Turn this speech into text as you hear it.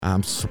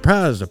I'm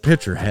surprised a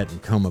picture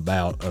hadn't come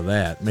about of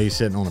that. Me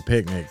sitting on a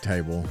picnic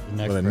table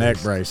with a neck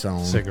brace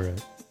on.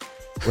 Cigarette.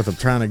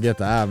 Trying to get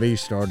the IV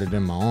started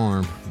in my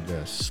arm,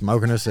 just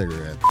smoking a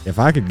cigarette. If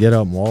I could get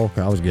up and walk,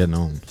 I was getting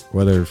on.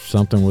 Whether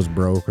something was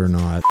broke or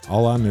not,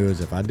 all I knew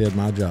is if I did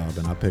my job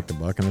and I picked the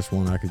buckinest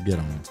one I could get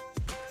on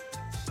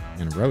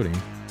in a rodeo,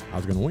 I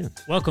was going to win.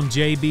 Welcome,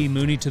 JB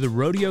Mauney, to the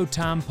Rodeo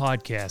Time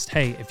Podcast.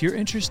 Hey, if you're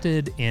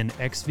interested in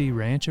XV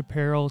Ranch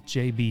apparel,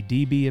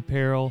 JBDB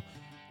apparel,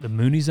 the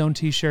Mauney Zone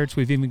t-shirts,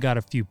 we've even got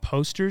a few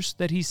posters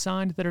that he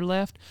signed that are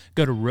left.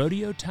 Go to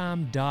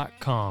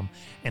rodeotime.com.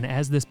 And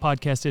as this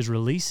podcast is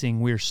releasing,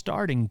 we're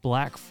starting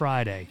Black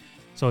Friday.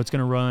 So it's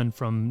going to run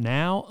from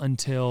now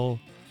until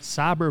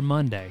Cyber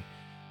Monday.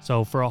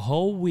 So for a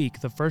whole week,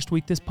 the first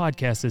week this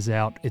podcast is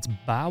out, it's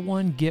buy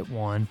one, get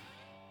one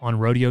on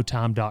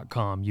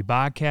rodeotime.com. You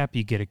buy a cap,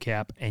 you get a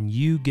cap, and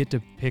you get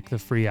to pick the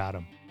free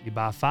item. You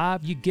buy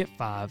 5, you get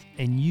 5,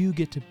 and you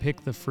get to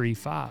pick the free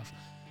 5.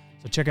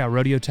 So check out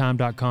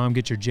rodeotime.com,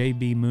 get your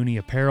JB Mauney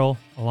apparel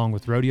along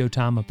with Rodeo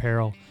Time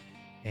apparel.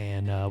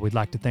 And we'd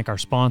like to thank our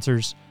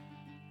sponsors,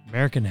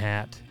 American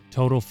Hat,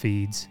 Total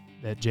Feeds,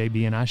 that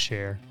JB and I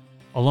share,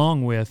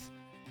 along with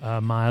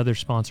my other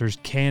sponsors,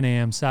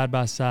 Can-Am, Side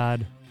by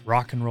Side,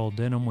 Rock and Roll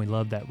Denim, we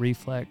love that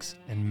Reflex,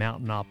 and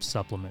Mountain Ops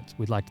Supplements.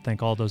 We'd like to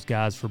thank all those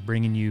guys for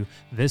bringing you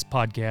this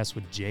podcast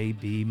with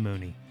JB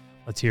Mauney.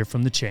 Let's hear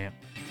from the champ.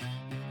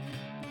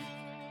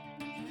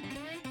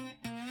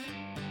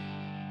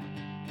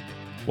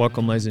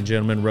 Welcome, ladies and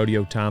gentlemen,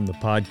 Rodeo Time, the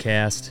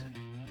podcast.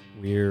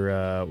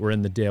 We're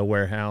in the Dale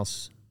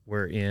Warehouse.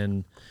 We're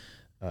in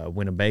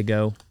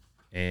Winnebago,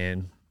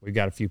 and we've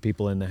got a few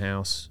people in the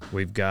house.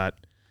 We've got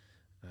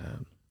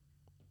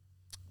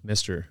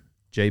Mr.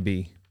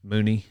 JB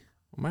Mauney.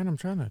 Well, man, I'm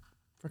trying to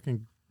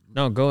freaking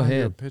go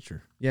ahead. A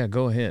picture. Yeah,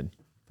 go ahead.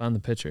 Find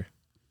the picture.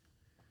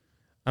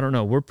 I don't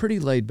know. We're pretty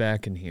laid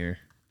back in here.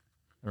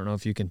 I don't know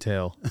if you can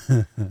tell.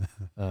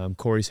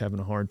 Corey's having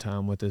a hard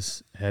time with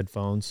his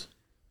headphones.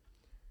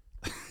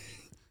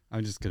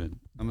 I'm gonna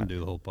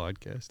do the whole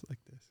podcast like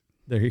this.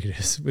 There it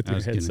is, with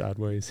your head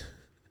sideways.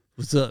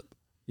 What's up?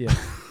 Yeah.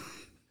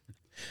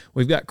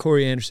 We've got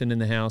Corey Anderson in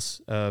the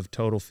house of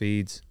Total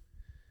Feeds,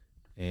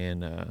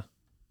 and I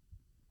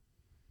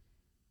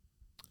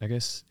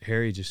guess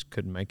Harry just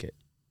couldn't make it.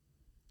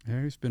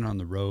 Harry's been on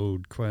the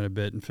road quite a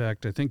bit. In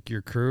fact, I think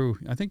you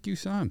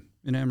saw him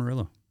in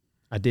Amarillo.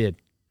 I did.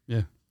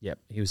 Yeah. Yep.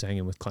 He was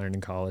hanging with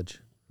Clarendon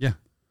College. Yeah.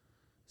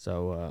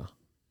 So,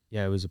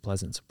 it was a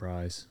pleasant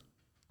surprise.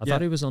 I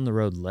thought he was on the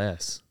road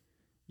less.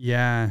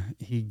 Yeah,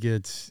 he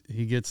gets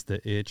the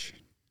itch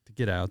to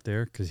get out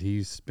there because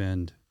he'd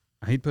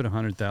put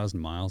 100,000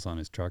 miles on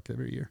his truck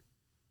every year.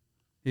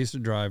 He used to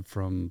drive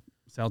from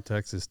South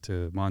Texas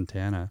to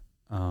Montana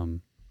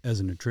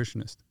as a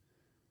nutritionist,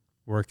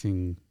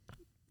 working,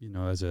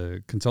 as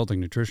a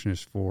consulting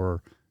nutritionist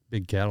for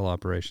big cattle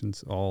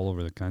operations all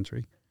over the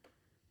country.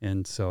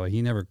 And so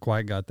he never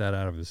quite got that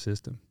out of his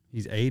system.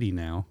 He's 80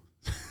 now.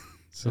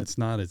 So it's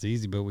not as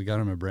easy, but we got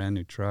him a brand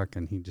new truck,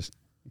 and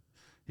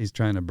he's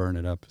trying to burn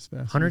it up as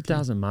fast.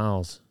 100,000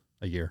 miles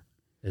a year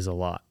is a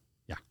lot.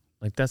 Yeah,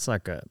 like that's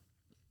like a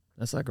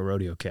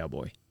rodeo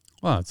cowboy.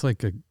 Well, it's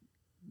like a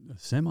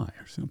semi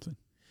or something.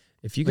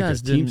 If you like guys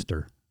a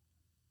Teamster.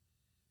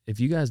 If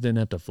you guys didn't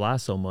have to fly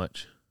so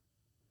much,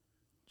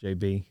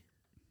 JB,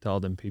 to all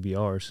them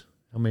PBRs,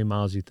 how many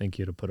miles do you think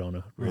you'd have put on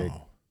a rig?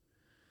 Oh.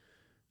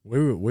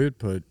 We'd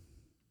put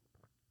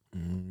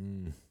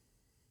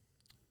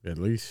at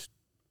least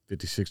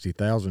 50,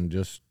 60,000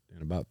 just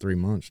in about 3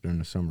 months during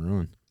the summer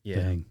run. Yeah.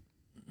 Dang.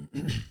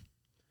 Did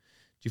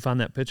you find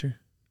that picture?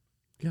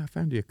 Yeah, I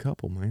found you a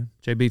couple, man.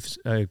 JB's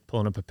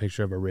pulling up a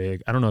picture of a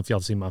rig. I don't know if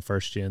y'all seen my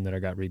first gen that I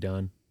got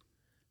redone.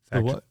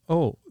 The what?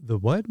 Oh, the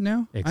what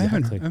now?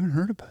 Exactly. I haven't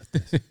heard about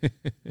this.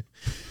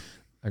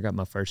 I got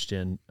my first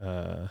gen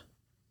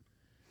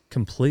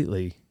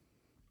completely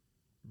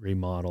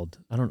remodeled.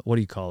 I don't know. What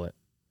do you call it?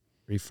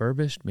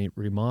 Refurbished?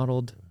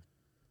 Remodeled?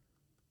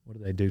 What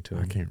do they do to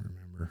them? I can't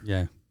remember.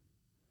 Yeah.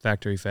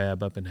 Factory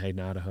fab up in Hayden,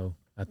 Idaho.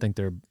 I think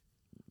they're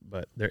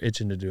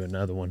itching to do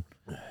another one.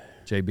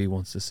 JB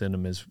wants to send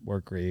him his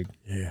work rig.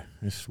 Yeah,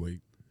 it's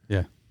sweet.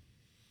 Yeah.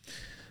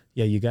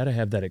 Yeah, you got to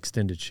have that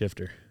extended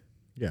shifter.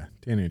 Yeah,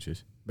 10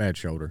 inches. Bad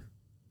shoulder.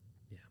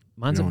 Yeah.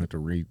 You don't have to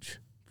reach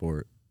for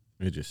it.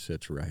 It just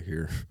sits right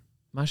here.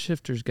 My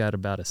shifter's got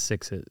about a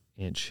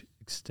 6-inch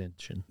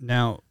extension.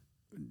 Now,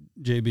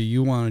 JB,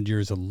 you wanted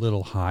yours a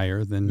little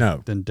higher than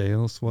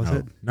Dale's, was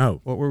it?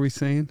 No. What were we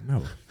saying?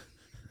 No.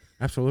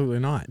 Absolutely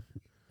not.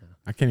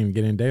 I can't even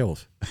get in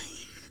Dale's.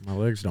 My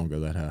legs don't go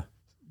that high.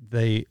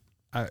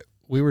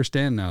 We were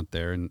standing out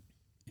there, and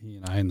he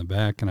and I in the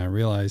back, and I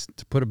realized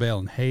to put a bale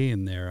of hay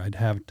in there, I'd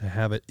have to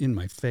have it in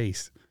my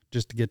face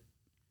just to get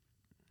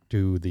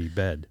to the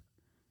bed.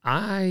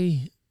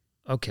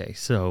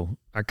 So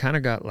I kind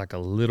of got like a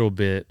little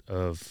bit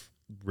of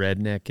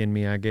redneck in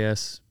me, I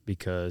guess,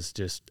 because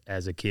just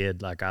as a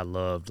kid, like I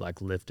loved like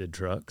lifted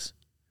trucks,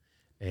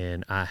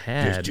 and I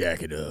had just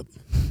jack it up.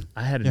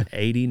 I had an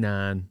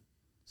 '89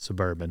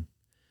 Suburban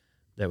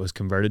that was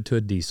converted to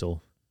a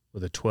diesel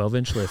with a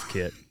 12-inch lift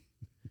kit.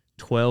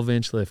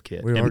 12-inch lift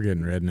kit. We are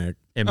getting redneck.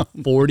 And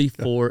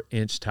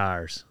 44-inch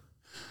tires.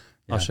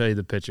 Yeah. I'll show you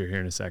the picture here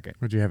in a second.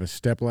 Would you have a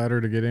step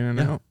ladder to get in and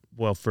out?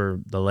 Well, for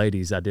the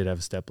ladies, I did have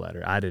a step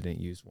ladder. I didn't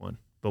use one,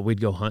 but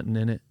we'd go hunting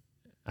in it.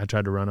 I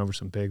tried to run over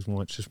some pigs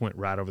once, just went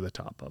right over the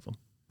top of them.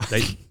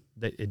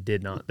 It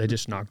did not. They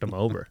just knocked them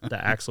over.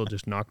 The axle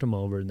just knocked them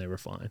over, and they were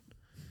fine.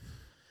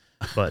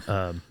 But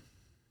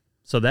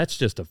so that's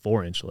just a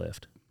 4-inch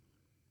lift.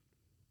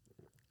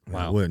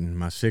 Wow. It wouldn't.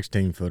 My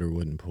 16-footer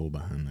wouldn't pull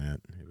behind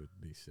that. It would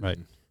be sitting. Right.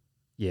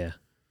 Yeah.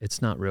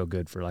 It's not real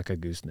good for like a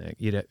gooseneck.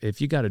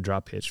 If you got a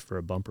drop hitch for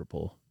a bumper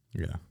pull.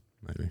 Yeah,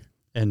 maybe.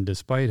 And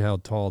despite how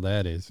tall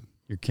that is,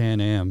 your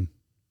Can-Am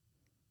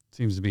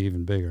seems to be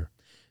even bigger.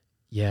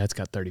 Yeah, it's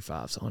got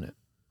 35s on it.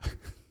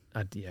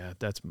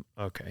 That's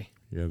okay.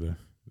 Yeah, the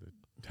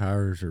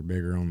tires are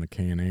bigger on the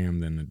Can-Am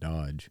than the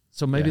Dodge.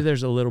 So maybe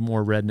there's a little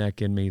more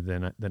redneck in me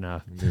than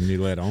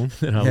you let on.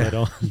 Than I let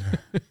on.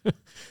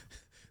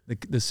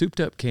 The souped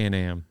up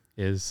Can-Am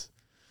is,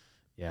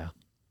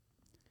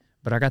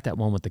 but I got that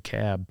one with the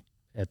cab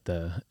at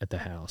the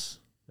house.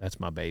 That's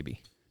my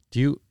baby.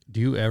 Do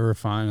you ever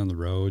find on the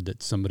road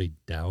that somebody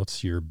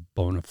doubts your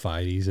bona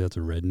fides as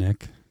a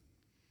redneck?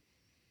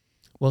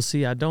 Well,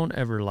 see, I don't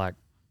ever like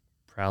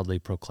proudly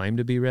proclaim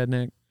to be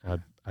redneck.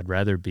 I'd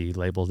rather be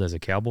labeled as a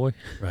cowboy.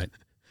 Right.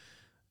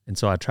 And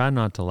so I try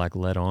not to like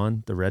let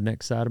on the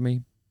redneck side of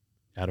me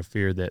out of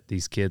fear that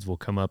these kids will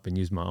come up and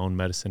use my own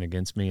medicine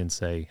against me and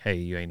say, hey,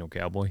 you ain't no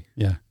cowboy.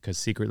 Yeah. Because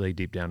secretly,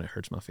 deep down, it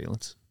hurts my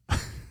feelings. I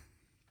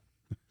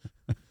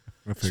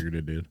figured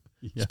it did.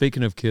 Yeah.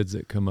 Speaking of kids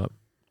that come up,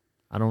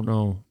 I don't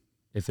know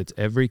if it's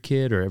every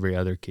kid or every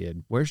other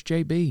kid. Where's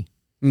JB?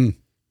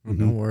 Mm-hmm.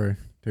 Don't worry.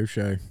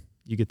 Touche.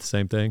 You get the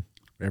same thing?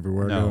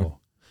 Everywhere I No. go.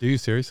 Do you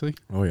seriously?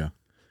 Oh, yeah.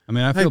 I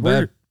mean, I feel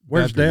bad.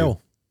 Where's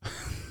Dale?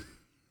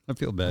 I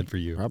feel bad for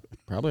you.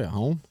 Probably at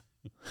home.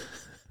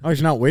 Oh,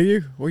 he's not with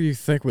you? Well, you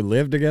think we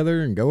live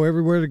together and go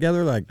everywhere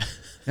together?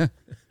 Yeah.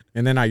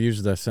 And then I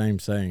use the same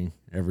saying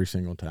every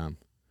single time.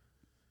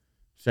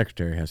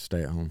 Secretary has to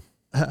stay at home.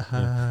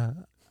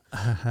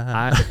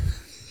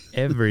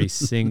 Every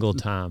single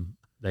time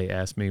they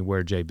ask me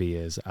where JB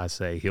is, I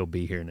say he'll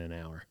be here in an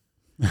hour.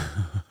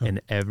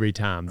 And every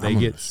time they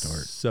get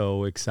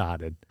so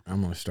excited.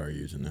 I'm going to start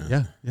using that.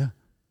 Yeah, yeah.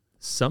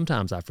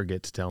 Sometimes I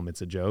forget to tell them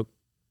it's a joke,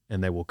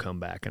 and they will come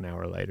back an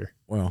hour later.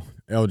 Well,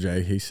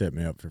 LJ, he set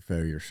me up for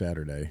failure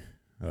Saturday.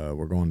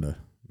 We're going to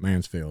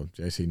Mansfield.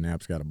 JC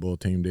Knapp's got a bull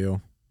team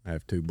deal. I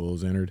have 2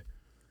 bulls entered.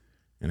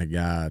 And a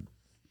guy,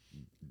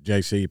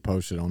 JC,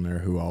 posted on there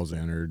who all's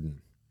entered and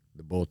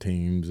the bull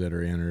teams that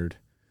are entered.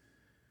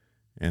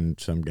 And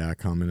some guy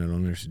commented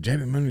on there, said,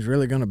 JB Mauney's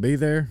really going to be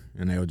there?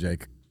 And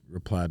LJ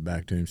replied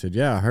back to him, said,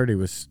 yeah, I heard he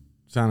was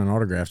signing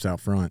autographs out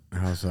front.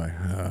 I was like,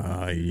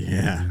 oh,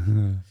 yeah.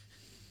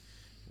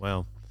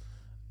 Well,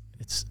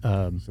 it's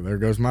so there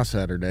goes my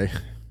Saturday.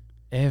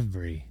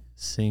 Every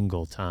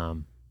single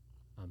time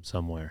I'm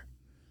somewhere.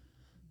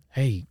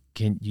 Hey,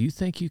 can you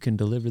think you can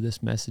deliver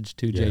this message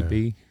to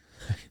JB?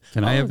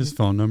 Can I have his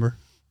phone number?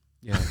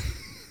 Yeah.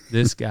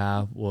 This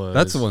guy was.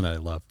 That's the one I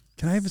love.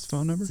 Can I have his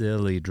phone number?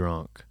 Silly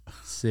drunk.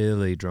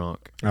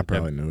 I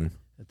probably knew him.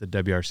 At the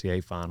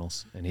WRCA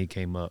finals, and he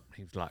came up.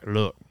 He was like,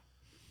 look,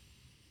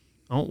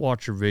 I don't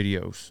watch your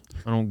videos.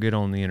 I don't get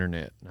on the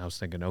internet. And I was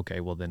thinking, okay,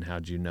 well then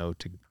how'd you know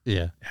to?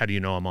 Yeah. How do you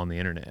know I'm on the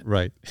internet?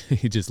 Right.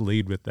 You just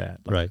lead with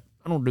that. Like, right.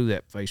 I don't do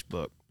that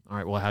Facebook. All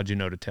right. Well, how'd you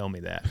know to tell me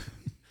that?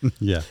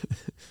 Yeah.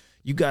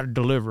 You got to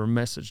deliver a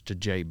message to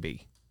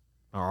JB.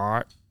 All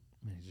right.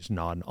 And he's just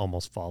nodding,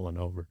 almost falling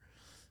over.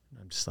 And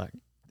I'm just like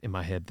in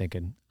my head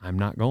thinking, I'm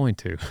not going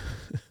to.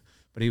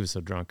 But he was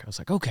so drunk. I was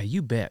like, okay,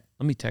 you bet.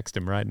 Let me text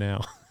him right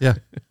now. Yeah.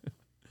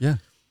 Yeah.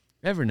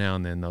 Every now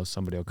and then, though,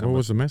 somebody will come What up.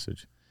 was the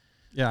message?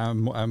 Yeah,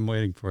 I'm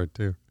waiting for it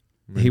too.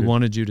 He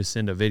wanted you to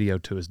send a video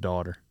to his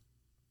daughter.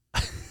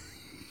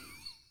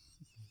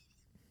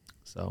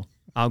 So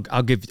I'll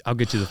get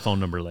you the phone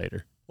number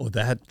later. Well,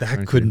 that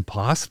couldn't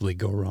possibly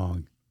go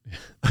wrong.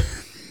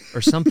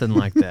 Or something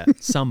like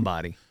that.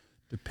 Somebody.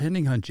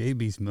 Depending on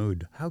JB's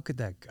mood, how could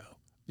that go?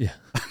 Yeah.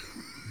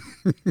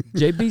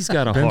 JB's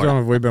got a Depends heart.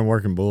 on if we've been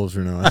working bulls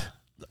or not.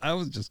 I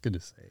was just going to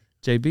say.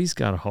 JB's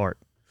got a heart.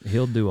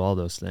 He'll do all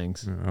those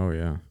things. Oh,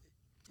 yeah.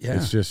 Yeah.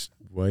 It's just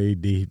way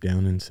deep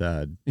down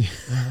inside,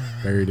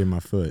 buried in my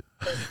foot.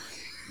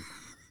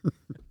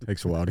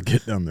 Takes a while to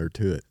get down there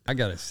to it. I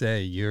got to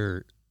say,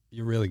 you're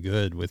really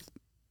good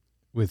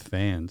with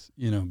fans,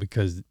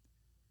 because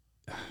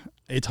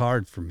it's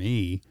hard for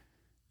me,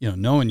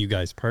 knowing you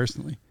guys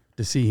personally,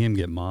 to see him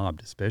get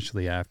mobbed,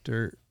 especially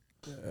after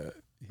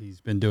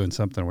he's been doing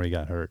something where he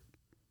got hurt.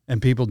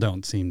 And people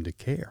don't seem to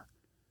care.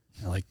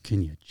 They're like,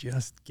 can you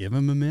just give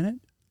him a minute?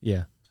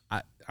 Yeah.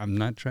 I'm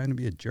not trying to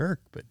be a jerk,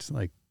 but it's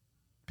like,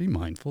 be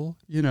mindful,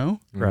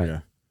 Right. Yeah.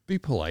 Be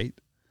polite.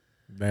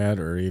 That,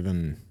 or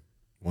even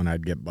when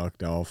I'd get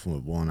bucked off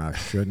with one I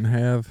shouldn't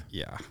have.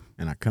 Yeah.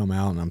 And I come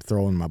out and I'm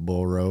throwing my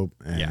bull rope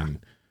and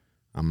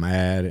I'm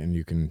mad, and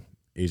you can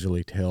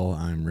easily tell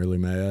I'm really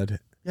mad.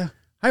 Yeah.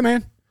 Hey,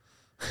 man.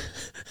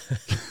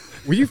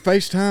 will you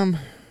FaceTime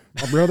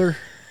my brother?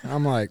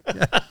 I'm like,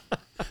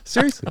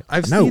 Seriously,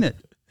 I've No. seen it.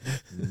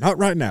 not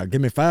right now.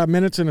 Give me 5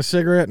 minutes and a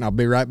cigarette, and I'll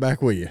be right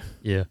back with you.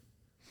 Yeah.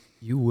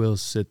 You will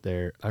sit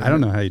there. I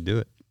don't know how you do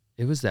it.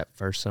 It was that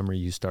first summer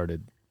you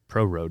started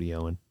pro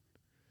rodeoing.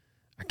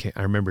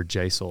 I remember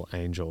Jaisal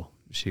Angel.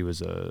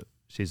 She's a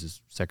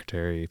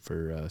secretary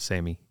for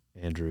Sammy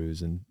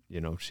Andrews, and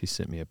she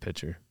sent me a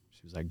picture.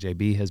 She was like,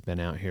 JB has been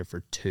out here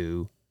for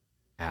 2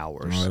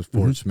 hours. Oh, that's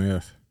Fort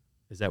Smith.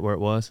 Is that where it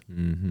was?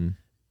 Mm-hmm.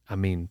 I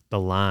mean, the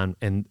line,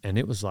 and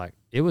it was like,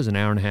 it was an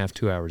hour and a half,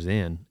 2 hours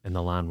in, and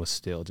the line was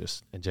still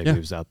just, and JB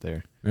was out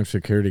there. Them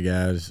security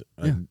guys,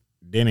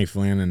 Denny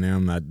Flynn and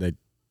them,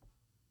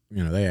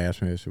 they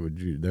asked me, they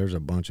said, there's a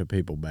bunch of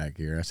people back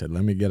here. I said,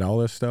 let me get all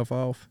this stuff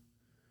off,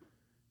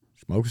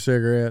 smoke a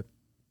cigarette,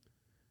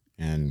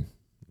 and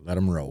let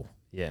them roll.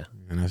 Yeah.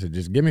 And I said,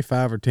 just give me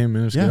 5 or 10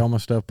 minutes, get all my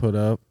stuff put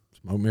up,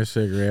 smoke me a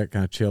cigarette,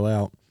 kind of chill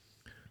out.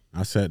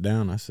 I sat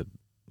down. I said,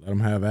 let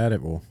them have at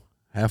it. Well,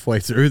 halfway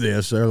through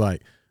this, they're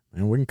like,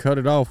 man, we can cut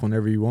it off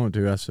whenever you want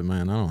to. I said,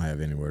 man, I don't have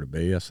anywhere to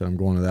be. I said, I'm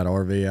going to that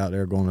RV out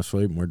there, going to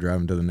sleep, and we're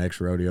driving to the next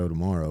rodeo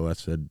tomorrow. I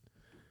said,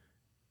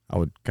 I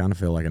would kind of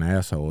feel like an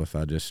asshole if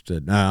I just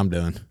said, nah, I'm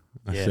done.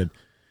 I said,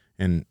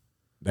 and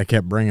they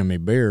kept bringing me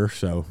beer,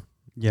 so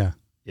Yeah.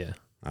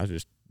 I was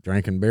just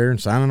drinking beer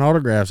and signing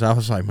autographs. I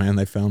was like, man,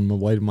 they found my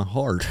way to my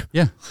heart.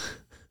 Yeah.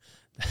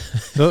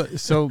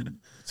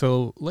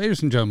 So,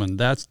 ladies and gentlemen,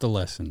 that's the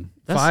lesson.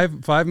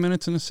 5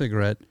 minutes and a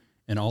cigarette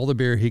and all the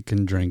beer he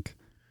can drink.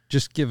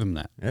 Just give him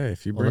that. Yeah,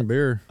 if you bring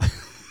beer,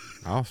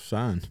 I'll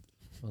sign.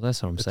 Well,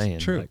 that's what I'm saying.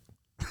 true. Like,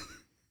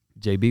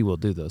 JB will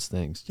do those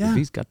things. Yeah.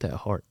 JB's got that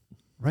heart.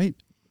 Right.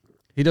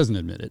 He doesn't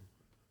admit it,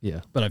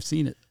 Yeah. but I've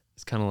seen it.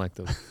 It's kind of like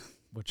the,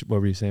 what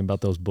were you saying about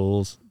those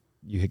bulls?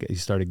 You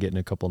started getting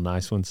a couple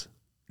nice ones.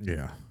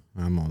 Yeah,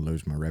 I'm going to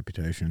lose my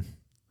reputation.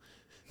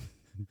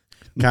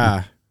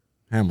 Kai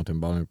Hamilton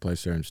bought him a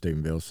place there in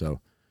Stephenville, so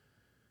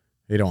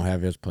he don't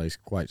have his place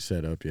quite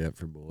set up yet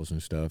for bulls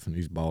and stuff, and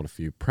he's bought a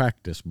few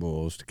practice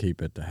bulls to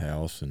keep at the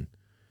house, and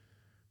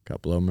a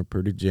couple of them are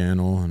pretty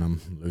gentle, and I'm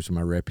losing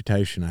my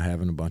reputation of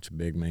having a bunch of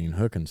big, mean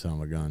hooking son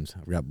of a guns.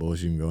 I've got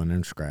bulls you can go in there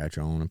and scratch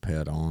on and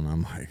pet on.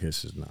 I'm like,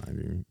 this is not,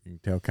 you can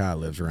tell Kai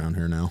lives around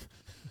here now.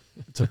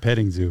 It's a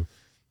petting zoo.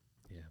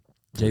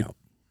 Yeah.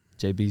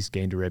 JB's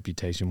gained a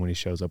reputation when he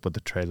shows up with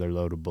a trailer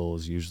load of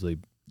bulls. Usually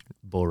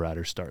bull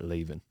riders start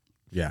leaving.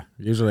 Yeah,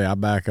 usually I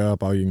back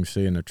up. All you can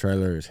see in the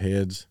trailer is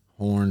heads,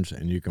 horns,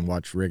 and you can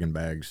watch rigging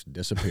bags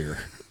disappear.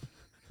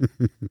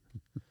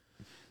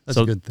 That's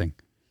a good thing.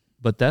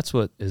 But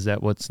is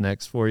that what's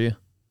next for you?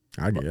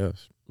 I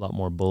guess. A lot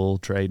more bull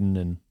trading,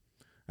 and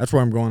That's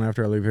where I'm going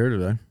after I leave here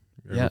today.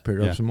 Yeah. Pick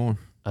up some more.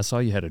 I saw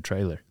you had a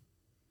trailer.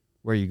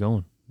 Where are you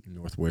going?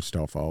 North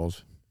Wichita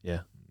Falls. Yeah.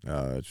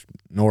 It's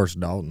Norris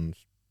Dalton's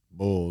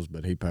bulls,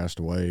 but he passed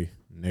away.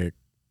 Nick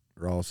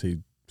Ross, he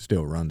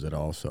still runs it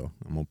all, so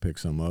I'm going to pick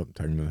some up,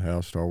 take them to the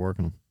house, start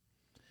working them.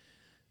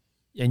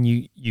 And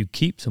you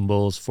keep some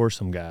bulls for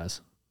some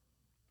guys.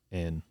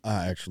 And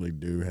I actually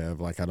do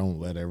have, I don't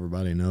let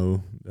everybody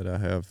know that I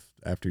have,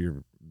 after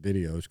your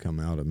videos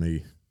come out of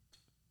me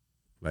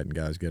letting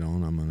guys get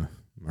on,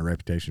 my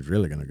reputation's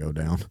really going to go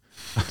down.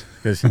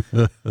 Because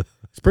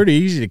it's pretty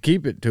easy to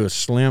keep it to a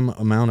slim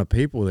amount of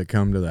people that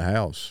come to the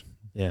house.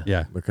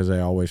 Yeah. Because they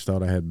always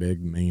thought I had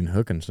big, mean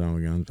hooking son of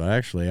a guns. But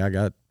actually, I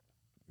got,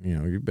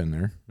 you've been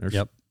there. There's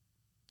 4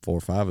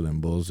 or 5 of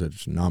them bulls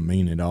that's not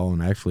mean at all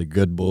and actually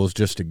good bulls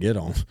just to get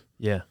on.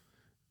 yeah.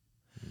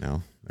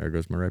 Now, there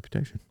goes my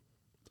reputation.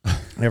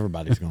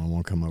 Everybody's going to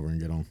want to come over and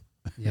get on.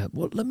 Yeah.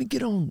 Well, let me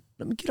get on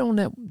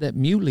that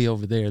muley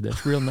over there.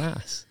 That's real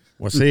nice.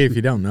 Well, see, if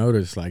you don't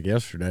notice, like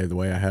yesterday, the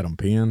way I had them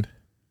pinned,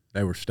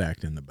 they were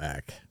stacked in the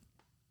back.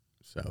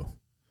 So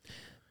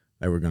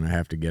they were going to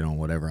have to get on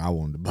whatever I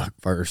wanted to buck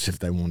first if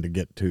they wanted to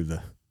get to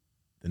the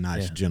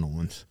nice, gentle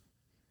ones.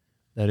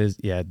 That is,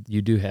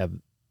 you do have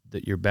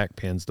your back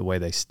pins the way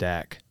they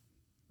stack.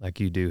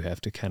 Like you do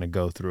have to kind of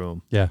go through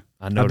them. Yeah.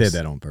 I did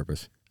that on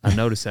purpose. I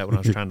noticed that when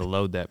I was trying to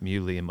load that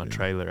muley in my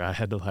trailer. I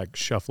had to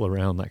shuffle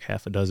around like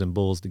half a dozen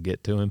bulls to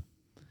get to him.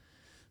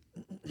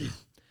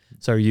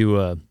 So are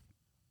you,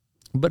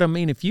 but I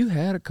mean, if you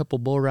had a couple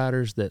bull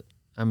riders that,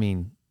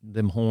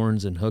 them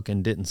horns and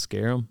hooking didn't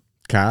scare them.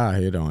 Kai,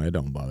 it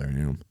don't bother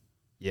him.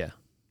 Yeah.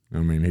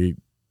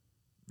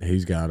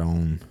 He's got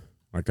on,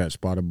 like that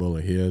spotted bull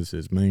of his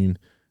is mean.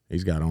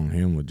 He's got on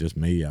him with just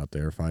me out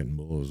there fighting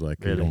bulls. Like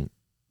really?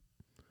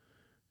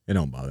 It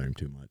don't bother him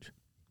too much.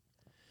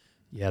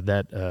 Yeah,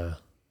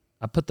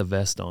 I put the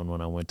vest on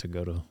when I went to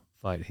go to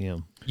fight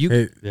him.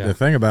 The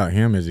thing about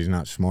him is he's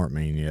not smart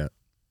mean yet.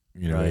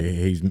 Right.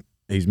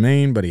 He's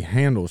mean, but he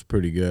handles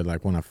pretty good.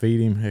 Like when I feed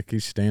him, heck, he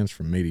stands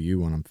from me to you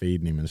when I'm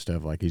feeding him and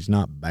stuff. Like he's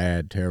not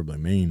bad, terribly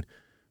mean.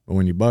 But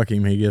when you buck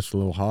him, he gets a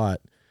little hot,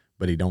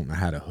 but he don't know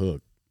how to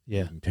hook.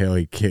 Yeah. You can tell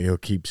he'll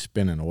keep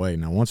spinning away.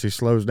 Now, once he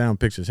slows down,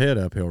 picks his head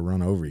up, he'll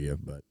run over you.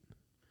 But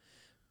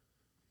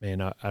man,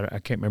 I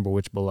can't remember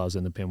which bull I was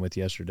in the pen with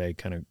yesterday,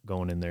 kind of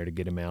going in there to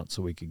get him out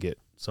so we could get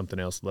something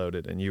else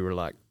loaded. And you were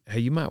like,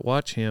 hey, you might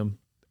watch him.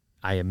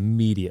 I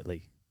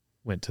immediately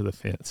went to the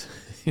fence.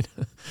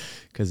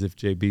 Because if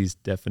JB's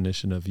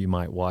definition of you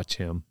might watch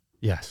him,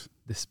 yes,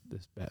 this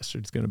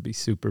bastard's going to be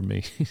super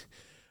mean.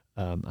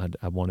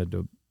 I wanted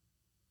to,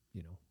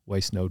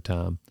 waste no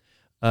time.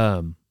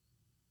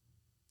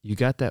 You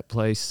got that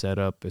place set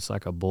up. It's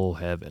like a bull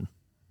heaven,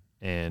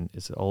 and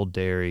it's an old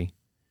dairy.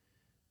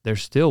 They're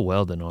still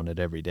welding on it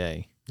every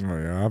day. Oh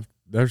yeah,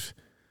 there's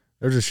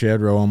a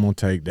shed row I'm gonna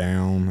take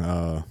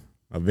down.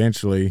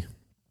 Eventually,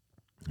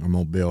 I'm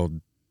gonna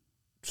build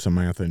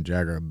Samantha and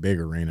Jagger a big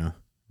arena,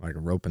 like a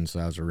roping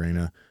size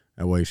arena.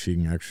 That way she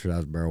can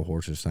exercise barrel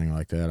horses, thing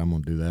like that. I'm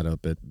gonna do that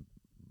up at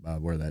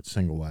where that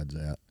single wide's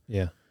at.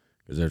 Yeah,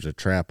 because there's a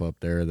trap up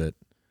there that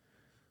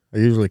I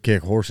usually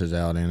kick horses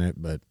out in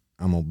it, but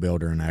I'm gonna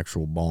build her an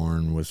actual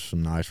barn with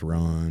some nice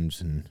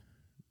runs, and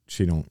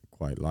she don't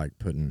quite like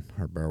putting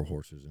her barrel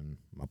horses in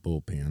my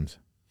bull pens.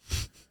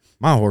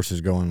 My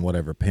horses go in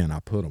whatever pen I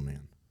put them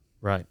in.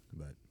 right.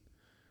 But,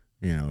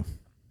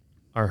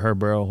 Are her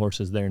barrel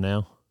horses there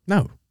now?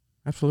 No,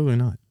 absolutely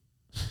not.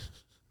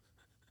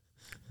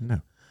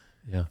 No.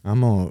 Yeah.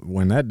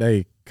 When that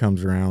day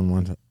comes around,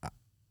 once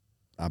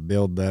I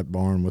build that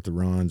barn with the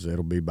runs,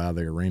 it'll be by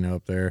the arena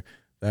up there.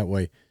 That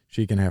way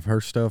she can have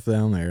her stuff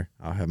down there.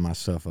 I'll have my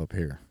stuff up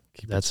here.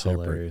 Keep That's it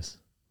separate. hilarious.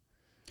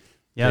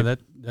 Yeah,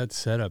 that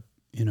setup,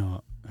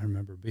 I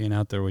remember being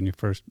out there when you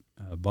first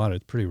bought it.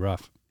 It's pretty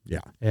rough.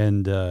 Yeah.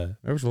 And there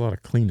was a lot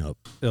of cleanup.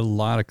 a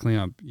lot of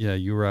cleanup. Yeah,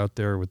 you were out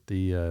there with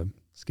the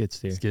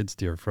Skid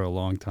steer for a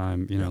long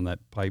time, and that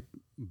pipe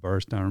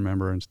burst, I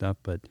remember, and stuff.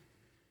 But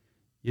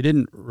you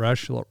didn't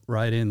rush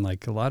right in.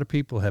 Like a lot of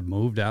people have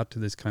moved out to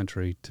this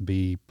country to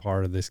be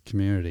part of this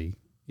community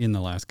in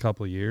the last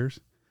couple of years,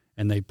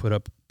 and they put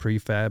up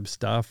prefab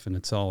stuff, and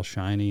it's all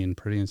shiny and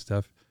pretty and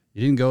stuff.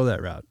 You didn't go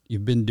that route.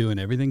 You've been doing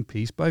everything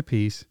piece by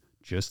piece,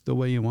 just the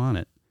way you want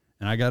it.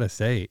 And I got to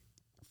say,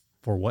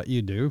 for what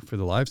you do for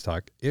the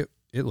livestock, it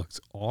looks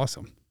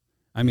awesome.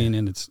 I mean,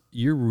 and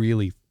you're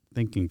really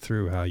thinking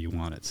through how you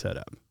want it set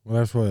up. Well,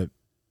 that's what,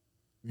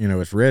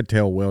 it's Red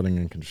Tail Welding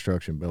and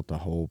Construction built the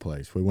whole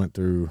place. We went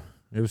through,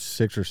 it was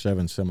 6 or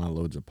 7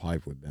 semi-loads of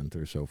pipe we've been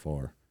through so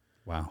far.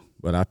 Wow.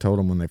 But I told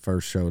them when they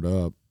first showed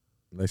up,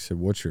 they said,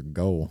 what's your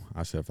goal?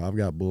 I said, if I've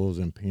got bulls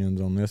and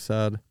pens on this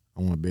side, I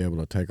want to be able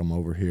to take them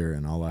over here,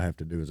 and all I have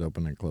to do is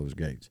open and close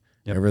gates.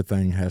 Yep.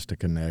 Everything has to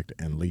connect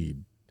and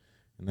lead.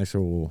 And they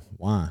said, well,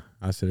 why?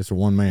 I said, it's a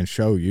one-man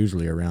show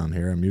usually around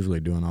here. I'm usually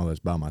doing all this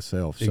by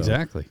myself. So,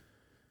 Exactly.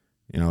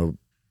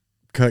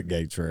 Cut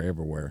gates are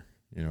everywhere,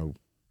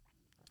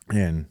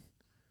 And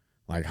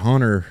like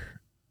Hunter,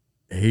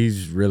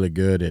 he's really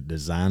good at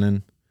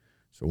designing.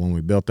 So when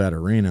we built that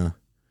arena,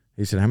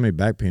 he said, how many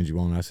back pins you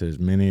want? I said, as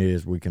many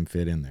as we can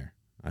fit in there.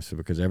 I said,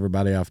 because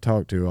everybody I've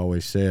talked to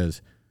always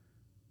says,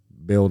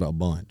 build a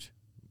bunch.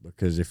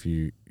 Because if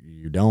you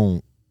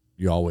don't,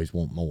 you always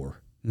want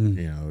more.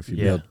 If you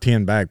build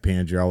 10 back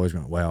pins, you're always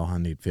going, well, I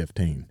need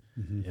 15.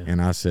 Mm-hmm. Yeah.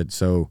 And I said,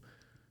 so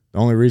the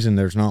only reason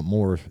there's not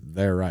more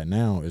there right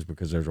now is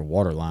because there's a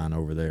water line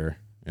over there.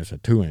 It's a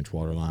 2-inch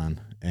water line,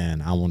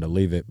 and I want to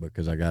leave it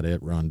because I got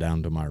it run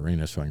down to my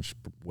arena so I can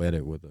wet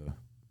it with a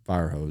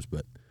fire hose.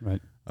 But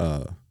Right.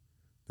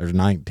 There's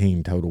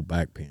 19 total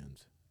back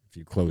pins. If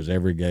you close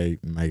every gate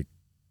and make,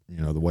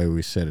 the way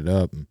we set it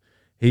up, and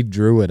he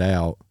drew it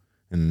out,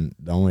 and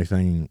the only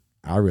thing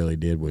I really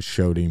did was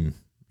showed him,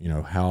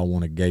 how I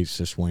wanted gates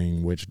to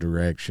swing, which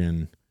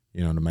direction,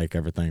 to make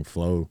everything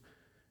flow.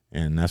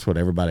 And that's what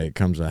everybody that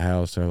comes to the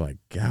house, they're like,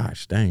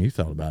 gosh, dang, you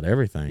thought about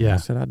everything. Yeah. I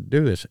said, I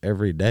do this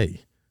every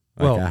day.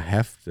 I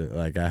had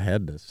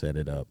to set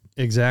it up.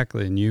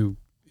 Exactly. And you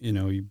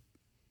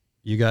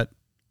got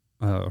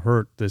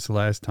hurt this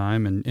last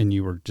time, and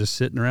you were just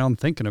sitting around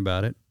thinking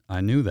about it.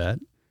 I knew that.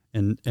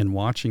 And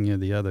watching you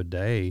the other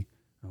day,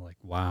 I'm like,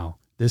 wow,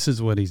 this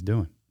is what he's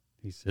doing.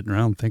 He's sitting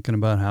around thinking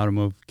about how to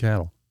move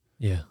cattle.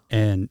 Yeah.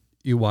 And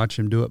you watch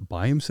him do it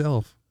by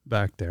himself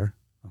back there.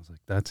 I was like,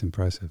 that's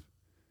impressive.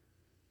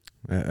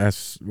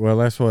 That's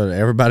what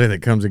everybody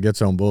that comes and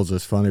gets on bulls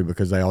is funny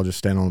because they all just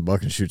stand on the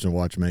bucking chutes and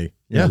watch me.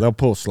 Yeah. They'll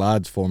pull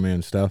slides for me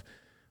and stuff,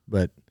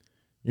 but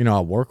I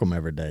work them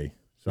every day,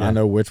 so Yeah. I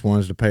know which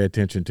ones to pay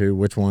attention to,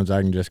 which ones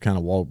I can just kind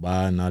of walk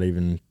by and not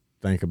even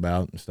think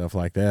about and stuff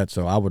like that.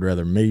 So I would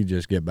rather me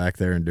just get back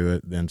there and do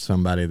it than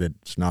somebody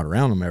that's not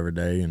around them every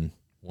day and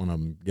want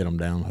to get them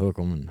down, hook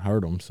them, and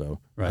hurt them.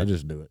 So I Right.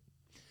 just do it.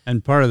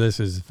 And part of this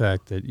is the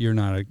fact that you're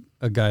not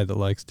a guy that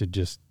likes to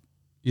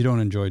you don't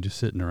enjoy just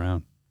sitting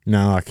around.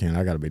 No, I can't.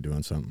 I got to be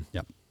doing something.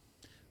 Yep.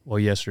 Well,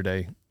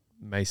 yesterday,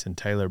 Mason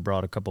Taylor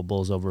brought a couple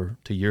bulls over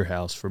to your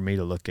house for me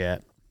to look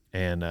at,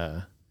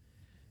 and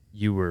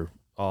you were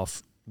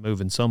off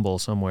moving some bull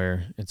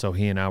somewhere, and so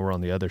he and I were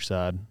on the other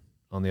side,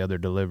 on the other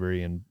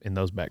delivery, and in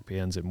those back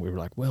pens, and we were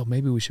like, well,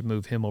 maybe we should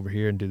move him over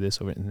here and do this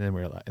over, and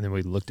then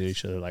we looked at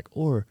each other like,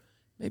 or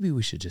maybe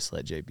we should just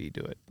let JB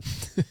do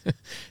it.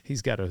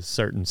 He's got a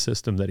certain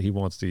system that he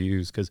wants to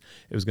use because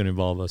it was going to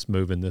involve us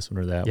moving this one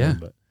or that one,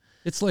 but.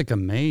 It's like a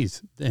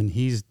maze, and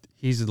he's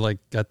like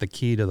got the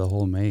key to the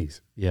whole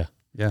maze. Yeah.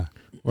 Yeah.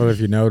 Well,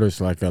 if you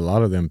notice, like a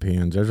lot of them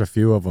pens, there's a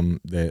few of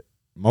them that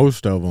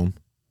most of them,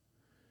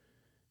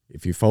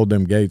 if you fold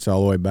them gates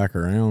all the way back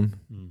around,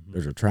 Mm-hmm.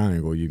 there's a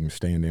triangle you can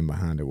stand in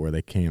behind it where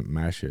they can't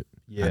mash it.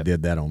 Yeah. I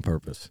did that on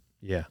purpose.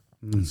 Yeah.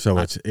 So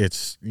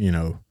it's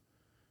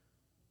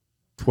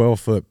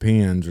 12-foot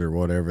pins or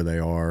whatever they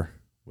are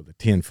with a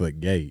 10-foot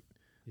gate.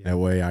 Yeah. That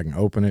way I can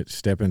open it,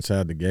 step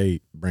inside the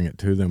gate, bring it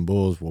to them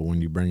bulls. Well,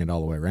 when you bring it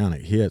all the way around,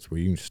 it hits where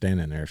you can stand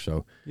in there.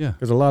 So, Yeah.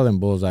 because a lot of them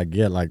bulls I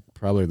get, like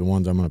probably the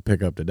ones I'm going to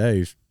pick up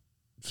today,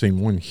 seen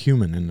one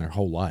human in their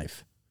whole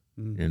life.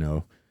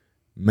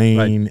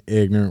 Mean,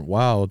 ignorant,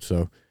 wild.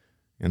 So,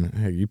 and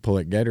hey, you pull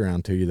that gate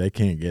around to you, they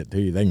can't get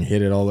to you. They can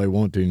hit it all they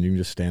want to, and you can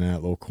just stand in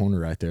that little corner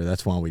right there.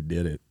 That's why we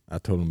did it. I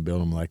told them to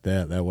build them like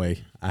that. That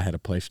way I had a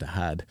place to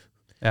hide.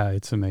 Yeah,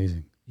 it's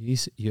amazing.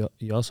 You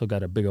also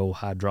got a big old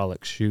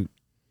hydraulic chute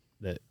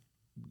that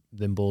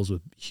them bulls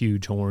with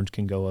huge horns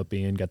can go up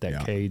in, got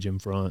that cage in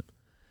front.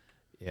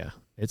 Yeah,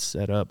 it's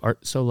set up.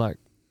 So, like,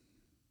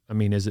 I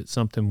mean, is it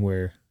something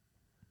where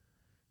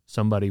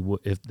somebody,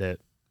 if that,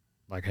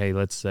 like, hey,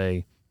 let's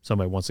say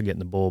somebody wants to get in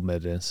the bull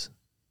business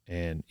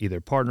and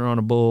either partner on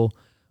a bull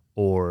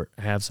or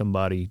have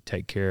somebody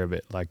take care of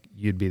it, like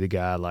you'd be the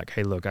guy, like,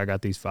 hey, look, I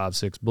got these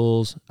 5-6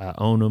 bulls. I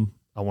own them.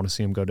 I want to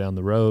see them go down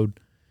the road,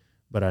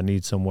 but I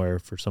need somewhere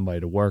for somebody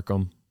to work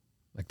them.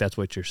 Like, that's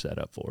what you're set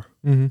up for.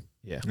 Mm-hmm.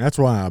 Yeah. That's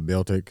why I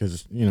built it,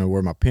 because,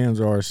 where my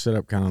pens are set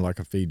up kind of like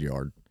a feed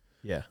yard.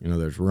 Yeah.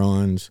 There's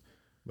runs,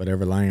 but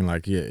every lane,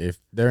 like, if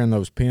they're in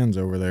those pens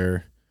over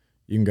there,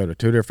 you can go to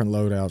 2 different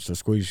loadouts, the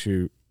squeeze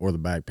chute or the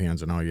back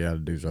pens, and all you got to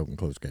do is open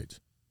close gates.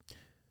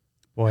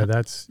 Boy,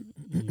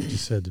 you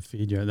just said the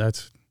feed yard.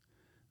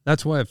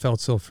 That's why it felt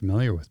so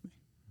familiar with me,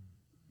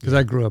 because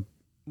I grew up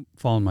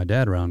following my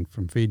dad around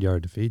from feed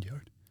yard to feed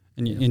yard.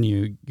 And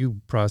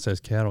you process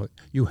cattle,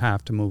 you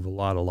have to move a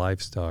lot of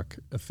livestock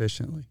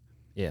efficiently.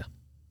 Yeah.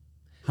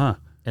 Huh.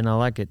 And I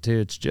like it too.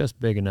 It's just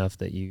big enough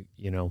that you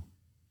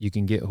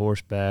can get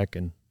horseback,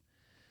 and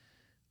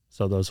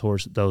so those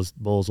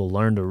bulls will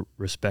learn to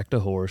respect a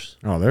horse.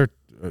 Oh, they're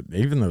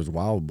even those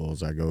wild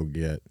bulls I go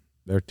get,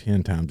 they're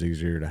 10 times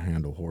easier to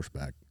handle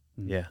horseback.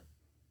 Yeah.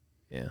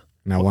 Yeah.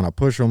 Now, when I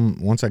push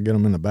them, once I get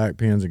them in the back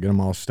pens and get them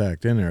all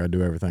stacked in there, I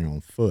do everything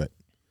on foot.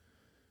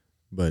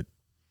 But,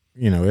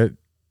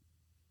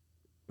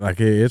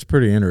 it's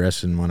pretty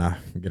interesting when I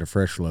get a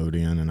fresh load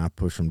in and I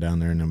push them down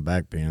there in them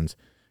back pens,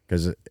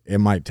 because it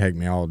might take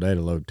me all day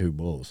to load 2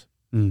 bulls.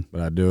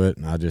 But I do it,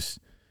 and I just,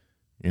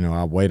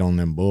 I wait on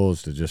them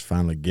bulls to just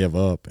finally give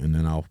up, and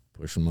then I'll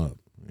push them up.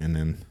 And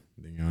then,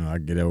 I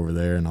get over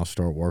there and I'll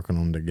start working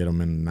them to get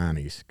them in the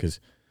 90s, because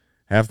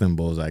half them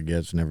bulls I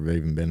get's never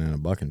even been in a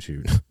bucking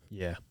chute.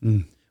 Yeah.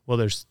 Well,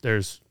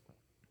 there's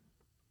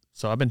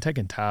so I've been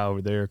taking Ty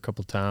over there a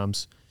couple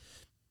times.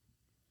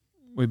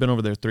 We've been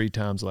over there 3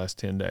 times the last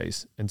 10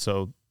 days. And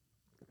so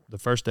the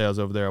first day I was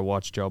over there, I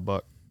watched y'all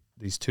buck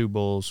these 2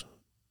 bulls.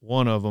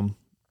 One of them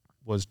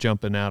was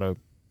jumping out of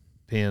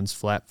pens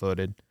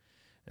flat-footed.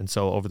 And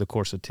so over the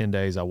course of 10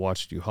 days, I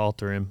watched you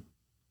halter him,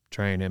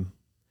 train him,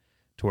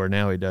 to where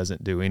now he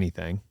doesn't do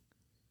anything.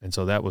 And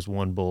so that was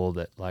one bull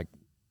that, like,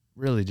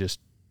 really just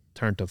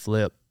turned to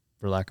flip,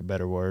 for lack of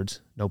better words,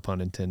 no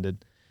pun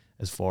intended,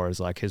 as far as,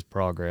 like, his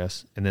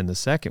progress. And then the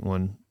second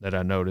one that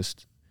I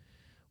noticed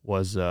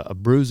was a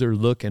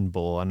bruiser-looking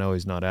bull. I know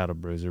he's not out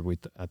of bruiser.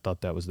 I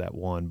thought that was that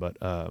one. But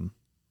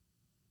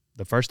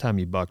the first time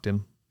you bucked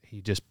him,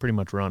 he just pretty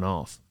much run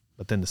off.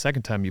 But then the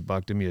second time you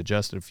bucked him, you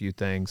adjusted a few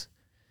things,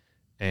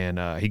 and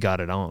he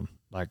got it on,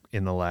 like,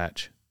 in the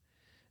latch.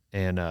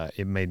 And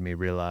it made me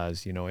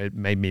realize, it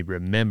made me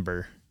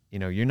remember,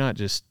 you're not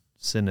just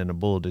sending a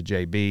bull to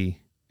JB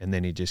and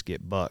then he just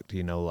get bucked,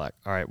 like,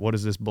 all right, what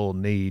does this bull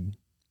need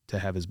to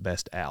have his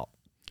best out?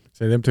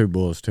 See, them 2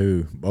 bulls,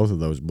 too, both of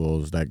those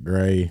bulls, that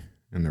gray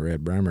and the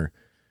red Bremer,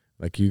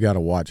 like, you got to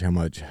watch how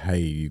much hay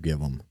you give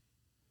them,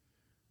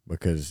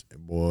 because,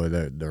 boy,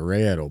 the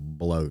red will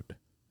bloat,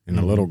 and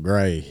the little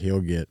gray,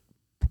 he'll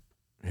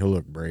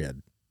look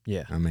bred.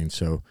 Yeah. I mean,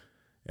 so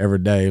every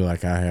day,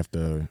 like,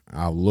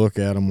 I'll look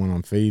at them when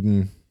I'm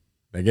feeding.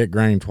 They get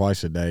grain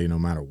twice a day, no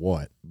matter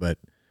what. But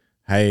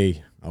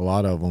hay, a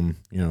lot of them,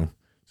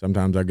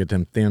 sometimes I get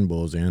them thin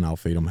bulls in. I'll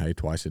feed them hay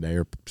twice a day,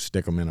 or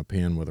stick them in a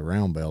pen with a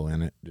round bell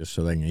in it, just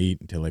so they can eat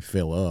until they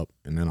fill up,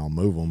 and then I'll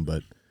move them.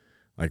 But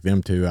like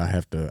them 2,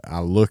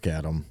 I'll look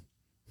at them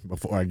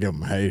before I give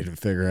them hay to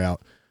figure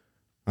out,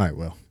 all right,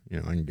 well, I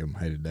can give them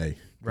hay today.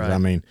 Right. I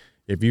mean,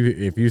 if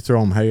you throw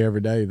them hay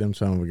every day, them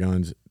son of a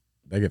guns,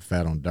 they get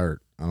fat on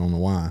dirt. I don't know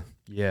why.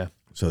 Yeah.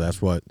 So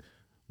that's what,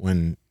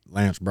 when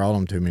Lance brought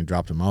them to me and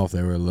dropped them off,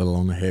 they were a little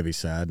on the heavy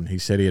side. And he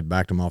said he had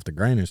backed them off the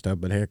grain and stuff,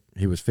 but heck,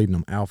 he was feeding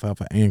them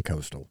alfalfa and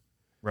coastal.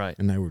 Right.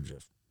 And they were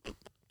just.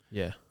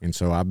 Yeah. And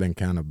so I've been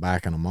kind of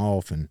backing them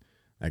off. And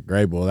that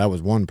gray bull, that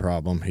was one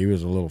problem. He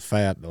was a little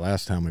fat the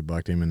last time we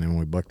bucked him. And then when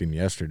we bucked him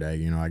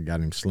yesterday, I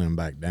got him slim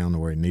back down to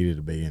where he needed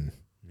to be, and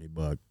he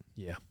bucked.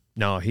 Yeah.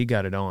 No, he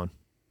got it on.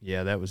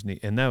 Yeah, that was neat.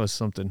 And that was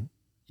something,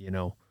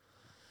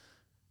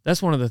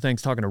 that's one of the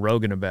things talking to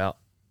Rogan about,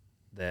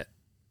 that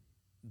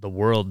the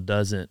world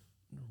doesn't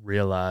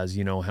realize,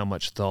 how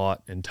much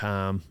thought and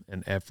time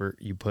and effort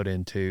you put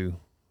into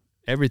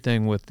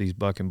everything with these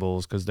bucking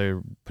bulls because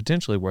they're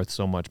potentially worth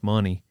so much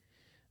money.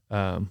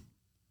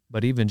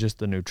 But even just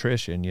the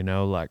nutrition,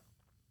 like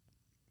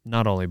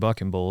not only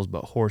bucking bulls,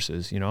 but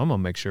horses, I'm going to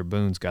make sure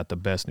Boone's got the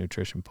best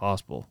nutrition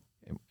possible.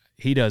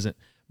 He doesn't,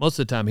 most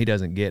of the time he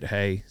doesn't get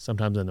hay.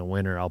 Sometimes in the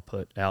winter I'll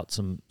put out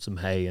some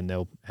hay and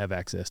they'll have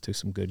access to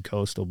some good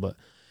coastal. But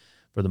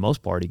for the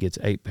most part, he gets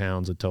 8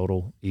 pounds of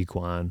total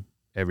equine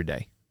every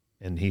day.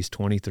 And he's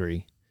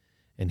 23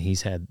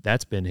 and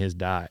that's been his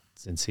diet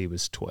since he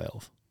was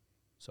 12.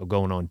 So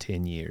going on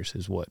 10 years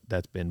is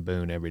that's been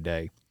Boone every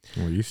day.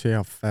 Well, you see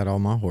how fat all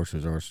my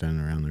horses are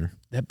standing around there.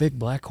 That big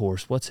black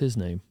horse, what's his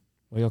name?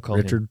 What do y'all call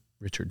Richard. him?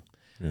 Richard.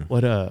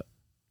 Yeah.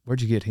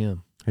 Where'd you get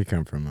him? He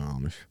come from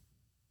Amish.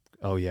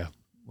 Oh, yeah.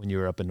 When you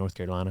were up in North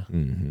Carolina?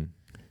 Mm-hmm.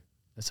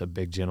 That's a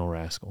big, gentle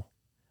rascal.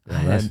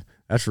 Yeah,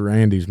 that's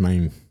Randy's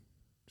main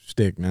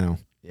stick now.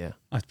 Yeah.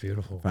 That's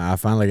beautiful. I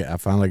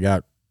finally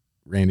got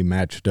Randy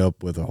matched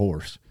up with a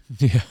horse.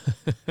 Yeah.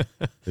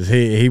 'Cause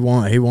he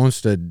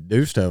wants to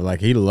do stuff.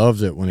 Like, he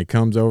loves it when he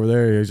comes over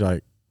there. He's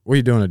like, what are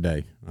you doing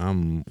today?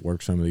 I'm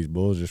work some of these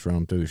bulls, just run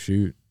them through the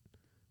chute.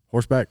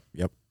 Horseback?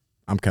 Yep.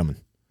 I'm coming.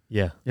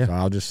 Yeah. So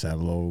I'll just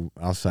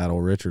I'll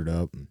saddle Richard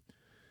up. And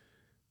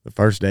the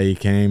first day he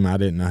came, I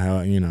didn't know how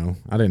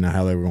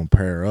they were going to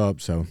pair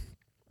up. So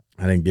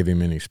I didn't give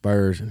him any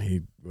spurs.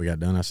 And we got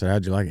done. I said,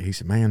 how'd you like it? He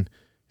said, man,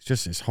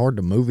 it's hard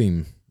to move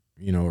him,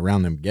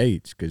 around them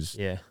gates. 'Cause,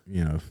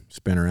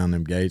 spin around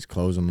them gates,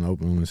 close them and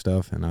open them and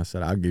stuff. And I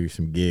said, I'll give you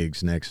some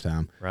gigs next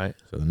time. Right.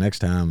 So the next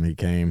time he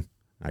came,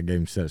 I gave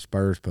him a set of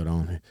spurs put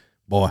on.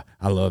 Boy,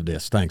 I love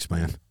this. Thanks,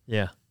 man.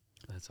 Yeah.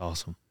 That's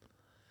awesome.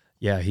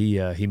 Yeah,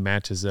 he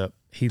matches up.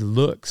 He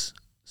looks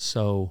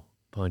so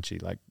punchy.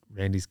 Like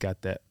Randy's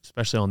got that,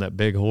 especially on that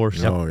big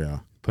horse. Oh, yeah.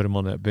 Put him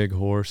on that big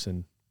horse,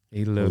 and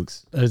he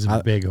looks. That's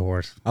a big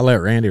horse. I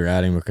let Randy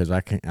ride him because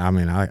I can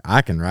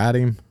ride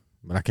him,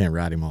 but I can't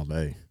ride him all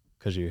day.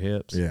 Because of your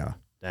hips? Yeah.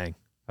 Dang.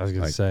 I was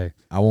going to say.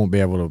 I won't be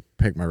able to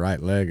pick my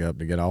right leg up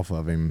to get off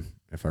of him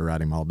if I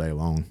ride him all day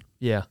long.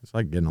 Yeah. It's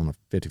like getting on a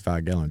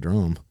 55-gallon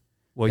drum.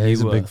 Well, yeah,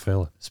 he's a big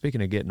fella.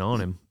 Speaking of getting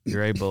on him,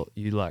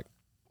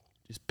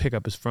 just pick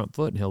up his front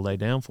foot and he'll lay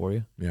down for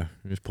you. Yeah,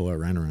 you just pull that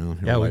rein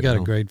around. Yeah, we got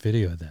a great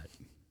video of that.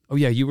 Oh,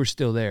 yeah, you were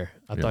still there.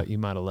 I thought you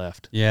might have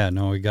left. Yeah,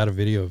 no, we got a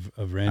video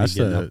of Randy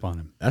getting up on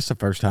him. That's the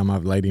first time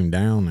I've laid him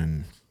down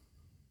in,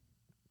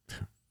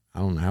 I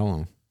don't know how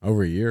long,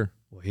 over a year.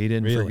 Well, he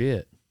didn't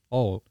forget.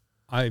 Oh,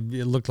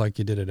 it looked like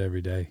you did it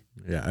every day.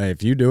 Yeah,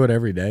 if you do it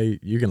every day,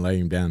 you can lay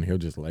him down and he'll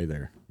just lay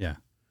there. Yeah.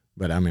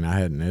 But, I mean,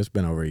 it's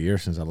been over a year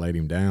since I laid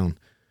him down.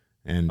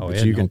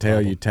 But you can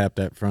tell you tap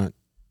that front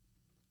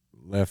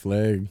left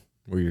leg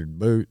with your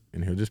boot,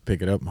 and he'll just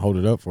pick it up and hold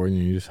it up for you,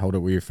 and you just hold it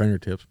with your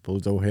fingertips, pull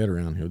his old head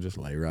around, he'll just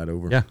lay right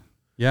over. Yeah.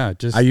 Yeah.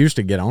 I used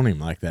to get on him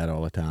like that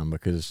all the time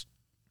because,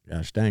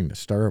 gosh dang, the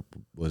stirrup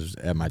was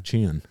at my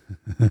chin.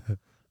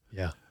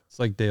 Yeah. It's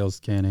like Dale's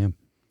Can-Am.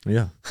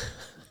 Yeah.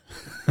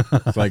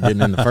 It's like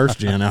getting in the first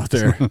gen out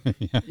there.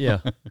 Yeah.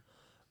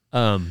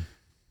 Man,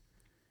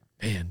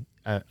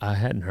 I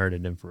hadn't heard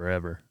it in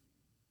forever.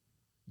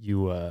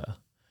 You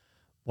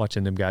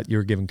watching them guys, you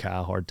were giving Kai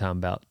a hard time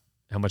about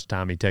how much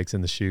time he takes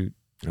in the chute.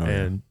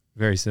 And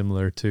very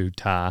similar to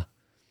Ty.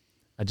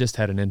 I just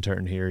had an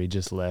intern here. He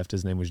just left.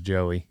 His name was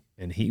Joey.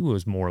 And he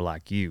was more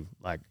like you.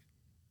 Like,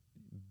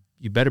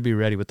 you better be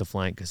ready with the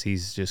flank because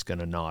he's just going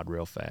to nod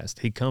real fast.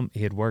 He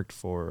had worked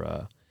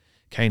for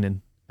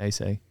Kanan, they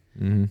say.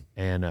 Mm-hmm.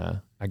 And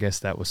I guess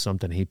that was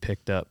something he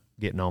picked up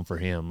getting on for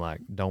him. Like,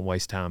 don't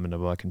waste time in the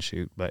buck and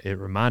shoot. But it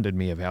reminded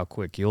me of how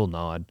quick you'll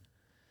nod.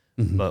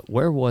 Mm-hmm. But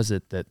where was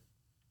it that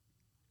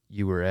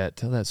you were at?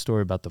 Tell that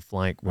story about the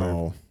flank.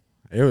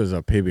 It was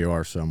a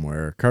PBR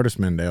somewhere. Curtis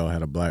Mendel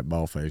had a black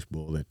ball-faced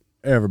bull that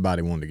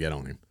everybody wanted to get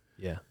on him.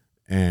 Yeah.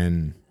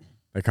 And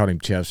they called him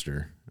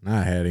Chester. And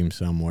I had him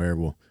somewhere.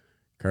 Well,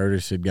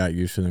 Curtis had got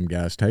used to them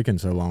guys taking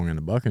so long in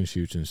the bucking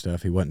shoots and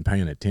stuff. He wasn't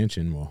paying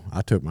attention. Well,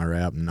 I took my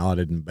rap and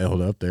nodded and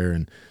bailed up there.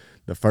 And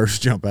the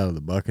first jump out of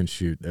the bucking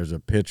shoot, there's a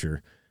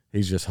picture.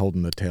 He's just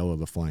holding the tail of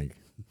the flank.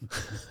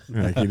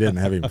 Like, he didn't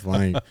have him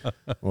flank.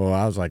 Well,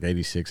 I was like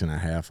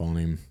 86.5 on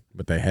him.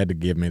 But they had to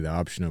give me the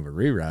option of a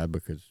re-ride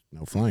because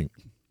no flank.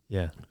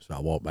 Yeah. So I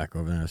walked back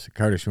over there and I said,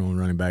 Curtis, you want to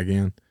run him back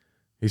in?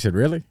 He said,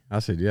 really? I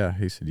said, yeah.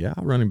 He said, yeah,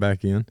 I'll run him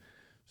back in.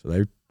 So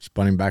they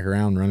spun him back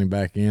around, run him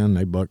back in.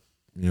 They bucked,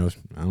 I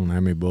don't know how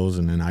many bulls,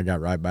 and then I got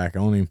right back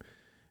on him.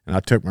 And I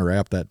took my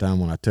rap that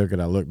time. When I took it,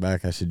 I looked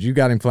back. I said, you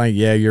got him flanked?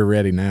 Yeah, you're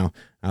ready now.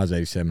 I was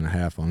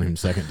 87.5 on him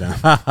second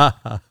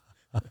time.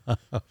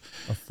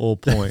 A full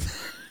point.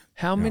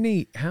 How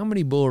many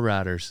bull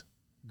riders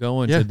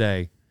going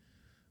today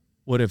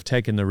would have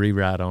taken the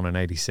re-ride on an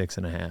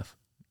 86.5?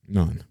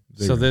 None.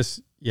 Zero. So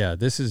this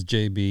is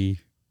JB,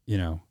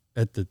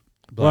 at the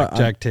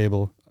blackjack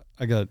table.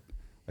 I got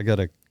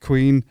a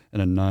queen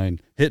and a 9.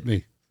 Hit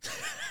me.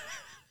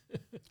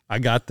 I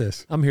got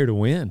this. I'm here to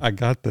win. I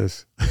got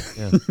this.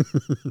 Yeah.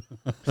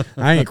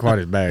 I ain't quite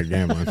as bad at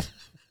gambling.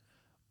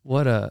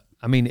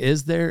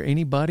 Is there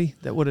anybody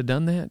that would have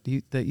done that?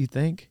 That you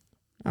think?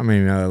 I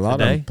mean, a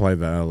lot of them play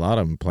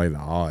the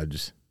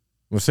odds.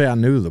 Well, see, I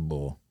knew the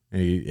bull.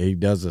 And he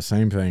does the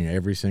same thing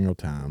every single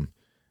time.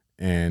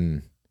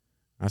 And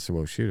I said,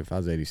 well, shoot, if I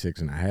was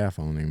 86.5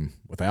 on him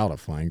without a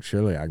flank,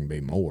 surely I can be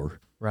more.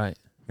 Right.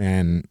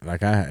 And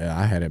like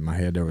I had it in my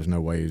head, there was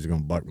no way he was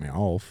going to buck me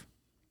off.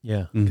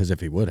 Yeah. Because if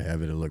he would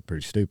have, it'd look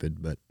pretty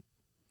stupid. But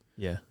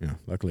yeah,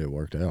 luckily it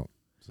worked out.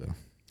 So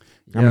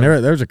yeah. I mean,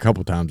 there's a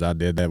couple times I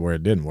did that where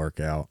it didn't work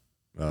out.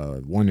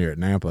 One year at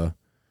Nampa,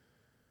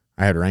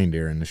 I had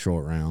reindeer in the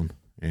short round,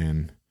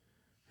 and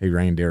he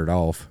reindeered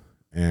off,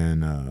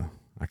 and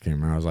I can't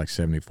remember. I was like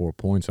 74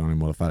 points on him.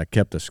 Well, if I'd have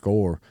kept the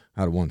score,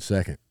 I'd have won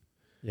second.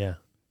 Yeah.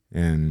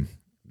 And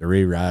the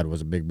re-ride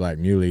was a big black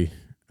muley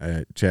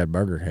Chad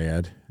Berger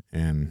had,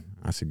 and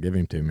I said, give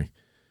him to me.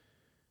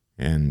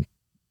 And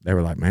they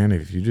were like, man,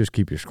 if you just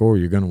keep your score,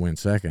 you're going to win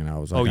second. I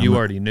was like, oh, you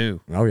already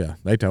knew. Oh, yeah.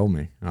 They told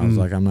me. I was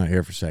like, I'm not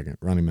here for second.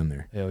 Run him in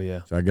there. Hell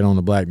yeah. So I get on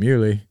the black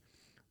muley.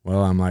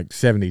 Well, I'm like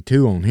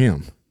 72 on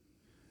him.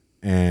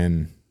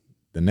 And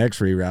the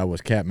next re-ride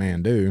was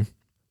Kathmandu.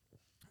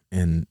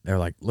 And they're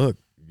like, look,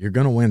 you're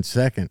going to win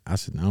second. I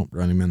said, no,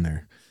 run him in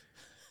there.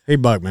 He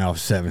bucked me off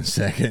 7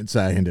 seconds.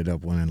 I ended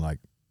up winning like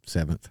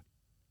 7th.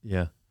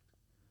 Yeah.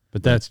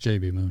 But that's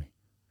JB Mauney.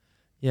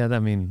 Yeah, I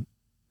mean,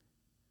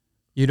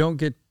 you don't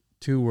get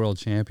 2 world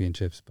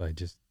championships by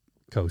just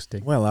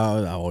coasting. Well,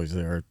 I was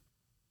there.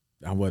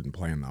 I wasn't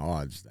playing the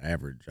odds, the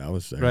average. I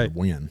was there to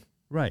win.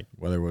 Right.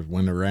 Whether it was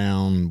win the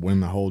round, win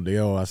the whole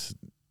deal. That's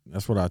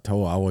what I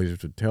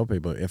always would tell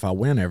people. If I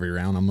win every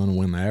round, I'm going to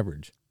win the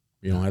average.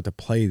 You don't have to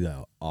play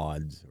the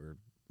odds or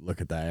look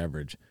at the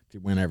average. If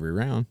you win every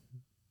round,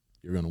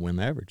 you're going to win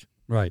the average.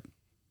 Right.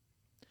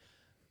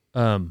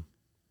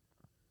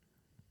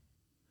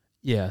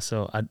 Yeah,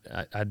 so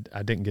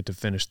I didn't get to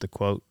finish the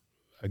quote.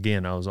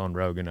 Again, I was on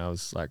Rogan. I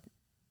was like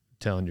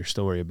telling your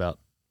story about,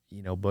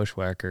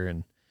 Bushwhacker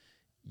and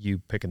you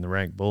picking the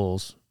ranked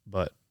bulls.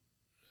 But,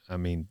 I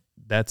mean,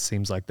 that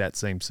seems like that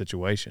same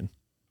situation.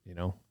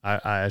 I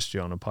asked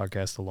you on a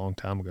podcast a long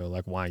time ago,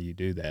 like, why you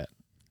do that.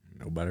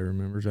 Nobody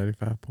remembers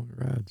 85-point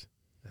rides.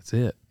 That's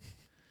it.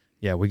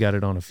 Yeah, we got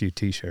it on a few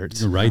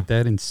T-shirts. Write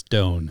that in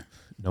stone.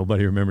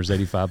 Nobody remembers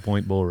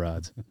 85-point bull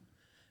rides.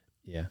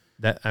 Yeah.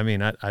 I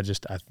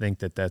think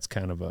that's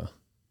kind of a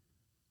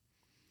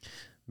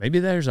 – maybe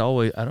there's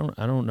always – I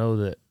don't know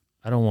that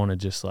 – I don't want to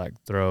just like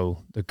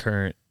throw the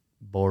current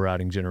bull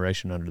riding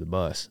generation under the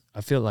bus.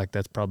 I feel like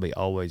that's probably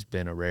always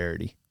been a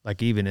rarity,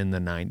 like even in the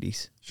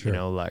 90s.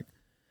 Sure. Like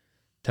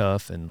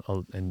Tough and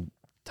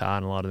Ty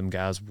and a lot of them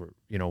guys were,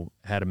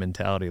 had a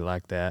mentality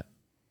like that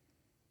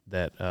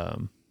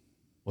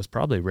was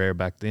probably rare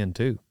back then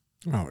too.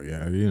 Oh,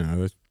 yeah.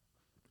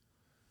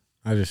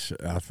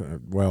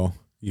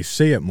 You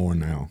see it more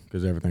now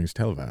because everything's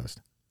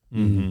televised.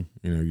 Mm-hmm.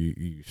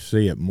 You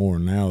see it more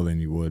now than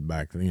you would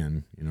back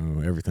then.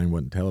 Everything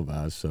wasn't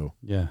televised. So,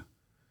 yeah.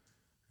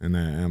 And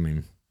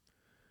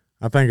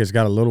I think it's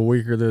got a little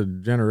weaker the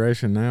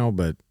generation now,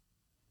 but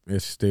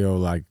it's still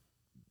like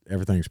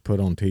everything's put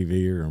on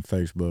TV or on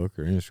Facebook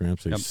or Instagram,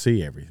 so you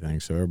see everything,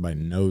 so everybody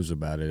knows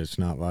about it. It's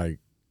not like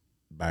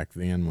back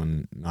then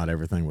when not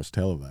everything was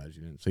televised.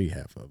 You didn't see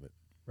half of it.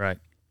 Right.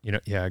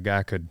 A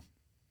guy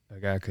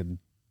could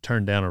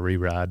turn down a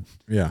re-ride.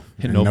 Yeah.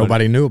 And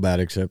nobody knew about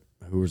it except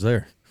who was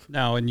there.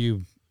 Now, and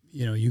you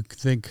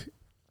think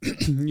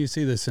you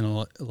see this in a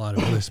lot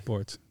of other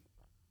sports.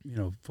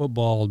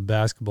 Football,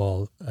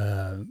 basketball,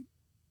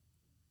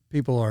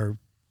 people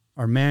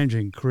are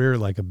managing career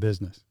like a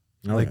business.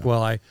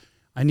 Well, I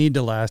need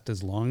to last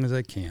as long as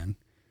I can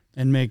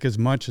and make as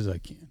much as I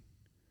can.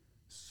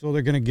 So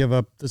they're going to give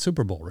up the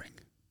Super Bowl ring.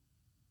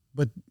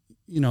 But,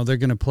 they're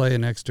going to play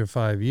an extra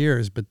 5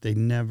 years, but they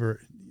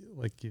never,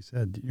 like you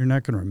said, you're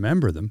not going to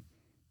remember them,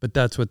 but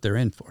that's what they're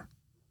in for.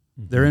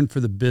 Mm-hmm. They're in for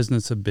the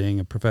business of being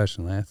a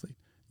professional athlete.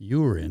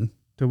 You were in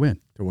to win.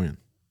 To win.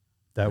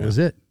 That was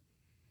it.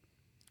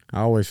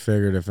 I always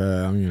figured if,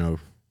 when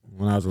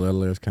I was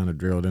little, it was kind of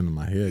drilled into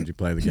my head. You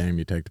play the game,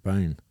 you take the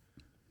pain.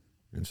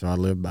 And so I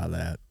lived by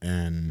that.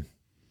 And,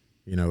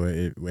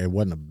 it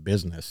wasn't a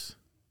business.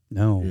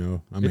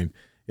 No.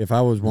 If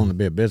I was wanting to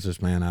be a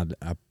businessman,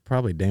 I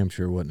probably damn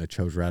sure wouldn't have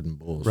chose riding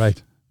bulls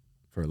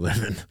for a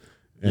living.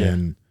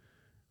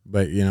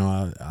 But,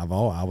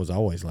 I was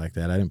always like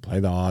that. I didn't play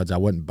the odds. I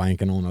wasn't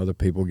banking on other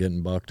people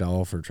getting bucked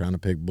off or trying to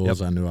pick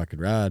bulls I knew I could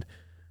ride.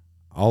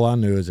 All I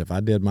knew is if I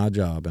did my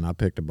job and I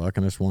picked the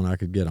buckiness one I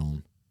could get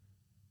on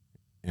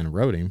and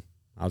rode him,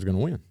 I was going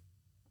to win.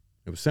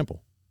 It was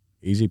simple.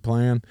 Easy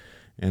plan.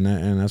 And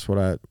that's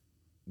what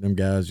them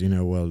guys,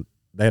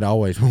 they'd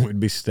always, when we'd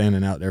be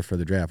standing out there for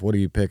the draft, what are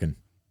you picking?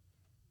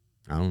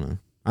 I don't know.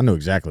 I knew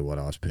exactly what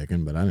I was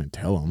picking, but I didn't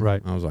tell them.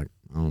 Right. I was like,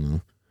 I don't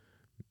know.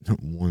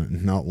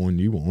 Not one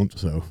you want,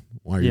 so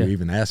why are you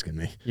even asking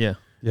me? Yeah.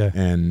 Yeah.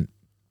 And,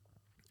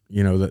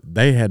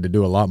 they had to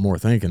do a lot more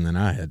thinking than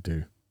I had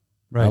to.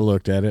 Right. I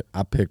looked at it.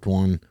 I picked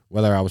one,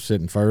 whether I was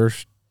sitting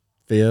first,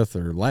 fifth,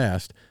 or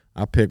last,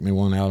 I picked me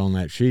one out on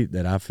that sheet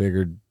that I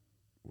figured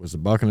was the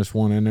buckiness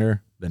one in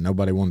there that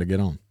nobody wanted to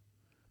get on.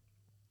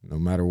 No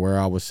matter where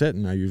I was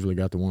sitting, I usually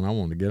got the one I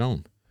wanted to get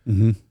on.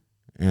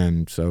 Mm-hmm.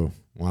 And so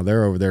while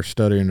they're over there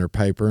studying their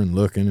paper and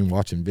looking and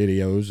watching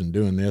videos and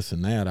doing this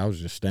and that, I was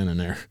just standing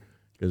there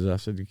because I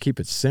said, you keep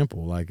it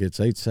simple. Like, it's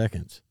 8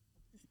 seconds.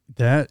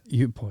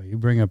 You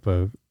bring up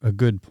a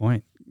good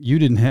point. You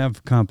didn't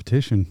have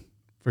competition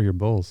for your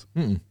bulls.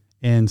 Mm-mm.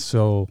 And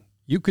so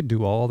you could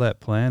do all that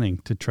planning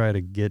to try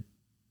to get,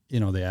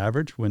 the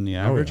average, win the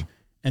average,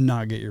 and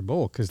not get your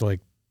bull. Because, or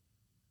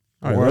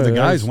the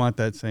guys want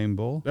that same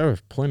bull. There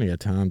was plenty of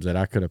times that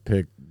I could have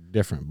picked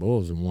different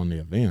bulls and won the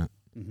event.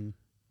 Mm-hmm.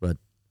 But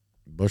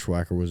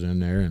Bushwhacker was in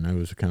there, and it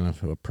was kind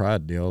of a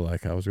pride deal.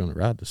 Like, I was going to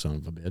ride the son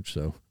of a bitch,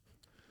 so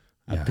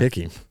I'd pick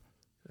him.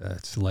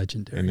 That's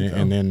legendary.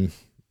 And then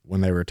when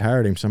they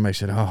retired him, somebody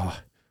said, "Oh,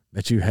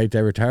 bet you hate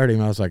they retired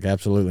him." I was like,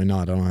 "Absolutely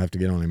not. I don't have to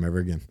get on him ever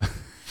again."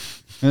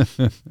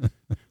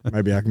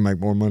 Maybe I can make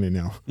more money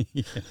now.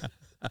 Yeah.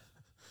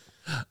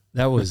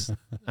 That was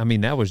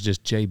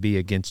just JB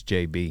against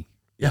JB.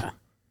 Yeah.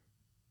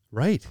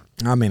 Right.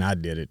 I mean, I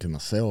did it to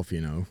myself,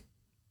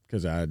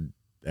 because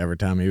every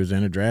time he was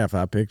in a draft,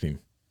 I picked him.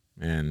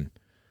 And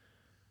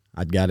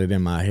I'd got it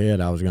in my head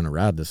I was going to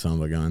ride the son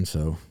of a gun,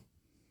 so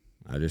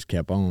I just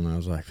kept on. I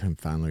was like, and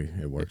finally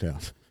it worked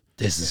out.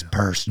 This is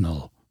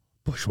personal,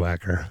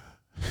 Bushwhacker.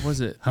 What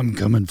was it? I'm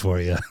coming for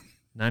you.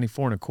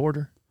 94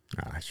 1/4?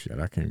 Ah, shit,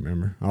 I can't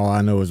remember. All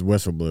I know is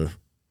whistle blew.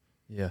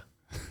 Yeah.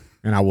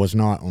 And I was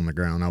not on the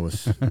ground.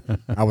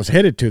 I was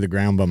headed to the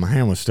ground, but my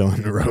hand was still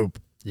in the rope.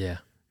 Yeah.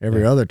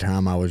 Every other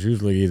time I was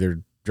usually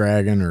either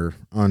dragging or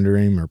under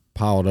him or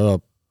piled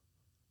up,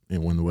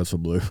 and when the whistle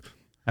blew.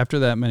 After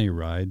that many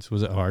rides,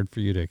 was it hard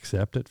for you to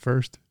accept at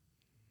first?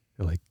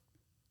 You're like,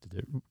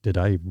 did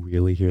I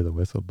really hear the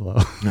whistle blow?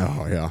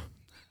 Oh, yeah.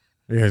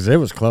 Because it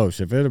was close.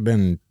 If it had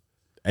been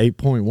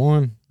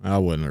 8.1, I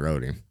wouldn't have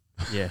rode him.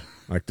 Yeah.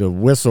 Like, the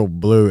whistle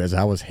blew as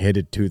I was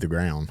headed to the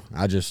ground.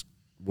 I just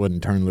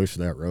wouldn't turn loose of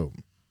that rope.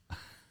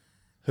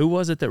 Who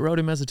was it that rode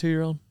him as a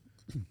 2-year-old?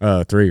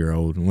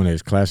 3-year-old, when it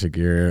was classic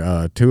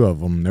year. 2 of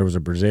them. There was a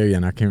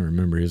Brazilian. I can't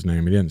remember his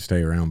name. He didn't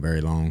stay around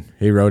very long.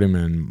 He rode him,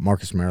 and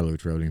Marcus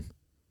Mariluch rode him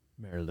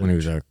when he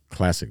was a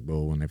classic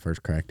bull when they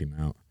first cracked him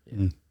out.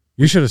 Yeah.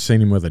 You should have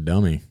seen him with a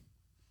dummy.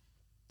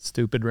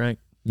 Stupid rank?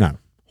 No,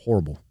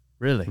 horrible.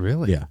 Really?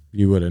 Really? Yeah,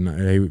 you would have.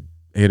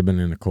 He'd have been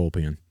in a coal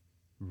pen.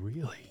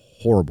 Really?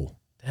 Horrible.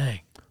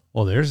 Dang.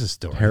 Well, there's a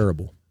story.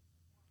 Terrible.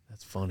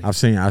 That's funny. I've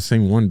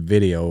seen one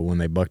video when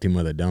they bucked him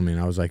with a dummy,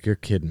 and I was like, "You're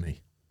kidding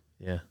me."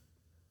 Yeah.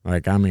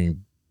 Like, I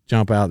mean,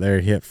 jump out there,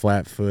 hit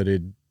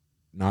flat-footed,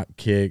 not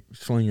kick,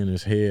 slinging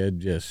his head,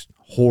 just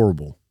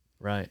horrible.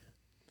 Right.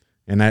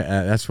 And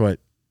that's what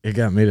it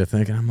got me to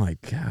thinking. I'm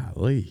like,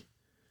 golly.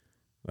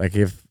 Like,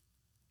 if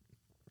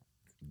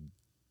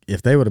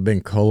they would have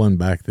been culling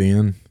back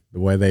then the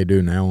way they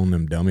do now on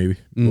them dummy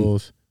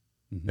bulls,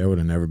 there would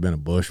have never been a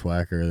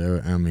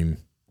Bushwhacker. Them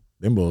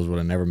bulls would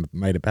have never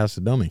made it past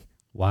the dummy.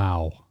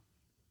 Wow.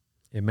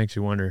 It makes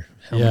you wonder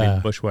how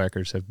many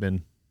Bushwhackers have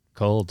been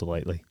culled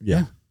lately.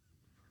 Yeah.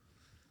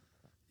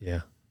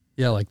 Yeah.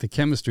 Yeah, like the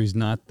chemistry's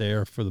not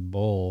there for the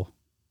bull.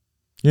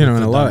 And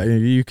a lot,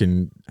 you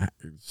can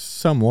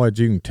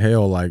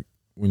tell, like,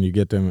 when you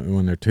get them,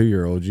 when they're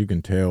 2-year-olds, you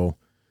can tell,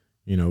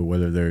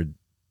 whether they're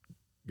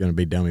going to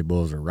be dummy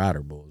bulls or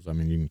rider bulls. I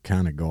mean, you can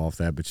kind of go off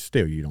that, but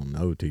still you don't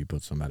know till you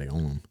put somebody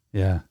on them.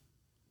 Yeah.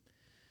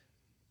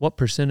 What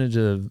percentage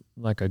of,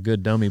 like, a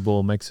good dummy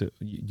bull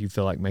you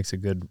feel like makes a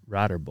good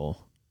rider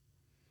bull?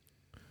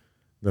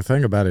 The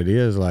thing about it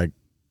is, like,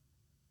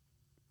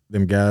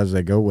 them guys,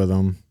 they go with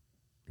them,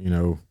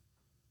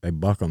 they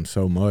buck them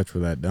so much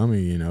with that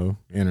dummy,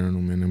 entering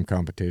them in them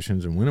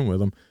competitions and winning with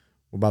them.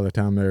 Well, by the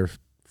time they're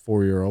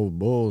 4-year-old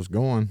bulls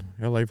going,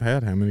 hell, they've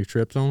had how many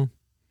trips on them?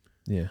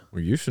 Yeah.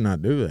 Well, you should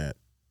not do that.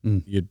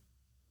 Until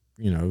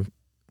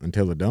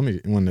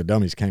when the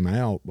dummies came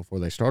out before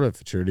they started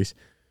futurities,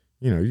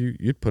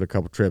 you'd put a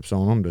couple trips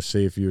on them to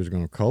see if you was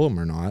going to cull them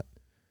or not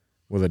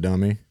with a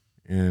dummy.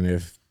 And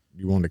if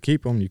you wanted to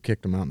keep them, you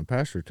kicked them out in the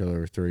pasture till they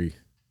were 3.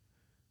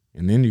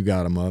 And then you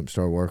got them up and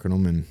started working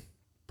them and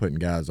putting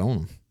guys on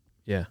them.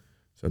 Yeah.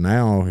 So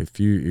now if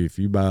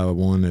you buy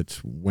one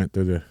that's went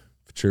through the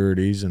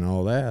futurities and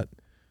all that,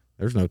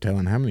 there's no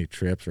telling how many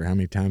trips or how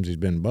many times he's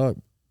been bucked.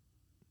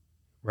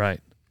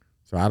 Right.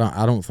 So I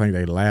don't think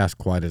they last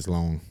quite as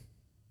long,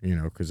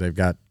 because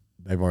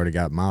they've already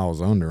got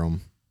miles under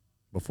them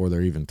before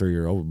they're even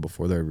 3-year-old,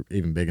 before they're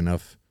even big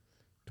enough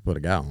to put a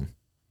guy on.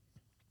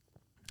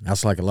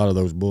 That's like a lot of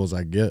those bulls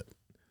I get,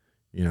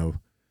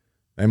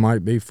 they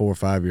might be 4 or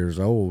 5 years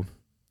old,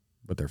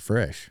 but they're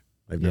fresh.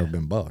 They've never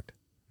been bucked,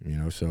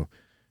 so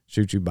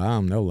shoot you buy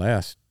them, they'll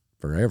last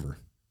forever.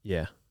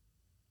 Yeah.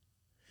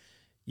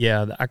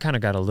 Yeah, I kind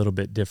of got a little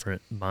bit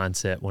different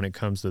mindset when it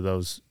comes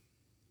to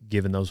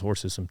giving those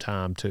horses some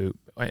time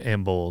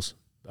and bulls.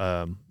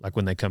 Like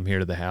when they come here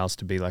to the house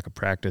to be like a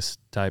practice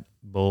type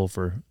bull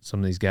for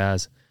some of these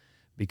guys,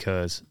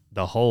 because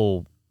their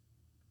whole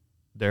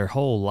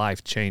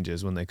life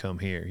changes when they come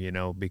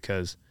here,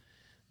 because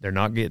they're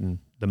not getting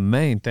the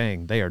main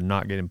thing. They are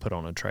not getting put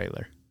on a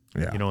trailer,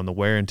 and the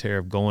wear and tear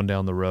of going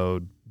down the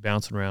road,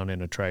 bouncing around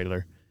in a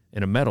trailer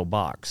in a metal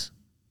box,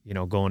 You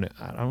know,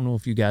 I don't know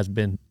if you guys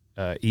been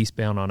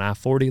eastbound on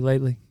I-40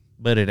 lately,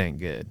 but it ain't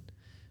good.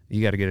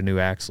 You got to get a new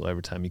axle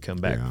every time you come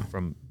back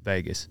from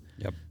Vegas.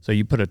 Yep. So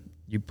you put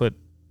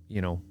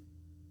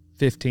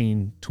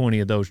 15, 20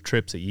 of those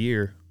trips a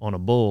year on a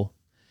bull,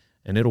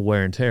 and it'll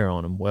wear and tear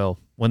on them. Well,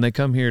 when they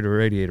come here to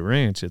Radiator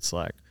Ranch, it's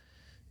like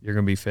you're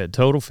going to be fed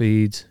total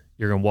feeds.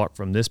 You're going to walk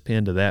from this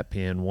pen to that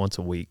pen once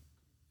a week,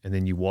 and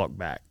then you walk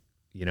back.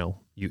 You know,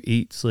 you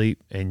eat,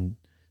 sleep, and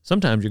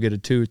sometimes you get a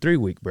 2 or 3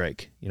 week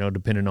break, you know,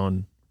 depending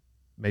on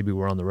maybe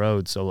we're on the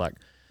road. So, like,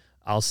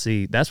 I'll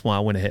see. That's why I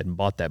went ahead and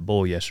bought that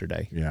bull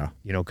yesterday. Yeah.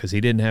 You know, because he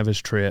didn't have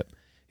his trip.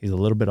 He's a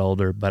little bit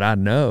older, but I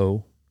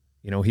know,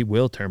 you know, he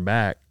will turn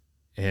back.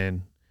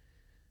 And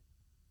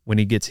when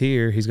he gets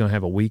here, he's going to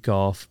have a week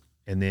off.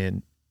 And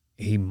then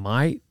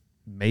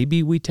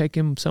maybe we take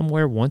him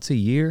somewhere once a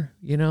year,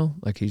 you know,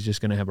 like he's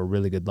just going to have a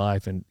really good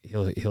life and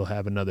he'll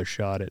have another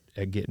shot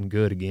at getting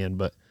good again.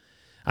 But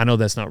I know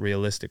that's not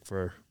realistic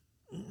for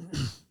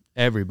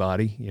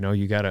everybody. You know,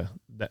 you got to,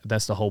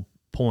 that's the whole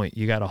point.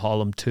 You got to haul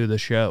them to the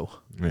show.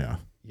 Yeah.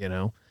 You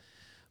know,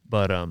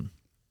 but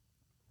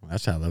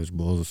that's how those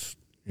bulls,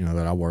 you know,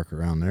 that I work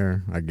around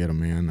there, I get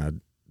them in. I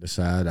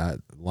decide, a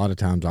lot of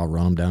times I'll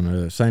run them down to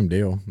the same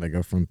deal. They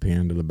go from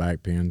pen to the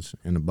back pens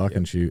in the buck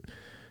and shoot.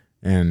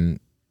 And,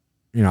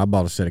 you know, I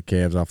bought a set of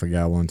calves off a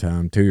guy one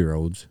time,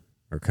 2-year-olds,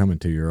 or coming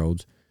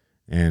 2-year-olds.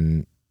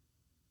 And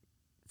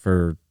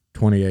for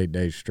 28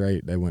 days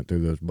straight, they went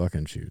through those buck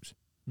and shoots.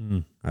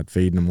 Mm. I'd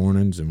feed in the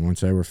mornings, and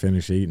once they were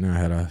finished eating, I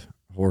had a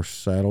horse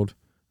saddled.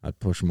 I'd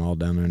push them all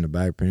down there in the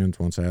back pens.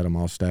 Once I had them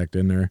all stacked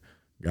in there,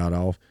 got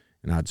off,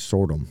 and I'd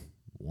sort them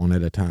one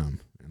at a time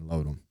and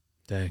load them.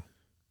 Dang.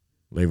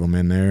 Leave them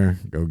in there,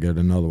 go get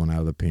another one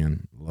out of the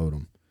pen, load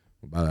them.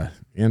 By the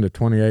end of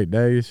 28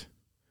 days,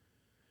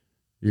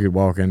 you could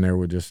walk in there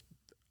with just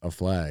a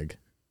flag,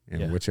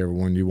 and whichever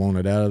one you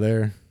wanted out of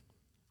there,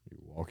 you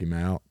walk him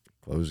out,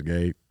 close the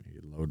gate,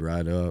 he'd load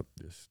right up,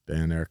 just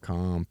stand there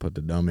calm, put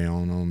the dummy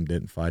on them,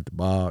 didn't fight the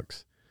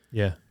box.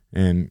 Yeah.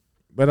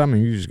 But I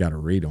mean, you just got to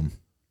read them.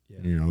 Yeah.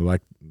 You know,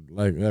 like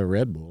that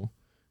Red Bull.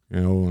 You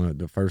know,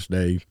 the first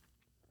day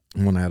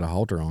when I had a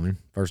halter on him,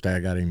 first day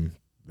I got him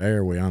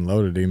there, we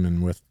unloaded him,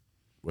 and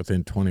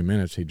within 20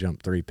 minutes he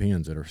jumped 3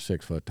 pins that are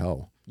 6 foot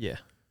tall. Yeah.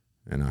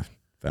 And I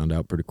found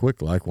out pretty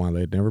quick, like, why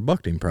they'd never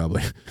bucked him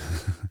probably.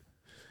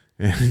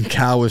 And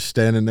Kyle was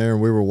standing there,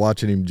 and we were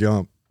watching him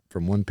jump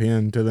from one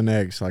pin to the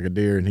next like a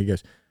deer, and he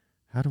goes,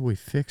 "How do we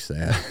fix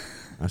that?"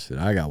 I said,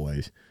 "I got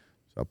ways."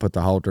 So I put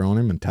the halter on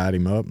him and tied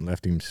him up and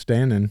left him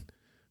standing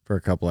for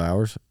a couple of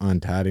hours,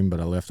 untied him, but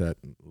I left that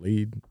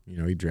lead. You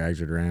know, he drags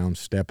it around,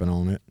 stepping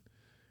on it,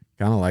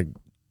 kind of like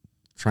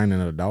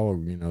training a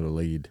dog, you know, to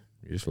lead.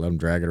 You just let them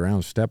drag it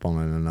around, step on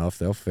it enough,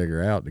 they'll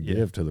figure out to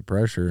give to the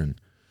pressure. And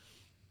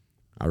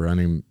I run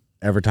him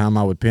every time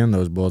I would pin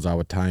those bulls. I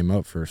would tie him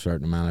up for a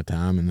certain amount of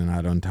time, and then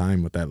I'd untie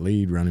him with that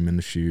lead, run him in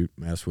the chute,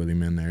 mess with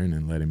him in there, and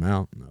then let him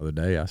out. The other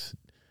day,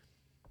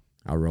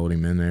 I rolled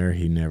him in there.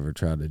 He never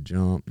tried to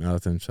jump,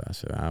 nothing. So I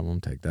said, I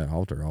won't take that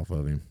halter off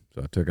of him.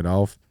 So I took it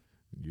off.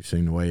 You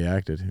seen the way he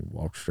acted. He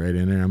walked straight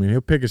in there. I mean, he'll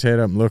pick his head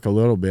up and look a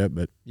little bit,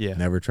 but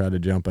never tried to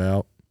jump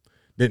out.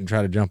 Didn't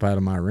try to jump out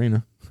of my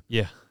arena.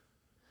 Yeah.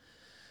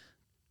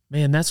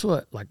 Man, that's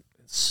what, like,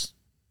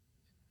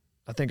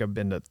 I think I've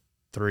been to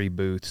 3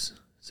 booths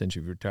since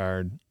you've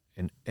retired,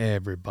 and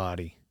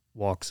everybody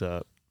walks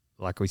up,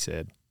 like we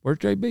said, "Where's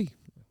JB?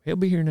 He'll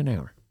be here in an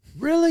hour."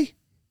 "Really?"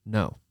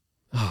 "No."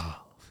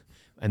 "Oh."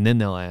 And then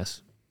they'll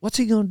ask, "What's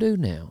he going to do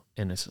now?"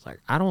 And it's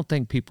like, I don't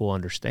think people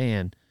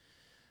understand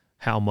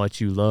how much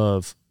you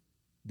love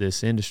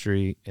this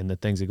industry and the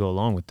things that go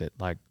along with it.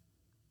 Like,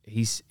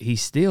 he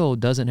still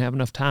doesn't have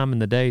enough time in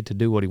the day to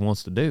do what he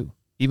wants to do,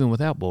 even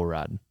without bull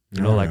riding.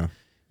 You know,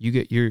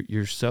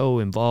 you're so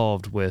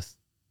involved with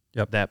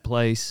that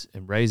place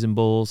and raising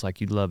bulls,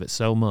 like you love it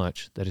so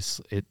much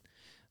that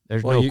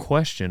there's no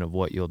question of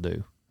what you'll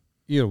do.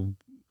 You know,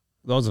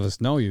 those of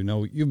us know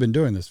you've been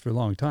doing this for a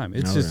long time.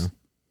 It's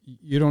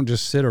you don't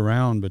just sit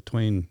around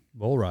between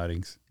bull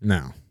ridings.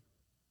 No.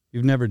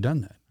 You've never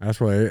done that.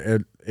 That's why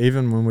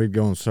even when we'd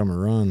go on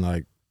summer run,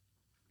 like,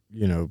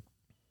 you know,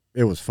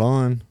 it was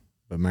fun,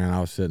 but man,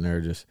 I was sitting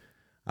there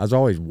I was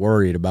always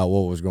worried about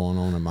what was going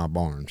on in my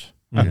barns.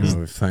 You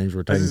know, if things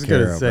were taken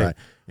care of, right?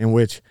 In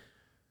which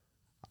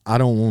I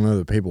don't want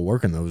other people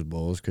working those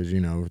bulls because,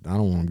 you know, I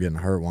don't want them getting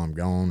hurt while I'm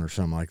gone or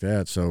something like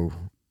that. So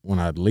when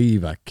I'd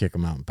leave, I kick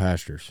them out in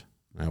pastures.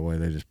 That way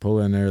they just pull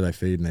in there, they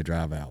feed, and they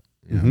drive out.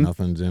 You know,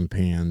 nothing's in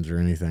pens or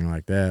anything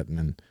like that. And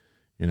then,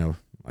 you know,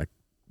 like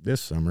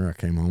this summer I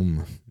came home,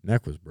 my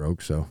neck was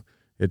broke. So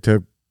it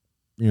took,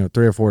 you know,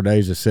 3 or 4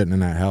 days of sitting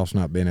in that house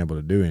not being able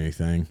to do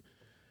anything.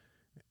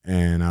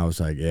 And I was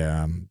like,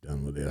 yeah, I'm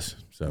done with this.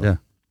 So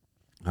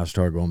I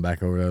started going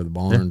back over to the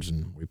barns,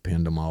 and we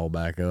pinned them all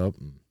back up.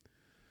 And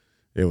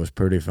it was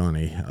pretty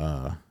funny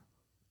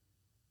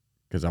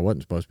because I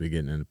wasn't supposed to be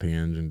getting into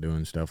pens and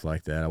doing stuff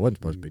like that. I wasn't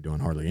supposed to be doing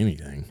hardly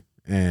anything.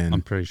 And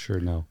I'm pretty sure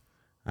no.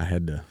 I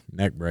had the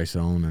neck brace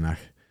on, and a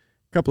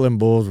couple of them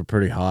bulls were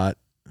pretty hot.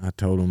 I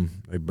told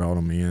them, they brought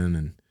them in,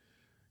 and,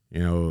 you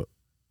know,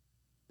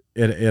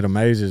 it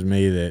amazes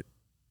me that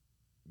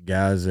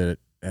guys that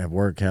have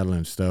worked cattle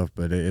and stuff,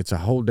 but it's a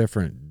whole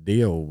different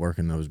deal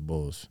working those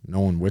bulls,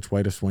 knowing which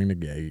way to swing the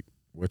gate,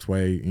 which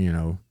way,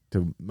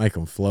 to make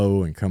them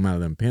flow and come out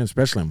of them pens,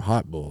 especially them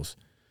hot bulls.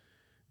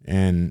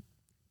 And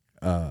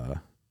the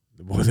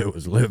boy that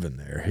was living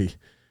there,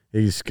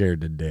 he's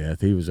scared to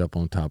death. He was up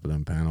on top of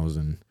them panels,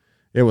 and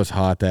it was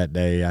hot that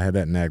day. I had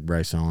that neck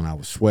brace on. I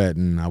was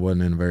sweating. I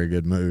wasn't in a very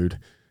good mood,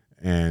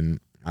 and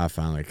I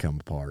finally come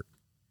apart.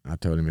 I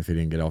told him if he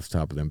didn't get off the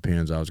top of them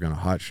pins, I was going to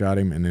hot shot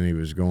him, and then he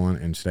was going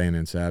and staying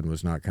inside and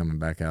was not coming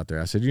back out there.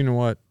 I said, you know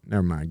what?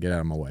 Never mind. Get out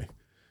of my way.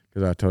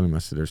 Because I told him, I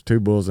said, there's 2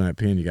 bulls in that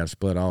pen. You got to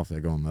split off.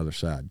 They go on the other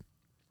side.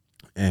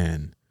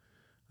 And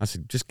I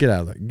said, just get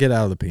out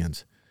of the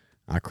pens.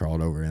 I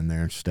crawled over in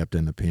there and stepped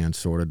in the pen,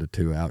 sorted the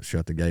 2 out,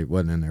 shut the gate.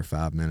 Wasn't in there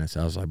 5 minutes.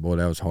 I was like, boy,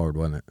 that was hard,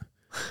 wasn't it?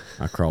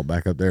 I crawled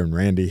back up there, and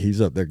Randy,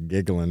 he's up there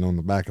giggling on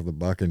the back of the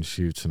bucking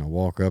chutes, and I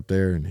walk up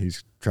there, and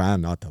he's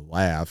trying not to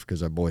laugh because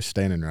that boy's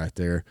standing right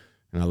there.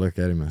 And I look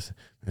at him, I said,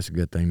 that's a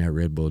good thing that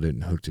Red Bull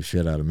didn't hook the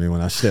shit out of me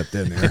when I stepped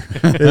in there.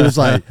 It was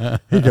like,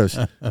 he goes,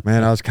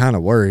 man, I was kind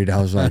of worried.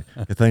 I was like,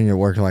 the thing that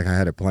worked like I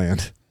had it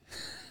planned,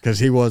 because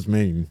he was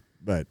mean.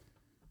 But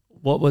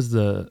what was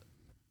it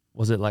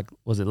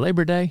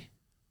Labor Day?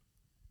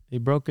 He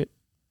broke it?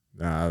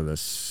 the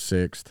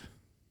 6th,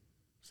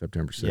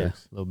 September 6th. Yeah,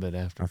 a little bit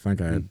after. I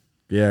think I had,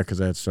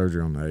 because I had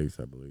surgery on the 8th,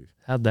 I believe.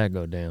 How'd that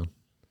go down?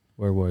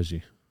 Where was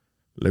you?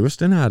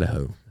 Lewiston,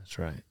 Idaho. That's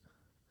right.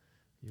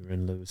 You were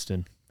in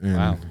Lewiston. And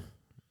wow.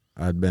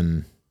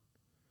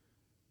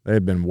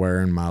 They'd been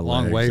wearing my legs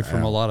Long way from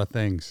out. a lot of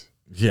things.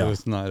 Yeah.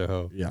 Lewiston,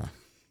 Idaho. Yeah.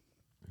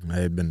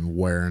 They had been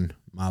wearing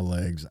my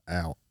legs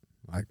out.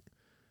 Like,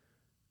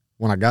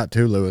 when I got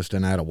to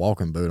Lewiston, I had a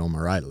walking boot on my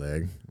right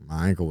leg.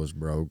 My ankle was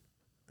broke,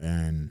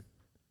 and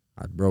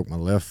I broke my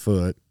left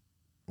foot.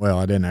 Well,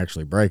 I didn't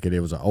actually break it. It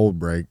was an old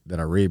break that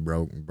I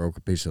re-broke and broke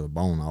a piece of the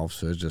bone off,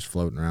 so it's just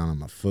floating around on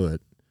my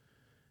foot.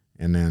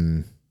 And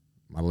then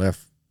my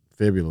left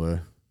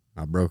fibula,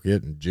 I broke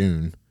it in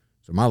June,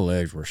 so my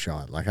legs were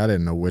shot. Like, I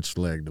didn't know which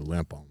leg to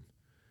limp on.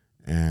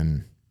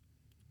 And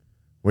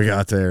we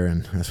got there,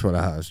 and that's what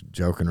I was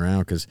joking around,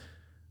 because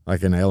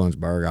like in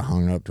Ellensburg, I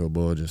hung up to a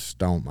bull, just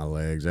stomped my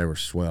legs. They were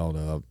swelled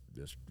up,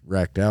 just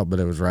wrecked out, but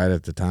it was right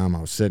at the time. I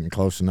was sitting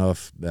close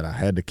enough that I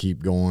had to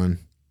keep going.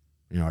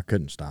 I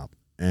couldn't stop.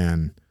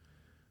 And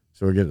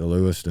so we get to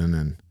Lewiston,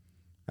 and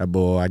that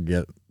bull, I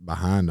get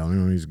behind on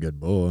him. He's a good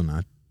bull, and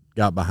I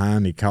got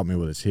behind. He caught me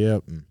with his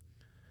hip, and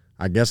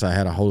I guess I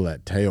had a hold of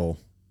that tail.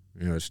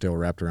 It's still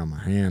wrapped around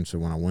my hand, so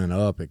when I went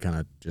up, it kind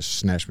of just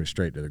snatched me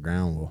straight to the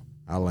ground. Well,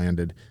 I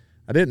landed.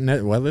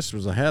 This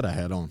was a hat I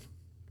had on,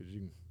 because you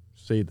can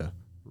see the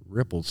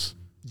ripples.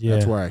 Yeah.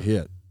 That's where I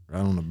hit,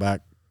 right on the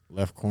back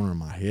left corner of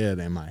my head,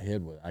 and my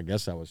head was, I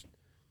guess I was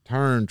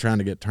trying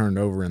to get turned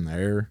over in the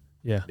air.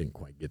 Yeah. Didn't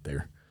quite get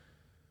there.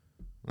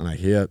 When I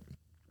hit,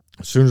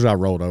 as soon as I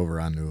rolled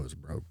over, I knew it was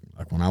broke.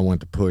 Like, when I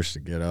went to push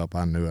to get up,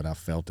 I knew it. I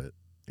felt it.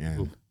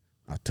 And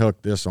I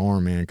tucked this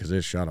arm in because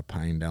it shot a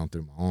pain down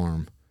through my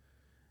arm.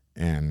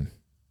 And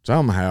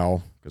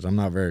somehow, because I'm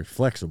not very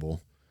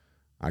flexible,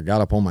 I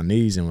got up on my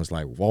knees and was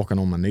like walking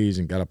on my knees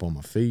and got up on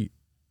my feet.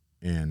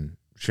 And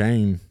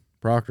Shane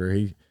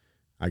Proctor,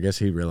 I guess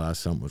he realized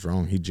something was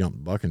wrong. He jumped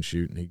the bucking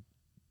chute, and he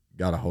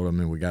got a hold of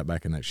me, and we got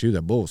back in that chute.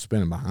 That bull was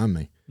spinning behind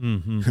me.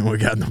 Mm-hmm. And we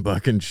got in the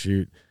bucking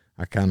chute.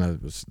 I kind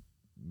of was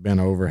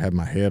bent over, had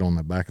my head on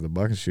the back of the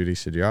bucking chute. He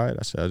said, you all right?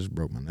 I said, I just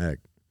broke my neck.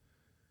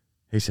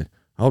 He said,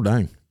 oh,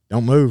 dang,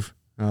 don't move.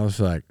 And I was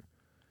like,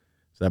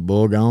 is that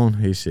bull gone?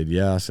 He said,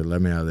 yeah. I said,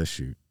 let me out of this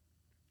chute.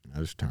 I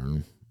just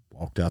turned,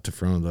 walked out to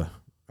front of the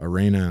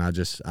arena,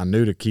 and I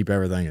knew to keep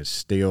everything as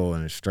still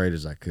and as straight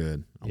as I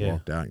could. I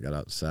walked out and got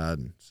outside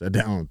and sat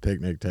down on the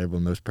picnic table,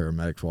 and those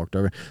paramedics walked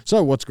over.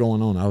 So what's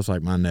going on? I was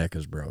like, my neck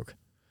is broke.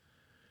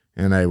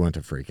 And they went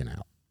to freaking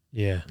out.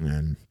 Yeah.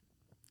 And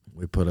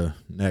we put a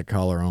neck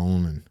collar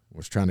on and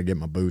was trying to get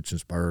my boots and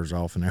spurs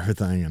off and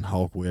everything. And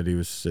Hawkwood, he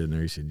was sitting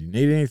there. He said, you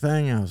need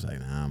anything? I was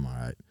like, nah, I'm all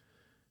right.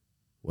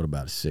 What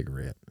about a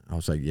cigarette? I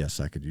was like, yes,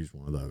 I could use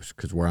one of those,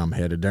 because where I'm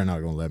headed, they're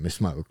not going to let me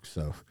smoke.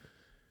 So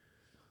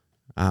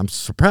I'm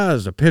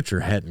surprised a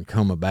picture hadn't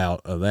come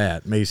about of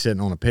that, me sitting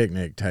on a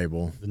picnic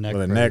table with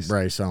a neck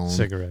brace on.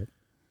 Cigarette.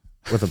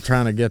 With them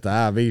trying to get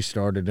the IV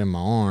started in my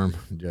arm,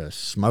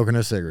 just smoking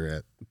a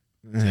cigarette.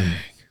 And,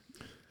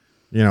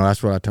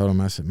 that's what I told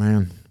him. I said,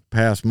 man,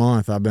 past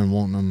month I've been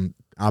wanting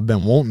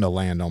to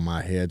land on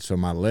my head so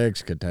my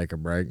legs could take a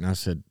break. And I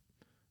said,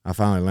 I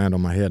finally land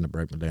on my head and I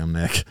break my damn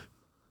neck.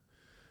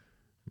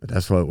 But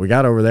that's what we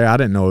got over there. I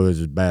didn't know it was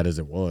as bad as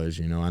it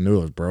was. I knew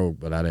it was broke,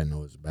 but I didn't know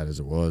it was as bad as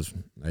it was.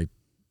 They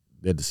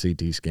did the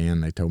CT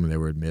scan. They told me they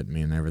were admitting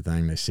me and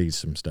everything. They seized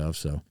some stuff.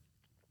 So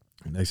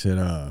they said,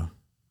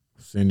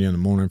 send you in the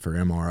morning for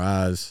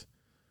MRIs.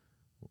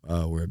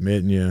 We're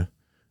admitting you.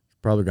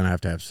 Probably going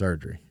to have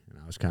surgery. And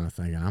I was kind of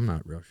thinking, I'm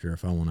not real sure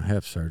if I want to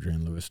have surgery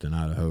in Lewiston,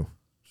 Idaho.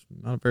 It's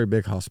not a very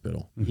big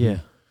hospital. Yeah.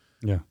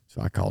 Yeah.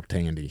 So I called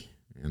Tandy,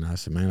 and I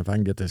said, man, if I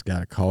can get this guy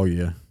to call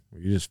you,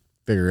 will you just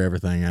figure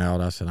everything out?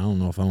 I said, I don't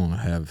know if I want to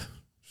have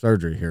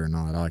surgery here or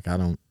not? Like, I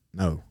don't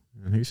know.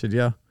 And he said,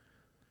 yeah.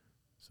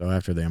 So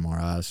after the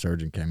MRI, the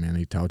surgeon came in.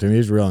 He talked to me.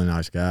 He's a really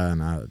nice guy.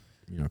 And I,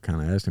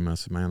 kind of asked him, I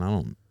said, man, I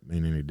don't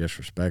mean any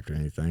disrespect or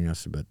anything. I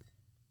said, but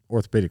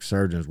orthopedic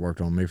surgeons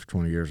worked on me for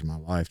 20 years of my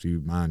life. Do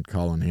you mind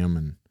calling him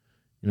and,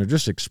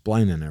 just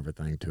explaining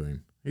everything to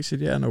him? He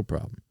said, yeah, no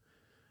problem.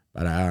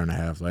 About an hour and a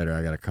half later,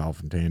 I got a call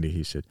from Tandy.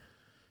 He said,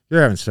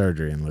 you're having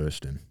surgery in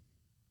Lewiston.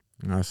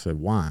 And I said,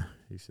 why?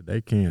 He said,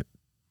 they can't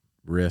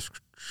risk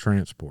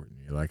transporting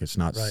you. Like, it's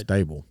not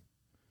stable.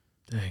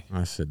 Dang.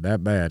 I said,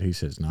 that bad? He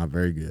said, it's not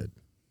very good.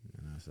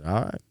 And I said,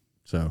 all right.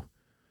 So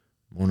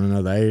morning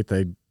of the 8th,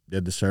 they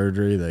did the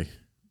surgery. They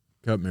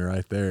cut me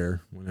right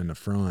there, went in the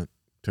front,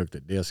 took the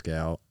disc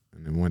out,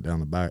 and then went down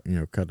the back,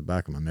 cut the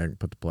back of my neck and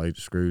put the plate,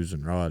 screws,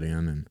 and rod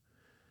in. And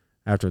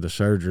after the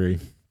surgery,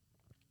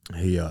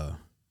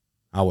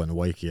 I wasn't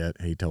awake yet.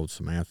 He told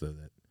Samantha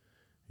that,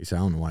 he said, I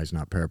don't know why he's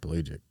not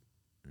paraplegic.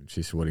 And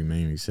she said, what do you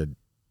mean? He said,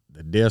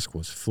 the disc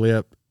was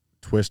flipped,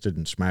 twisted,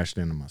 and smashed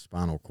into my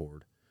spinal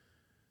cord.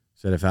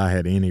 Said if I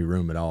had any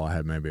room at all, I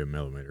had maybe a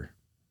millimeter.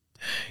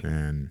 Dang.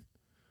 And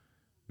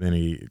then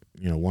he,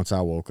 once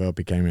I woke up,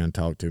 he came in and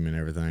talked to me and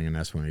everything, and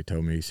that's when he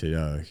told me, he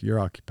said, your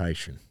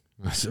occupation.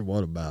 I said,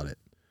 what about it?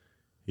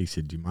 He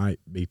said, you might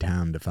be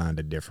time to find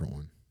a different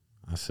one.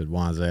 I said,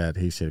 why is that?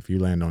 He said, if you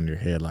land on your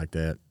head like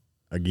that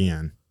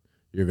again,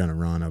 you're going to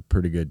run a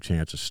pretty good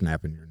chance of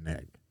snapping your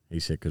neck. He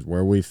said, because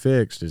where we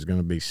fixed is going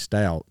to be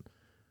stout,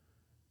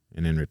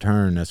 and in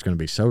return, that's going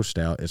to be so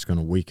stout, it's going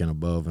to weaken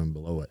above and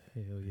below it.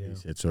 Hell yeah. He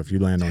said, so if you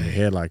land on your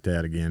head like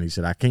that again, he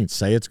said, I can't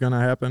say it's going to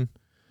happen,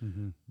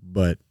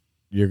 but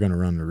you're going to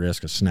run the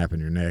risk of snapping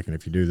your neck, and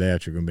if you do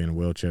that, you're going to be in a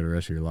wheelchair the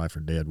rest of your life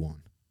or dead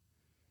one.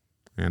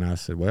 And I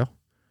said, well,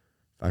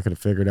 if I could have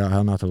figured out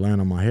how not to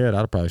land on my head, I'd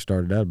have probably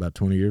started that about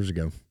 20 years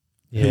ago.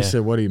 Yeah. He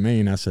said, what do you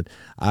mean? I said,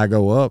 I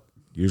go up.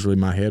 Usually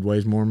my head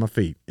weighs more than my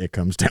feet. It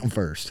comes down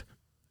first.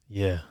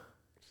 Yeah.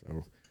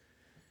 So,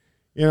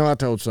 I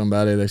told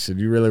somebody, they said,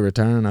 you really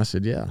return? I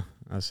said, yeah.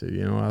 I said,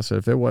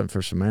 if it wasn't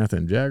for Samantha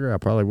and Jagger, I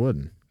probably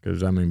wouldn't.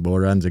 Because, bull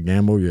riding's a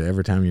gamble.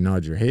 Every time you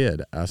nod your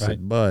head. I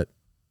said, but,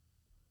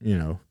 I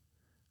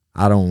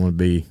don't want to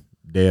be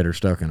dead or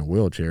stuck in a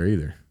wheelchair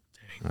either.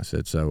 Dang. I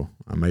said, so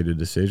I made a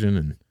decision,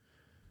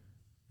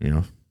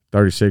 and,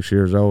 36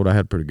 years old, I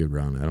had a pretty good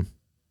run at him.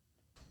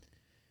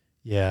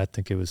 Yeah, I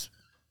think it was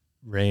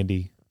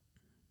Randy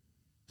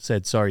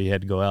said, sorry you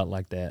had to go out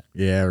like that.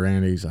 Yeah,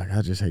 Randy's like,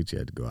 I just hate you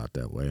had to go out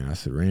that way. And I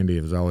said, Randy,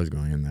 it was always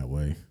going to end that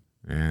way.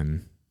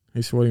 And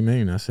he said, what do you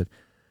mean? I said,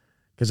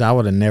 because I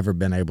would have never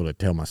been able to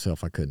tell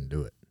myself I couldn't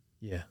do it.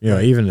 Yeah.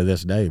 Even to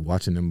this day,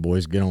 watching them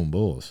boys get on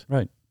bulls.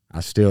 Right.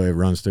 It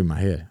runs through my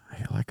head.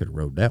 Hell, I could have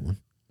rode that one.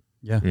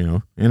 Yeah.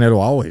 And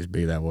it'll always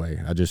be that way.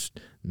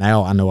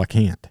 Now I know I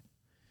can't.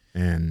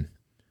 And.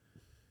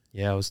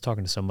 Yeah, I was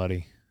talking to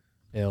somebody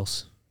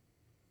else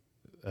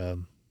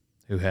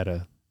who had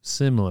a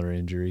similar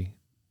injury,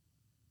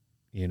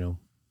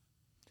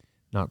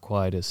 not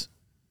quite as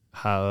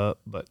high up,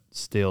 but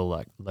still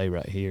like lay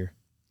right here,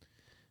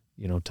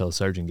 till the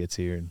surgeon gets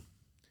here. And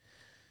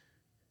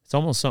it's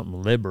almost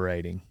something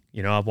liberating.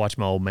 I've watched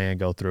my old man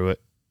go through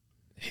it.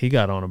 He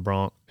got on a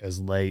bronc as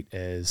late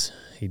as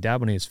he died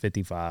when he was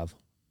 55.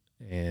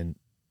 And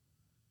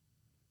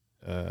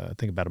I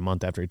think about a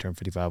month after he turned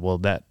 55. Well,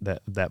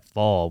 that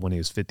fall when he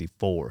was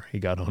 54, he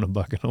got on a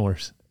bucking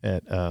horse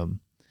at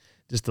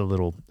just a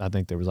little. I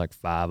think there was like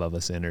 5 of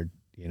us entered,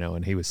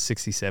 and he was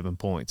 67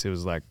 points. It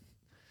was like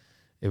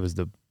he was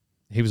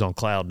on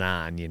cloud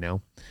 9,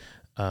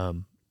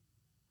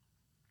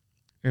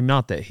 and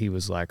not that he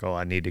was like, oh,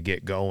 I need to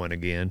get going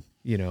again,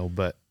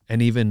 but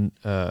and even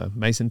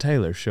Mason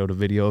Taylor showed a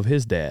video of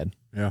his dad.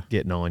 Yeah.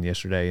 Getting on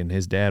yesterday, and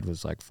his dad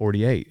was like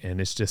 48, and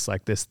it's just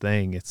like this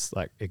thing. It's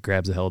like it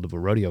grabs a hold of a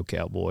rodeo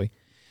cowboy,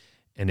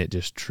 and it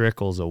just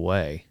trickles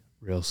away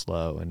real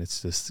slow, and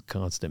it's this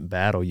constant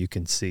battle you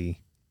can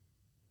see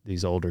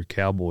these older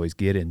cowboys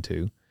get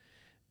into,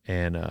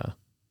 and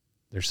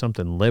there's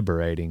something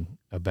liberating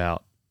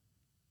about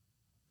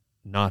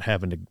not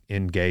having to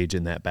engage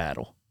in that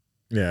battle.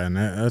 Yeah, and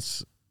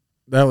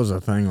that was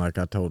a thing. Like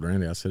I told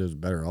Randy, I said it was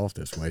better off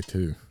this way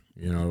too.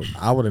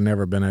 I would have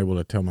never been able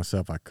to tell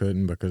myself I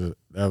couldn't, because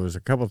there was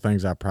a couple of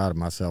things I prided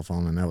myself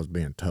on, and that was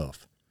being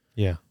tough.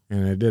 Yeah.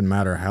 And it didn't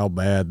matter how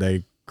bad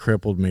they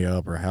crippled me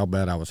up or how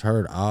bad I was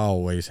hurt. I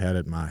always had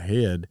it in my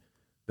head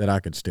that I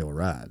could still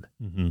ride.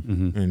 Mm-hmm.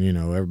 Mm-hmm. And,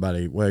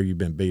 everybody, well, you've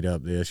been beat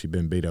up this, you've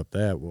been beat up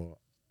that. Well,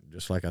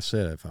 just like I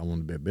said, if I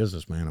wanted to be a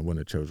businessman, I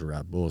wouldn't have chose to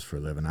ride bulls for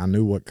a living. I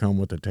knew what come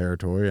with the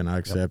territory, and I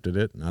accepted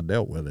it, and I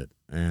dealt with it.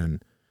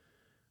 And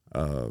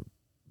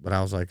but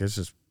I was like, this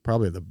is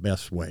probably the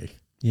best way.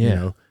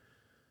 Yeah.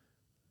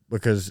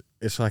 Because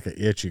it's like an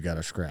itch you got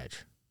to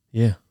scratch.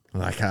 Yeah.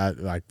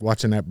 Like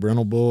watching that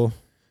Brindle bull.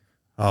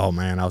 Oh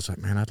man, I was like,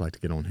 man, I'd like to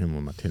get on him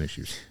with my tennis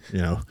shoes,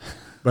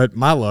 But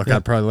my luck,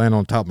 I'd probably land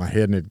on top of my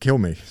head and it'd kill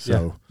me.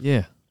 So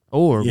yeah.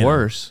 Or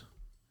worse.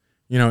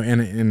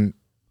 And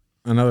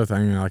another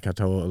thing, like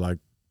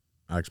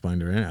I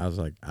explained to her, I was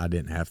like, I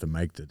didn't have to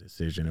make the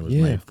decision; it was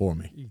made for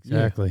me.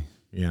 Exactly.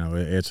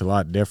 It's a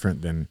lot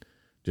different than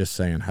just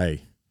saying,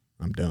 hey,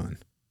 I'm done.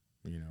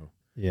 You know,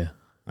 Yeah.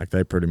 like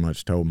they pretty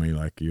much told me,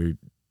 like, you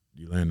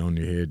land on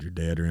your head, you're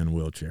dead or in a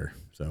wheelchair.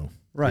 So,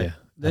 Right. Yeah.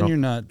 Then you're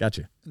not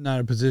gotcha. not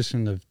in a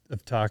position of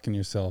talking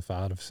yourself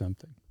out of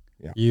something.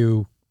 Yeah.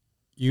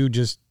 You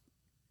just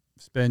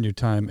spend your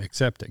time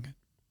accepting it.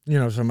 You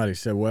know, somebody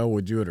said, well,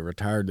 would you have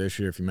retired this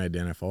year if you made the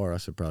NFR? I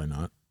said, probably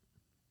not.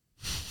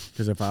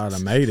 Because if I'd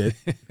have made it,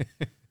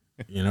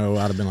 you know,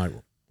 I'd have been like,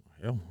 well,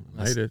 hell,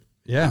 I made it.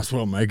 Yeah. Might as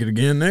well make it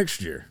again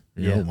next year.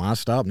 You know, why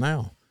stop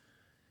now?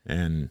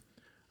 And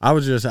I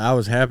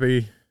was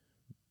happy,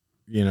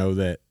 you know,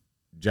 that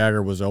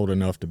Jagger was old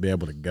enough to be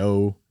able to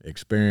go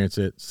experience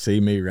it, see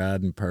me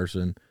ride in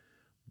person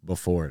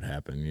before it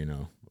happened, you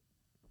know.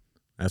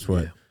 That's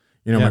what,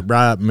 you know,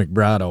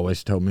 McBride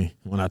always told me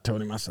when I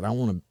told him, I said, I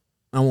want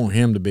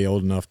him to be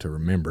old enough to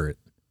remember it,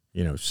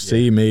 you know,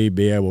 see me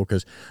be able,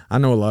 because I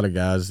know a lot of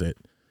guys that,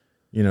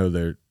 you know,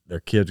 their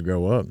kids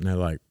grow up and they're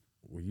like,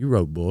 well, you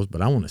rode bulls,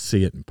 but I want to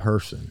see it in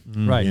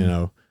person, Right. you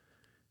know.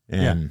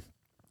 And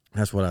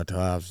that's what I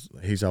tell him.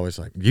 He's always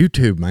like,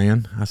 YouTube,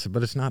 man. I said,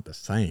 but it's not the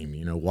same,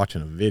 you know,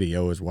 watching a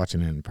video is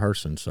watching it in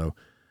person. So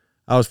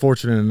I was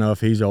fortunate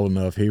enough, he's old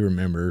enough, he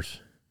remembers.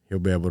 He'll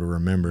be able to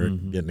remember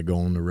it, getting to go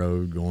on the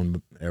road,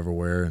 going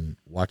everywhere and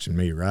watching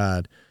me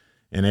ride.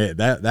 And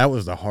that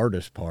was the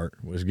hardest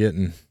part, was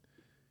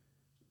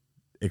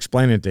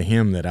explaining to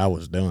him that I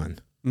was done.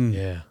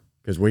 Yeah.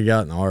 Because we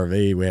got in the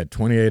RV, we had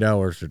 28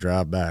 hours to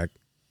drive back.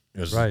 It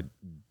was, Right.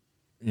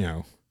 you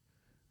know,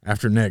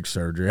 after neck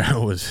surgery, I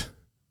was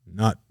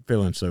not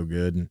feeling so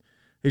good. And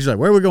he's like,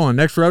 where are we going,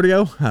 next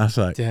rodeo? I was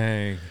like,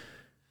 Dang.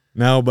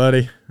 no,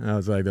 buddy. I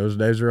was like, those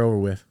days are over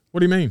with. What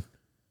do you mean?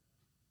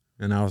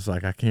 And I was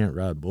like, I can't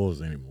ride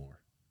bulls anymore.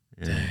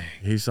 And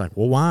he's like,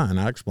 well, why? And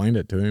I explained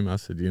it to him. I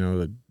said, you know,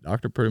 the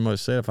doctor pretty much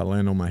said if I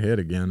land on my head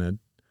again, a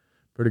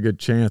pretty good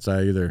chance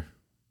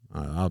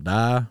I'll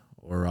die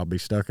or I'll be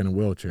stuck in a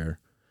wheelchair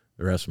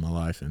the rest of my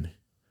life. And,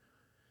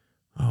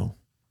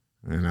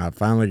 and I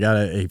finally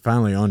he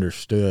finally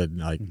understood,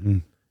 like,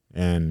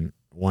 and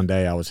one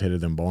day I was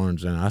headed them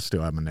barns and I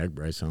still had my neck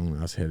brace on.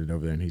 I was headed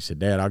over there and he said,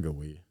 Dad, I'll go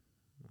with you.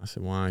 I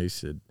said, why? He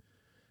said,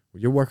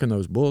 well, you're working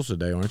those bulls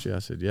today, aren't you? I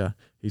said, yeah.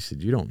 He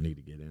said, you don't need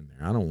to get in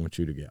there. I don't want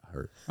you to get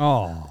hurt.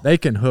 Oh. They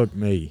can hook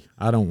me.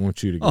 I don't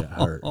want you to get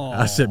hurt.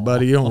 I said,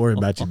 buddy, you don't worry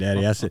about your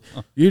daddy. I said,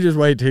 you just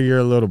wait till you're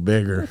a little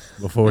bigger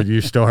before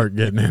you start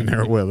getting in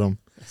there with them.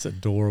 That's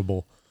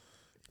adorable.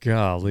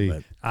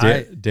 Golly.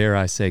 But Dare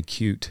I say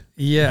cute.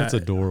 Yeah. That's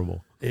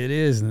adorable. It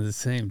is. And at the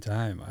same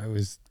time, I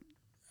was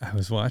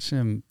watching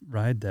him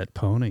ride that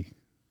pony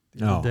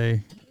the other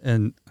day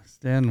and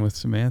standing with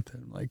Samantha.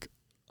 I'm like,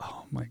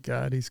 oh my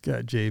God, he's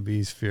got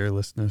JB's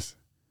fearlessness.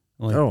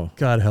 I'm like,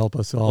 God help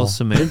us all. Well,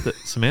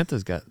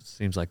 Samantha's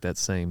seems like that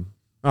same.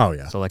 Oh,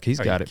 yeah. So like he's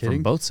got it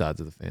from both sides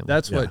of the family.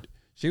 That's what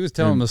she was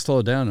telling him to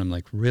slow down. I'm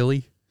like,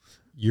 really?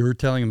 You're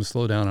telling him to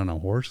slow down on a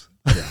horse?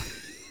 Yeah.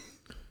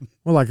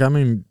 Well, like, I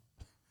mean,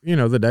 you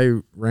know, the day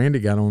Randy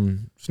got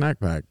on Snack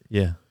Pack,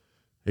 Yeah.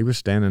 he was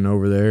standing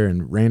over there,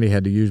 and Randy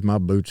had to use my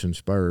boots and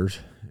spurs,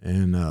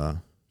 and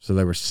so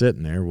they were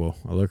sitting there. Well,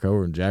 I look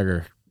over, and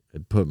Jagger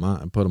had put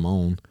them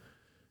on.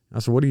 I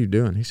said, what are you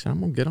doing? He said, I'm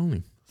going to get on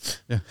him.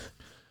 Yeah.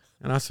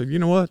 And I said, you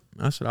know what?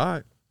 I said, all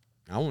right.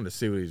 I wanted to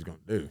see what he's going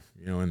to do,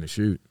 you know, in the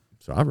chute.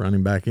 So I run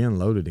him back in,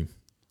 loaded him.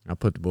 I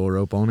put the bull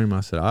rope on him.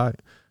 I said, all right.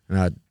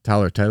 And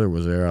Tyler Taylor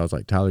was there. I was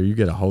like, Tyler, you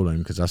get a hold of him,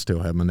 because I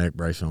still have my neck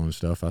brace on and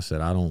stuff. I said,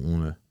 I don't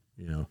want to,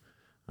 you know.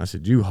 I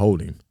said, you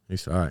hold him. He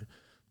said, all right.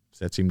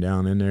 Sets him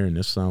down in there, and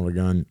this son of a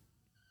gun,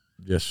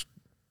 just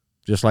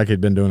like he'd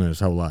been doing it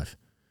his whole life,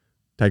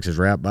 takes his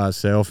wrap by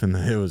himself. And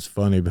it was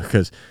funny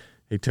because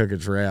he took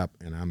his wrap,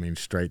 and I mean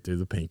straight through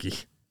the pinky.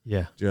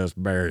 Yeah.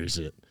 Just buries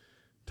it.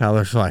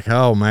 Tyler's like,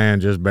 oh,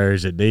 man, just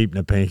buries it deep in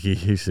the pinky.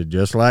 He said,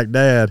 just like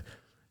Dad.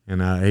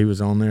 And he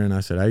was on there, and I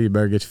said, hey, you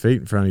better get your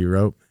feet in front of your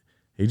rope.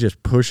 He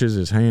just pushes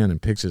his hand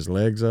and picks his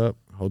legs up,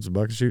 holds the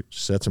bucket chute,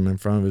 sets him in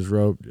front of his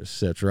rope, just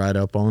sets right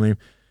up on him.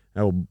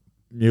 That old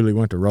muley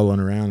went to rolling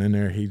around in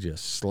there. He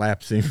just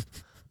slaps him.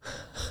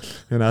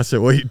 And I said,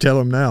 what you tell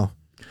him now?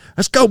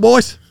 Let's go,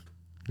 boys.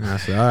 And I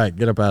said, all right,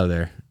 get up out of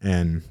there.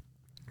 And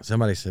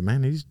somebody said,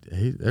 man,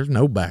 there's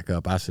no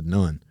backup. I said,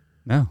 none.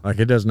 No. Like,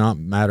 it does not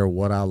matter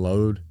what I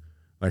load.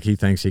 Like, he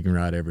thinks he can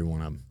ride every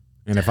one of them.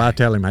 And if I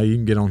tell him, hey, you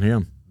can get on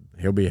him,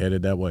 he'll be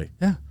headed that way.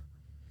 Yeah.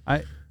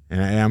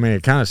 And I mean,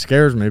 it kind of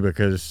scares me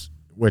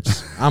which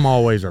I'm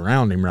always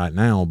around him right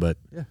now, but,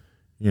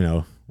 you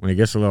know, when he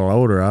gets a little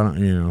older, I don't,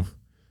 you know,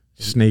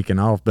 sneaking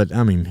off. But,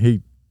 I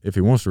mean, if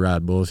he wants to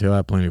ride bulls, he'll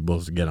have plenty of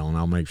bulls to get on.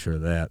 I'll make sure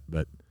of that.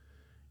 But,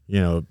 you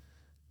know,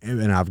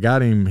 and I've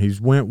got him, he's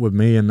went with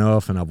me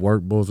enough, and I've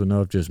worked bulls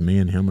enough, just me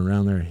and him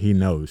around there. He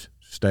knows,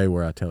 stay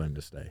where I tell him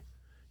to stay.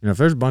 You know, if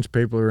there's a bunch of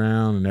people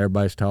around and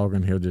everybody's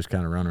talking, he'll just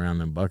kind of run around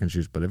them bucking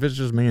shoots. But if it's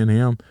just me and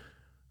him,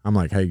 I'm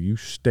like, hey, you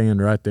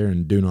stand right there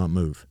and do not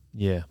move.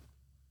 Yeah.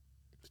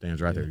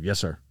 Stands right there. Yes,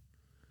 sir.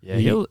 Yeah,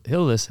 he'll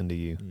listen to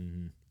you.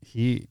 Mm-hmm.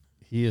 He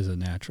is a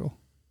natural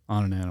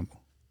on an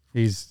animal.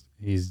 He's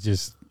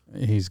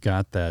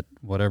got that,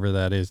 whatever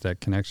that is,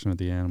 that connection with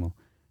the animal.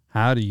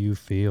 How do you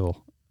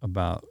feel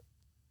about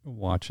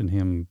watching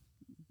him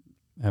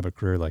have a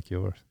career like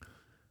yours?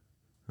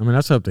 I mean,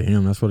 that's up to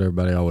him. That's what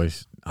everybody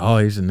always,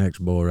 he's the next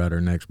bull rider.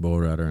 And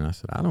I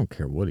said, I don't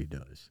care what he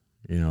does.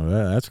 You know,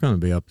 that's going to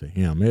be up to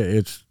him.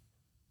 It's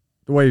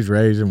the way he's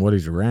raised and what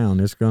he's around.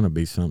 It's going to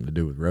be something to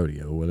do with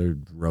rodeo, whether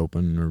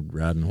roping or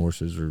riding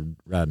horses or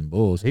riding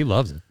bulls. He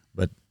loves it.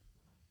 But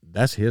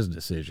that's his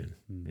decision.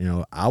 You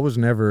know,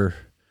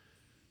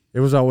 it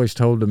was always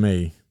told to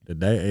me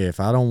that if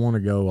I don't want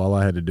to go, all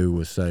I had to do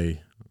was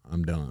say,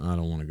 I'm done. I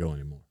don't want to go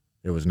anymore.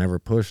 It was never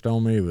pushed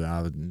on me.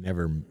 I was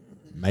never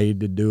made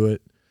to do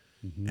it.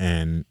 Mm-hmm.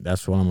 And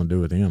that's what I'm going to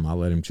do with him. I'll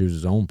let him choose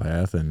his own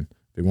path. And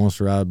if he wants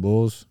to ride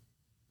bulls,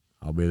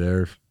 I'll be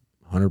there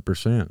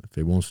 100%. If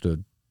he wants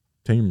to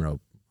team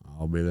rope,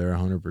 I'll be there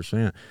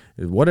 100%.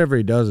 Whatever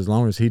he does, as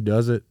long as he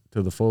does it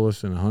to the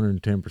fullest and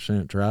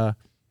 110% try, I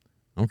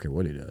don't care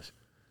what he does.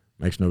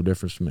 Makes no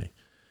difference to me.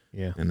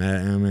 Yeah. And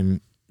that, I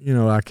mean, you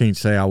know, I can't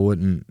say I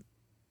wouldn't.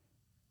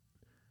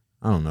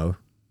 I don't know.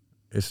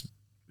 It's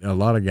a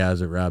lot of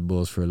guys that ride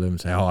bulls for a living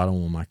say, I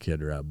don't want my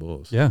kid to ride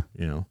bulls. Yeah.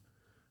 You know,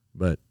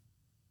 but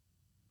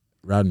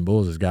riding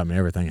bulls has got me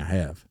everything I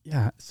have.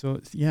 Yeah. So,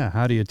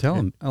 how do you tell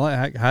them?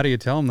 How do you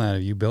tell them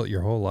that? You built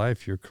your whole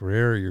life, your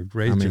career, you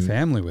raised your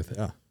family with it.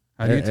 Yeah.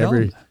 How do you tell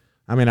them?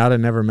 I mean, I'd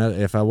have never met,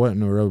 if I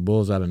wasn't to rode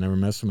bulls, I'd have never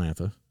met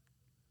Samantha.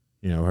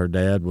 You know, her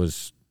dad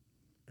was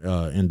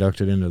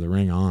inducted into the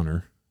Ring of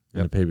Honor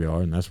in the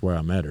PBR, and that's where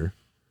I met her.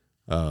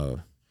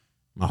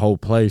 My whole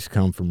place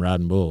come from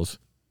riding bulls,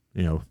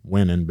 you know,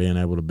 winning, being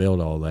able to build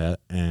all that.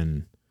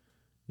 And,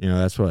 you know,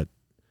 that's what,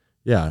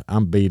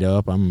 I'm beat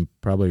up. I'm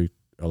probably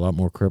a lot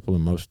more crippled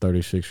than most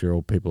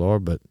 36-year-old people are,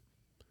 but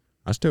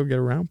I still get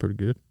around pretty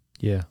good.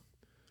 Yeah.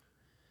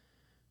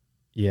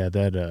 Yeah,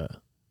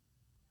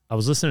 I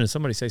was listening to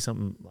somebody say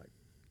something like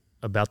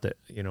about that,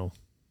 you know,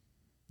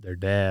 their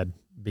dad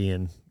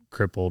being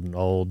crippled and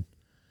old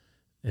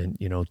and,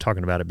 you know,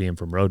 talking about it being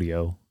from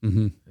rodeo.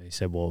 Mm-hmm. And he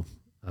said, well,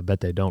 I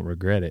bet they don't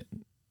regret it.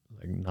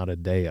 Like, not a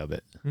day of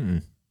it,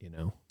 you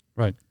know?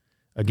 Right.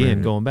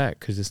 Again, going back,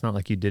 because it's not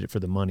like you did it for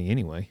the money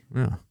anyway.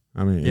 Yeah.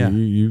 I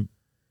mean,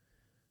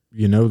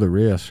 you know the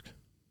risk.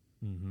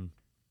 Mm-hmm.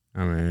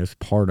 I mean, it's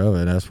part of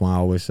it. That's why I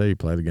always say you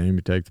play the game,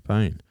 you take the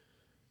pain.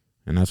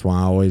 And that's why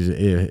I always,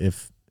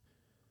 if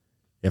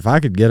I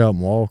could get up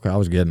and walk, I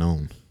was getting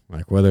on.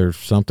 Like, whether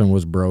something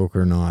was broke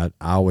or not,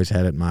 I always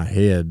had it in my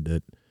head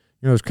that,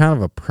 you know, it's kind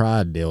of a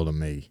pride deal to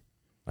me.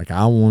 Like,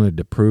 I wanted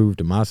to prove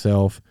to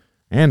myself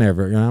and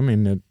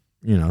that,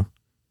 you know,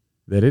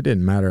 that it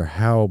didn't matter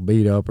how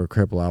beat up or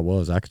crippled I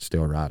was, I could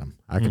still ride them.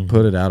 I could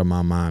put it out of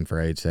my mind for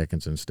 8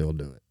 seconds and still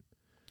do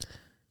it.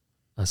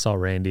 I saw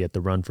Randy at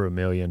the Run for a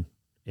Million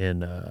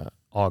in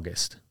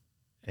August,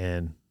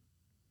 and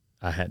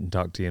I hadn't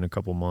talked to you in a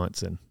couple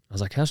months, and I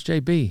was like, how's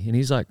JB? And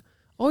he's like,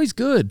 oh, he's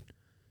good.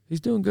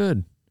 He's doing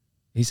good.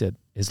 He said,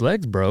 his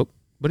leg's broke,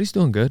 but he's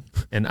doing good.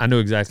 And I knew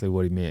exactly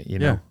what he meant, you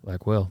know,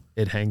 like, well,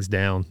 it hangs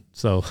down.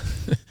 So,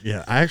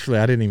 yeah, I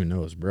didn't even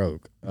know it was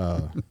broke.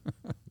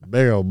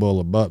 Big old bull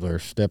of Butler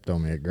stepped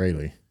on me at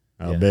Greeley,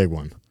 a big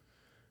one.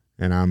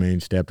 And I mean,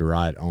 stepped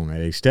right on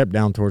it. He stepped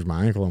down towards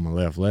my ankle on my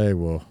left leg.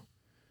 Well,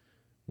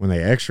 when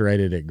they x-rayed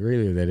it at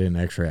Greeley, they didn't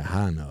x-ray it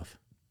high enough.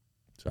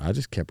 So I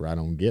just kept right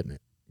on getting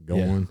it,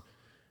 going. Yeah.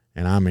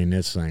 And I mean,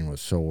 this thing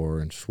was sore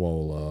and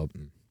swole up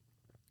and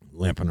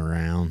limping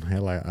around.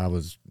 Hell, I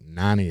was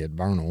 90 at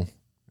Vernal.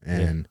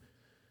 And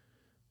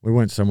we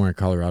went somewhere in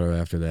Colorado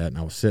after that, and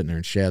I was sitting there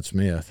in Shad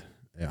Smith.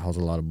 It holds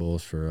a lot of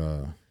bulls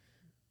for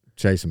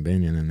Chase and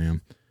Binion and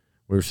them.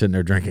 We were sitting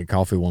there drinking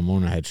coffee one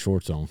morning. I had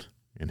shorts on,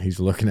 and he's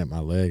looking at my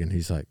leg, and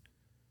he's like,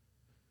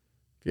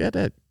 you had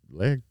that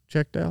leg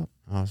checked out?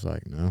 I was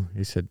like, no.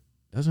 He said,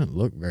 doesn't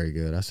look very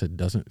good. I said,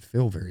 doesn't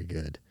feel very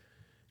good.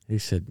 He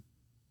said,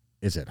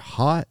 is it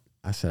hot?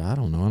 I said, I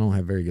don't know. I don't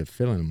have very good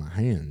feeling in my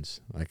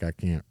hands. Like, I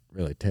can't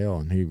really tell.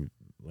 And he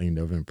leaned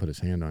over and put his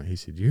hand on it. He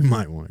said, you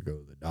might want to go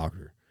to the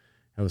doctor.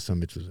 That was some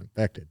bitch was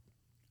infected.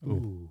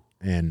 Ooh.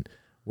 And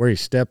where he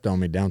stepped on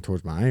me down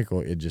towards my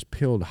ankle, it just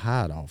peeled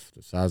hide off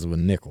the size of a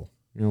nickel.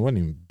 You know, it wasn't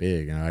even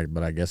big,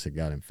 but I guess it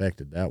got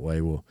infected that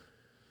way. Well,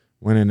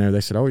 went in there.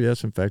 They said, oh, yeah,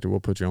 it's infected.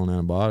 We'll put you on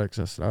antibiotics.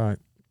 I said, all right.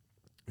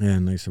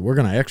 And they said, we're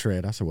going to x-ray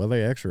it. I said, well,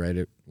 they x-rayed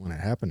it when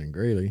it happened in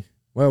Greeley.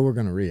 Well, we're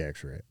going to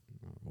re-x-ray it.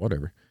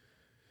 Whatever.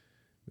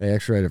 They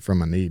x-rayed it from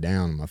my knee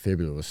down, and my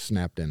fibula was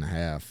snapped in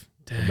half.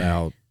 Dang.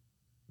 About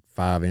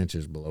 5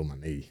 inches below my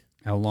knee.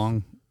 How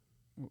long?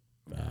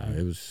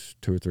 It was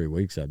 2 or 3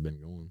 weeks I'd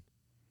been going.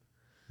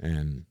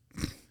 And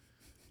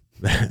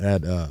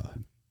that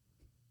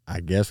I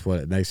guess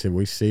what they said,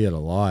 we see it a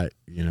lot.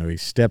 You know, he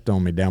stepped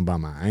on me down by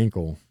my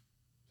ankle.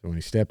 So when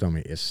he stepped on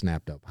me, it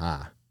snapped up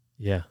high.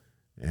 Yeah.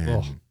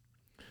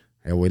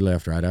 And we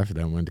left right after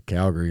that and went to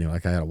Calgary.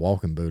 Like, I had a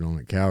walking boot on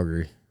at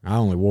Calgary. I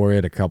only wore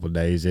it a couple of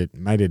days. It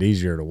made it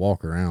easier to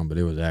walk around, but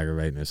it was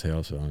aggravating as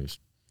hell. So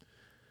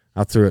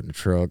I threw it in the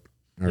truck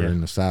or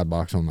in the side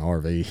box on the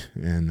RV.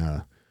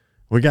 And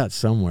we got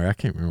somewhere. I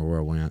can't remember where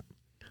I went.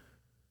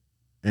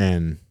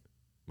 And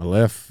my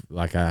left,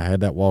 like, I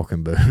had that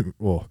walking boot.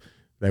 Well,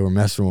 they were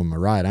messing with my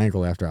right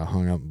ankle after I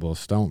hung up and bull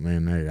stomped me,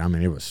 and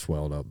it was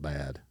swelled up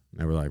bad.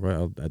 And they were like,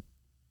 well,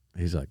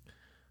 he's like,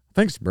 I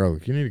think it's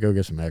broke. You need to go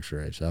get some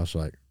x-rays. So I was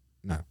like,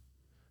 no.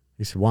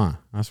 He said, why?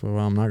 I said,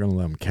 well, I'm not going to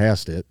let them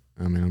cast it.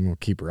 I'm going to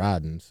keep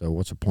riding. So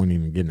what's the point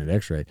even getting it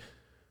x-rayed?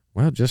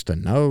 Well, just to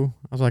know.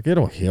 I was like,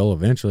 it'll heal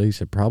eventually. He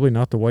said, probably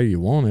not the way you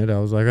want it. I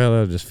was like, oh,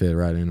 that'll just fit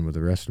right in with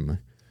the rest of me.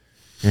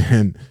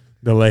 And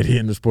the lady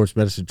in the sports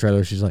medicine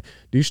trailer, she's like,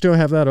 do you still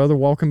have that other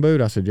walking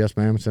boot? I said, yes,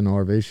 ma'am. It's in the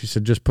RV. She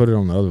said, just put it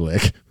on the other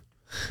leg.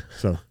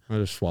 So I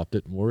just swapped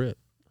it and wore it.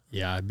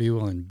 Yeah, I'd be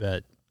willing to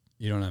bet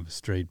you don't have a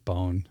straight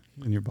bone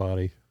in your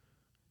body.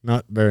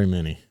 Not very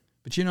many.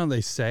 But you know,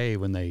 they say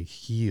when they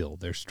heal,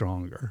 they're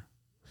stronger.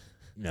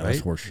 Yeah, right?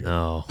 that's horseshit.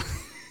 No.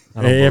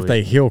 If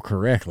they heal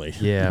correctly.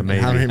 Yeah,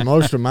 maybe. I mean,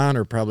 most of mine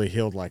are probably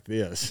healed like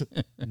this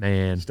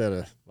Man, instead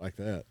of like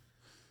that.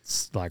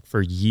 it's like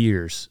for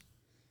years,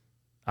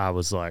 I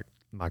was like,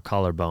 my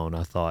collarbone,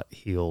 I thought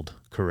healed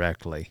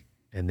correctly.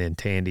 And then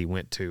Tandy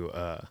went to,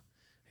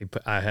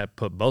 I had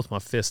put both my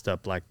fists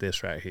up like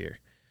this right here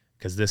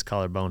because this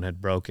collarbone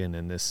had broken,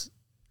 and this,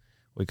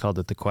 we called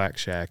it the quack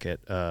shack at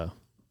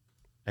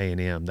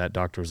A&M. That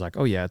doctor was like,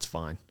 oh, yeah, it's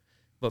fine.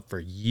 But for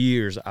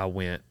years I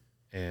went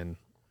and.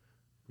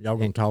 Y'all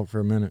gonna talk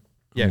for a minute?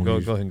 Yeah, go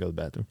ahead and go to the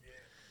bathroom.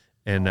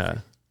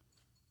 And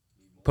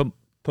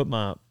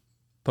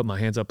put my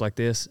hands up like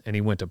this, and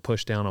he went to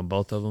push down on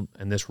both of them,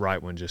 and this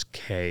right one just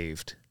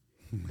caved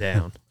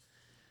down.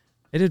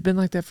 It had been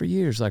like that for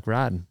years, like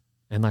riding.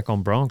 And like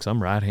on Bronx,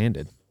 I'm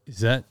right-handed.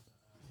 Is that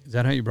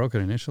how you broke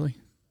it initially?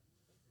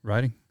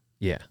 Riding?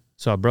 Yeah.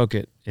 So I broke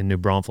it in New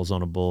Braunfels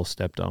on a bull,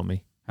 stepped on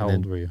me. How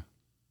old were you?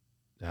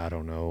 I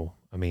don't know.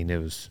 I mean, it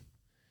was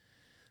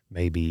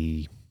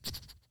maybe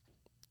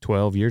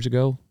 12 years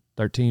ago,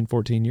 13,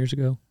 14 years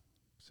ago.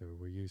 So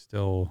were you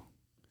still,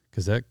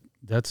 because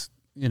that's,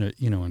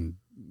 in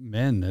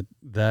men,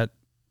 that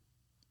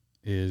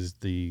is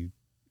the.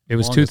 It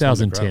was longest on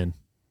the 2010.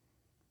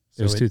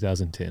 So It was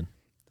 2010.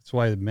 That's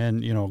why the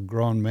men,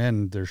 grown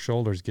men, their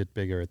shoulders get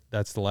bigger.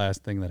 That's the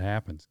last thing that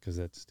happens because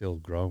that's still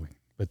growing.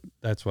 But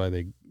that's why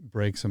they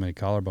break so many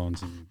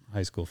collarbones in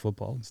high school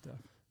football and stuff.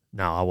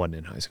 No, I wasn't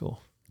in high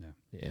school.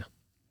 Yeah.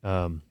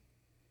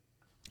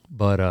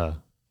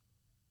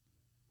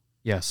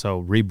 Yeah, so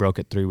re-broke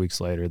it 3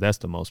 weeks later. That's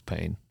the most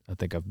pain I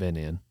think I've been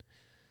in.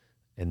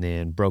 And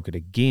then broke it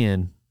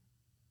again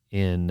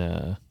in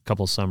a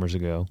couple summers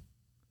ago.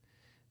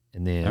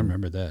 And then I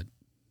remember that.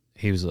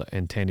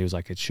 And Tandy was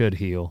like, it should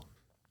heal.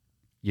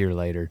 Year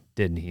later,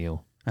 didn't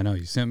heal. I know.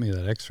 You sent me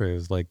that x-ray. It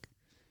was like,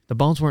 The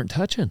bones weren't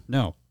touching.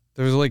 no,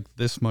 there was like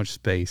this much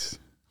space.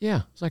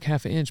 Yeah, it's like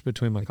half an inch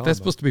between my collarbones. That's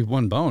supposed to be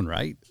one bone,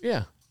 right?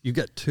 Yeah. You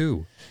got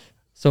two.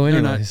 So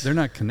anyways, They're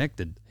not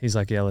connected. he's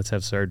like, yeah, let's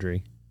have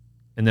surgery.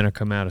 And then I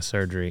come out of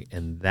surgery,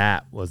 and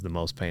that was the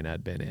most pain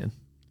I'd been in.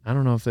 I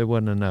don't know if there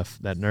wasn't enough,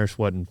 that nurse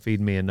wasn't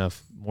feeding me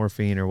enough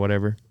morphine or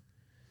whatever,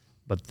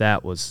 but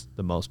that was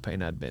the most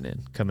pain I'd been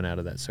in coming out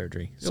of that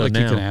surgery. So like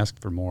now you can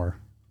ask for more.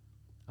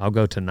 I'll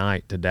go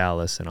tonight to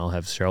Dallas, and I'll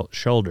have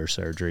shoulder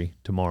surgery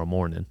tomorrow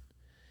morning.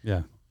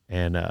 Yeah.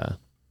 And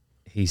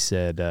he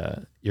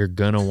said, you're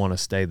going to want to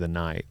stay the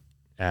night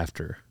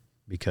after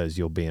because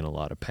you'll be in a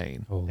lot of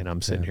pain. Oh, and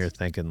I'm sitting here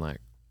thinking like,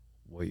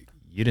 well,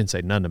 you didn't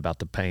say nothing about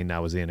the pain I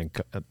was in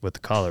with the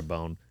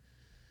collarbone,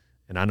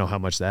 and I know how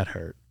much that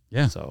hurt.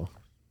 Yeah. So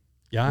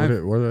Yeah.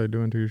 What are they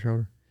doing to your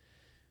shoulder?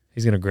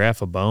 he's going to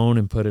graft a bone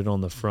and put it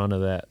on the front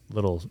of that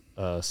little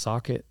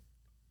socket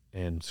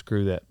and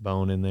screw that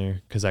bone in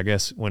there. Because I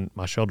guess when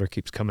my shoulder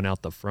keeps coming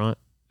out the front,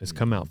 it's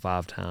come out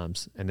 5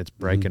 times, and it's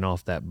breaking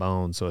off that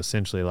bone. So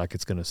essentially, like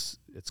it's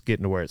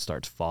getting to where it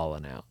starts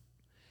falling out.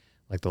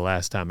 Like the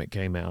last time it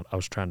came out, I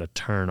was trying to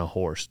turn a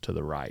horse to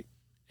the right,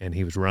 and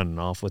he was running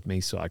off with me.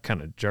 So I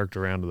kind of jerked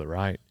around to the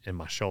right, and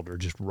my shoulder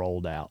just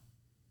rolled out.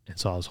 And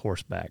so I was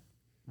horseback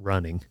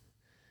running.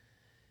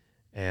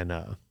 And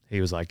he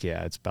was like,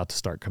 yeah, it's about to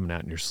start coming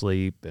out in your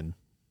sleep. And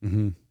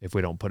if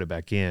we don't put it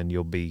back in,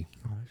 you'll be.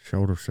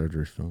 Shoulder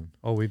surgery's fun.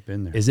 Oh, we've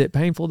been there. Is it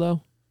painful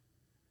though?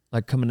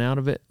 Like coming out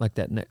of it, like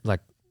that, like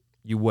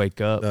you wake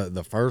up.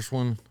 The first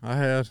one I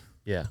had,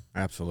 Yeah,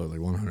 absolutely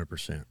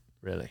 100%.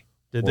 really.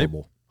 Did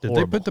Horrible.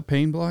 they put the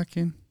pain block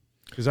in?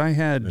 Because I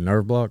had. The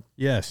nerve block?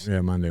 Yes.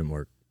 Yeah, mine didn't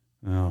work.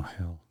 Oh,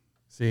 hell.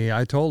 See,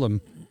 I told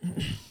him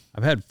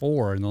I've had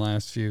 4 in the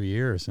last few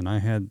years, and I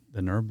had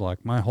the nerve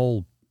block. My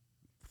whole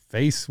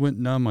face went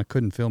numb. I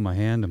couldn't feel my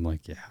hand. I'm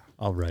like, yeah,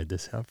 I'll ride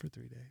this out for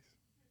 3 days.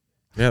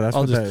 Yeah, that's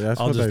I'll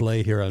what just they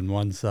lay here on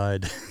one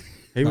side.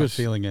 He not was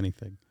feeling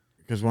anything.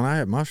 Because when I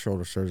had my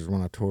shoulder surgery,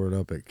 when I tore it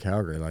up at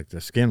Calgary, like the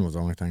skin was the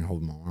only thing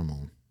holding my arm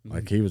on.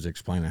 Like he was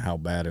explaining how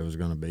bad it was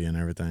going to be and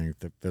everything,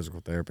 the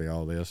physical therapy,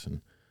 all this,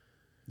 and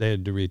They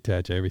had to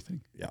reattach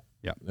everything.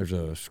 yeah, there's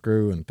a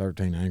screw and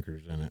 13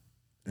 anchors in it,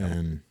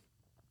 and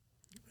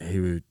he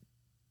would,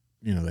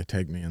 they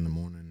take me in the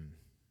morning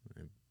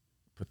and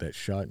put that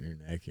shot in your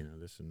neck.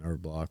 This is a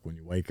nerve block. When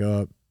you wake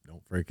up,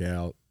 don't freak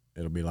out.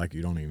 It'll be like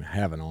you don't even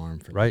have an arm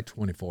for like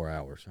 24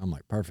 hours. I'm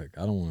like, perfect.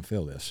 I don't want to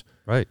feel this.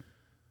 Right.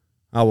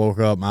 I woke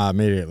up and I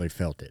immediately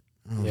felt it.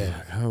 I was Yeah.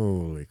 like,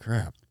 holy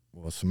crap.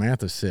 well,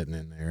 Samantha's sitting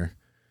in there,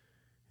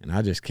 and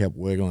I just kept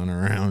wiggling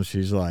around.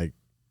 She's like,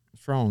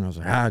 what's wrong? I was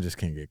like, I just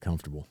can't get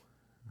comfortable.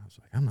 I was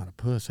like, I'm not a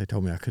puss. They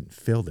told me I couldn't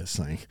feel this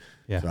thing.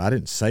 Yeah. So I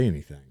didn't say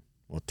anything.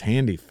 Well,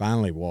 Tandy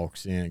finally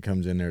walks in,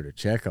 comes in there to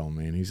check on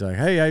me, and he's like,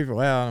 hey,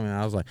 well, I mean,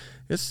 I was like,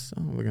 this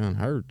son of a gun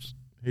hurts.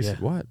 He said,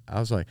 what? I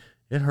was like,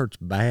 it hurts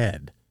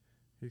bad.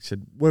 He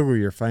said, wiggle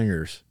your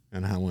fingers.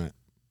 And I went,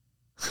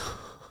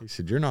 he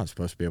said, you're not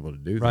supposed to be able to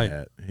do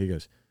that. He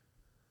goes,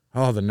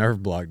 oh, the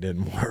nerve block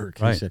didn't work.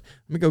 He said,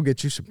 let me go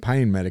get you some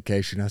pain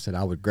medication. I said,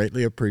 I would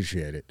greatly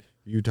appreciate it.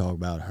 You talk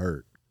about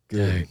hurt.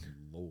 Good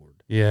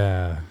Lord.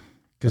 Yeah.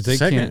 Because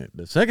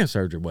the second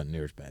surgery wasn't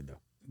near as bad, though.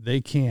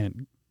 They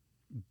can't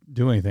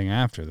do anything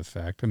after the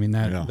fact. I mean,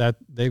 that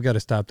they've got to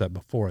stop that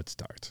before it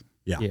starts.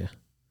 Yeah.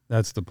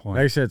 That's the point.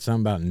 They said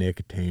something about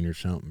nicotine or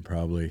something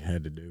probably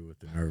had to do with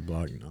the nerve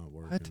block not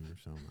working or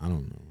something. I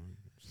don't know.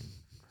 Some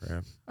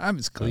crap. I'm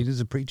as clean as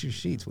a preacher's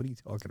sheets. What are you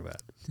talking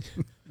about?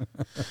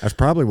 That's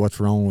probably what's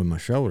wrong with my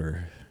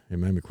shoulder. It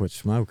made me quit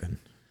smoking.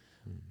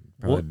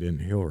 Probably didn't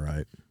heal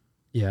right.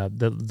 Yeah,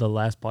 the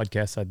last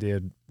podcast I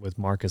did with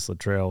Marcus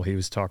Luttrell, he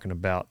was talking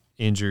about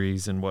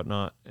injuries and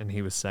whatnot, and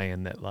he was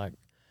saying that, like,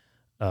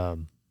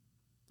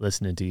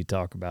 listening to you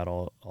talk about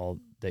all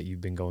that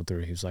you've been going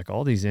through, he was like,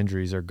 all these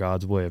injuries are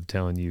God's way of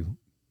telling you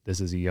this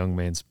is a young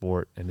man's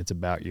sport and it's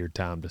about your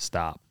time to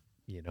stop,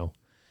 you know?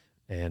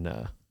 And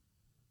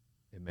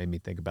it made me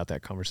think about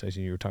that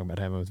conversation you were talking about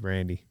having with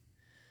Randy.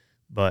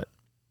 But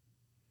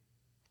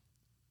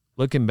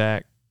looking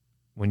back,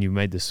 when you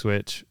made the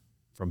switch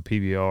from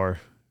PBR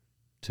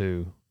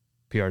to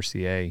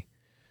PRCA,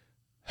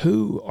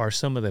 who are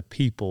some of the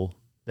people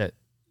that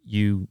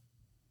you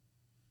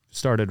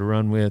started to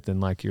run with,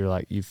 and like you're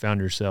like, you found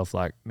yourself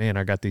like, man,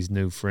 I got these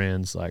new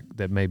friends, like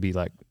that maybe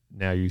like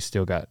now you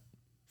still got,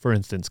 for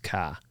instance,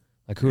 Kai.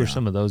 Like, who are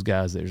some of those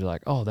guys that you're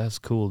like, oh, that's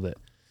cool that,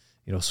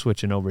 you know,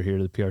 switching over here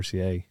to the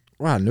PRCA?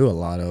 Well, I knew a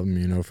lot of them,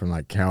 you know, from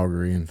like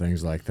Calgary and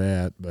things like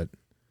that. But,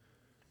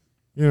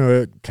 you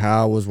know,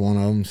 Kai was one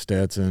of them,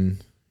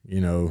 Stetson,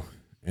 you know,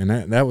 and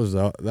that was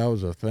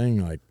a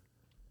thing. Like,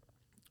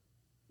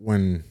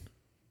 when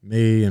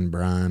me and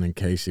Brian and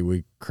Casey,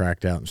 we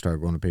cracked out and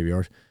started going to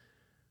PBRs,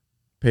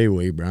 Pee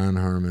Wee, Brian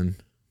Herman,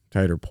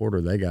 Tater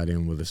Porter, they got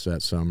in with us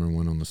that summer and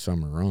went on the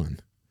summer run.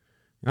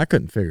 And I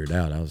couldn't figure it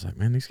out. I was like,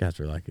 man, these guys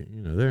are like,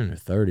 you know, they're in their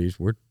 30s.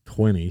 We're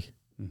 20.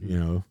 You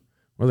know,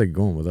 what are they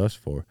going with us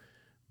for?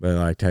 But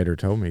like Tater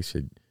told me, he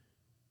said,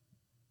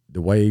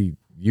 the way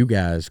you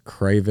guys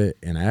crave it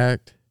and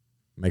act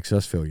makes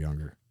us feel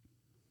younger.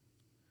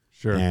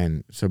 Sure.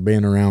 And so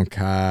being around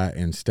Kai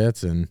and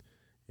Stetson,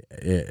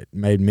 it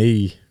made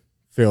me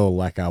feel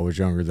like I was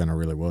younger than I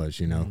really was,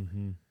 you know.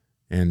 Mm-hmm.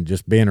 And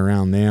just being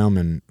around them,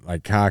 and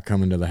like Kai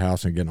coming to the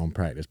house and getting on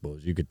practice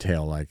bulls, you could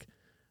tell, like,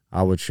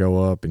 I would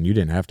show up and you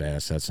didn't have to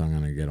ask that son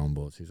to get on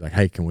bulls. He's like,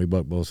 hey, can we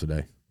buck bulls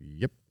today?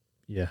 Yep.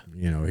 Yeah.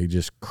 You know, he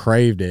just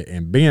craved it.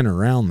 And being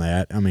around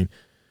that, I mean,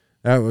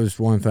 that was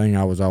one thing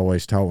I was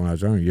always taught when I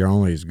was younger. You're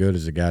only as good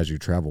as the guys you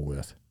travel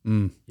with.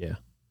 Yeah.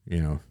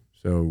 You know,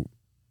 so,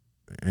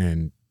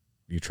 and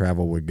you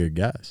travel with good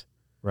guys.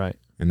 Right.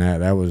 And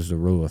that was the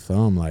rule of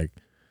thumb. Like,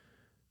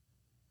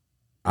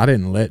 I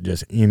didn't let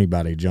just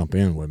anybody jump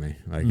in with me.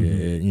 Like,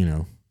 you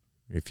know,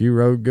 if you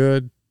rode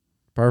good,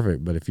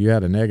 perfect. But if you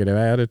had a negative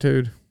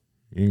attitude,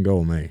 you can go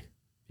with me.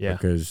 Yeah.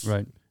 Because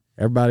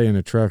everybody in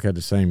the truck had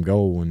the same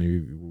goal when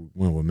you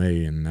went with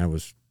me, and that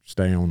was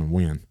stay on and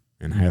win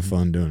and have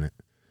fun doing it.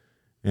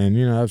 And,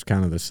 you know, that was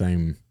kind of the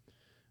same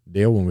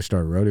deal when we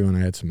started rodeo, and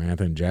I had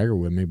Samantha and Jagger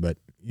with me. But,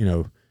 you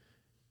know,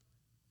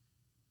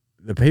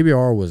 the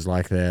PBR was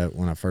like that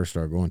when I first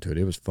started going to it.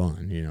 It was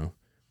fun, you know.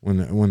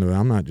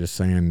 I'm not just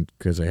saying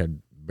because they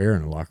had beer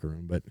in the locker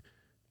room, but,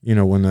 you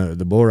know, when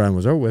the bull riding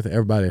was over with,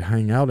 everybody would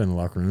hang out in the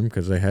locker room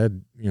because they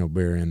had, you know,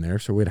 beer in there.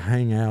 So we'd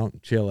hang out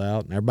and chill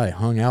out, and everybody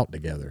hung out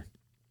together.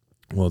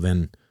 Well,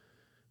 then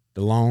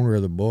the longer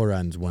the bull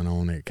ridings went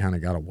on, it kind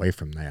of got away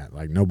from that.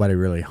 Like, nobody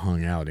really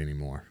hung out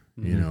anymore.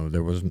 You know,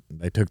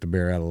 they took the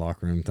beer out of the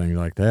locker room, things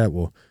like that.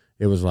 Well,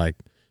 it was like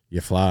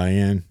you fly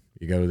in,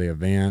 you go to the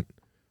event,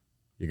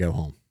 you go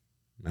home.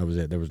 That was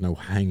it. There was no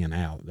hanging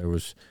out. There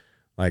was,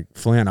 like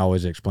Flint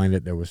always explained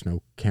it, there was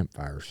no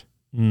campfires.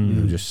 You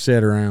know, just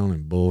sit around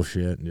and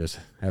bullshit and just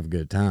have a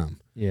good time.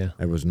 Yeah.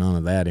 There was none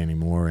of that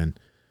anymore. And,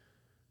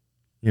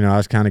 you know, I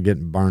was kind of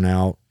getting burnt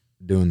out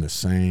doing the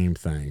same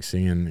thing.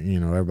 Seeing, you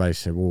know, everybody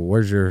said,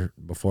 well,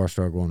 before I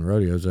started going to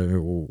rodeos, they said,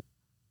 well,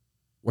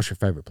 what's your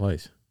favorite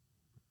place?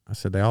 I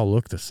said, they all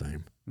look the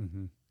same.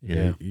 You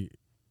know,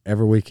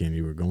 every weekend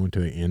you were going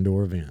to an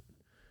indoor event.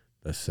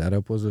 The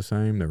setup was the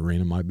same. The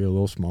arena might be a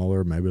little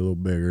smaller, maybe a little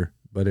bigger,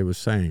 but it was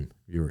same.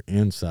 You were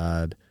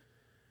inside.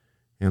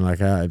 And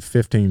like I had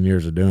 15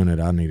 years of doing it,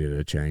 I needed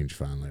a change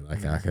finally. Like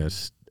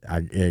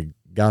it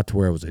got to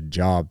where it was a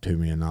job to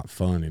me and not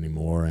fun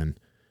anymore. And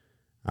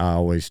I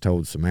always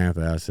told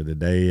Samantha, I said, the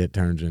day it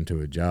turns into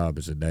a job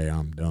is the day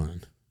I'm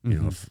done. You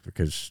know,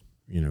 because,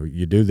 you know,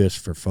 you do this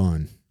for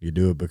fun. You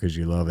do it because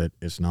you love it.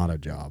 It's not a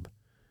job.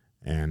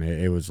 And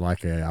it was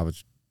like I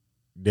was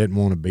didn't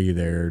want to be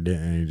there,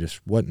 and it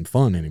just wasn't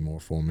fun anymore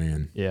for me.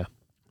 And Yeah.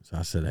 so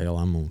I said, hell,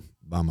 I'm going to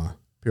buy my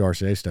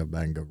PRCA stuff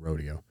back and go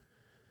rodeo.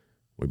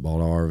 We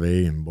bought an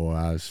RV, and boy,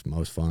 it was the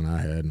most fun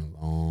I had in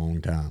a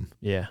long time.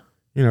 Yeah.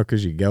 You know,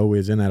 because you go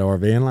is in that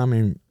RV, and I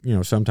mean, you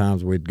know,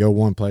 sometimes we'd go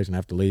one place and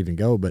have to leave and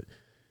go, but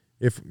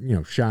if, you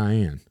know,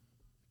 Cheyenne,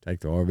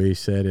 take the RV,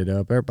 set it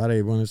up,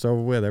 everybody, when it's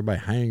over with, everybody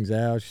hangs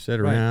out, you sit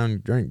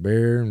around, drink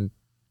beer and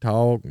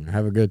talk and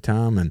have a good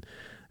time, and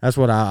that's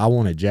what I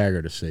wanted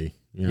Jagger to see.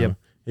 You know,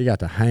 he got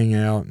to hang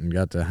out and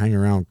got to hang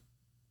around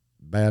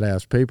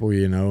badass people,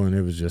 you know, and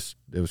it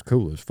was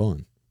cool. It was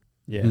fun.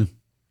 Yeah.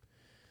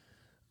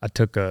 I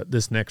took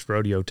this next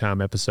Rodeo Time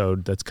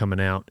episode that's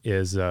coming out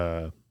is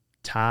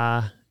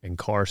Ty and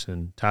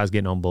Carson. Ty's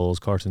getting on bulls,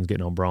 Carson's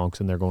getting on broncs,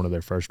 and they're going to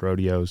their first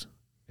rodeos.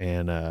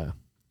 And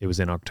it was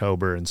in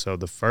October. And so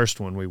the first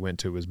one we went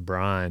to was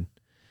Bryan.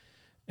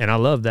 And I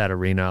love that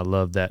arena. I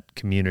love that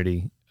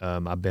community.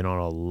 I've been on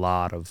a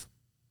lot of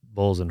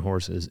bulls and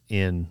horses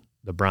in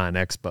the Bryan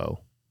Expo,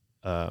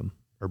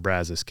 or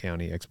Brazos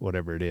County,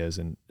 whatever it is,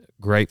 and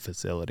great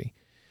facility.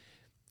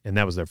 And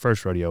that was their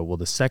first rodeo. Well,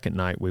 the second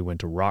night we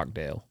went to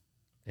Rockdale,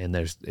 and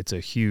it's a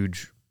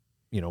huge,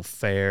 you know,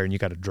 fair, and you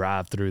got to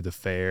drive through the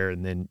fair,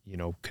 and then, you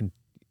know,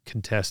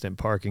 contestant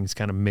parking's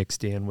kind of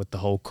mixed in with the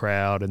whole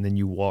crowd, and then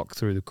you walk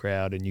through the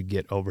crowd and you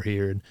get over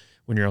here, and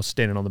when you're all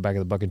standing on the back of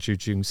the buck and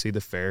chute, you can see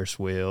the Ferris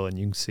wheel, and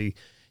you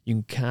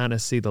can kind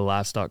of see the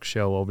livestock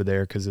show over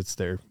there because it's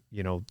their,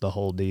 you know, the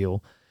whole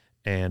deal.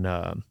 And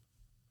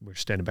we're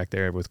standing back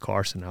there with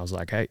Carson. I was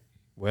like, hey,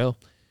 well,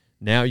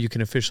 now you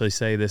can officially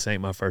say this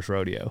ain't my first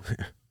rodeo.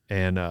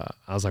 And I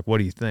was like, what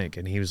do you think?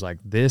 And he was like,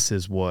 this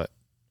is what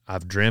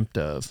I've dreamt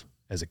of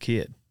as a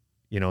kid.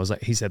 You know, it was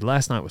like, he said,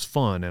 last night was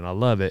fun and I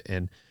love it.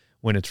 And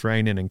when it's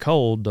raining and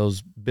cold,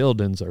 those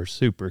buildings are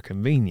super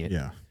convenient.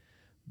 Yeah.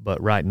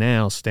 But right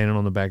now, standing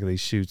on the back of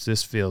these chutes,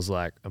 this feels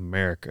like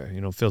America.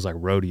 You know, it feels like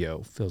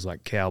rodeo, feels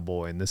like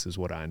cowboy, and this is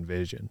what I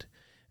envisioned.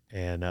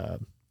 And,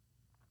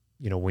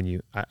 you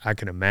know, I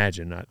can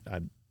imagine, I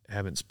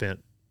haven't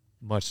spent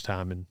much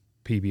time in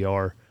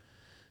PBR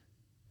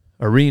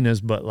arenas,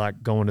 but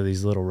like going to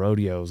these little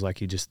rodeos, like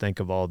you just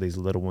think of all these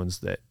little ones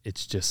that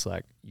it's just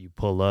like you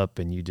pull up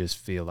and you just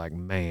feel like,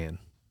 man.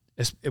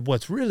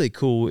 What's really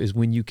cool is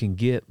when you can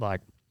get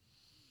like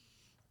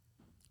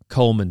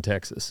Coleman,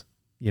 Texas,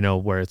 you know,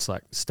 where it's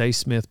like Stay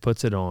Smith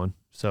puts it on.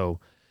 So,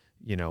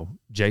 you know,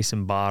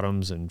 Jason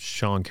Bottoms and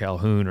Sean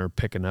Calhoun are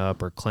picking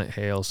up, or Clint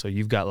Hale. So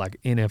you've got like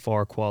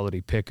NFR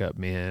quality pickup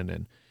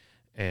men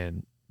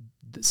and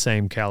the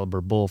same caliber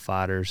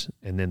bullfighters,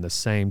 and then the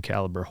same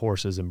caliber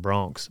horses and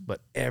broncs,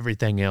 but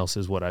everything else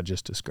is what I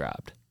just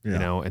described, you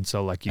know? And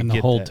so like you and get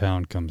the whole that,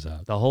 town comes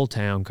out. the whole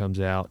town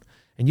comes out,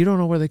 and you don't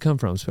know where they come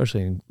from,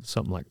 especially in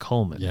something like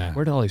Coleman. Yeah.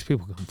 Where do all these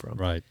people come from?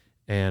 Right.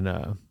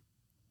 And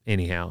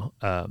anyhow,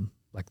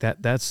 like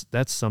that's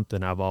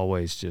something I've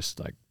always just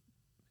like,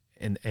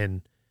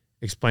 and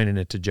explaining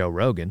it to Joe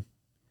Rogan,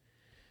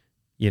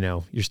 you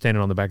know, you're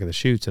standing on the back of the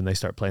chutes and they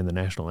start playing the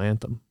national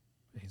anthem.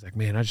 He's like,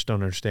 man, I just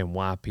don't understand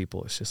why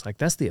people, it's just like,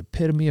 that's the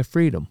epitome of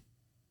freedom.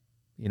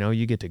 You know,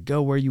 you get to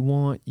go where you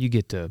want, you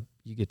get to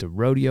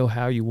rodeo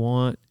how you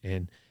want,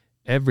 and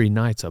every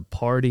night's a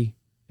party,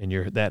 and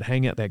you're that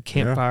hangout, that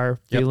campfire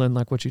feeling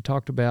like what you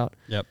talked about.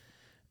 Yep.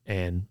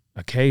 And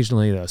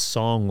occasionally a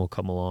song will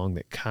come along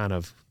that kind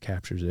of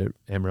captures it.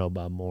 Amarillo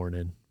by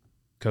Morning,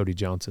 Cody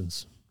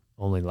Johnson's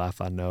Only Life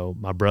I Know.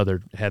 My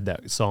brother had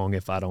that song,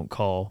 If I Don't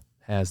Call,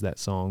 has that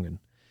song, and,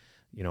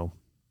 you know,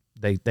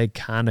 they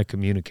kind of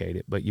communicate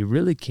it, but you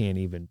really can't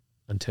even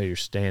until you're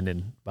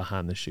standing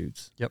behind the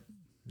chutes. Yep.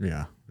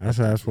 Yeah.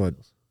 That's what,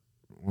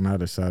 when I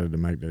decided to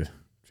make the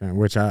change,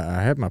 which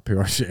I had my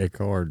PRCA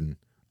card in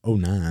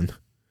 2009.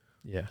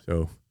 Yeah.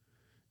 So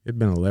it'd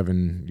been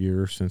 11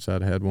 years since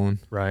I'd had one.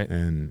 Right.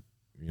 And,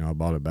 you know, I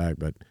bought it back,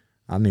 but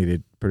I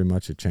needed pretty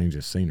much a change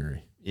of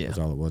scenery. Yeah. That's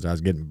all it was. I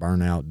was getting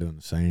burnt out doing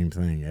the same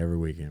thing every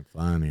weekend,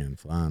 flying in,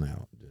 flying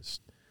out.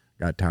 Just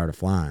got tired of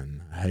flying.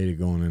 I hated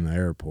going in the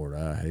airport.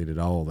 I hated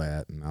all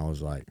that. And I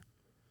was like,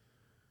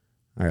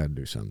 I got to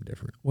do something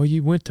different. Well,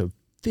 you went to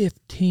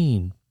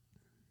 15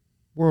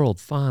 world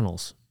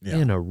finals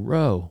in a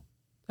row.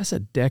 That's a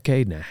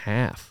decade and a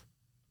half.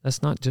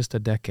 That's not just a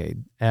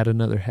decade. Add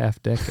another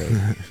half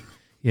decade,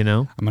 you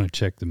know? I'm going to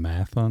check the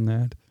math on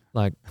that.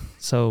 Like,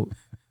 so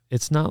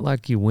it's not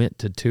like you went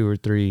to 2 or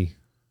 3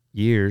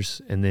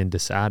 years and then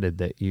decided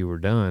that you were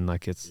done.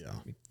 Like, it's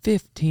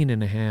 15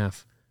 and a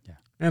half.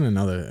 And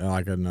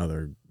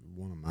another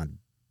one of my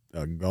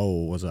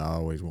goal was I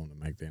always wanted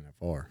to make the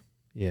NFR.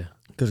 Yeah.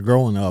 Because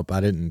growing up, I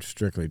didn't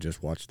strictly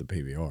just watch the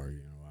PBR.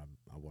 You know,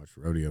 I watched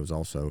rodeos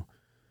also.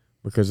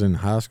 Because in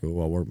high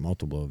school, I worked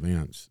multiple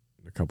events,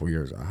 a couple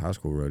years of high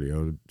school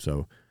rodeo.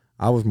 So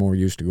I was more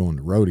used to going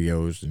to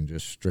rodeos than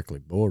just strictly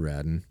bull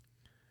riding.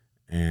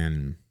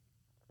 And,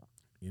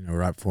 you know,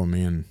 right before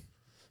me and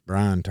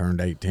Brian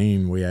turned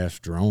 18, we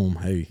asked Jerome,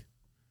 hey,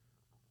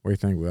 where do you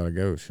think we ought to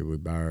go? Should we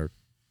buy our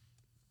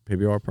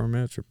PBR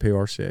permits or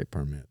PRCA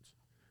permits?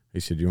 He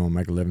said, you want to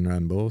make a living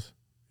riding bulls?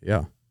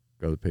 Yeah,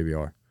 go to the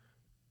PBR.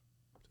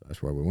 So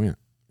that's where we went.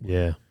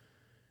 Yeah.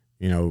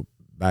 You know,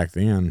 back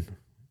then,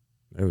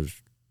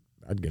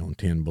 I'd get on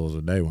 10 bulls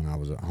a day when I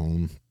was at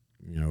home.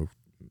 You know,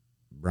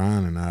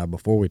 Brian and I,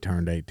 before we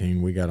turned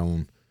 18, we got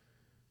on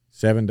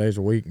 7 days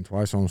a week and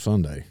twice on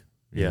Sunday.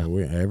 You know,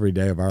 every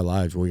day of our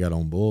lives we got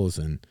on bulls.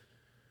 And,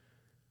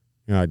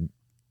 you know,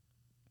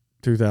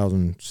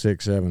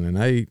 2006, 7, and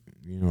 8,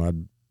 you know,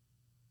 I'd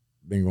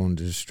been going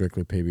to just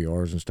strictly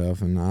PBRs and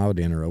stuff, and I would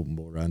enter open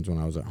bull rides when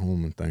I was at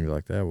home and things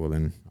like that. Well,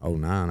 then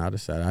 09, I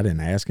decided, I didn't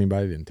ask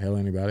anybody, didn't tell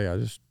anybody. I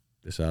just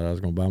decided I was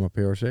going to buy my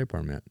PRCA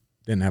permit.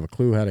 Didn't have a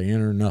clue how to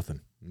enter,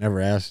 nothing. Never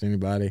asked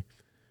anybody.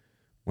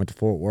 Went to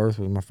Fort Worth,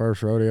 was my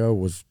first rodeo,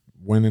 was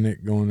winning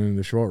it going into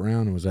the short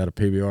round, and was at a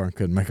PBR and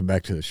couldn't make it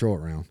back to the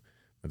short round.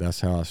 But that's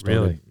how I started.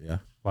 Really? Yeah.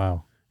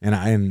 Wow. And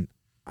I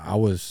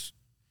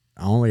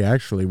only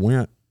actually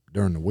went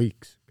during the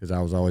weeks because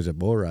I was always at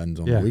bull ridings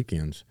on the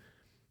weekends.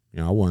 You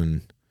know, I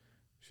won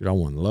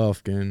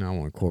Lufkin, I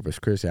won Corpus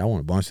Christi, I won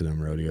a bunch of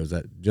them rodeos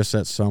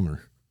that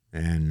summer.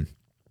 And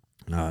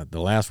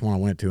the last one I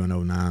went to in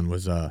 09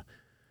 was a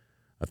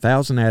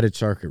 1,000 added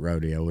circuit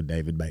rodeo with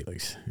David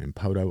Bailey's in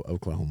Poto,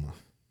 Oklahoma.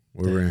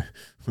 We were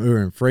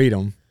in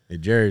Freedom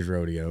at Jerry's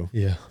rodeo.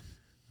 Yeah.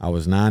 I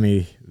was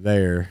 90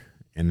 there,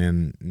 and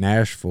then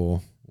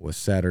Nashville was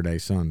Saturday,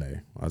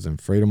 Sunday. I was in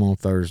Freedom on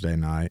Thursday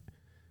night,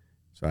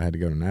 so I had to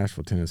go to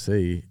Nashville,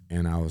 Tennessee,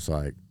 and I was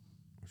like,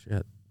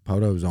 shit,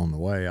 Poto's on the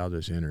way. I'll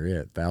just enter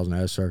it. 1,000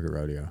 added circuit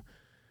rodeo.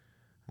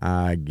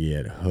 I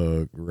get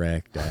hooked,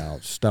 wrecked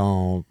out,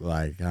 stomped,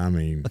 bad.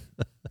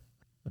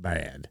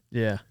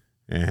 Yeah.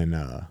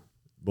 And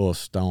bull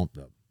stomped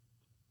the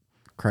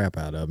crap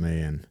out of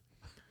me. And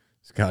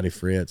Scotty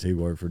Fritz, he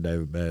worked for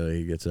David Bailey.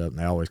 He gets up, and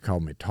they always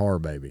called me Tar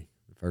Baby.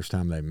 The first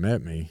time they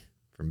met me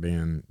from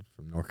being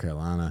from North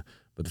Carolina,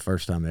 but the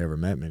first time they ever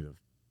met me,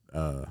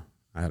 I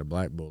had a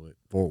black bull at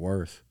Fort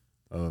Worth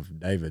of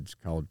David's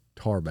called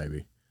Tar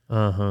Baby.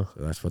 Uh-huh.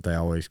 So that's what they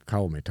always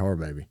called me, Tar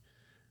Baby.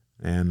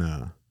 And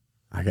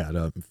I got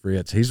up, and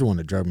Fritz, he's the one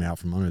that drug me out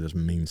from under this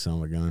mean son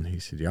of a gun. He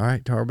said, "You all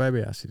right, Tar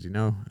Baby?" I said,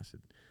 I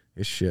said,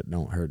 "This shit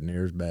don't hurt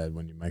near as bad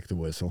when you make the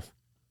whistle."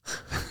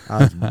 I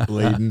was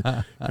bleeding.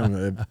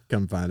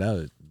 Come find out,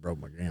 it broke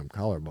my damn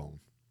collarbone.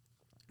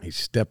 He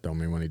stepped on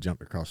me when he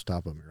jumped across the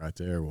top of me right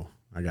there. Well,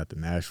 I got to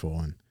Nashville,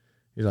 and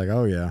he's like,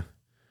 "Oh, yeah."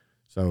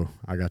 So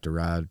I got to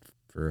ride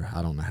for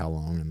I don't know how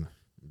long, and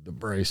the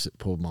brace that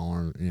pulled my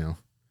arm, you know.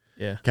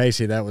 Yeah.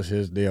 Casey, that was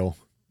his deal.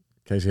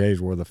 Casey Hayes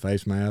wore the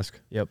face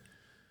mask. Yep.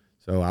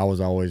 So I was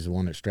always the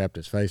one that strapped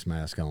his face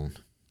mask on.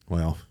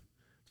 Well,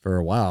 for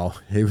a while,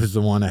 he was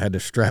the one that had to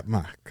strap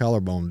my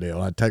collarbone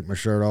deal. I'd take my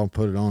shirt off,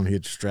 put it on,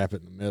 he'd strap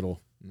it in the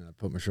middle, and I'd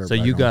put my shirt So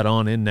back you on. got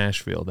on in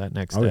Nashville that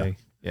next day?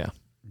 Yeah.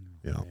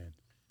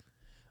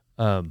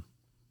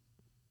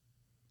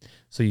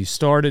 So you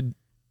started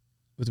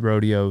with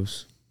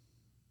rodeos,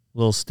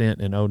 little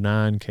stint in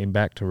 09, came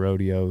back to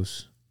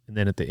rodeos, and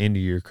then at the end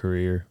of your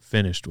career,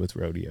 finished with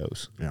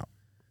rodeos. Yeah.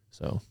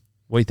 So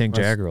what do you think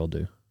Jagger will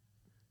do?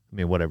 I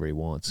mean, whatever he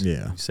wants.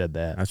 Yeah. You said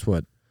that. That's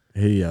what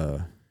he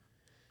I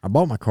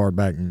bought my card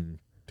back in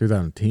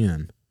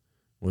 2010,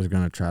 was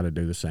going to try to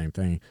do the same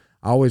thing.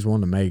 I always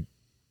wanted to make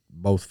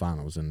both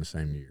finals in the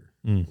same year.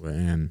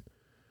 And,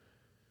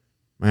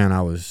 man,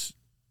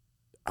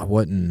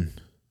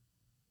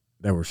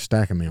 they were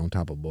stacking me on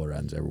top of bull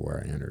ridings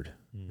everywhere I entered.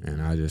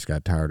 And I just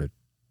got tired of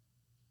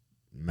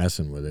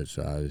messing with it,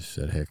 so I just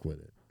said heck with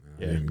it.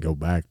 I didn't go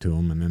back to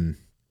them. And then,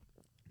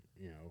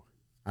 you know,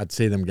 I'd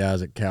see them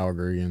guys at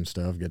Calgary and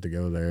stuff, get to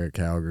go there at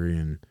Calgary,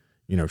 and,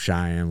 you know,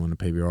 Cheyenne, when the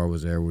PBR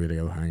was there, we'd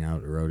go hang out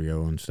at the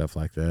rodeo and stuff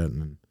like that.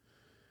 And then,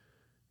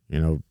 you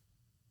know,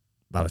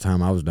 by the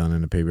time I was done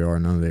in the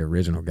PBR, none of the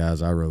original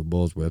guys I rode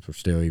bulls with were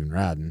still even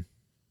riding.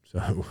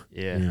 So,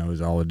 you know, it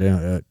was all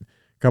a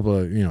couple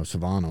of, you know,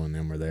 Savano and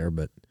them were there,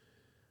 but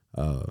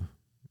the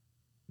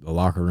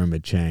locker room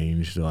had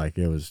changed. Like,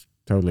 it was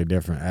totally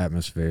different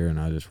atmosphere, and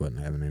I just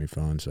wasn't having any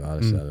fun. So I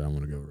decided I'm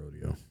going to go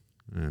rodeo.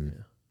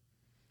 And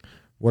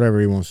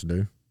whatever he wants to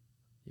do.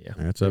 Yeah.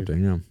 That's up to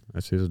him.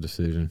 That's his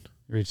decision.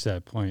 Reach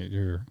that point,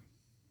 you're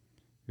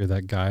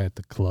that guy at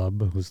the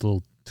club who's a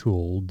little too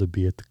old to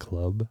be at the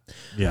club.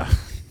 Yeah.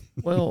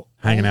 Well,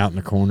 hanging out in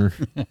the corner.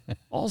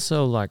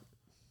 Also, like,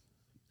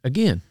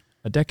 again,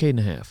 a decade and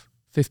a half,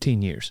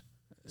 15 years.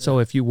 So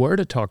if you were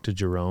to talk to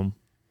Jerome,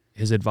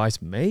 his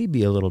advice may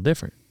be a little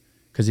different.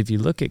 Because if you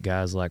look at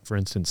guys like, for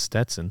instance,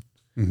 Stetson,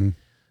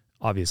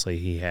 obviously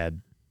he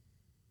had,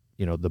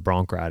 you know, the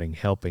bronc riding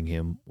helping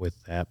him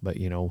with that, but,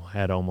 you know,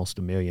 had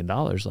almost $1 million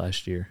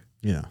last year.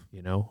 Yeah.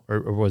 You know,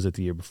 or was it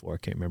the year before? I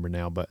can't remember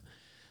now. But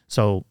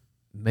so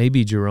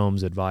maybe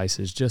Jerome's advice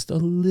is just a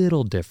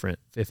little different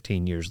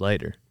 15 years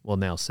later. Well,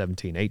 now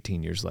 17,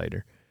 18 years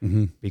later.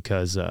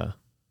 Because,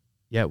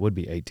 it would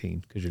be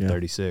 18 because you're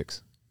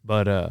 36.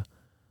 But, I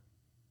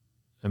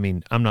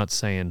mean, I'm not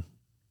saying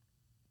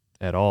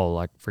at all,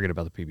 like, forget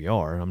about the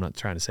PBR. I'm not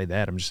trying to say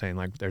that. I'm just saying,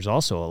 like, there's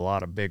also a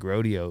lot of big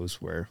rodeos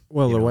where.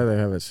 Well, the way they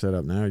have it set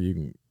up now, you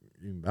can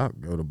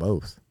about go to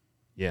both.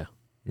 Yeah.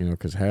 You know,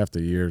 because half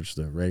the year's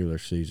the regular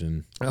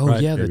season. Oh,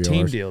 yeah, the PBRs,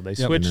 team deal. They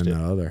switched and then it.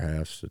 the other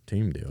half's the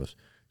team deals.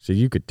 So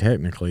you could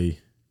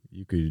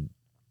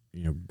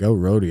go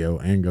rodeo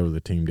and go to the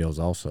team deals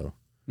also.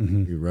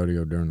 Mm-hmm. You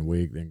rodeo during the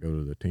week, then go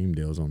to the team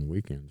deals on the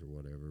weekends or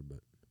whatever. But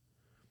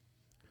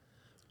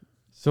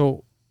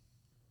so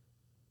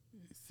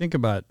think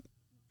about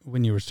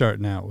when you were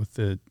starting out with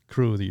the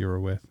crew that you were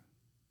with.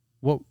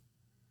 What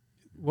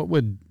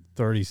would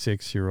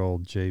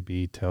 36-year-old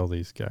JB tell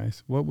these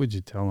guys? What would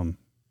you tell them?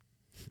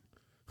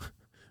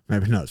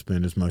 maybe not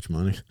spend as much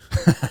money.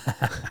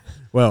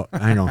 Well,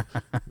 hang on.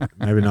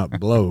 Maybe not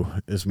blow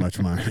as much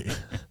money.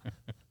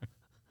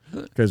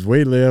 Because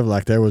we live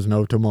like there was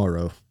no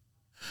tomorrow.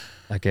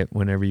 Like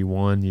whenever you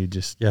won, you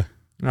just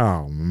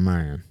Oh,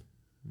 man.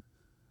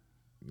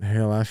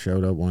 Hell, I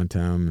showed up one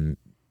time and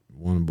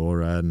won a bull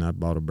ride, and I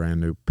bought a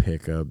brand new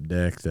pickup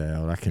decked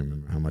out. I can't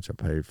remember how much I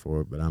paid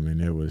for it, but, I mean,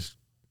 it was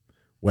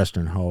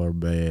Western Holler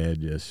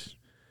bed.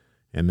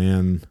 And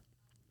then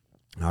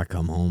I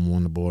come home,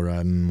 won the bull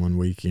riding one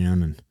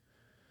weekend, and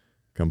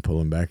come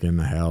pulling back in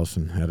the house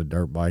and had a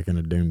dirt bike and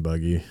a dune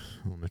buggy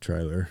on the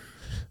trailer.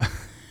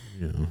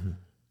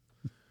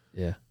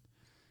 Yeah.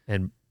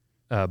 And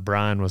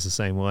Brian was the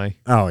same way.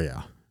 Oh,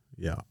 yeah.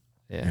 Yeah.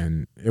 Yeah.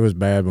 And it was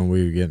bad when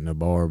we would get in the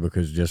bar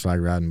because just like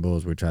riding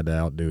bulls, we tried to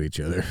outdo each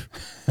other.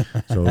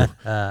 So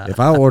if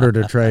I ordered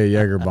a tray of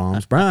Jaeger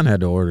bombs, Brian had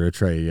to order a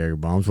tray of Jaeger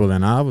bombs. Well,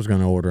 then I was going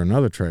to order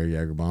another tray of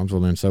Jaeger bombs.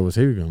 Well, then so was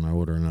he going to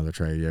order another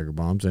tray of Jaeger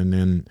bombs. And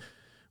then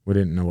we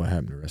didn't know what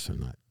happened the rest of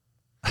the night.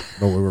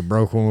 But we were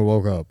broke when we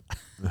woke up.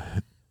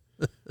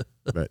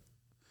 But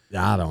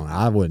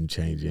I wouldn't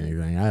change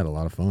anything. I had a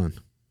lot of fun.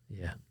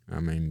 Yeah. I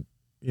mean,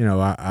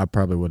 I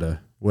probably wouldn't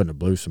have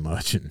blew so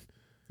much.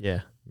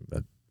 Yeah.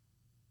 But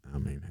I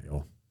mean,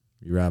 hell,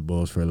 you ride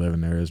bulls for a living.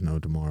 There is no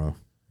tomorrow.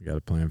 You got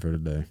to plan for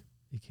today.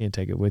 You can't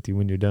take it with you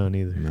when you're done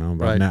either. No,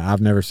 but Right.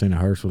 I've never seen a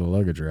hearse with a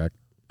luggage rack.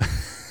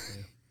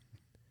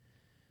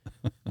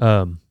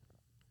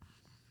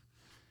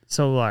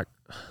 So like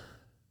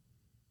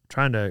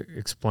trying to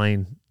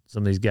explain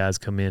some of these guys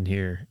come in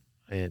here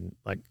and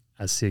like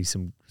I see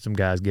some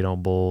guys get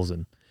on bulls,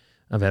 and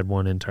I've had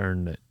one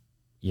intern that,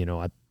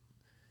 I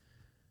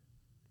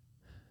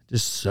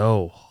just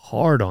so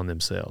hard on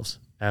themselves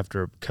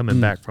after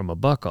coming back from a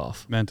buck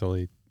off.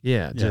 Mentally.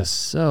 Yeah, just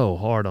so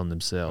hard on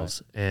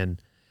themselves. Right.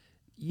 And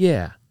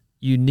yeah,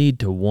 you need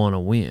to want to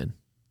win.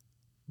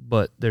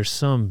 But there's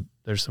some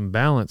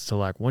balance to,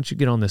 like, once you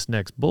get on this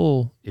next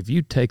bull, if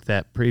you take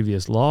that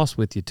previous loss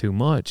with you too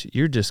much,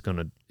 you're just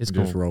it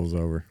just rolls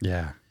over.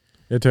 Yeah.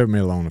 It took me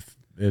a long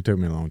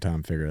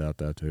time to figure it out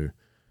that too.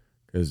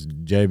 Cuz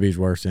JB's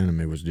worst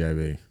enemy was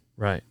JB.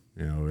 Right.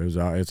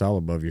 It's all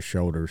above your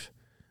shoulders.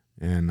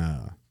 And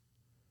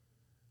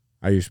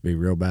I used to be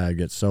real bad,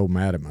 get so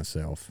mad at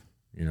myself,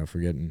 for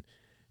getting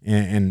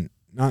and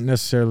not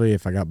necessarily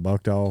if I got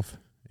bucked off,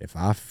 if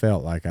I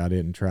felt like I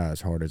didn't try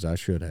as hard as I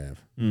should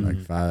have. Mm-hmm. Like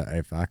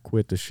if I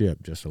quit the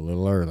ship just a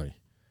little early,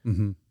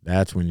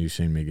 that's when you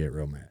seen me get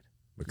real mad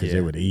because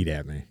it would eat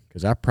at me.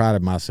 Because I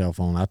prided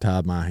myself on, I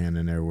tied my hand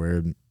in there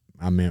where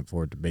I meant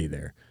for it to be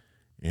there.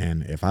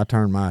 And if I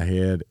turned my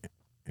head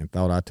and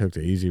thought I took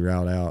the easy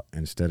route out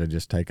instead of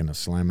just taking a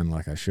slamming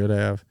like I should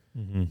have,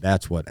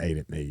 that's what ate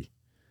at me.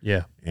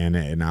 Yeah.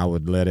 And I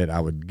would I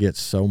would get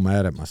so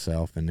mad at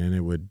myself, and then it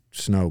would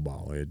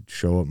snowball. It'd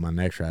show up my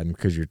next riding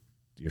because you're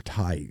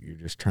tight. You're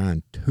just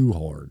trying too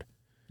hard.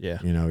 Yeah.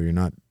 You're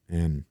not.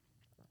 And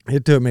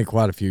it took me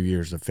quite a few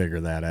years to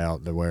figure that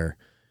out, to where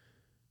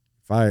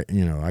if I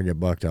get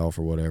bucked off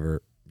or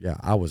whatever, yeah,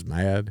 I was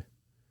mad.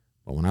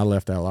 But when I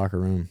left that locker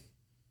room,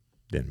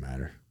 didn't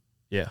matter.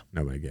 Yeah.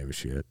 Nobody gave a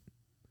shit.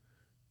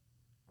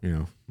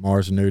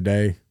 Tomorrow's a new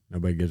day.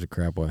 Nobody gives a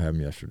crap what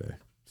happened yesterday.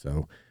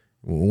 So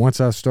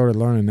once I started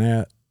learning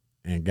that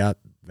and got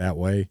that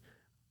way,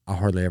 I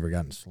hardly ever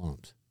got in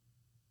slumps,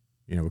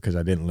 because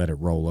I didn't let it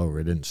roll over.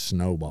 It didn't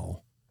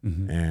snowball.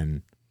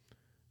 And,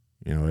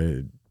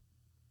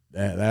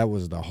 that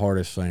was the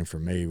hardest thing for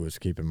me, was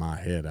keeping my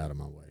head out of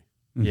my way.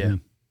 Yeah.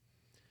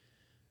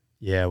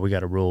 Yeah, we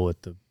got a rule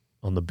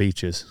on the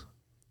beaches.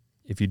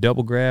 If you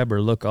double grab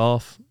or look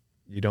off,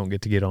 you don't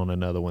get to get on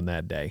another one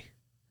that day.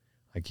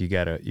 Like you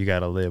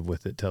gotta live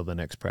with it till the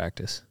next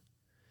practice.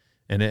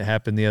 And it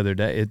happened the other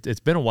day. It's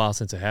been a while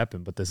since it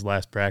happened, but this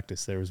last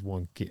practice there was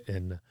one kid,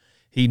 and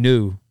he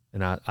knew,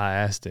 and I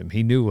asked him.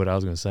 He knew what I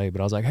was going to say,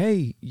 but I was like,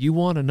 "Hey, you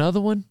want another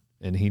one?"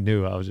 And he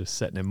knew I was just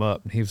setting him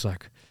up, and he was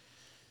like,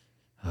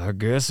 "I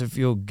guess if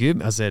you'll give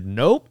me." I said,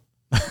 "Nope,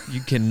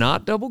 you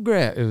cannot double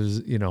grab." It was,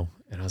 and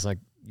I was like,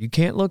 "You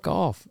can't look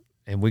off."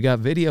 And we got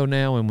video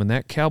now, and when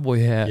that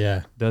cowboy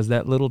hat does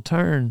that little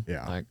turn,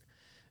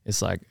 it's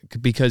like,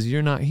 because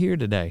you're not here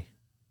today.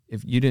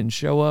 If you didn't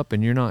show up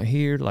and you're not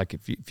here, like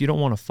if you don't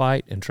want to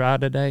fight and try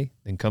today,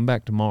 then come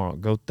back tomorrow.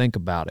 Go think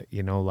about it,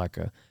 like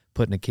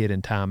putting a kid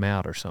in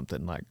timeout or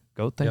something. Like,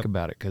 go think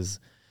about it,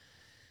 because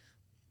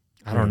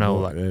I don't know.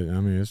 Like,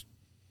 it's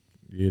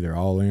you're either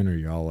all in or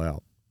you're all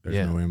out.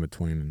 There's no in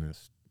between in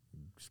this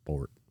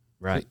sport.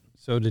 Right.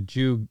 So did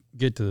you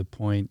get to the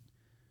point,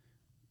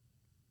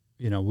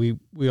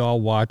 we all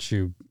watch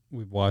you.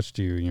 We've watched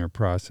you in your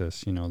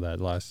process, that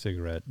last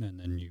cigarette, and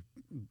then you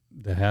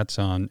the hats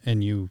on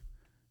and you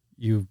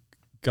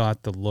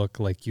got the look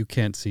like you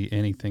can't see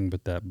anything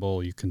but that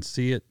bull. You can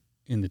see it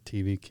in the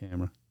TV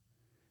camera,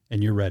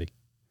 and you're ready.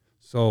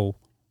 So,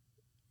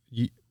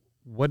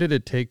 what did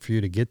it take for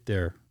you to get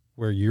there,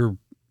 where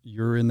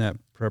you're in that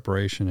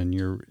preparation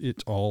and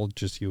it's all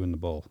just you and the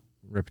bull?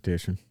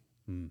 Repetition.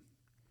 You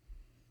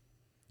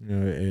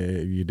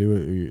know, you do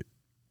it.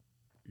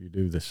 You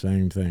do the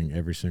same thing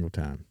every single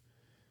time.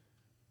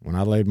 When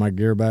I laid my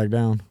gear bag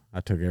down,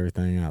 I took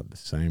everything out the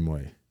same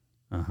way.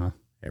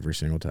 Every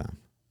single time.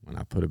 When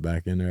I put it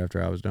back in there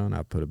after I was done,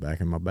 I put it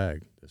back in my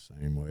bag the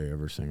same way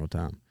every single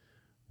time.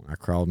 When I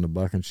crawled in the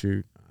buck and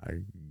shoot, I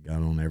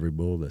got on every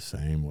bull the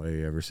same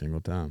way every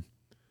single time.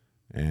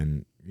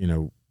 And, you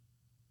know,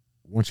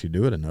 once you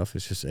do it enough,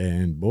 it's just,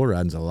 and bull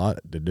riding's a lot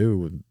to do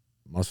with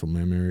muscle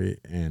memory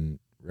and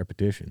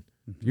repetition.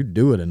 If you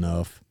do it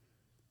enough,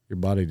 your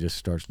body just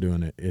starts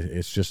doing it.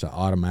 It's just an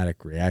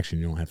automatic reaction.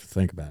 You don't have to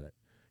think about it.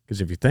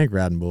 Because if you think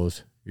riding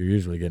bulls, you're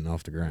usually getting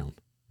off the ground.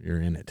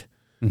 You're in it,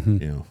 you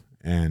know.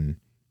 And,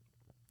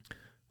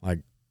 like,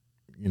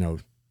 you know,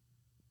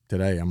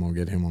 today I'm going to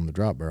get him on the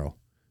drop barrel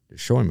to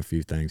show him a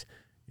few things.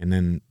 And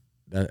then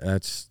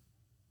that's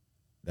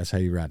how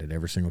you ride it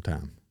every single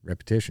time.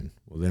 Repetition.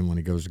 Well, then when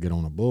he goes to get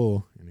on a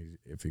bull, and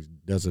if he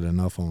does it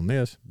enough on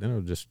this,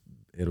 then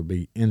it'll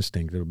be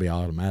instinct. It'll be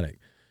automatic.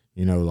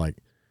 You know, like,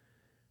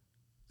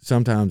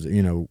 sometimes,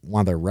 you know,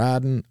 while they're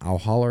riding, I'll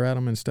holler at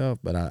them and stuff,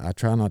 but I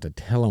try not to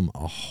tell them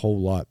a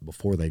whole lot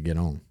before they get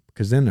on,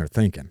 because then they're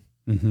thinking,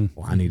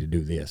 well, I need to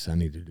do this, I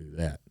need to do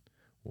that.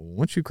 Well,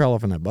 once you crawl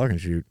off in that buck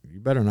and shoot, you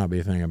better not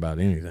be thinking about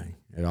anything.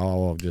 It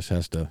all just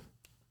has to,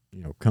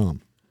 you know,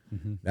 come.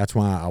 That's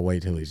why I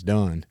wait till he's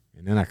done,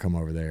 and then I come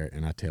over there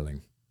and I tell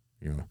him,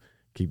 you know,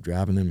 keep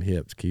driving them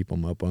hips, keep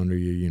them up under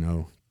you, you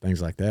know, things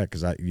like that,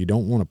 because you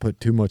don't want to put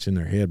too much in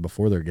their head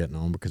before they're getting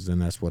on, because then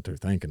that's what they're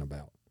thinking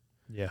about.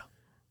 Yeah.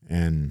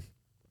 And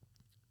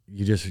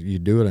you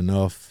do it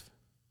enough,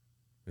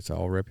 it's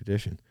all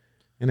repetition.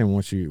 And then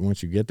once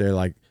you get there,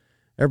 like,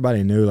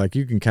 everybody knew, like,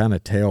 you can kind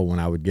of tell when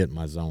I would get in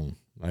my zone.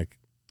 Like,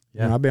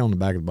 you know, I'd be on the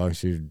back of the buck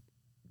shoot,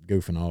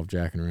 goofing off,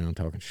 jacking around,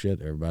 talking shit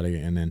to everybody.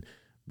 And then,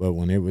 but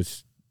when it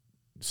was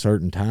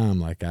certain time,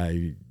 like,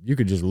 you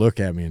could just look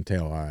at me and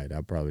tell, all right,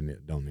 I probably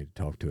don't need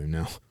to talk to him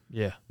now.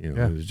 Yeah. You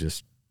know, it was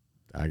just,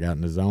 I got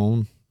in the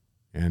zone,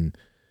 and,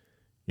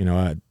 you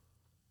know,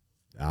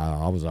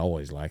 I was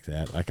always like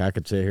that. Like, I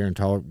could sit here and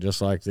talk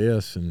just like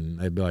this, and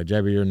they'd be like,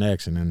 JB, you're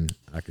next, and then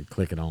I could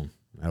click it on.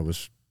 That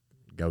was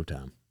go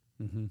time.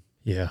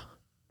 Yeah.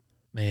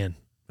 Man.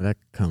 But that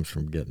comes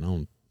from getting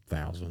on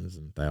thousands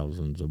and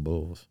thousands of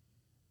bulls.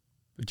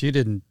 But you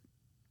did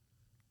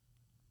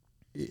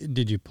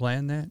you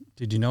plan that?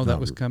 Did you know that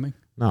was coming?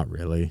 Not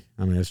really.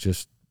 I mean, it's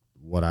just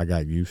what I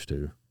got used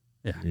to.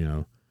 Yeah. You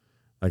know,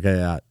 like,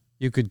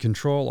 you could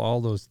control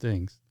all those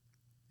things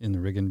in the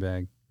rigging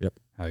bag. Yep.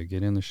 How you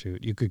get in the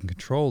chute. You can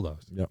control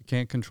those. Yep. You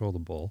can't control the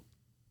bull.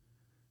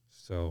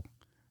 So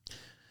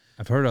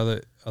I've heard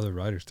other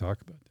riders talk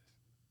about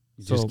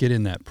this. You just get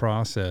in that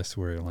process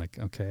where you're like,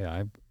 okay,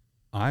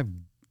 I've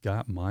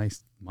got my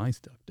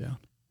stuff down.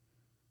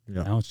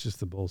 Yeah. Now it's just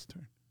the bull's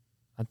turn.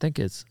 I think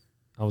we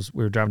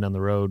were driving down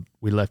the road.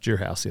 We left your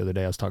house the other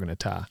day. I was talking to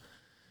Ty,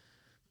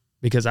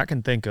 because I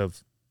can think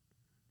of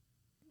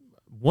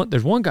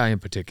there's one guy in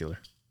particular,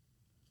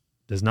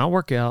 does not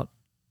work out,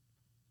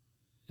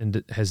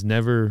 and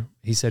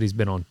he said he's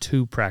been on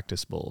 2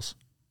 practice bulls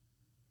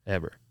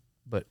ever,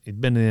 but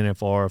he'd been in the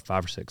NFR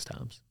 5 or 6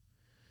 times.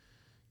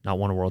 Not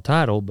won a world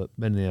title, but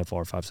been in the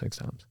NFR 5 or 6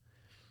 times.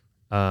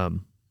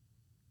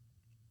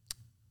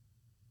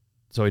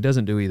 So he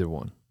doesn't do either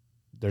one.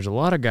 There's a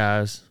lot of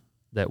guys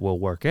that will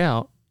work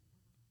out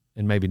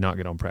and maybe not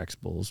get on practice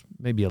bulls,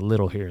 maybe a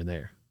little here and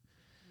there.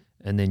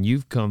 And then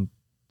you've come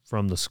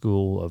from the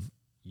school of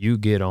you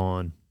get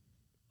on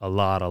a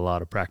lot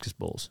of practice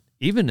bulls,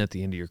 even at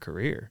the end of your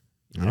career.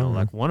 You know,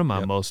 like, one of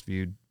my most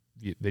viewed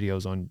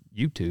videos on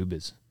YouTube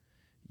is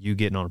you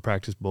getting on a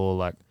practice bull,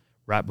 like,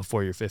 right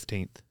before your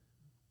 15th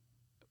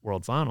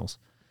World Finals.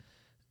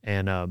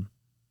 And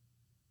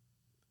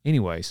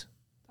anyways,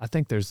 I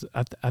think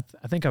I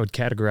think I would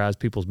categorize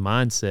people's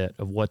mindset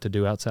of what to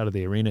do outside of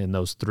the arena in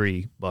those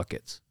 3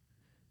 buckets: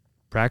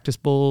 practice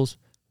bulls,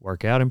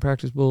 work out in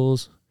practice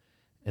bulls,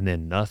 and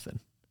then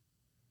nothing.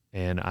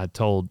 And I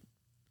told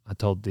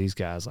these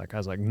guys, like, I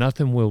was like,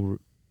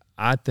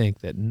 I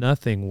think that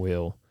nothing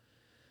will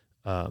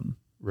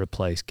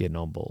replace getting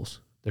on bulls.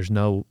 There's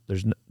no,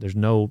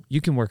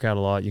 you can work out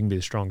a lot, you can be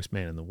the strongest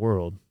man in the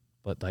world,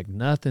 but, like,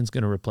 nothing's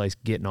going to replace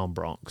getting on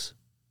broncs,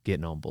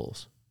 getting on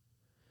bulls.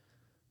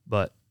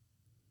 But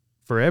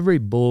for every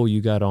bull you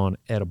got on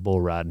at a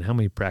bull riding, how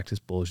many practice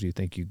bulls do you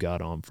think you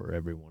got on for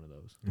every one of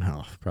those?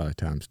 Oh, probably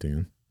times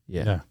 10.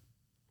 Yeah.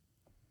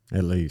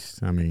 At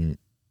least. I mean,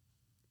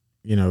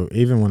 you know,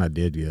 even when I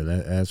did good,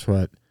 that's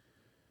what,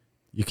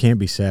 you can't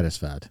be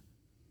satisfied.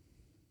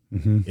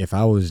 If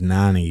I was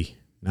 90,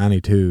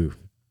 92,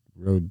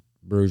 road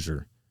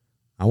bruiser,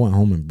 I went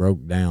home and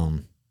broke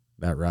down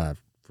that ride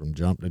from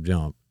jump to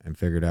jump and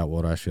figured out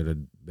what I should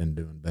have been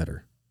doing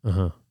better.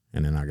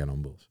 and then I got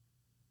on bulls.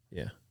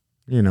 Yeah.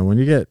 You know, when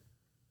you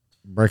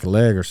break a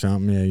leg or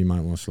something, yeah, you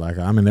might want to slack.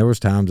 I mean, there was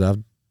times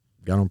I've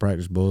got on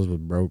practice bulls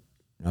with broke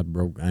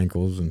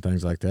ankles and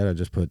things like that. I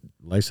just put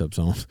lace-ups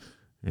on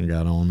and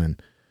got on,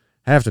 and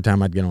half the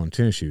time I'd get on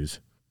tennis shoes,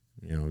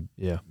 you know,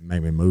 Yeah.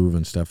 make me move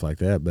and stuff like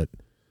that. But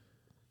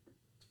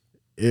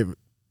it's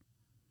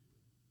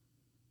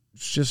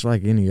just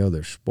like any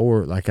other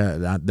sport. Like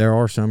there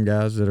are some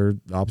guys that are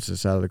the opposite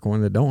side of the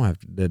coin that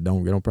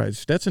don't get on practice.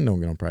 Stetson don't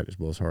get on practice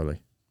bulls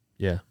hardly.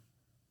 Yeah.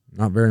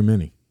 Not very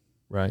many.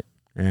 Right.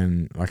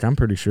 And like I'm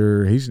pretty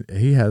sure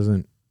he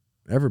hasn't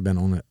ever been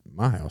on at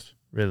my house.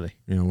 Really?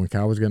 You know, when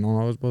Kyle was getting on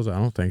all those bulls, I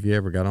don't think he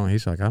ever got on.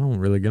 He's like, I don't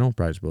really get on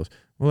practice bulls.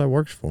 Well, that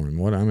works for him.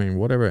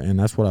 Whatever. And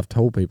that's what I've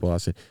told people. I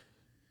said,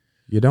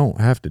 you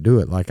don't have to do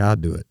it like I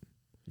do it.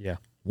 Yeah.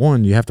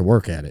 One, you have to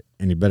work at it,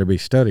 and you better be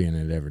studying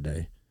it every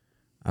day.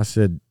 I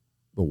said,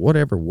 but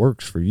whatever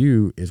works for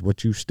you is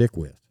what you stick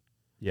with.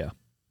 Yeah.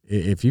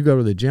 If you go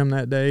to the gym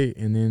that day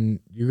and then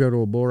you go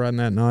to a bull riding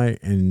that night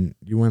and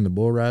you win the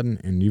bull riding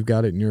and you've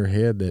got it in your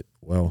head that,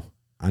 well,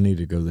 I need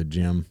to go to the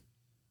gym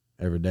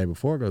every day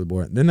before I go to the bull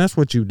riding, then that's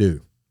what you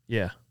do.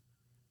 Yeah.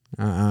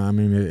 I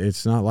mean,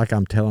 it's not like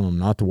I'm telling them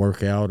not to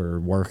work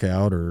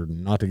out or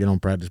not to get on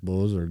practice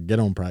bulls or get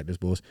on practice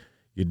bulls.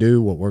 You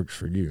do what works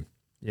for you.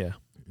 Yeah.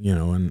 You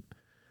know, and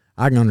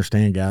I can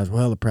understand guys,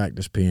 well, the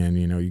practice pen,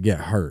 you know, you get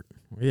hurt.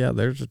 Well, yeah,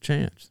 there's a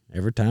chance.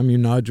 Every time you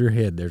nod your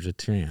head, there's a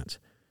chance.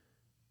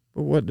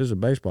 But what does a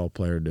baseball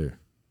player do?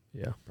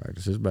 Yeah.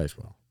 Practices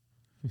baseball.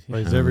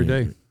 Plays every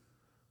day.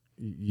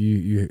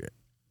 You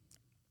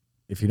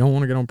if you don't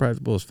want to get on practice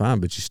bulls, fine,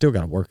 but you still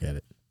got to work at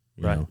it.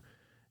 You Right. know?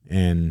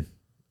 And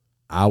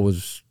I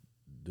was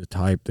the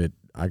type that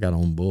I got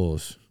on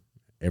bulls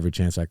every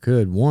chance I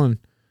could. One,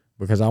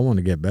 because I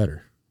wanted to get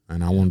better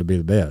and I wanted to be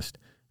the best.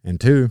 And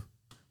two,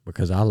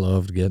 because I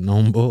loved getting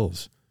on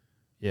bulls.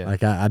 Yeah.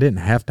 Like I didn't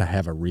have to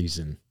have a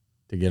reason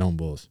to get on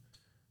bulls.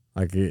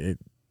 Like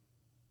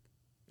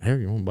hell,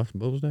 you want to buck some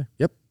bulls today?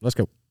 Yep, let's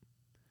go.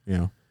 You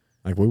know,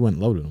 like we went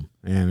and loaded them.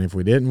 And if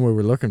we didn't, we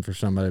were looking for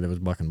somebody that was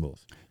bucking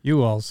bulls.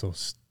 You also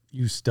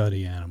you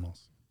study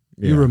animals.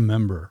 Yeah. You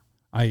remember.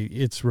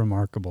 It's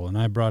remarkable, and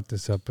I brought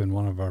this up in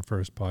one of our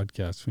first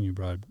podcasts when you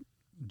brought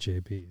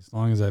JB. As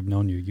long as I've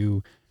known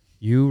you,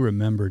 you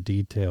remember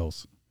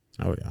details.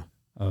 Oh yeah.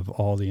 Of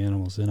all the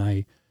animals, and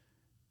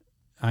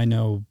I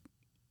know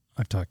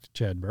I've talked to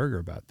Chad Berger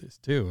about this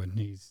too, and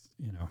he's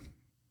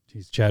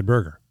Chad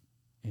Berger,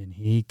 and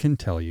he can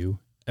tell you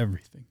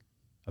everything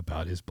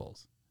about his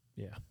bulls.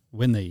 Yeah.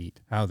 When they eat,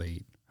 how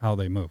they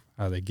move,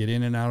 how they get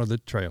in and out of the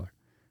trailer,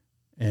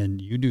 and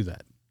you do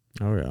that.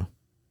 Oh yeah.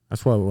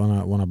 That's why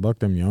when I buck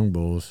them young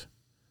bulls,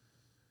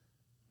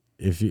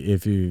 if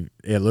you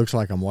it looks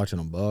like I'm watching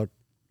them buck,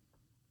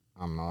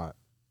 I'm not.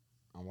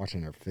 I'm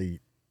watching their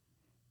feet.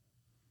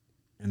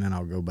 And then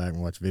I'll go back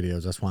and watch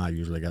videos. That's why I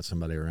usually got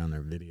somebody around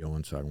there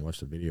videoing so I can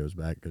watch the videos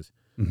back. Because,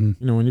 you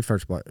know, when you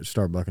first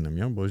start bucking them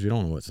young bulls, you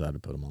don't know what side to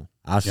put them on.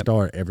 I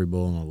start every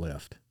bull on the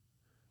left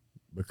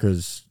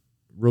because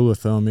rule of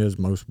thumb is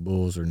most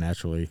bulls are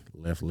naturally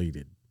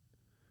left-leaded.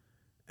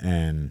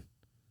 And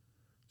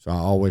so I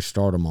always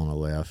start them on the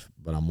left,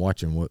 but I'm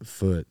watching what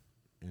foot.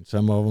 And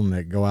some of them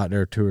that go out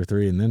there 2 or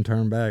 3 and then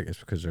turn back, it's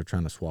because they're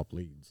trying to swap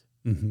leads.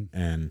 Mm-hmm.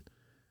 And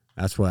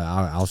that's why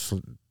I'll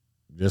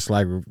just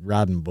like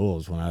riding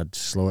bulls, when I'd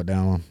slow it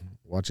down,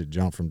 watch it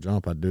jump from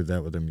jump, I'd do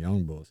that with them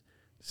young bulls,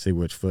 see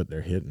which foot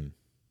they're hitting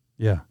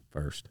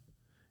first.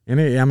 And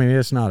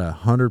it's not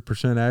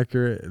 100%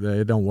 accurate.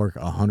 It don't work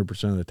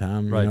 100% of the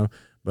time, you know.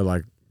 But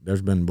like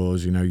there's been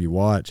bulls, you know, you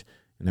watch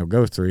and they'll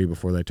go 3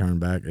 before they turn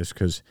back. It's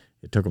because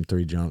it took them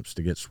 3 jumps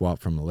to get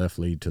swapped from the left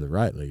lead to the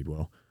right lead.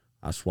 Well,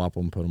 I swap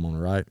them, put them on the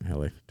right,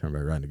 hell, they turn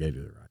back right and they go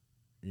to the right.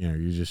 You know,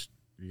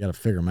 you got to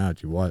figure them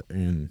out.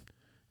 And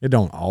it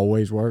don't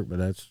always work, but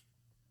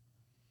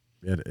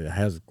it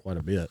has quite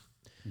a bit.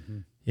 Mm-hmm.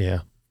 Yeah.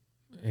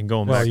 And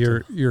going well,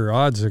 back your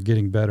odds are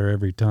getting better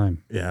every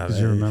time. Yeah. Because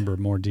you remember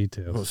more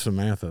details. Well,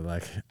 Samantha,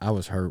 like I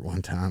was hurt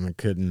one time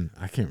and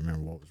I can't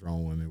remember what was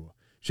wrong with me.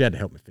 She had to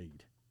help me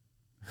feed.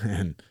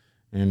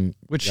 and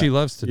Which she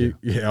loves to do.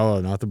 Yeah.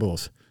 Oh, not the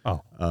bulls.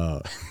 Oh.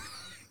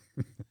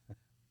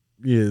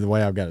 Yeah, the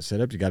way I've got it set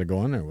up, you got to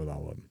go in there with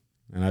all of them.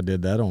 And I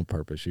did that on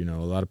purpose. You know,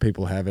 a lot of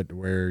people have it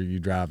where you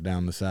drive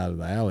down the side of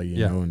the alley,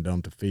 you know, and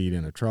dump the feed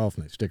in a trough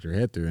and they stick their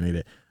head through and eat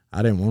it.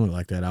 I didn't want it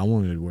like that. I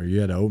wanted it where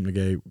you had to open the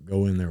gate,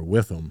 go in there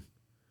with them.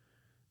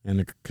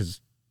 And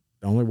because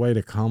the only way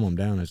to calm them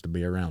down is to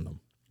be around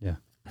them. Yeah.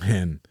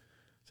 And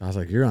so I was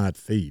like, you're going to have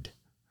to feed.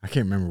 I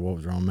can't remember what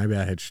was wrong. Maybe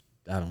I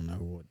don't know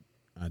what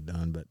I'd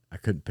done, but I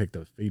couldn't pick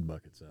those feed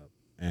buckets up.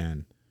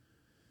 And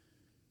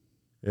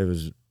it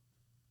was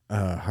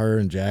her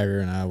and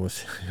Jagger and I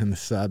was in the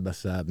side by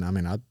side. And I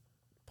mean, I'd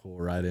pull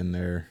right in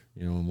there,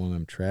 you know, in one of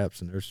them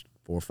traps, and there's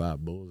 4 or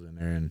 5 bulls in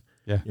there. And,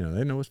 you know,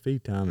 they know it's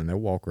feed time, and they'll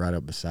walk right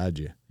up beside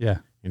you. Yeah.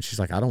 And she's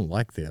like, I don't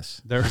like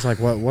this. She's like,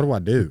 what do I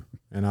do?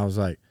 And I was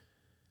like,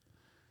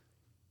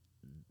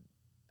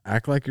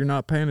 act like you're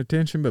not paying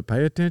attention, but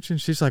pay attention.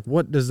 She's like,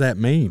 what does that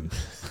mean?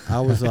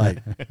 I was like,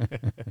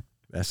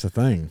 that's the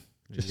thing.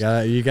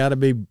 You gotta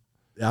be.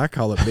 I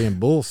call it being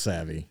bull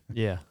savvy.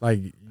 Yeah. Like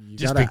you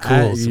Just gotta be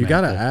cool, act, you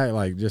gotta Samantha. act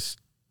like just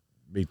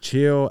be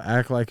chill,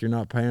 act like you're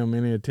not paying them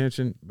any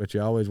attention, but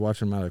you always watch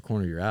them out of the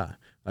corner of your eye.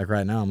 Like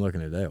right now, I'm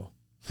looking at Dale.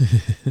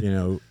 You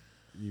know,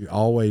 you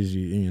always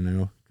you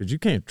know because you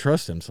can't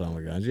trust them some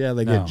of the guys. Yeah,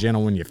 they get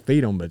gentle when you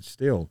feed them, but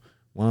still,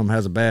 one of them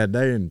has a bad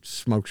day and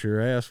smokes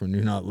your ass when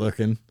you're not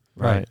looking.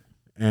 Right.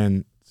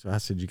 And so I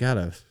said, you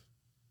gotta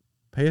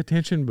pay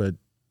attention, but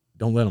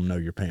don't let them know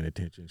you're paying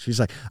attention. She's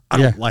like, I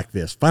don't like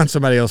this. Find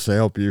somebody else to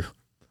help you.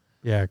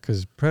 Yeah,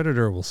 because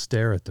predator will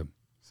stare at them.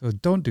 So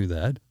don't do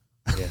that.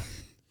 Yeah.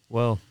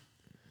 Well,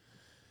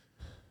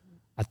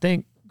 I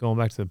think going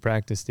back to the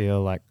practice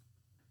deal, like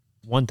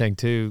one thing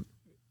too,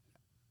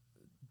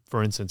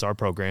 for instance, our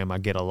program, I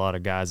get a lot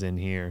of guys in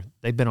here.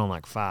 They've been on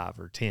like 5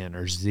 or 10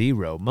 or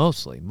 0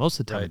 mostly. Most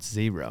of the time it's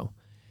 0.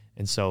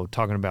 And so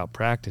talking about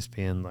practice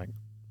being like,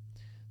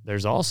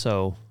 there's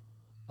also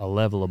a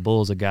level of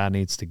bulls a guy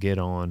needs to get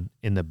on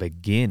in the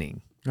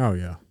beginning. Oh,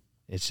 yeah.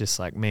 It's just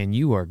like, man,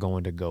 you are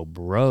going to go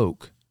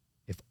broke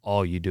if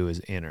all you do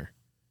is enter.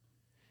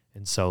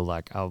 And so,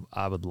 like,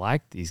 I would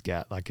like these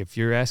guys. Like, if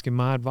you're asking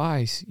my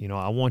advice, you know,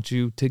 I want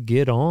you to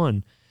get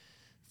on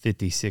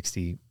 50,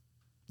 60,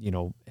 you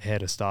know,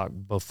 head of stock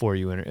before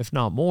you enter, if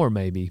not more,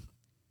 maybe.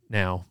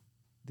 Now,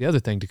 the other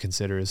thing to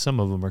consider is some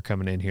of them are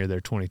coming in here, they're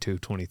 22,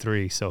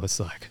 23. So it's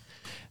like,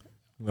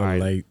 A little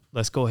late.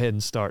 let's go ahead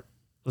and start.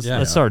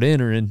 Let's start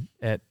entering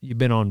at, you've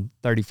been on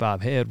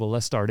 35 head. Well,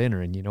 let's start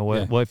entering. You know what?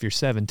 Yeah. Well, if you're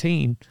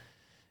 17,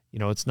 you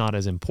know, it's not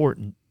as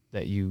important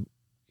that you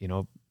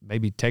know,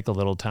 maybe take a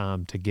little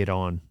time to get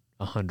on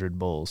 100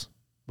 bulls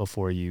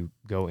before you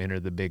go enter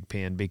the big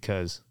pen,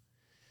 because,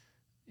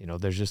 you know,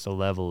 there's just a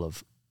level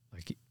of,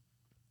 like,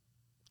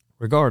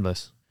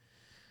 regardless,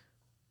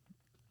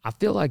 I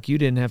feel like you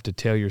didn't have to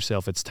tell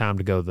yourself it's time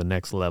to go to the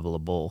next level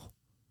of bull.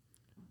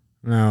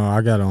 No,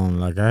 I got on,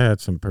 like, I had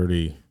some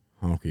pretty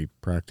honky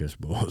practice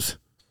bulls.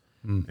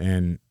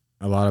 And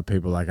a lot of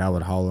people, like, I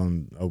would haul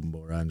them open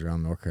bull riding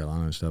around North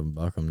Carolina and stuff and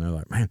buck them. They're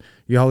like, man,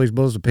 you haul these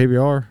bulls to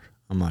PBR?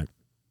 I'm like,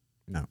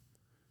 no.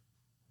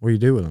 What do you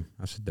do with them?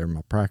 I said, they're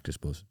my practice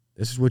bulls.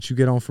 This is what you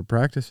get on for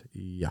practice?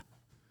 Yeah.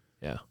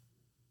 Yeah.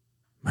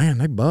 Man,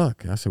 they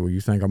buck. I said, well, you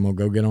think I'm going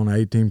to go get on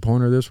an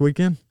 18-pointer this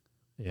weekend?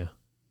 Yeah.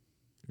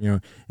 You know,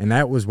 and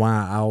that was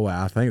why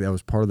I think that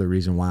was part of the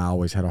reason why I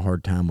always had a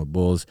hard time with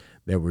bulls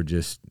that were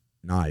just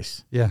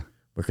nice. Yeah.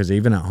 Because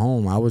even at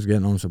home, I was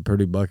getting on some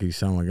pretty bucky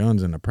son of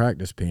guns in the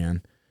practice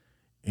pen.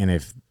 And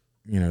if,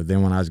 you know,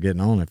 then when I was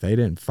getting on, if they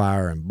didn't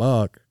fire and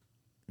buck,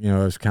 you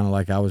know, it was kind of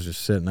like I was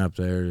just sitting up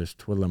there just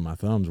twiddling my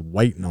thumbs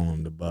waiting on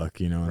them to buck,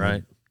 you know, and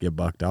right. get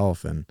bucked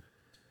off.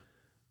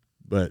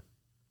 But,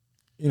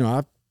 you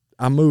know,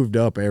 I moved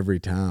up every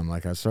time.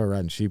 Like, I started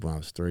riding sheep when I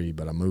was 3,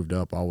 but I moved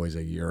up always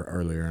a year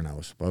earlier than I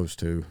was supposed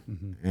to.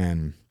 Mm-hmm.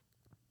 And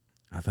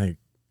I think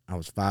I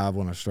was 5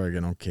 when I started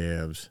getting on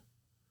calves.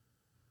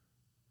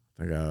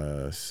 I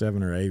think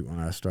 7 or 8 when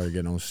I started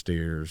getting on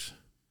steers.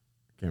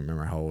 Can't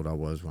remember how old I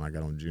was when I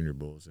got on junior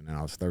bulls. And then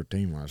I was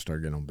 13 when I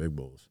started getting on big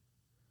bulls.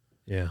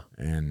 Yeah.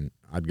 And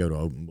I'd go to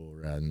open bull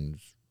riding,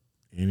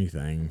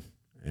 anything.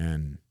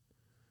 And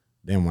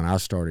then when I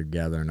started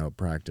gathering up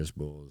practice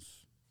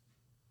bulls,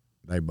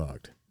 they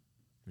bucked.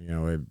 You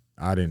know,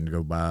 I didn't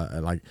go by,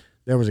 like,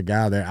 there was a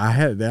guy there.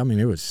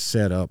 It was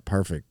set up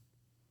perfect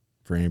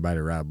for anybody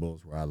to ride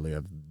bulls where I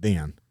lived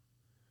then.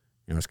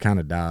 You know, it's kind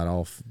of died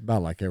off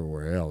about like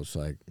everywhere else.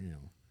 Like, you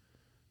know,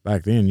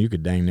 back then you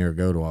could dang near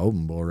go to an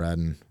open bull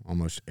riding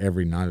almost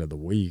every night of the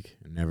week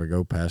and never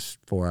go past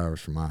 4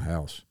 hours from my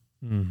house.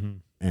 Mm-hmm.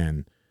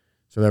 And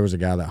so there was a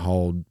guy that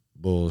hauled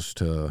bulls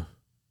to,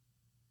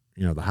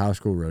 you know, the high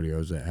school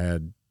rodeos that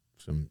had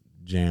some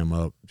jam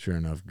up, sure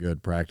enough,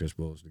 good practice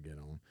bulls to get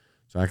on.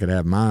 So I could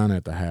have mine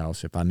at the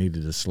house. If I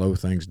needed to slow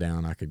things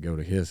down, I could go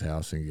to his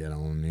house and get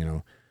on, you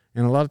know.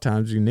 And a lot of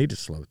times you need to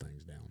slow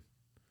things down.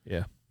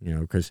 Yeah. You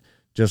know, because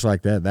just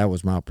like that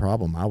was my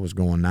problem. I was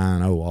going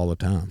 9-0 all the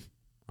time.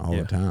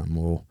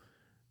 Well,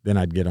 then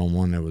I'd get on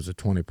one that was a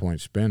 20-point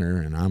spinner,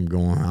 and I'm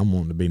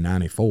wanting to be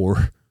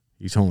 94.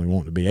 He's only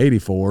wanting to be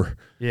 84.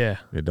 Yeah.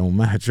 It don't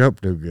match up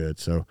too good.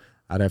 So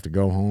I'd have to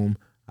go home.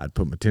 I'd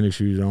put my tennis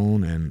shoes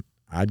on, and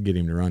I'd get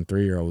him to run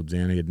 3-year-olds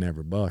in. He had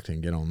never bucked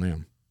and get on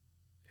them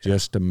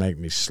just to make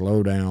me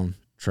slow down,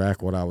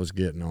 track what I was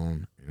getting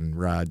on, and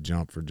ride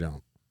jump for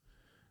jump.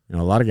 You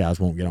know, a lot of guys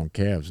won't get on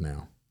calves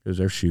now because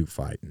they're shoot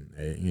fighting.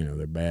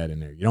 They're bad in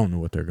there. You don't know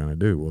what they're going to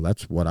do. Well,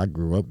 that's what I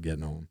grew up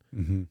getting on.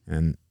 Mm-hmm.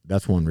 And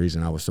that's one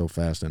reason I was so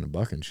fast in the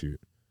buck and shoot.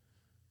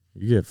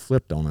 You get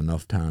flipped on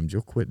enough times,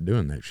 you'll quit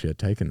doing that shit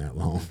taking that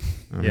long.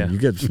 You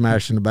get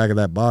smashed in the back of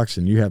that box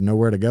and you have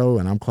nowhere to go,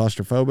 and I'm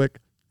claustrophobic.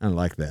 I don't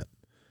like that.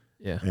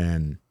 Yeah.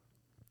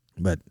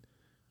 But,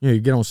 you know,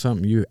 you get on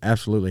something, you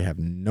absolutely have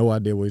no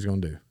idea what he's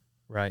going to do.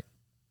 Right.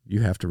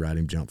 You have to ride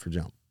him jump for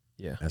jump.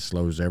 Yeah. That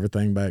slows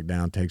everything back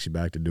down, takes you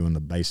back to doing the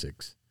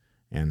basics.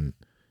 And,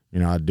 you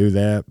know, I'd do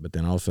that, but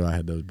then also I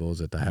had those bulls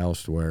at the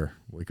house where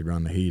we could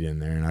run the heat in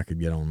there, and I could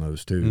get on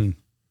those too.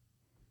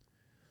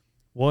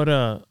 What,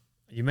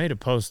 You made a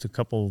post a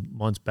couple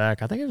months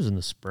back. I think it was in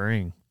the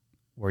spring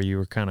where you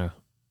were kind of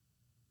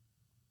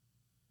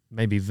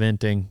maybe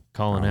venting,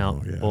 calling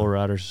out bull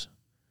riders.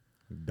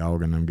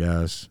 Dogging them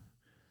guys.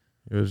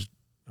 It was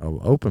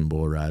open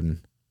bull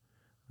riding.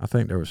 I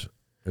think there's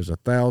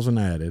 1,000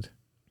 added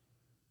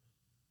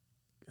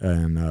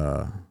and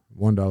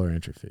 $1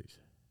 entry fees.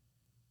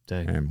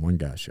 Dang. And one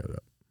guy showed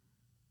up.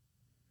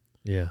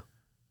 Yeah.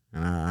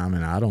 And I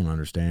mean, I don't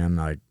understand.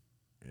 Like,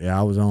 yeah,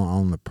 I was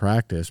on the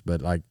practice,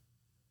 but like,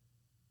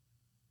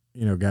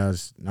 you know,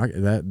 guys,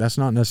 that's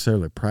not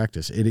necessarily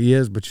practice. It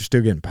is, but you're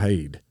still getting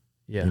paid.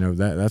 Yeah. You know,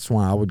 that's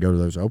why I would go to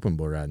those open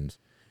bull ridings.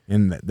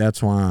 And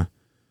that's why,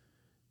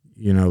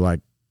 you know, like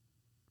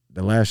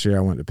the last year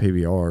I went to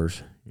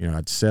PBRs, you know,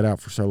 I'd set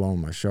out for so long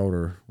on my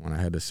shoulder when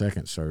I had the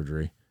second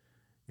surgery.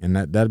 And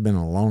that'd been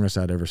the longest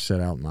I'd ever set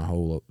out in my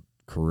whole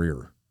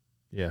career.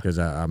 Yeah. Because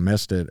I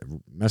messed it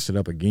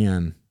up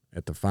again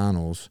at the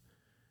finals,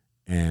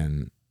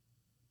 and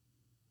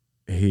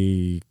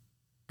he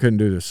couldn't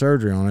do the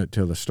surgery on it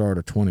till the start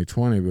of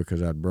 2020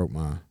 because I'd broke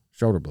my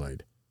shoulder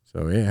blade.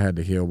 So it had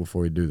to heal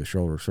before he'd do the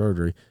shoulder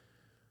surgery.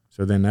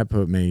 So then that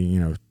put me, you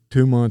know,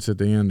 2 months at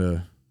the end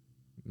of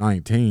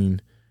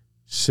 19,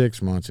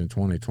 6 months in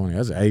 2020.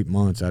 That's 8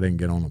 months I didn't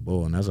get on a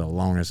bull, and that's the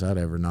longest I'd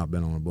ever not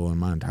been on a bull in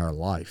my entire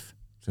life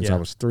since I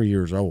was 3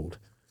 years old.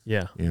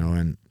 Yeah. You know,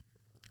 and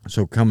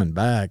so coming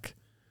back,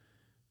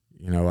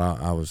 you know,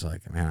 I was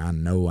like, man, I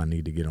know I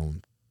need to get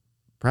on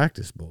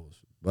practice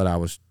bulls. But I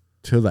was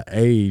to the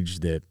age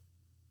that,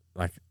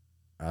 like,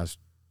 I was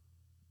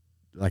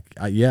like,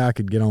 I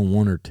could get on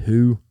one or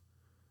two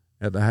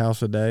at the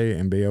house a day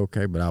and be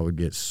okay, but I would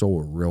get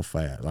sore real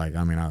fast. Like,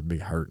 I mean, I'd be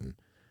hurting.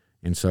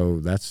 And so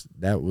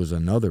that was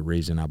another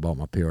reason I bought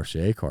my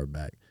PRCA card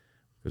back,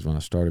 because when I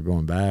started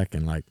going back,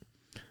 and like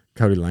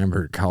Cody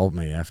Lambert called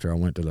me after I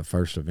went to the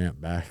first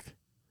event back.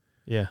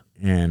 Yeah.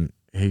 And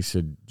he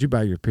said, did you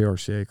buy your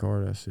PRCA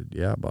card? I said,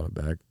 yeah, I bought it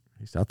back.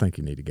 He said, I think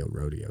you need to go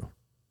rodeo.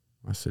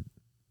 I said,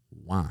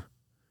 why?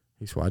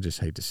 He said, well, I just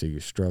hate to see you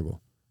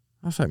struggle.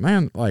 I was like,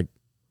 man, like,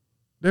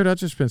 dude, I've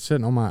just been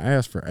sitting on my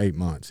ass for 8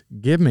 months.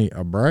 Give me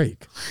a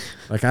break.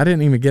 Like, I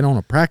didn't even get on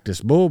a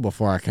practice bull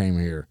before I came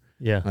here.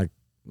 Yeah. Like,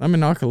 let me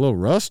knock a little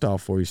rust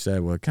off for you.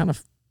 Said, well, it kind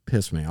of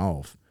pissed me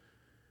off.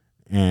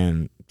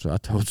 And so I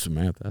told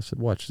Samantha, I said,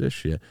 watch this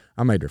shit.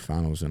 I made their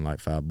finals in like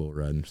 5 bull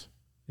ridings.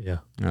 Yeah.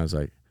 And I was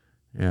like,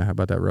 yeah, how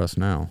about that rust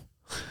now?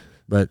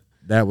 But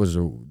that was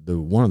the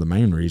one of the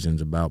main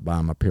reasons about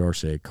buying my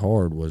PRCA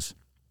card was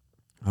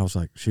I was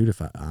like, shoot,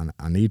 if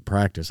I need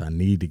practice, I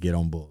need to get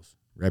on bulls.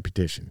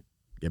 Repetition.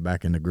 Get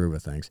back in the groove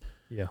of things.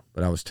 Yeah.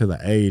 But I was to the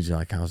age,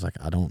 like, I was like,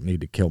 I don't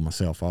need to kill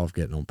myself off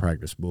getting on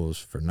practice bulls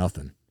for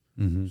nothing.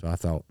 Mm-hmm. So I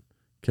thought,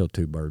 kill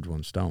 2 birds,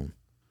 1 stone.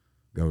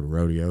 Go to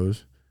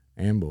rodeos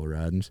and bull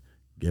ridings,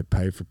 get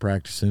paid for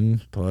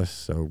practicing. Plus,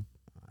 so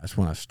that's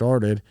when I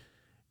started.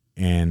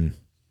 And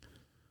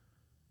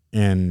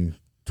in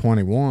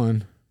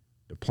 21,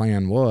 the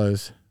plan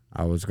was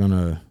I was going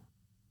to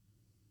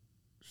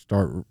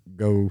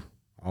go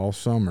all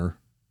summer.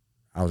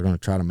 I was going to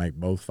try to make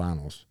both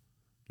finals,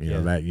 you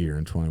know, that year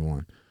in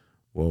 21.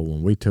 Well,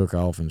 when we took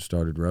off and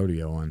started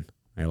rodeoing,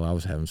 hell, I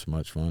was having so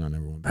much fun, I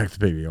never went back to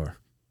PBR.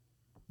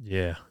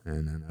 Yeah.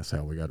 And then that's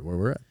how we got to where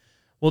we're at.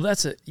 Well,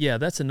 that's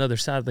another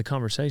side of the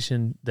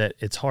conversation, that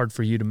it's hard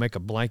for you to make a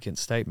blanket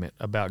statement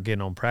about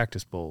getting on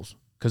practice bulls.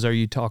 Because are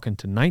you talking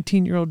to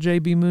 19-year-old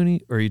JB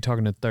Mauney, or are you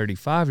talking to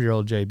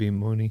 35-year-old JB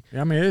Mauney?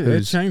 Yeah, I mean,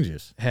 it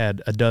changes.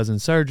 Had a dozen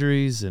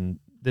surgeries and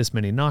this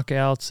many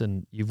knockouts,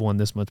 and you've won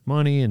this much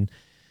money, and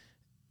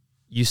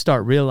you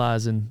start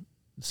realizing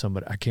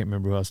somebody, I can't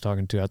remember who I was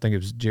talking to. I think it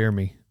was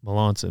Jeremy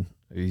Melanson.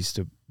 We used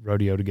to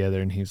rodeo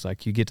together, and he was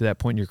like, you get to that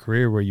point in your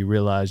career where you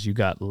realize you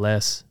got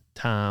less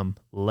time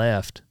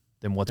left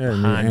than what's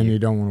behind you. And you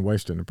don't want to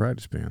waste it in the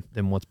practice pen.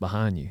 Than what's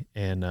behind you.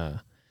 And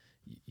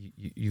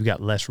you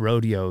got less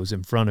rodeos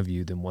in front of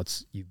you than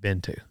what's you've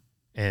been to.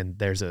 And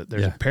there's a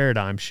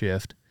paradigm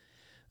shift.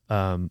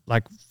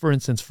 Like, for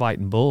instance,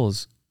 fighting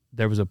bulls,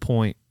 there was a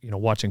point, you know,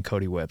 watching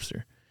Cody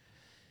Webster.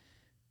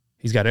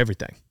 He's got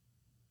everything.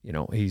 You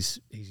know,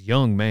 he's a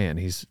young man.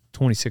 He's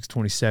 26,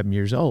 27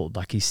 years old.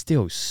 Like, he's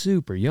still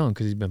super young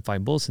because he's been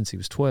fighting bulls since he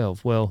was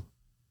 12. Well,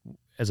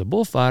 as a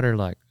bullfighter,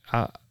 like,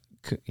 I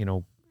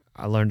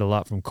learned a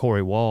lot from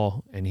Corey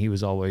Wall, and he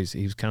was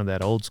kind of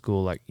that old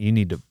school, like, you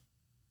need to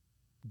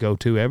go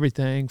to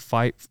everything,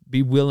 fight,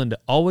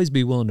 always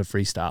be willing to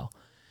freestyle,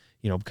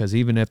 you know, because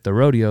even if the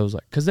rodeos,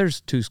 like, because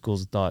there's 2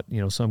 schools of thought,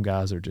 you know, some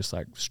guys are just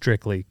like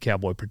strictly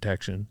cowboy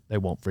protection. They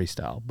won't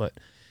freestyle. But,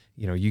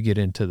 you know, you get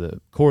into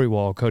the Corey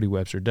Wall, Cody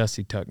Webster,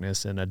 Dusty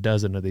Tuckness, and a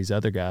dozen of these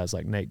other guys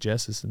like Nate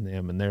Jessis and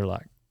them, and they're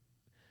like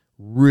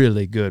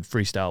really good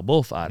freestyle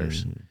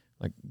bullfighters,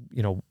 like,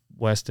 you know,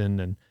 Weston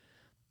and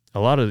a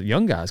lot of the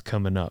young guys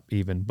coming up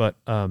even, but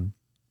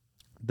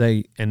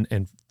they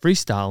and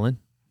freestyling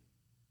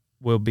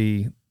will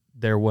be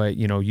their way.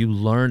 You know, you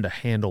learn to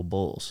handle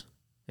bulls,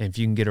 and if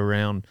you can get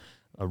around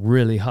a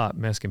really hot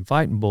Mexican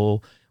fighting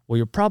bull, well,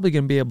 you're probably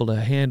going to be able to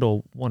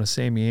handle one of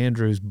Sammy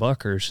Andrews'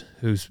 buckers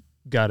who's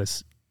got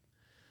a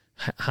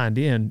hind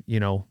end, you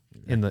know,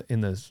 in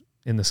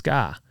the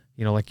sky.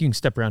 You know, like you can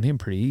step around him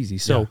pretty easy.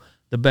 So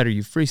the better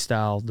you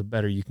freestyle, the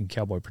better you can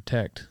cowboy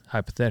protect,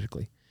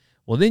 hypothetically.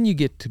 Well, then you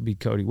get to be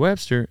Cody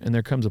Webster, and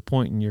there comes a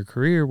point in your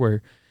career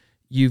where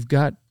you've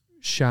got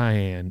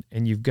Cheyenne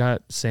and you've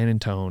got San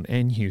Antonio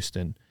and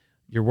Houston.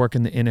 You're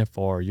working the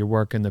NFR, you're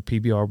working the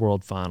PBR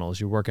World Finals,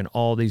 you're working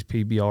all these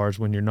PBRs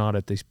when you're not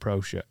at these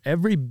pro shows.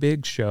 Every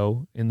big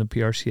show in the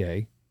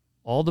PRCA,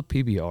 all the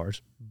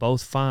PBRs,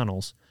 both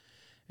finals.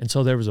 And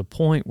so there was a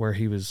point where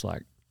he was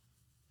like,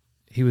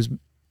 he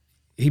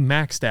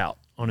maxed out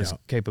on his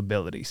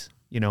capabilities,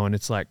 you know, and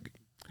it's like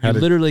you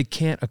literally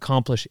can't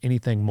accomplish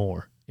anything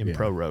more in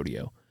pro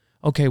rodeo.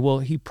 Okay, well,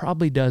 he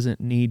probably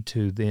doesn't need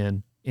to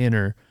then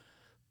enter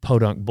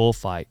podunk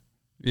bullfight,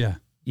 you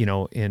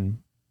know,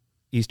 in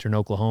Eastern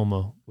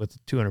Oklahoma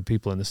with 200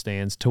 people in the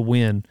stands to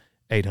win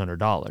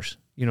 $800.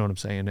 You know what I'm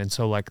saying? And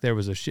so, like, there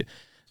was a shit.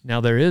 Now,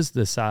 there is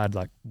the side,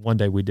 like, one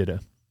day we did a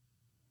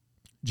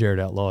Jared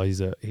Outlaw. He's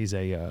a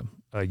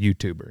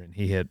YouTuber, and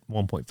he had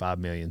 1.5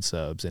 million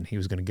subs, and he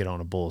was going to get on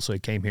a bull. So he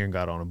came here and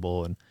got on a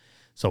bull. And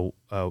so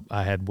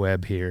I had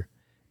Webb here,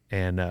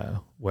 and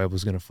Webb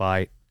was going to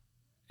fight.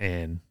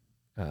 And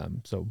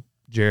so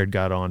Jared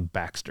got on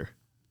Baxter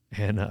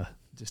and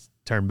just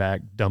turned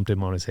back, dumped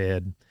him on his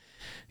head.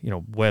 You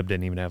know, Webb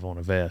didn't even have on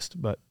a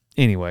vest. But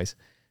anyways,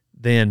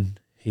 then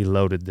he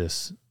loaded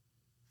this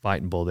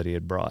fighting bull that he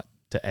had brought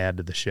to add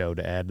to the show,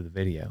 to add to the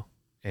video.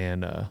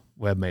 And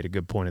Webb made a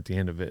good point at the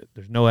end of it.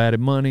 There's no added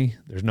money.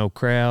 There's no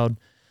crowd.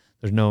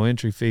 There's no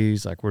entry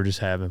fees. Like, we're just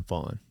having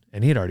fun.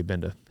 And he had already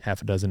been to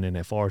half a dozen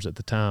NFRs at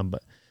the time.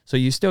 But so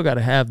you still got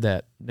to have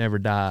that never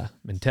die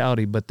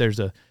mentality. But there's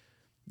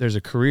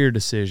a career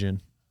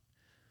decision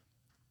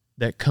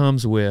that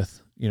comes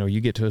with, you know,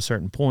 you get to a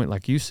certain point,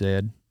 like you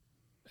said,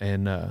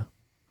 and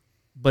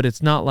but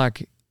it's not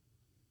like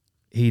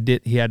he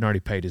hadn't already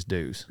paid his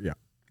dues. Yeah.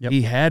 Yep.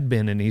 He had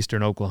been in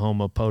Eastern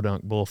Oklahoma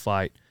podunk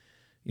bullfight,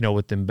 you know,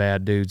 with them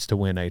bad dudes to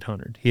win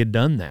 800. He had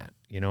done that,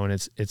 you know, and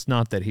it's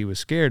not that he was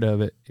scared of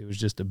it. It was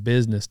just a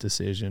business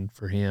decision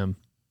for him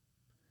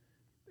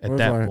at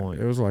that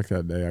point. It was like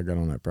that day I got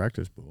on that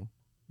practice bull.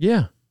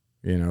 Yeah.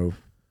 You know,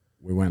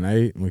 we went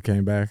 8 and we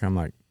came back. I'm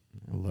like,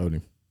 I'll load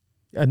him.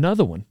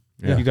 Another one.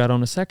 Yeah. You got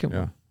on a second Yeah.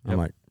 one. I'm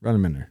like, run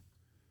him in there.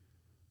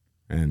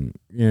 And,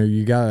 you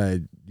know,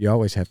 you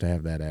always have to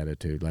have that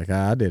attitude. Like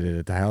I did it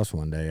at the house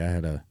one day. I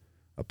had a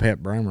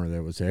pet Bremer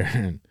that was there,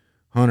 and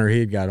Hunter,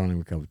 he had got on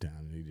him a couple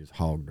times. He just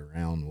hogged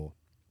around. Well,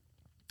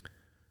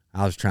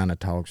 I was trying to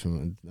talk some of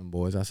them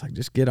boys. I was like,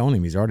 just get on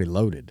him. He's already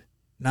loaded.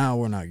 No,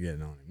 we're not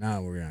getting on him.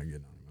 No, we're not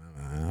getting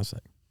on him. I was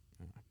like,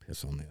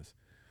 piss on this.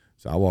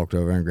 So I walked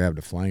over and grabbed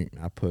a flank,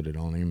 and I put it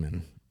on him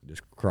and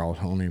just crawled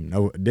on him.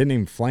 No, didn't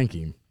even flank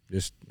him.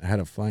 Just had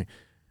a flank.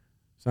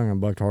 Sung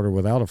him bucked harder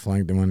without a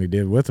flank than when he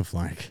did with a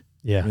flank.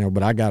 Yeah. You know,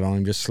 but I got on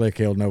him, just slick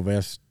held, no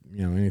vest,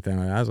 you know, anything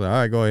like that. I was like, all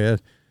right, go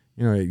ahead.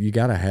 You know, you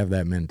got to have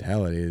that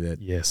mentality that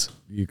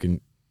you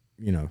can,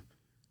 you know,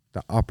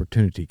 the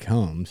opportunity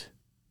comes,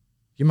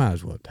 you might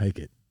as well take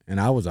it. And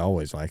I was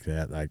always like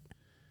that. Like,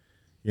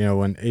 you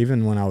know,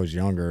 even when I was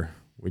younger,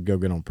 we'd go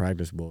get on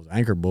practice bulls.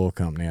 Anchor Bull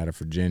Company out of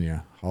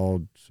Virginia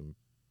hauled some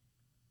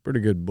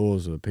pretty good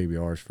bulls of the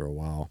PBRs for a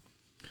while.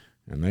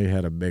 And they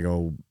had a big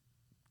old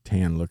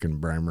tan-looking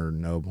Bremer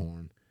nub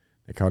horn.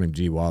 They called him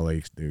G.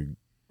 Wally. Dude,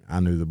 I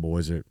knew the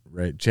boys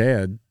that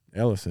Chad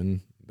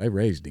Ellison, they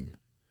raised him.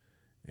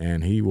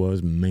 And he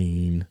was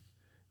mean.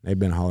 They'd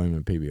been hauling him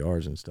in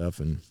PBRs and stuff.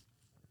 And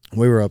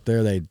we were up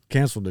there. They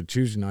canceled the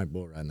Tuesday night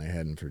bull riding they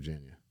had in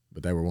Virginia.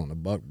 But they were wanting to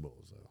buck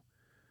bulls, though.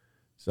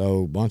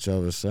 So a bunch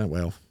of us,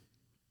 4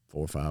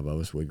 or 5 of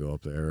us, we go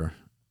up there.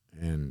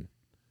 And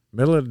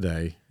middle of the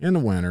day, in the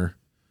winter,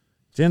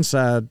 it's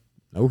inside,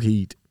 no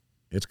heat.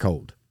 It's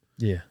cold.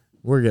 Yeah.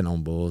 We're getting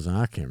on bulls, and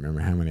I can't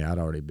remember how many I'd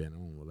already been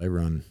on. Well, they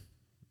run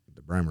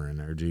the Bremer in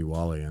there, G.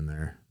 Wally in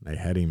there. They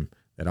had him.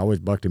 They'd always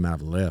bucked him out of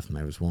the left, and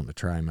they was wanting to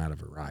try him out of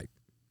the right.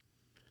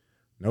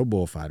 No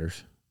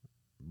bullfighters.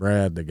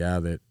 Brad, the guy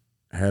that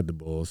had the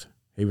bulls,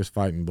 he was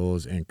fighting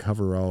bulls in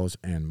coveralls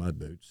and mud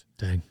boots.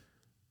 Dang.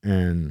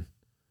 And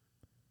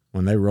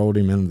when they rolled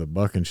him into the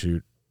buck and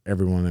shoot,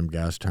 every one of them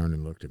guys turned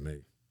and looked at me.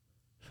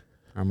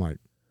 I'm like,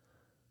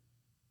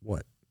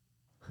 what?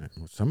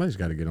 Well, somebody's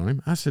got to get on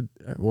him. I said,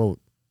 well,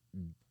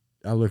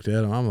 I looked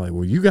at him. I'm like,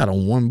 well, you got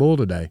on one bull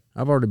today.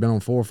 I've already been on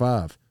 4 or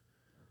 5.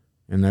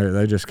 And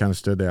they just kind of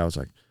stood there. I was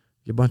like,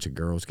 you bunch of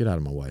girls, get out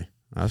of my way.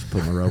 I was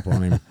putting the rope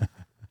on him.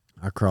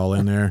 I crawl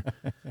in there.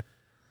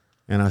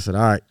 And I said,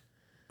 all right,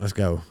 let's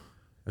go.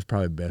 That's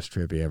probably the best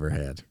trip he ever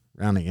had.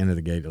 Around the end of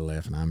the gate to the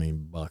left, and I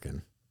mean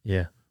bucking.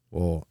 Yeah.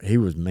 Well, he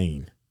was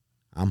mean.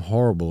 I'm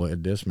horrible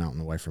at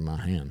dismounting away from my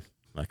hand.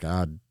 Like,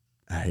 I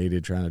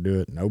hated trying to do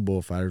it. No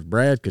bullfighters.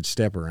 Brad could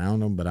step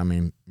around him, but, I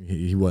mean,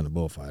 he wasn't a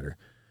bullfighter.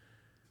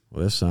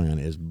 Well, this son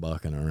is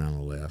bucking around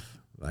the left.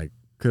 Like,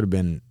 could have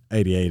been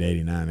 88,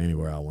 89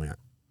 anywhere I went.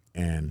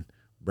 And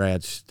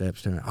Brad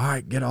steps to me. All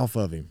right, get off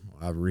of him.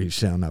 I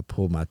reached down and I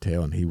pulled my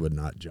tail, and he would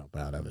not jump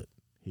out of it.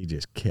 He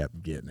just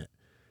kept getting it.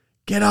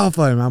 get off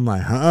of him. I'm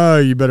like, oh,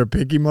 you better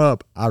pick him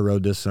up. I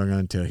rode this sucker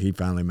until he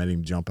finally made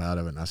him jump out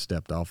of it, and I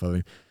stepped off of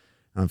him.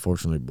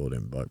 Unfortunately, bull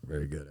didn't buck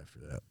very good after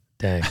that.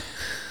 Dang.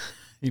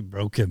 He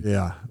broke him.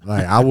 Yeah,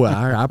 like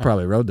I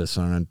probably rode this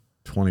son in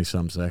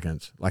 20-some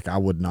seconds. Like, I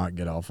would not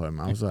get off of him.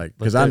 I was like,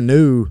 because I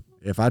knew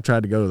if I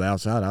tried to go to the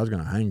outside, I was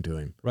going to hang to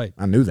him. Right.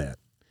 I knew that.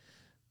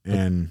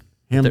 And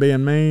him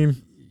being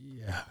mean,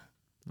 yeah,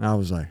 I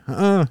was like,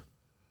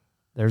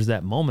 There's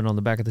that moment on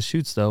the back of the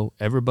chutes, though.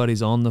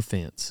 Everybody's on the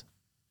fence,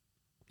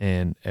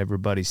 and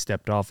everybody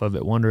stepped off of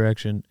it one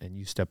direction, and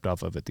you stepped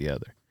off of it the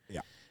other.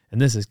 Yeah. And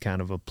this is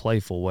kind of a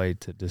playful way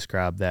to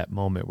describe that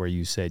moment where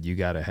you said you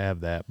got to have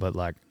that. But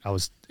like I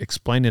was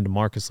explaining to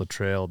Marcus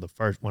Luttrell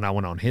when I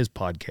went on his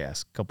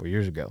podcast a couple of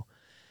years ago,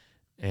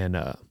 and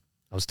I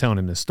was telling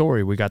him the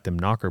story. We got them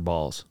knocker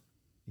balls,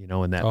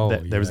 and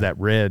there was that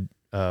red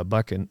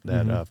bucket,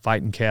 that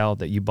fighting cow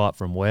that you bought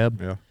from Webb.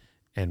 yeah.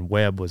 And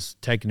Webb was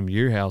taking him to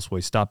your house.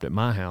 We stopped at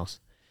my house,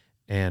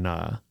 and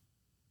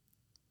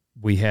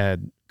we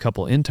had a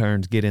couple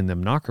interns get in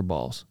them knocker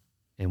balls,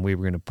 and we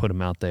were going to put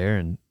them out there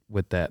and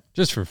with that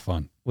just for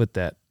fun with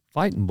that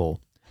fighting bull,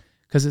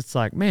 because it's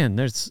like, man,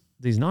 there's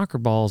these knocker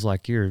balls,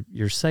 like you're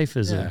safe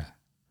as a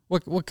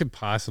what could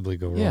possibly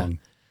go Yeah. wrong?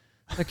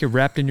 like you're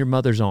wrapped in your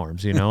mother's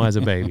arms, as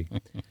a baby.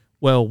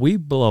 Well, we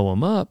blow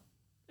them up,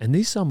 and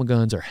these summer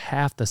guns are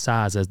half the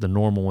size as the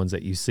normal ones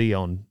that you see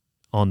on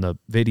the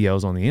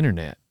videos on the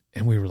internet.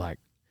 And we were like,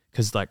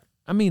 because like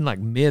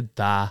mid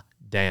thigh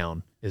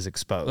down is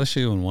exposed.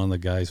 Especially when one of the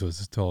guys was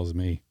as tall as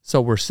me.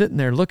 So we're sitting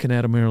there looking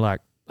at them, and we're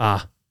like,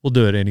 we'll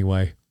do it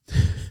anyway.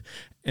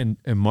 and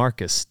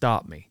Marcus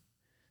stopped me.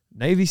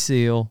 Navy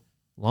SEAL,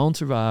 lone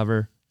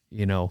survivor,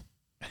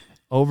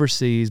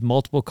 overseas,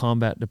 multiple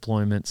combat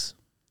deployments,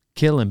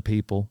 killing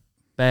people,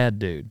 bad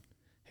dude.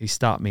 He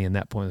stopped me in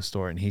that point of the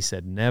story, and he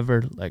said,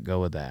 never let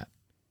go of that.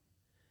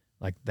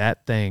 Like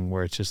that thing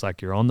where it's just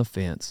like you're on the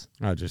fence.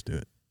 I'll just do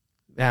it.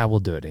 We'll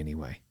do it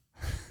anyway.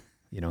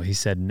 He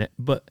said,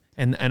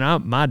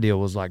 my deal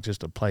was like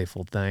just a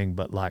playful thing,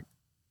 but like,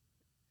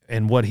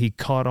 and what he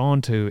caught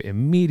on to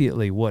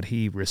immediately, what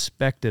he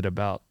respected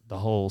about the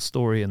whole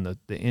story and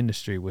the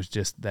industry was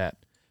just that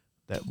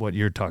what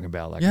you're talking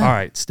about. Like, all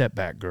right, step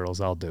back,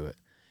 girls, I'll do it.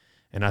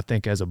 And I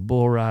think as a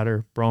bull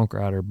rider, bronc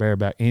rider,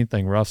 bareback,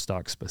 anything rough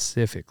stock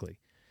specifically,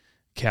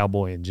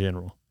 cowboy in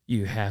general,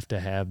 you have to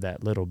have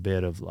that little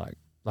bit of like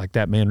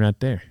that man right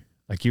there.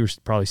 Like you were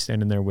probably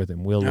standing there with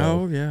him, Will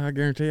Lowe. Oh, yeah, I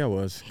guarantee I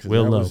was.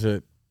 Will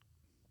Lowe.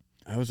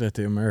 I was at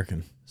the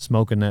American.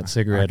 Smoking that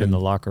cigarette in the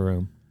locker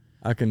room.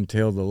 I can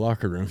tell the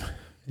locker room.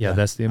 Yeah,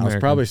 that's the American. I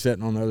was probably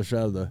sitting on the other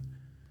side of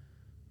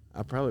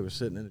I probably was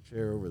sitting in a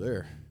chair over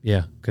there.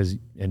 Yeah,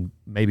 and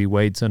maybe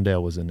Wade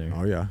Sundell was in there.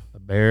 Oh, yeah. A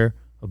bear,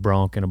 a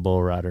bronc, and a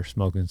bull rider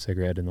smoking a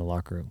cigarette in the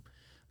locker room.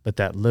 But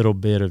that little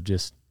bit of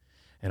just,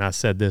 and I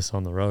said this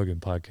on the Rogan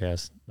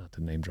podcast, not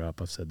to name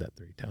drop, I've said that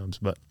 3 times,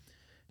 but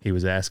he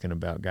was asking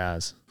about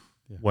guys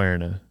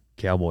wearing a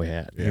cowboy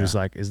hat. Yeah. He was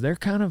like, is there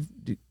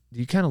do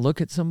you kind of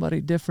look at somebody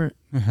different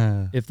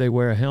if they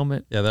wear a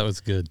helmet? Yeah, that was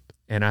good.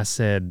 And I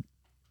said,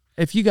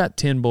 if you got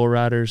 10 bull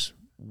riders,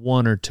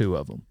 1 or 2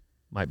 of them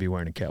might be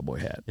wearing a cowboy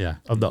hat. Yeah.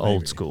 Of the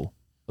old school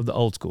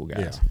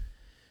guys. Yeah.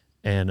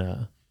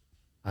 And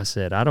I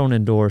said, I don't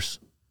endorse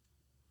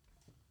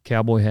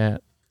cowboy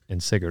hat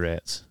and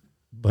cigarettes,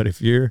 but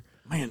if you're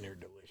they're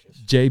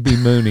delicious. JB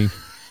Mauney,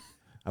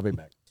 I'll be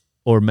back.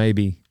 Or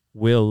maybe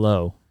Will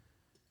Lowe,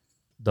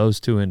 those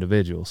 2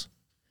 individuals,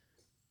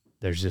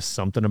 there's just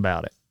something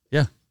about it.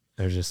 Yeah.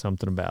 There's just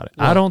something about it.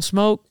 Well, I don't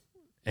smoke,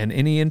 and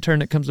any intern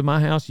that comes to my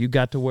house, you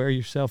got to wear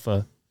yourself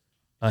a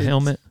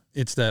helmet.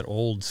 It's that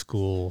old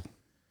school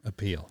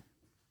appeal.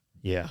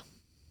 Yeah.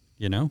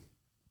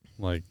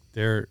 Like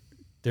they're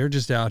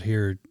just out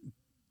here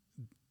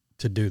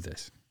to do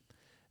this.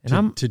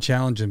 And to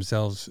challenge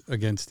themselves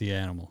against the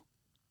animal.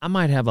 I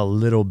might have a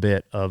little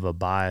bit of a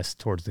bias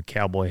towards the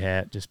cowboy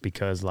hat just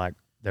because like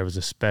there was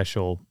a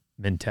special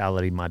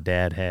mentality my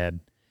dad had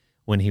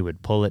when he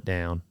would pull it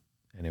down,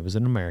 and it was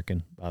an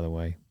American, by the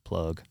way,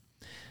 plug.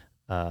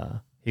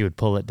 He would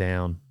pull it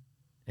down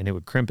and it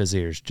would crimp his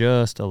ears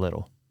just a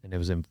little. And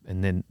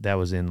then that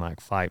was in like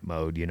fight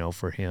mode,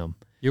 for him.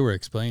 You were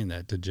explaining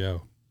that to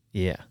Joe.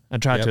 Yeah. I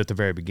tried to at the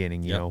very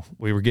beginning, you know,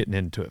 we were getting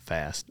into it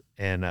fast.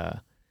 And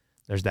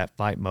there's that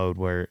fight mode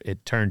where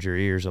it turns your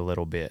ears a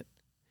little bit.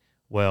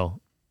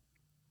 Well,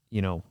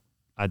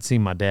 I'd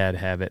seen my dad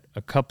have it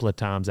a couple of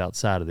times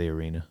outside of the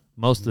arena.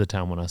 Most of the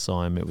time when I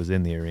saw him, it was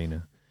in the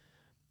arena.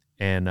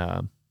 And,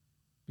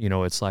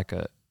 it's like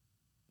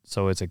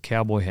it's a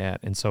cowboy hat.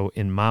 And so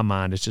in my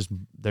mind, it's just,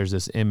 there's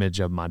this image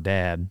of my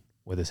dad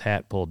with his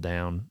hat pulled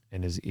down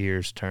and his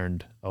ears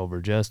turned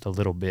over just a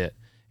little bit,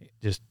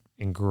 just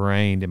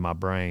ingrained in my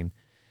brain.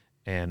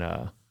 And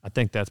I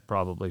think that's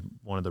probably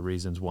one of the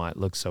reasons why it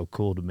looks so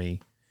cool to me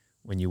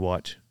when you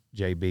watch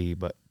JB.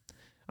 But,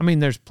 I mean,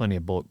 there's plenty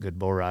of good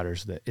bull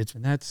riders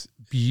and that's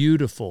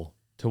beautiful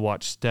to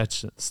watch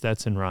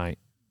Stetson Wright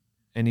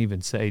and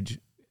even Sage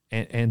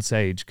and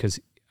Sage, because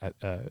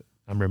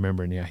I'm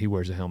remembering, he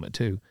wears a helmet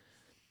too.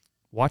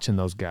 watching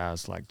those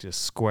guys like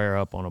just square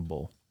up on a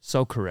bull.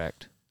 So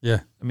correct.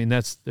 Yeah. I mean,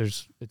 it's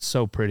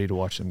so pretty to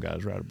watch them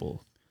guys ride a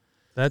bull.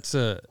 That's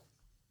a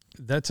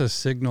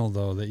signal,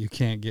 though, that you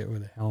can't get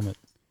with a helmet.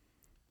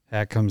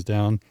 Hat comes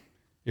down,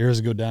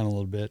 ears go down a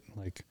little bit,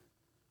 like,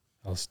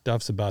 oh,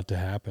 stuff's about to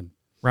happen.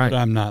 Right. But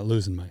I'm not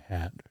losing my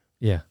hat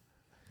Yeah.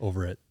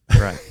 over it.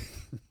 Right.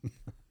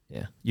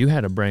 Yeah. You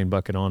had a brain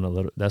bucket on a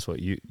little. That's what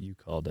you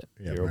called it.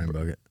 Yeah, Your brain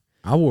bucket.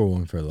 I wore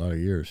one for a lot of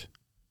years.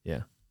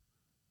 Yeah.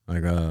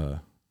 Like, I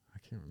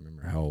can't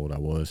remember how old I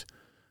was.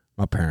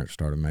 My parents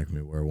started making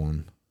me wear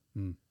one.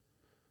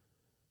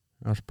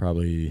 I was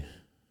probably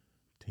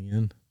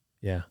 10.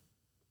 Yeah.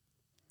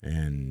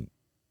 And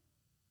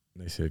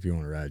they said, if you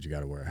want to ride, you got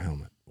to wear a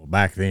helmet. Well,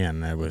 back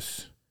then, there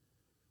was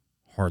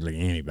hardly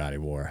anybody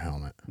wore a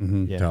helmet.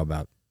 Mm-hmm. Yeah. Talk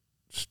about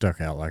stuck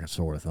out like a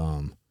sore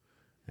thumb.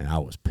 And I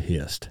was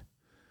pissed.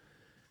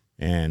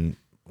 And,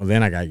 well,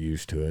 then I got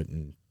used to it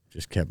and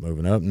just kept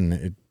moving up. And,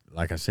 it,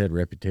 like I said,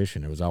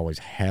 repetition. It was always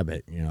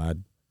habit. You know, I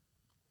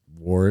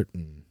wore it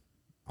and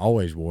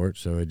always wore it.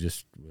 So it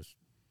just was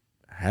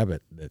a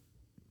habit that,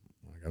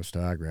 like I was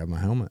still, I grabbed my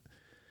helmet.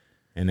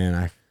 And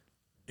then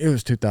it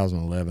was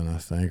 2011, I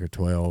think, or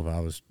 12. I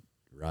was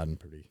riding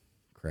pretty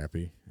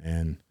crappy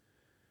and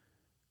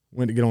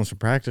went to get on some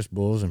practice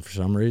bulls. And for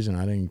some reason,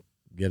 I didn't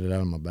get it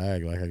out of my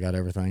bag. Like, I got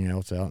everything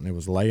else out and it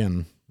was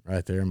laying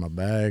right there in my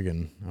bag.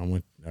 And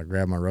I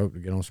grabbed my rope to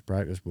get on some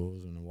practice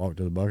bulls and I walked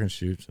to the bucking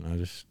chutes and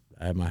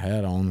I had my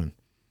hat on and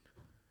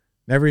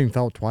never even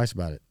thought twice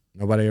about it.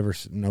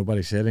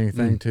 Nobody said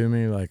anything to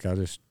me. Like, I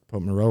just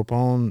put my rope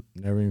on,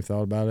 never even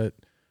thought about it,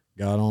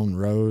 got on the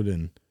road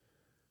and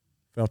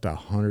felt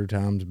 100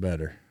 times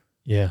better.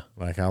 Yeah.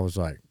 Like, I was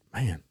like,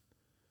 man,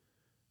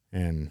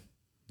 and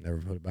never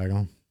put it back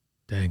on.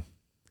 Dang.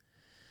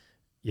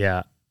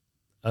 Yeah.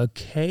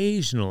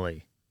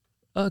 Occasionally,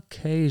 I'll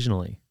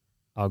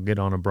get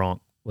on a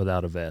bronc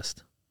without a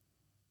vest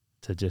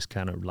to just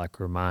kind of like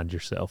remind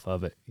yourself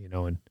of it, you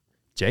know, and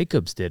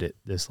Jacobs did it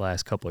this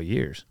last couple of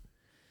years.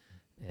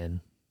 And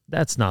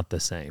that's not the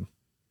same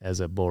as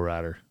a bull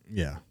rider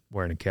Yeah.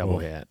 wearing a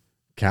cowboy hat.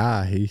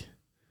 Kai, he,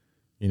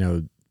 you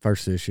know,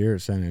 first this year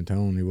at San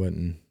Antonio,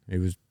 he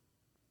was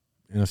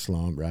in a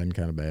slump, riding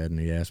kind of bad, and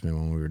he asked me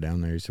when we were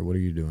down there, he said, what are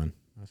you doing?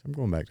 I said, I'm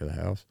going back to the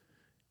house.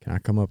 Can I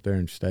come up there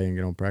and stay and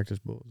get on practice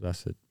bulls? I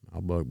said,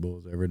 I'll buck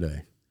bulls every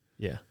day.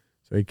 Yeah.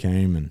 So he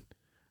came, and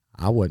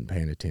I wasn't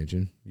paying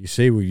attention. You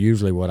see,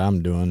 usually what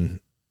I'm doing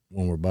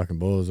when we're bucking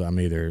bulls,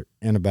 I'm either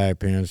in the bag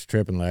pins,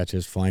 tripping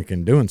latches,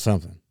 flanking, doing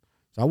something.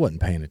 So I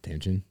wasn't paying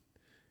attention.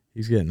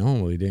 He's getting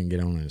on. Well, he didn't get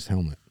on in his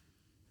helmet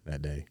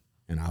that day.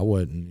 And I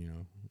wasn't, you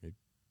know.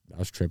 I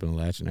was tripping the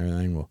latch and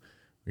everything. Well,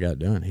 we got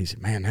done. He said,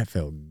 man, that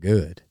felt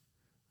good.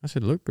 I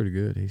said, looked pretty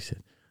good. He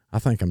said, I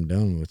think I'm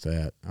done with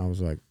that. I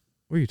was like,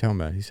 what are you talking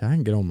about? He said, I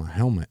can get on my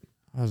helmet.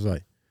 I was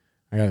like,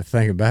 I got to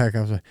think it back.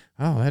 I was like,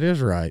 oh, that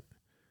is right.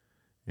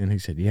 And he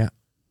said, yeah,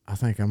 I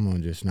think I'm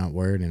going to just not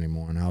wear it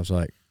anymore. And I was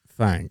like,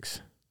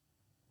 thanks.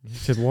 He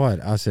said,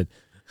 what? I said,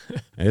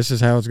 this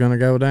is how it's going to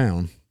go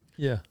down.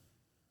 Yeah.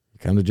 You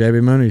come to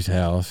JB Mauney's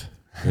house,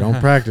 get on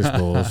practice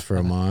bulls for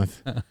a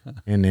month,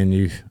 and then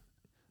you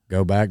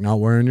go back not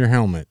wearing your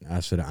helmet. I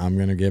said, I'm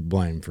going to get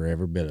blamed for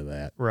every bit of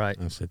that. Right.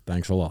 I said,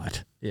 thanks a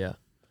lot. Yeah.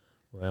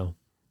 Well,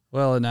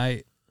 And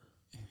I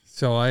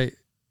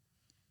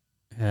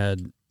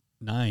had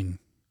 9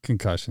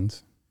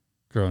 concussions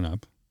growing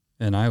up,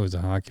 and I was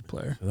a hockey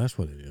player. So that's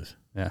what it is.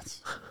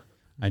 Yes.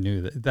 I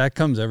knew that. That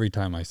comes every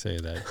time I say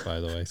that, by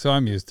the way. So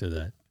I'm used to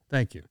that.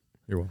 Thank you.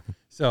 You're welcome.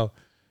 So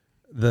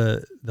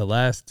the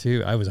last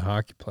 2, I was a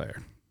hockey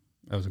player.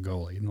 I was a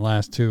goalie. And the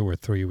last 2 were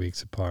 3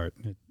 weeks apart.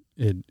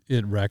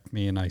 It wrecked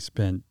me, and I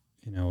spent,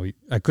 you know,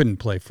 I couldn't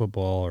play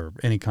football or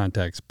any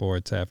contact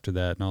sports after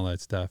that and all that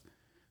stuff.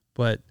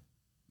 But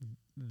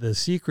the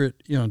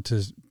secret, you know,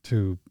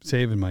 to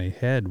saving my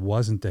head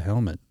wasn't the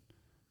helmet.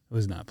 It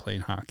was not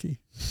playing hockey.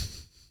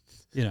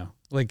 You know,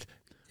 like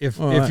if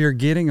you're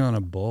getting on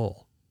a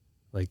bull,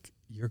 like,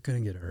 you're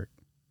going to get hurt.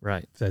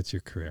 right. If that's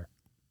your career.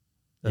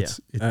 That's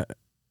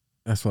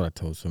what I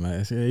told somebody.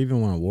 I said,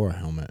 even when I wore a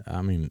helmet,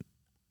 I mean,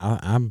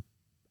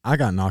 I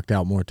got knocked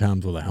out more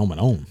times with a helmet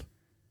on.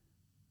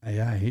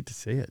 Yeah, I hate to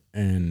say it.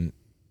 And,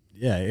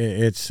 yeah,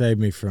 it saved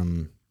me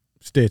from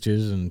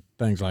stitches and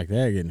things like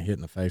that, getting hit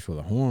in the face with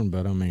a horn.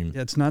 But, I mean.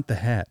 Yeah, it's not the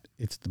hat.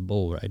 It's the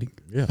bull riding.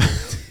 Yeah,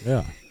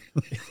 yeah.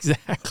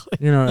 Exactly.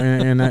 You know,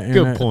 and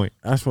Good point.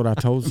 That's what I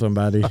told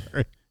somebody.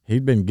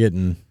 He'd been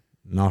getting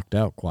knocked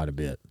out quite a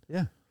bit.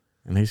 Yeah.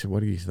 And he said, what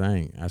do you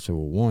think? I said,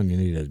 well, one, you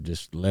need to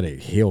just let it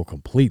heal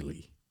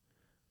completely.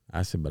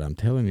 I said, but I'm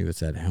telling you, it's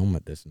that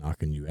helmet that's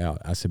knocking you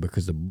out. I said,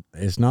 because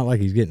it's not like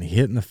he's getting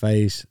hit in the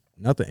face.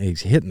 Nothing.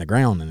 He's hitting the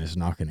ground and it's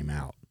knocking him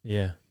out.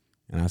 Yeah.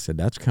 And I said,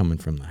 that's coming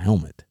from the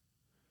helmet.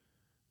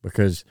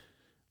 Because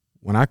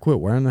when I quit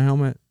wearing the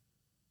helmet,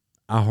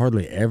 I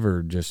hardly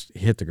ever just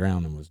hit the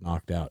ground and was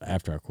knocked out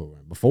after I quit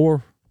wearing it.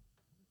 Before,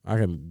 I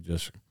could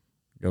just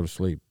go to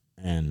sleep.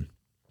 And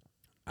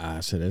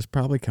I said, it's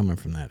probably coming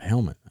from that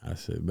helmet. I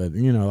said, but,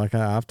 you know, like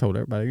I've told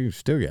everybody, you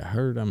still get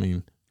hurt. I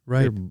mean,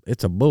 Right.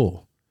 it's a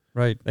bull.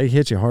 Right. They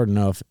hit you hard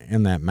enough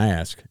in that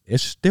mask,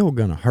 it's still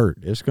going to hurt.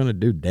 It's going to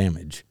do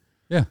damage.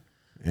 Yeah.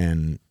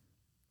 And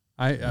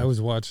I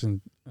was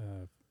watching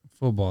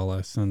football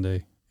last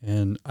Sunday,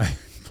 and I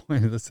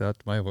pointed this out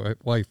to my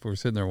wife. We were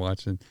sitting there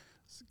watching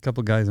a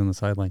couple guys on the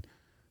sideline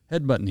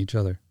headbutting each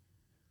other.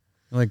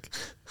 Like,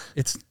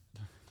 it's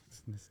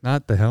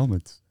not the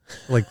helmets.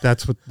 Like,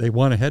 that's what they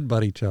want to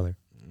headbutt each other.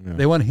 Yeah.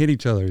 They want to hit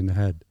each other in the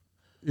head.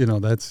 You know,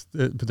 but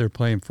they're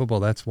playing football.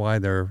 That's why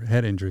there are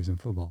head injuries in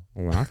football.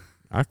 Well,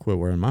 I quit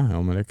wearing my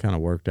helmet. It kind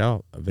of worked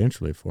out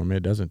eventually for me.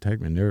 It doesn't take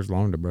me near as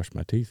long to brush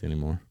my teeth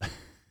anymore.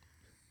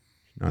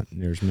 Not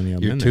near as many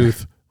of them. Your in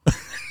tooth.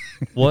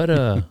 What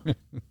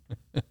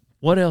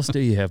else do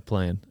you have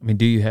planned? I mean,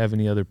 do you have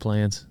any other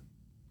plans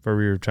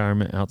for your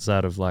retirement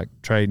outside of like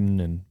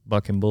trading and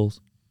bucking bulls?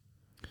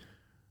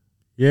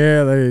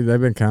 Yeah,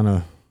 they've been kind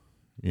of,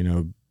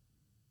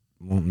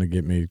 wanting to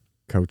get me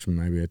coaching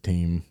maybe a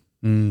team.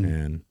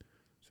 And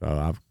so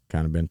I've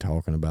kind of been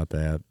talking about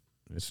that.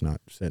 It's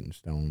not set in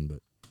stone, but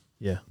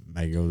yeah,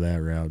 may go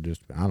that route.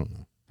 Just, I don't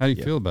know. How do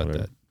you feel about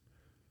that?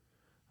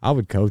 I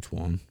would coach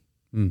one.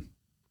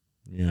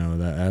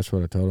 That's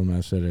what I told him.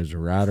 I said, as a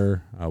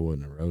rider, I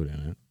wouldn't have rode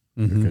in it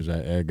because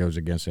it goes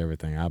against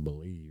everything I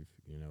believe,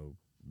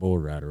 bull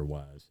rider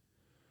wise.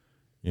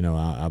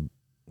 I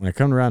when it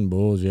comes to riding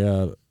bulls,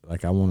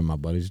 like I wanted my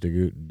buddies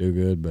to do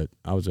good, but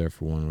I was there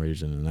for one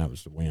reason, and that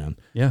was to win.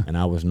 Yeah. And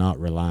I was not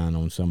relying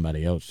on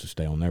somebody else to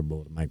stay on their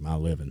bull to make my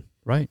living.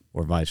 Right.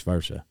 Or vice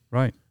versa.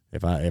 Right.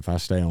 If I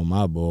stay on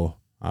my bull,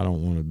 I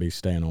don't want to be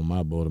staying on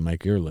my bull to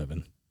make your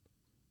living.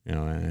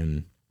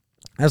 And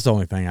that's the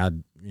only thing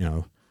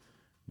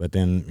but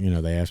then,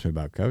 they asked me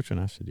about coaching.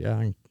 I said,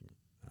 yeah,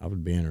 I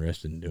would be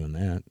interested in doing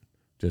that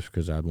just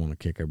because I'd want to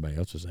kick everybody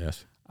else's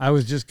ass. I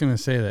was just going to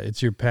say that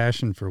it's your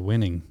passion for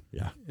winning.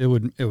 Yeah. It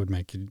would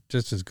make you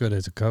just as good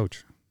as a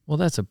coach. Well,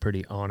 that's a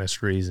pretty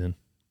honest reason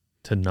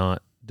to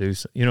not do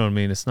so. You know what I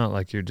mean? It's not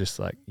like you're just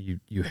like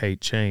you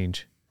hate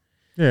change.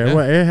 Yeah,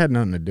 well, it had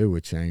nothing to do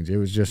with change. It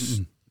was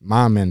just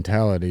my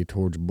mentality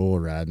towards bull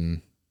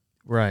riding.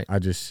 Right. I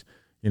just,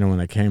 when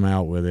they came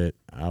out with it,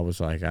 I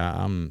was like,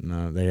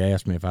 no. They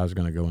asked me if I was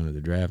going to go into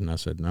the draft, and I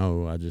said,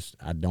 no,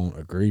 I don't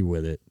agree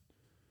with it.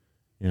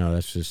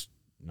 That's just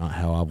not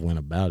how I went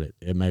about it.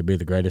 It may be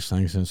the greatest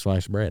thing since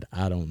sliced bread.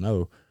 I don't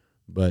know.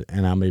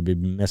 And I may be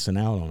missing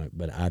out on it,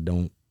 but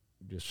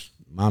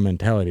my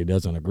mentality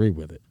doesn't agree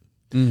with it.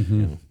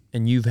 Mm-hmm.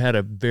 And you've had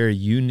a very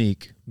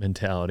unique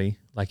mentality.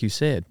 Like you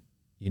said,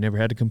 you never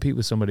had to compete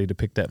with somebody to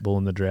pick that bull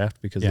in the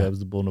draft because that was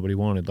the bull nobody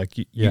wanted. Like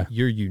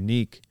you're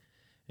unique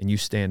and you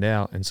stand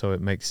out. And so it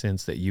makes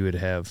sense that you would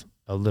have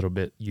a little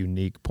bit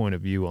unique point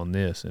of view on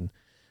this. And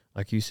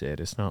like you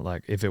said, it's not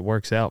like if it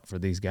works out for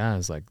these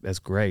guys, like that's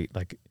great.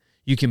 Like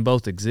you can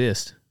both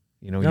exist.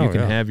 You can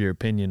have your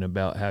opinion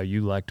about how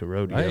you like to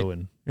rodeo.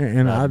 Right.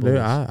 And I do.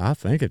 I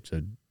think it's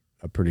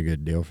a pretty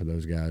good deal for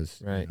those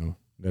guys right.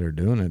 That are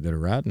doing it, that are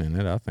riding in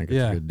it. I think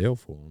it's a good deal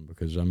for them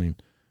because,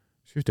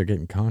 shoot, they're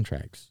getting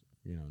contracts,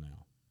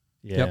 now.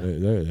 Yeah.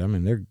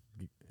 They're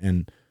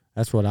and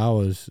that's what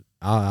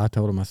I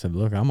told them. I said,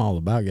 look, I'm all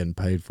about getting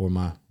paid for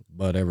my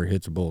butt ever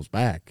hits a bull's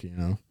back,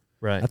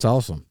 Right. That's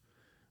awesome.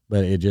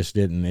 But it just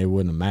it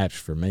wouldn't have matched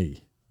for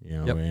me,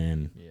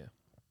 and yeah.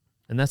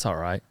 And that's all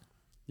right.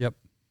 Yep.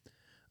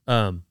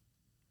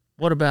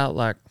 What about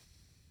like,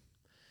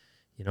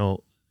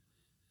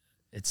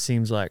 it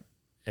seems like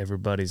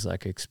everybody's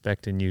like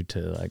expecting you to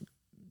like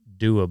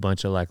do a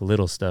bunch of like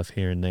little stuff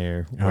here and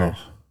there. Oh,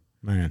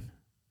 man.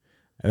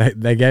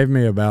 They gave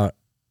me about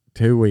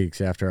 2 weeks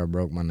after I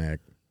broke my neck,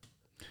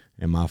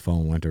 and my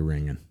phone went to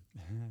ringing.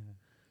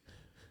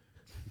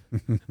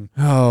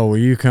 Oh, will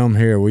you come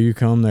here? Will you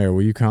come there?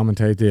 Will you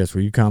commentate this?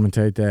 Will you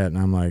commentate that? And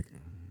I'm like,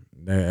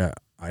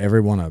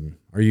 every one of them.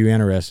 Are you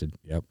interested?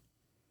 Yep.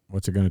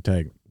 What's it going to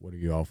take? What are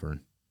you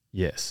offering?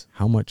 Yes.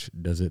 How much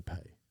does it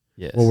pay?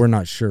 Yes. Well, we're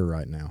not sure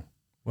right now.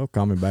 Well,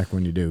 call me back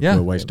when you do. Yeah.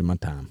 Quit wasting my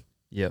time.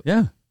 Yep.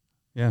 Yeah.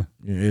 Yeah.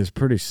 It's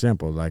pretty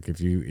simple. Like if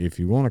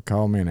you want to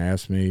call me and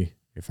ask me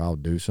if I'll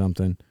do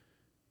something,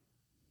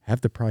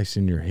 have the price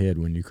in your head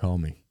when you call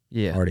me.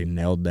 Yeah. Already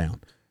nailed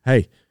down.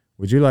 Hey,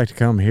 would you like to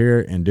come here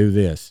and do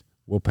this?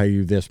 We'll pay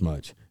you this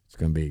much. It's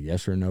going to be a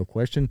yes or no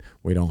question.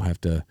 We don't have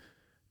to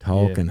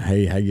talk and,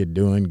 hey, how you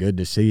doing? Good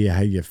to see you.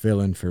 How you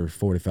feeling for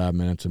 45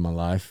 minutes of my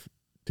life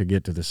to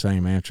get to the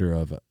same answer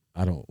of,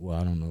 I don't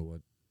know what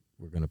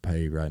we're going to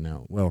pay you right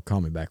now. Well, call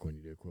me back when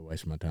you do. Quit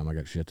wasting my time. I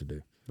got shit to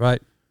do.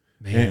 Right.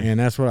 Man. And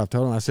that's what I've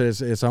told them. I said,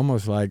 it's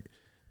almost like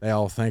they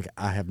all think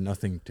I have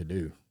nothing to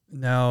do.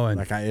 No. And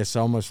it's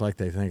almost like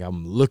they think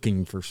I'm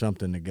looking for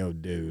something to go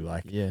do.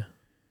 Like, yeah.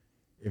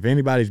 If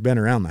anybody's been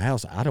around the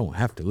house, I don't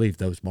have to leave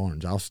those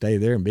barns. I'll stay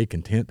there and be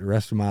content the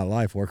rest of my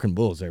life working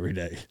bulls every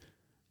day.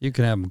 You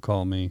can have them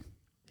call me.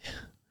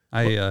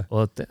 I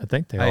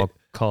think they all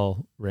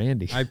call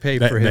Randy. I pay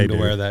for him to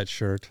wear that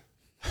shirt.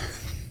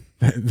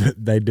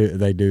 They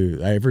do.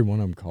 Every one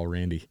of them call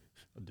Randy.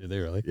 Do they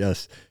really?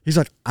 Yes. He's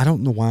like, I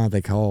don't know why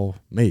they call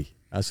me.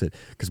 I said,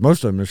 because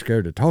most of them are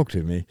scared to talk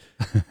to me,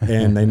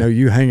 and they know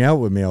you hang out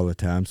with me all the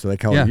time, so they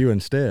call you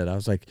instead. I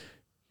was like,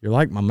 You're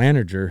like my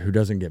manager who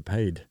doesn't get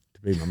paid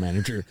to be my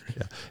manager.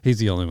 Yeah, he's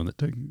the only one that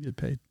doesn't get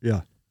paid.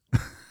 Yeah.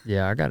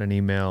 Yeah, I got an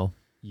email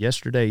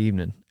yesterday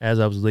evening as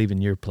I was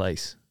leaving your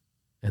place,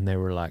 and they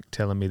were like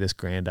telling me this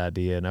grand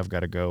idea, and I've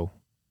got to go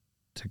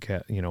to,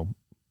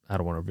 I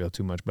don't want to reveal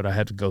too much, but I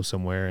had to go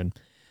somewhere, and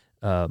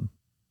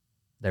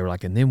they were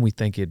like, and then we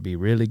think it'd be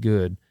really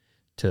good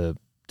to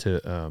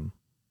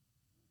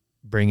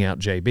bring out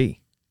JB.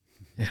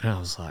 And I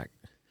was like,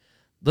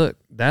 look,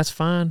 that's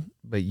fine,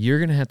 but you're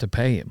going to have to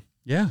pay him.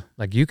 Yeah.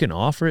 Like, you can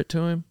offer it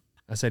to him.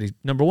 I said,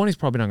 number one, he's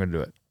probably not going to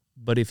do it.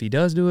 But if he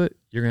does do it,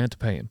 you're going to have to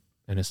pay him.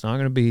 And it's not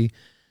going to be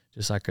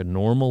just like a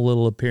normal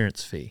little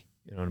appearance fee.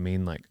 You know what I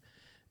mean? Like,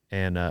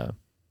 and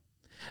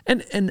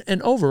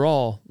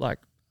overall, like,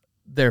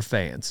 they're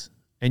fans,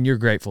 and you're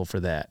grateful for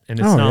that. And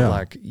it's not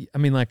like, I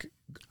mean, like,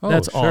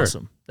 that's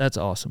awesome. That's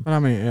awesome. But I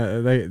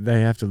mean,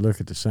 they have to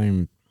look at the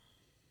same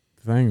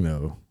thing,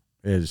 though,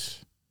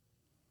 is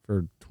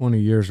for 20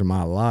 years of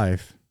my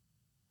life,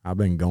 I've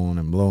been going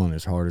and blowing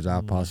as hard as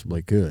I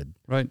possibly could.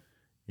 Right.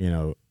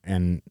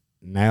 And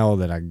now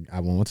that I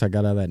once I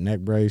got out of that neck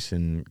brace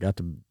and got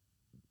to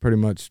pretty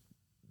much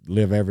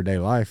live everyday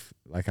life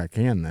like I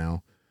can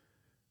now,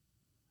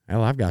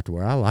 hell, I've got to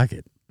where I like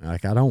it.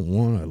 Like, I don't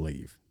want to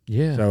leave.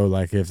 Yeah. So,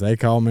 like, if they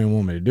call me and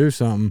want me to do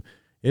something,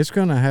 it's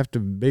going to have to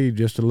be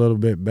just a little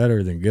bit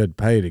better than good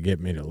pay to get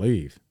me to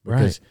leave.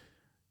 Because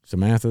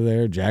Samantha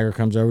there, Jagger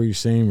comes over, you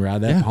see him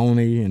ride that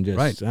pony, and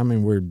just, I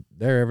mean, we're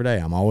there every day.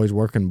 I'm always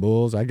working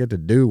bulls. I get to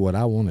do what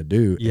I want to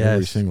do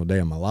every single day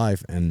of my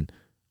life, and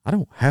I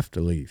don't have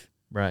to leave.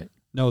 Right.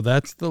 No,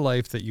 that's the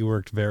life that you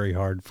worked very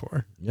hard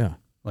for. Yeah.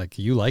 Like,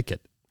 you like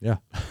it. Yeah.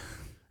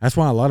 That's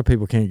why a lot of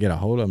people can't get a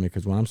hold of me,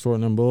 because when I'm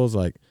sorting them bulls,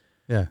 like,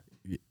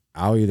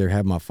 I'll either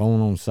have my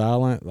phone on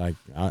silent, like,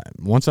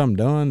 once I'm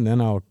done, then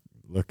I'll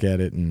look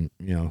at it and,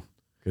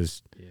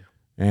 because,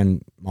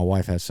 and my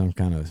wife has some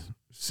kind of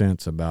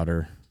sense about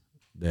her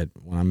that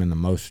when I'm in the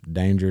most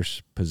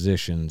dangerous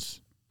positions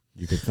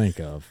you could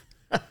think of,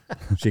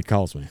 she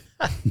calls me.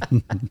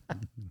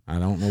 I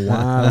don't know why.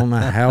 I don't know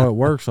how it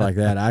works like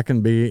that. I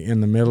can be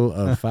in the middle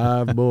of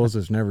 5 bulls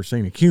that's never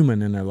seen a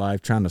human in their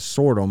life trying to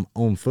sort them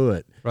on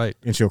foot. Right.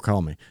 And she'll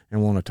call me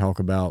and want to talk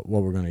about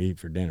what we're going to eat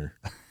for dinner.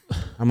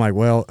 I'm like,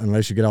 well,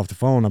 unless you get off the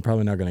phone, I'm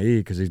probably not going to eat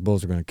because these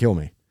bulls are going to kill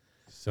me.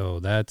 So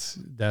that's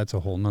a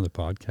whole nother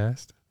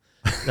podcast.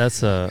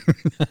 That's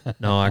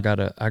no, I got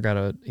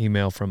a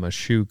email from a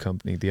shoe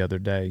company the other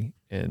day,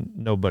 and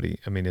nobody,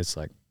 I mean, it's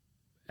like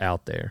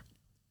out there,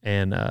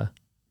 and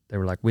they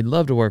were like, we'd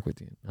love to work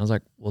with you. I was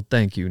like, well,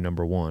 thank you,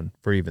 number one,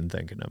 for even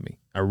thinking of me.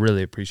 I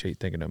really appreciate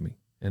thinking of me.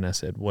 And I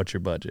said, what's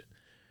your budget?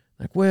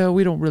 Like, well,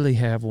 we don't really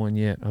have one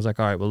yet. I was like,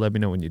 all right, well, let me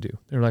know when you do.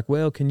 They're like,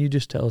 well, can you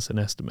just tell us an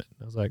estimate?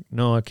 I was like,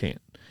 no, I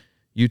can't.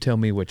 You tell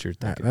me what you're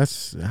thinking.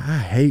 I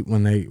hate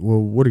when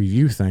what are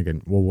you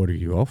thinking? Well, what are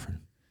you offering?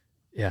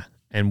 Yeah.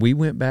 And we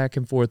went back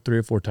and forth 3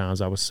 or 4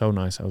 times. I was so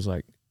nice. I was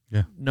like,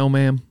 no,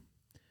 ma'am,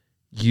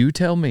 you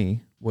tell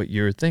me what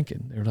you're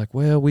thinking. They were like,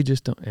 well, we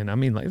just don't. And I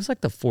mean, like, it was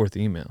like the 4th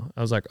email.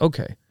 I was like,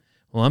 okay,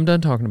 well, I'm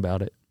done talking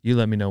about it. You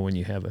let me know when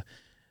you have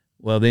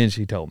well, then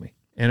she told me.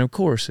 And of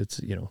course it's,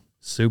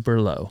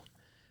 super low.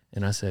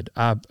 And I said,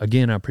 I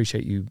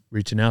appreciate you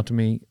reaching out to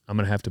me. I'm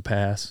going to have to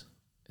pass.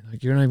 And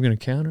like, you're not even going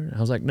to counter? And I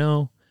was like,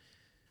 no,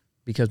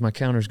 because my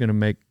counter is going to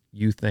make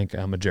you think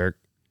I'm a jerk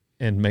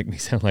and make me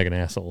sound like an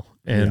asshole.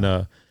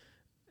 And,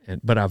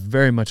 but I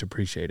very much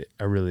appreciate it.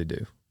 I really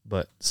do.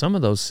 But some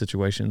of those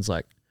situations,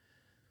 like,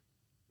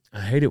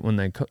 I hate it when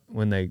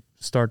they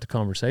start the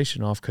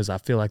conversation off, because I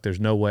feel like there's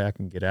no way I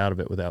can get out of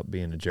it without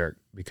being a jerk,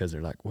 because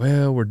they're like,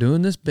 well, we're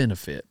doing this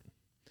benefit.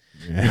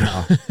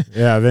 Yeah.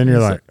 Yeah. Then you're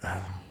like,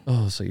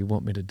 oh, so you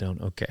want me to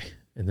don't? Okay.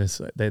 And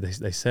this,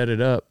 they set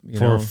it up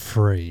for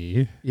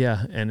free.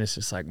 Yeah. And it's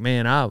just like,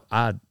 man,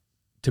 I,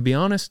 to be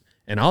honest,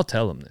 and I'll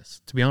tell them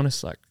this, to be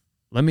honest, like,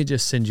 let me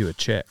just send you a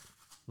check.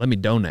 Let me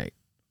donate.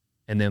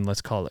 And then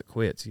let's call it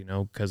quits,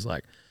 because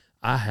like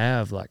I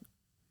have like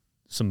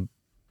some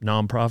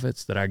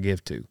nonprofits that I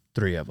give to,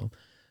 3 of them.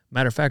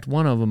 Matter of fact,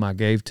 one of them I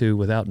gave to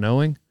without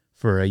knowing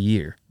for a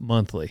year,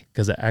 monthly,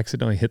 because I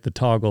accidentally hit the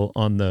toggle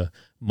on the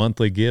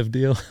monthly give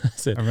deal. I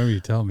said, I remember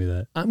you telling me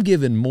that. I'm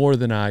giving more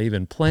than I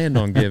even planned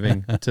on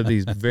giving to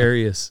these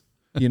various,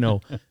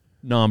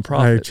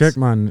 nonprofits. Hey, check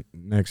my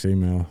next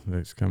email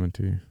that's coming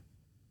to you.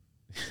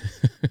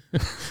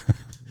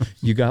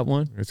 You got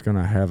one? It's going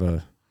to have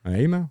an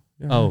email.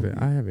 Yeah,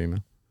 I have email.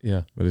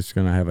 Yeah. But it's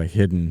going to have a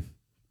hidden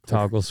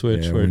toggle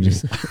switch yeah,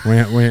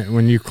 where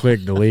when you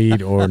click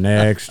delete or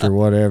next or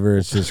whatever,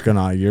 it's just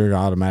you're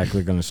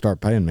automatically gonna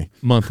start paying me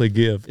monthly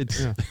give.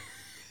 It's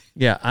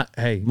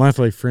hey,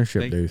 monthly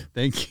friendship dude.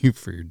 Thank you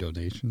for your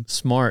donation.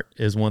 Smart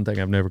is one thing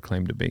I've never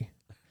claimed to be,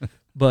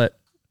 but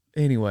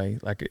anyway,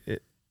 like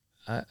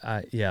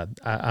I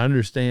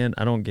understand.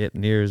 I don't get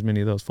near as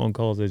many of those phone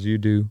calls as you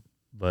do,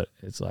 but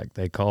it's like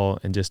they call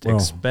and just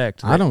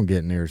expect. I don't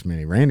get near as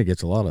many. Randy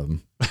gets a lot of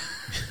them.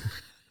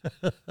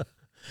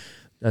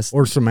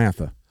 Or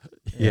Samantha.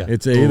 Yeah.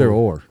 It's either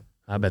or.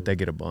 I bet they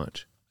get a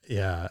bunch.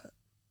 Yeah.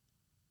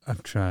 I'm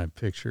trying to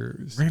picture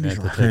Randy's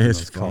Samantha right. taking It's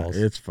those funny. calls.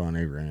 It's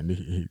funny,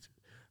 Randy.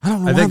 I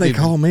don't know I why think they they'd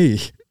call me.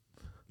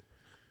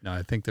 No,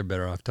 I think they're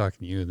better off talking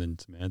to you than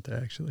Samantha,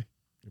 actually.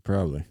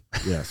 Probably.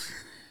 Yes.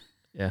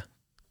 Yeah.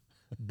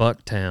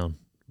 Bucktown,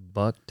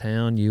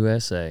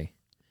 USA.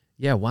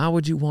 Yeah, why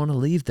would you want to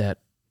leave that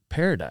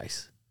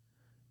paradise?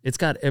 It's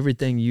got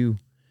everything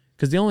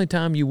because the only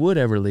time you would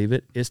ever leave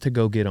it is to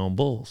go get on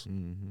bulls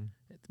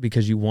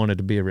because you wanted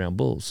to be around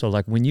bulls. So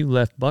like when you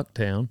left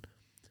Bucktown,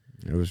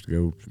 it was to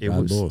go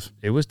ride bulls.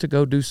 It was to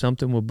go do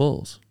something with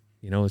bulls.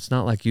 It's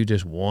not like you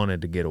just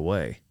wanted to get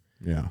away.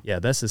 Yeah. Yeah,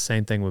 that's the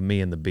same thing with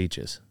me and the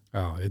beaches.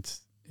 Oh,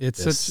 it's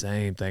The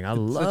same thing. I it's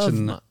love such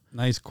a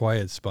nice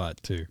quiet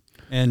spot too.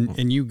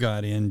 And you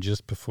got in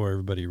just before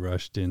everybody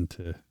rushed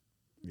into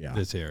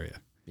this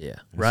area. Yeah,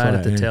 right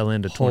at the tail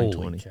end of Holy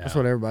 2020. cow. That's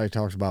what everybody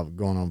talks about,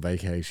 going on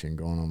vacation.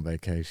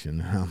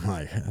 I'm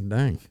like,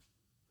 dang.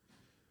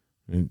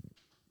 And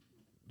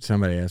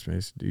somebody asked me,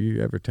 do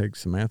you ever take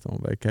Samantha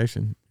on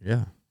vacation?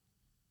 Yeah.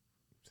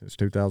 Since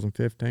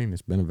 2015,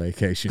 it's been a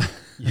vacation.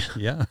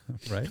 Yeah,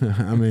 right.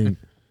 I mean,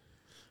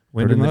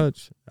 pretty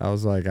much. I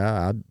was like,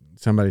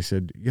 somebody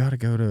said, you ought to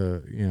go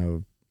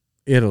to,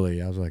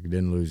 Italy. I was like,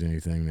 didn't lose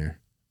anything there.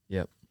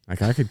 Yep.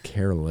 Like, I could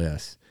care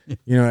less.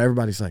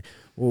 Everybody's like,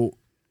 well,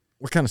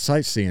 what kind of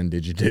sightseeing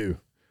did you do?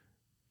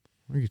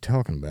 What are you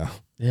talking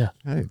about? Yeah.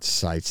 I didn't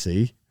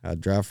sightsee.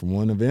 I'd drive from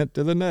one event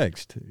to the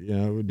next.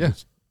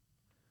 Just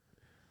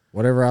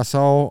whatever I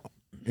saw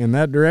in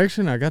that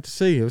direction, I got to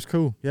see. It was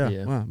cool.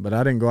 Yeah. Well, but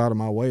I didn't go out of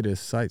my way to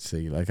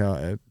sightsee. Like,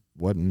 it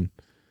wasn't.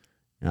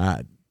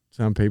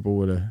 Some people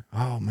would have,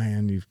 oh,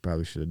 man, you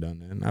probably should have done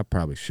that. And I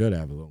probably should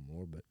have a little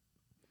more, but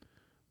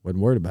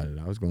wasn't worried about it.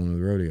 I was going to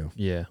the rodeo.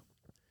 Yeah.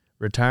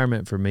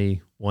 Retirement for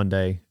me, one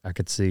day I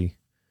could see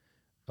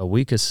a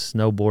week of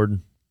snowboarding,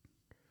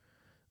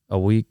 a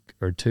week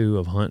or two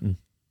of hunting,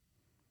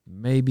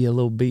 maybe a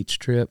little beach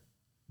trip,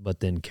 but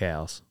then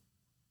cows.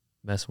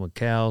 Messing with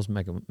cows,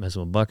 messing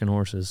with bucking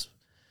horses.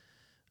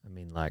 I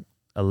mean, like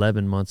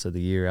 11 months of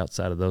the year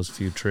outside of those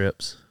few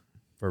trips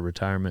for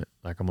retirement,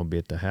 like I'm going to be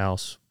at the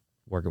house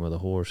working with a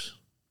horse,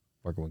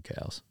 working with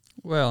cows.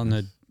 Well, and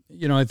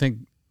I think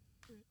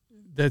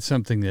that's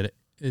something that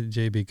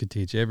JB could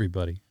teach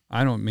everybody.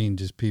 I don't mean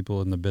just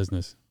people in the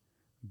business,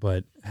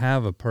 but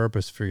have a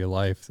purpose for your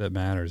life that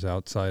matters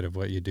outside of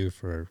what you do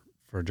for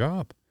a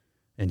job.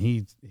 And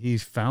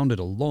he's found it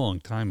a long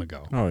time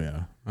ago. Oh,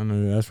 yeah. I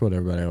know that's what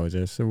everybody always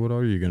asks. So what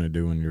are you going to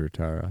do when you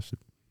retire? I said,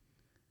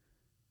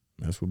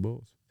 mess with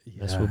bulls.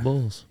 Mess with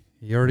bulls.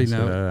 You already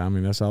know.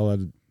 That's all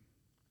I've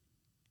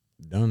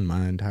done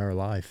my entire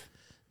life.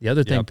 The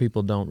other thing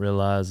people don't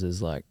realize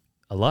is like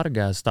a lot of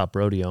guys stop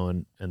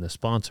rodeoing and the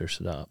sponsors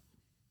stop.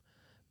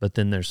 But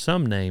then there's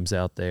some names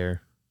out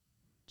there,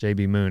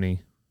 JB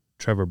Mauney,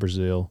 Trevor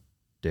Brazil,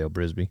 Dale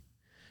Brisby,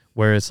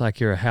 where it's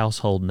like you're a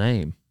household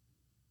name.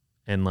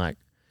 And like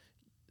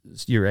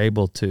you're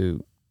able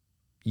to,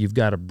 you've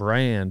got a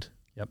brand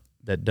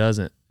that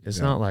doesn't, it's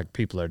not like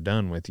people are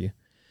done with you.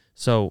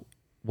 So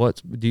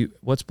what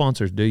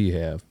sponsors do you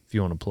have if you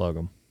want to plug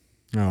them?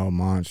 Oh,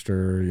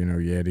 Monster,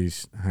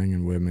 Yeti's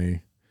hanging with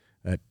me.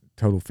 That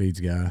Total Feeds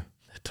guy.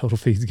 Total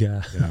Feeds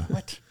guy. Yeah.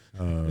 What?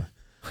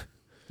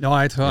 No,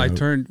 I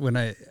turned when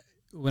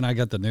I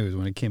got the news,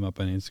 when it came up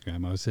on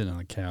Instagram, I was sitting on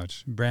the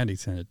couch. Brandy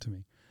sent it to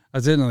me. I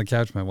was sitting on the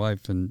couch with my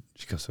wife, and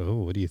she goes, "Oh,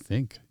 what do you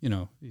think?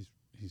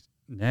 He's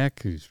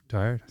neck, he's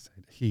retired." I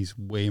said, "He's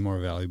way more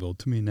valuable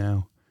to me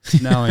now.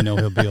 Now I know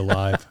he'll be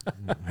alive."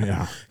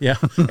 Yeah.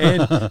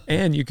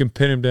 And you can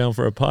pin him down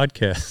for a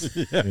podcast.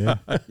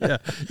 Yeah.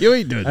 You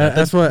ain't doing that.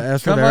 That's what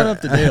Come on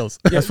up to Dale's.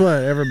 That's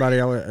what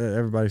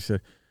everybody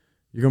said.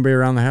 You gonna be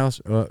around the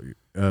house?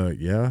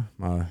 Yeah.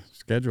 My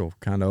schedule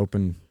kind of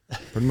open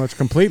pretty much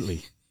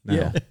completely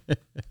now.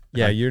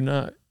 Yeah. You're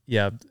not.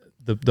 Yeah.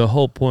 The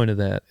whole point of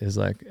that is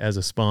like, as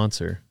a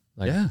sponsor,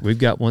 like we've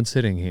got one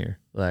sitting here.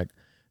 Like,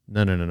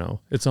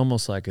 no. It's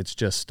almost like it's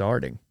just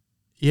starting.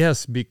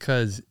 Yes,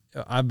 because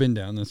I've been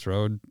down this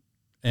road,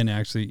 and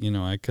actually,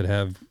 I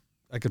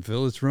could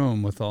fill this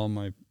room with all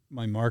my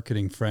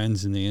marketing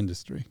friends in the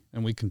industry,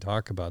 and we can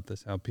talk about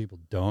this, how people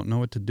don't know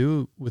what to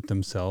do with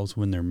themselves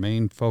when their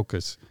main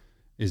focus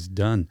is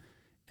done,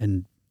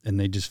 and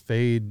they just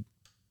fade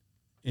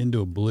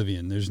into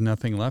oblivion. There's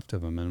nothing left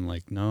of them, and I'm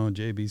like, no,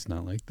 JB's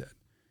not like that.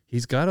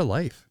 He's got a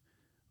life.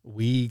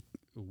 We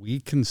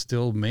can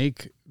still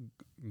make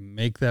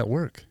that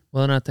work.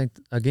 Well, and I think,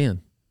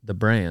 again, the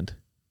brand.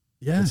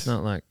 Yes. It's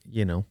not like,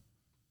 No,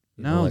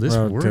 like, this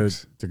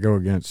works. To go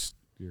against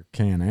your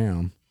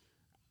Can-Am,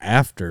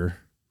 after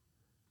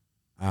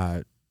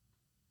I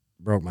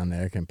broke my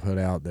neck and put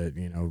out that,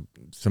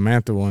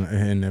 Samantha won,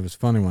 and it was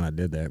funny when I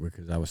did that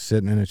because I was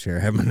sitting in a chair,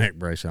 had my neck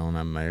brace on.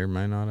 I may or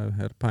may not have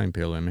had a pain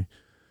pill in me.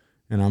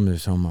 And I'm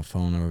just on my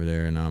phone over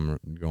there, and I'm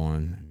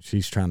going,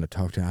 she's trying to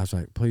talk to me. I was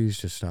like, please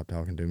just stop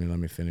talking to me. Let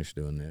me finish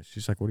doing this.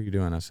 She's like, what are you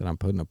doing? I said, I'm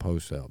putting a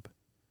post up.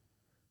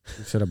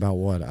 She said, about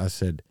what? I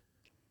said,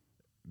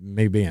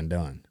 me being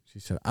done. She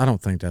said, I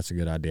don't think that's a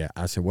good idea.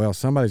 I said, well,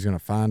 somebody's going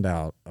to find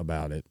out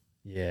about it.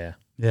 Yeah.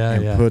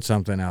 and put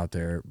something out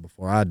there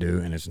before I do,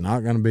 and it's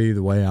not going to be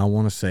the way I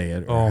want to say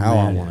it or how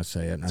I want to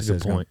say it. And That's I said,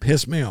 it's going to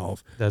piss me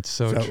off. That's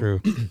so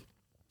true.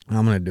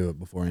 I'm going to do it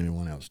before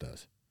anyone else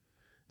does.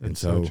 That's and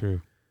so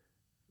true.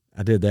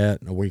 I did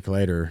that, and a week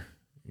later,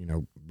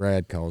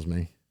 Brad calls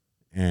me,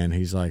 and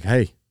he's like,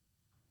 hey,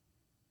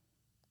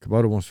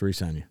 Kubota wants to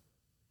re-sign you.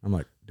 I'm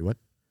like, do what?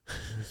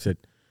 He said,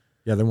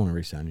 yeah, they want to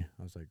re-sign you.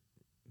 I was like,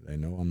 they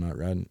know I'm not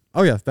riding.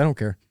 Oh, yeah, they don't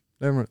care.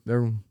 They're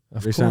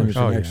re-signing me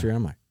for next year.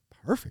 I'm like,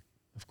 perfect.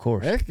 Of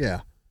course. Heck yeah.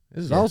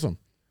 This is awesome.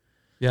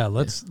 Yeah,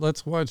 let's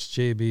watch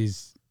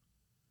JB's,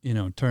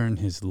 turn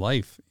his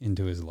life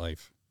into his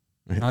life,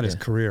 not his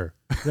career.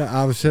 Yeah,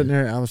 I was sitting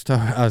there. I was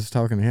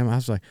talking to him. I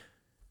was like,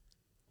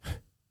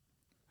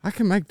 I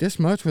can make this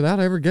much without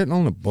ever getting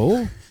on a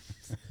bull?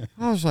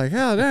 I was like,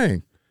 hell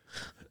dang.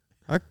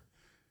 I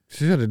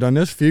should have done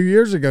this a few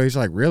years ago. He's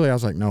like, really? I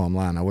was like, no, I'm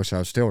lying. I wish I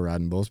was still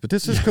riding bulls, but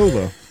this is cool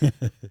though.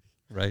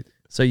 Right.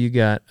 So you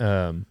got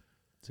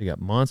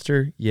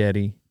Monster,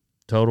 Yeti,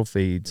 Total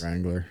Feeds,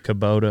 Wrangler,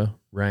 Kubota,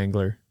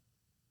 Wrangler,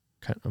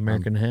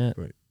 American Hat.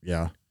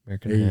 Yeah.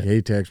 American Hat.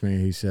 He texted me.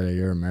 He said,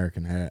 you're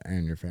American Hat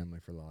and your family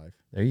for life.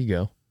 There you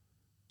go.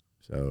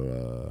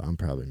 So I'm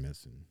probably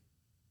missing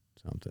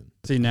something.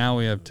 See, now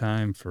we have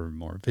time for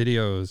more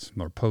videos,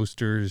 more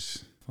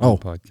posters.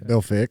 Podcast.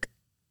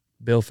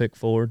 Bill Fick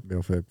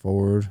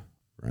Ford.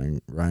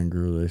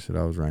 Wrangler. They said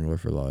I was Wrangler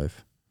for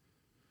life.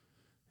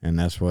 And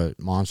that's what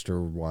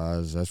Monster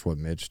was. That's what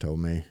Mitch told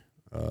me.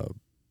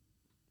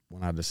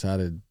 When I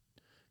decided,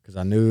 because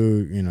I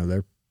knew,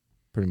 their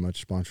pretty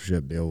much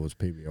sponsorship deal was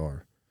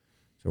PBR.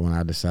 So when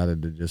I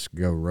decided to just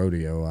go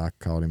rodeo, I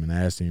called him and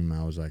asked him.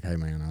 I was like, hey,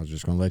 man, I was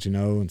just going to let you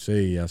know and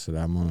see. I said,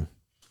 I'm going to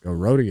go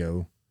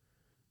rodeo.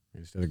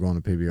 Instead of going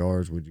to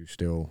PBRs, would you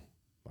still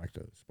like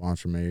to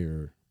sponsor me?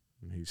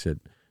 And he said,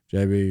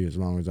 JB, as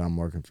long as I'm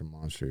working for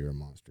Monster, you're a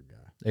Monster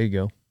guy. There you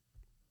go.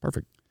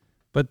 Perfect.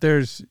 But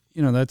there's,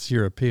 that's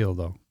your appeal,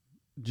 though.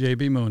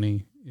 JB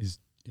Mauney is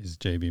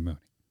JB Mauney.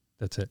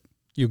 That's it.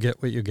 You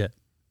get what you get.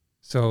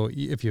 So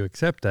if you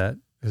accept that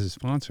as a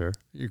sponsor,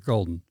 you're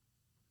golden.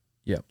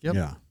 Yep.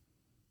 Yeah.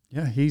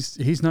 Yeah,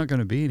 he's not going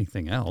to be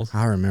anything else.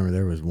 I remember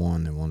there was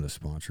one that wanted to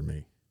sponsor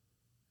me.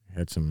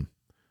 Had some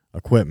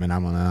equipment.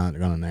 I'm not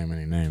going to name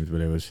any names, but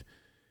it was,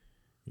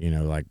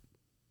 like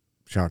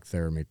shock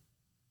therapy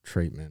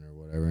treatment or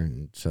whatever.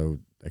 And so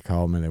they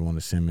called me. They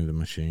wanted to send me the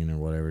machine or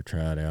whatever,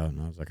 try it out. And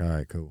I was like, all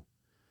right, cool.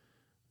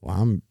 Well,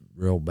 I'm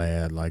real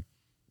bad. Like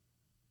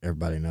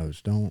everybody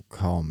knows, don't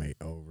call me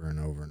over and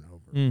over and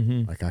over.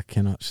 Mm-hmm. Like I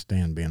cannot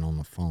stand being on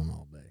the phone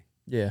all day.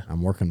 Yeah.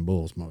 I'm working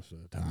bulls most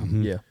of the time.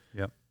 Mm-hmm. Yeah.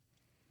 Yep.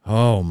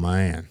 Oh,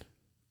 man.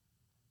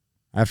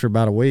 After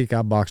about a week,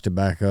 I boxed it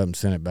back up and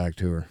sent it back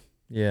to her.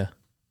 Yeah.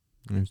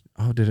 And,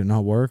 did it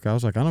not work? I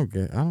was like, I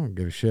don't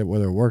give a shit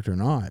whether it worked or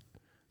not.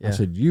 Yeah. I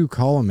said, you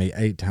calling me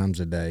 8 times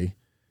a day,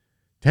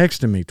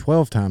 texting me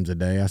 12 times a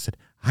day. I said,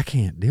 I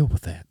can't deal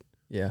with that.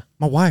 Yeah.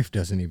 My wife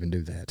doesn't even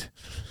do that.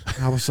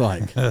 I was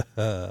like,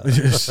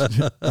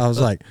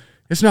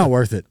 it's not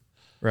worth it.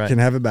 Right. Can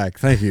have it back.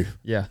 Thank you.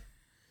 Yeah.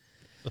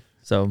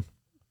 So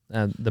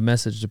the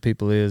message to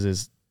people is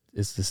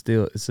it's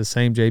the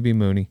same JB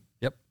Mauney.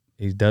 Yep.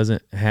 He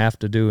doesn't have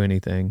to do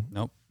anything.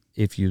 Nope.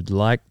 If you'd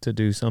like to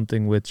do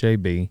something with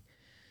JB,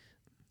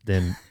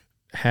 then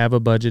have a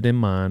budget in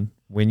mind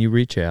when you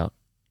reach out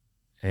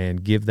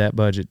and give that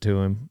budget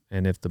to him.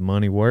 And if the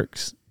money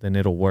works, then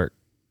it'll work.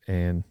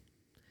 And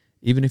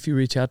even if you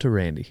reach out to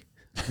Randy,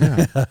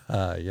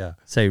 yeah.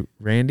 Say,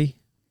 Randy,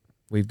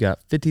 we've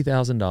got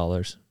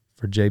 $50,000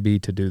 for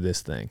JB to do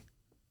this thing.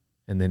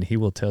 And then he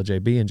will tell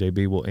JB, and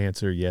JB will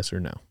answer yes or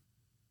no.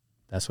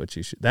 That's what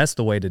you should. That's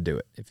the way to do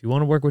it. If you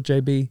want to work with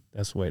JB,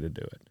 that's the way to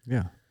do it.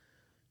 Yeah.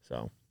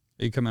 So,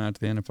 are you coming out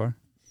to the NFR?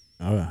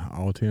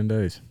 All 10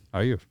 days.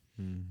 Are you?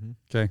 Mm-hmm.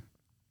 Okay.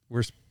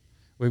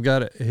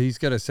 He's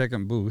got a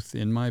second booth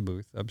in my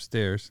booth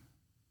upstairs.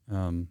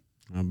 I'll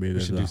be there. We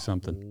should do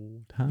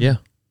something. yeah.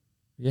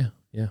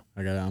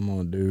 I'm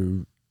gonna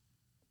do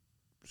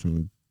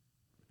some.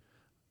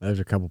 There's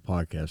a couple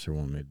podcasts they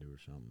want me to do or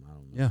something. I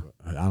don't know.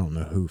 Yeah. I don't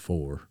know who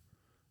for.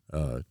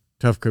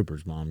 Tough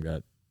Cooper's mom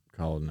got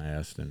called and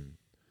asked, and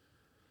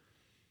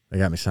they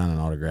got me signing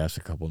autographs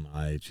a couple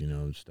nights,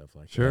 and stuff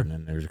like Sure. that. And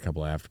then there's a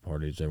couple after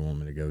parties they want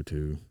me to go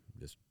to.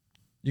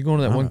 You going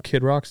to that one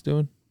Kid Rock's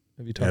doing?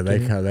 Have you talked to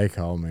him? They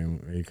called me.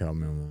 He called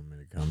me and wanted me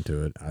to come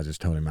to it. I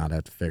just told him I'd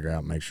have to figure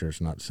out, make sure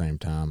it's not the same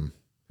time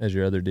As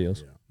your other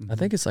deals? Yeah. I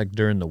think it's like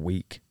during the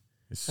week.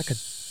 It's like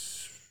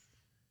is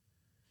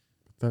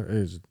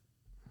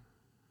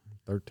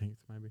 13th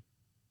maybe.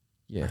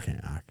 Yeah. I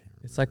can't.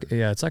 It's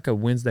like a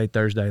Wednesday,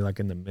 Thursday, like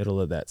in the middle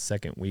of that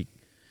second week.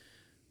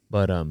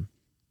 But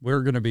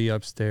we're going to be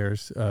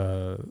upstairs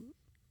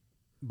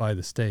by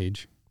the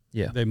stage.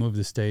 Yeah. They moved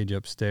the stage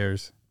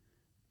upstairs.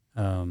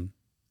 And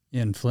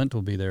Flint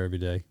will be there every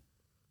day.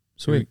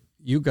 Sweet.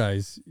 You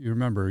guys, you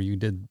remember you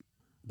did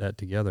that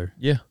together.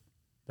 Yeah.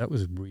 That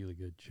was a really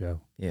good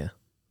show. Yeah.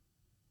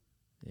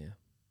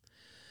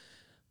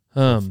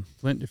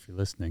 Flint, if you're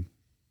listening.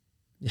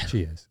 Yeah.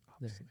 She is.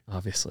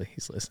 Obviously,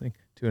 he's listening.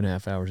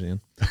 2.5 hours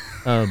in.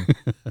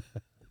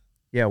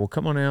 Yeah, well,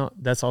 come on out.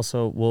 That's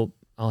also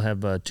I'll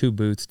have 2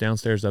 booths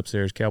downstairs,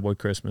 upstairs. Cowboy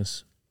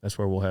Christmas. That's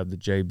where we'll have the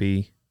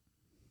JB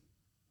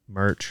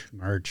merch.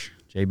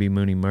 JB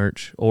Mauney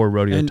merch or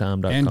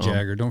rodeotime.com. And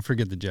Jagger. Don't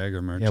forget the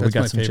Jagger merch. Yeah, That's we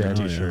got my some favorite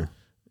Jagger. t-shirt.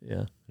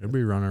 Yeah. They'll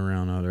be running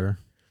around out there.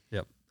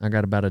 I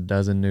got about a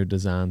dozen new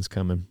designs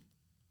coming.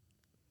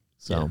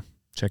 So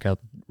check out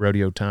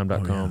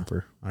rodeotime.com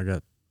for. I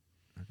gotta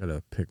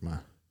pick my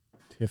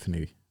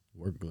Tiffany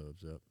work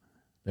gloves up.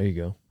 There you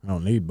go. I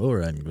don't need bull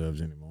riding gloves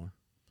anymore.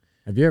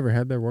 Have you ever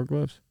had their work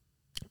gloves?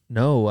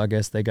 No, I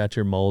guess they got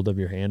your mold of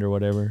your hand or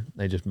whatever.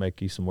 They just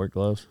make you some work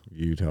gloves.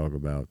 You talk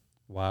about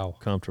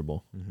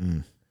Comfortable. mm-hmm.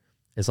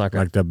 It's like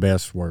the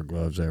best work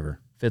gloves ever.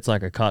 Fits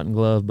like a cotton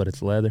glove, but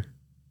it's leather.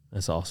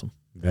 That's awesome.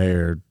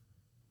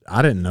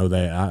 I didn't know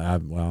that. I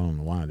don't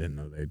know why I didn't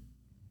know they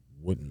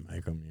wouldn't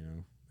make them. You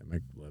know, they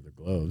make leather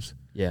gloves.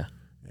 Yeah.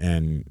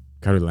 And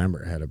Cody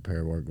Lambert had a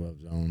pair of work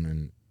gloves on,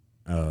 and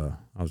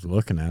I was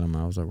looking at them.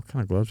 I was like, "What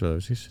kind of gloves are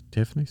those?" He said,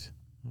 "Tiffany's."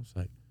 I was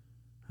like,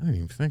 "I didn't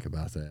even think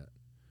about that."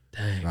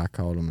 Dang. So I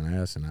called them and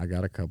asked, and I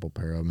got a couple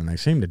pair of them, and they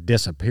seem to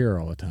disappear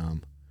all the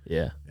time.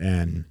 Yeah.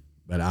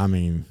 But I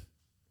mean,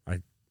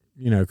 like,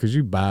 you know, because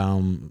you buy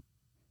them.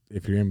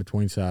 If you're in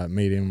between size,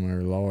 medium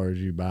or large,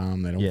 you buy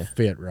them. They don't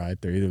fit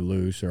right. They're either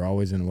loose or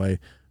always in the way.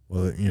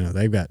 Well, you know,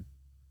 they've got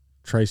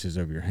traces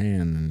of your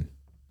hand,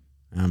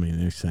 and I mean,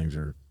 these things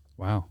are.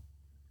 Wow.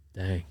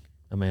 Dang.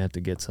 I may have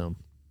to get some.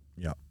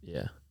 Yeah.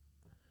 Yeah.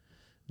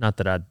 Not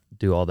that I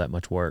do all that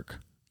much work,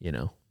 you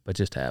know, but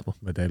just have them.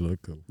 But they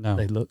look cool. No.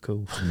 They look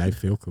cool. And they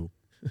feel cool.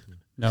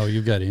 No,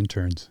 you've got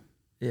interns.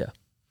 Yeah.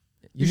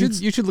 You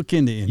should look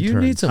into interns. You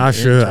need some I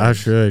interns.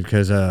 should,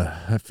 because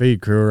that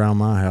feed crew around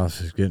my house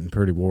is getting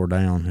pretty wore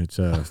down. It's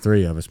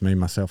 3 of us, me,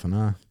 myself, and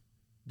I.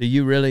 Do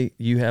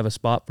you have a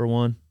spot for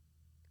one?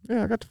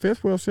 Yeah, I got the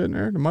fifth wheel sitting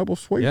there. The mobile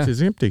suites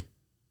is empty.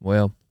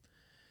 Well,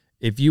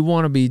 if you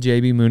want to be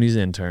JB Mauney's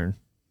intern,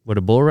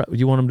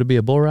 you want him to be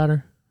a bull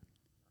rider?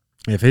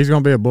 If he's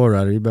going to be a bull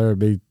rider, he better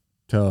be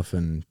tough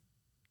and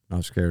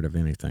not scared of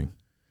anything.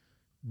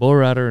 Bull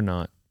rider or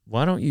not,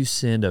 why don't you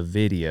send a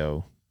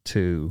video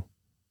to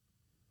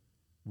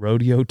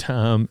Rodeo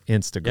Time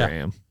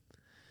Instagram?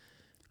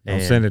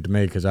 Don't send it to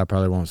me because I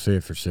probably won't see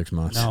it for 6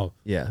 months. No.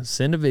 Yeah,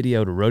 send a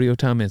video to Rodeo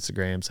Time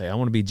Instagram. Say, I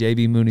want to be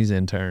JB Mauney's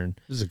intern.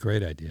 This is a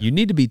great idea. You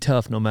need to be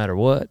tough no matter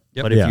what.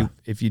 Yep. But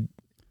if you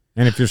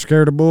And if you're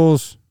scared of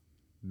bulls,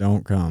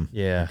 don't come.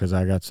 Yeah. Because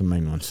I got some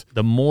mean ones.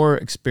 The more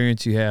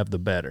experience you have, the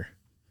better.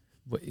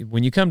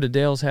 When you come to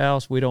Dale's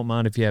house, we don't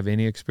mind if you have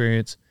any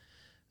experience.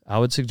 I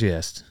would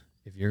suggest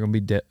if you're going to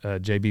be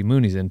JB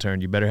Mauney's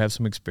intern, you better have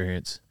some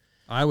experience.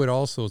 I would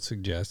also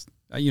suggest,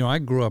 I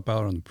grew up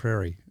out on the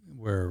prairie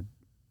where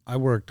I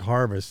worked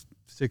harvest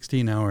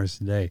 16 hours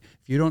a day.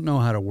 If you don't know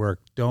how to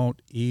work,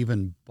 don't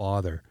even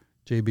bother.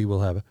 JB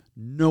will have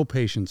no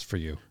patience for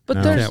you.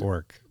 But there's at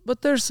work.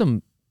 But there's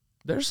some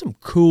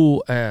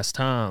cool ass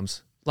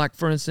times. Like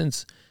for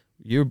instance,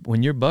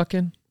 when you're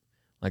bucking,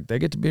 like they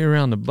get to be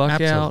around the buck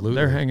Absolutely. out.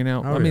 They're hanging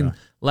out. Oh, I mean,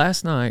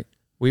 last night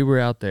we were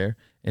out there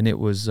and it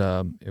was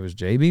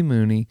JB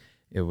Mauney.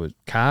 It was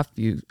Kai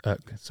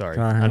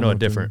I know a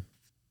different.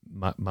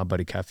 My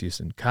buddy Kai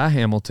Fuston, Kai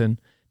Hamilton,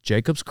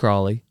 Jacobs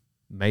Crawley,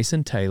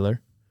 Mason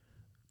Taylor,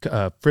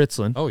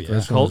 Fritzlin. Oh, yeah.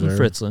 Colton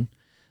Fritzlin.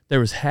 There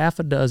was half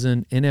a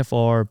dozen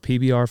NFR,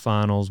 PBR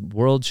finals,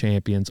 world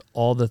champions,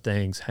 all the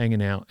things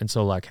hanging out. And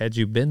so, like, had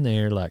you been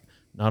there, like,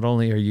 not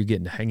only are you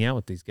getting to hang out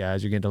with these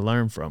guys, you're getting to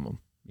learn from them.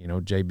 You know,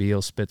 JB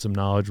will spit some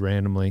knowledge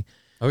randomly.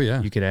 Oh,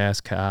 yeah. You could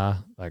ask Kai.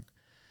 Like,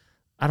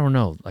 I don't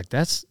know. Like,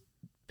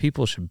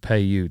 people should pay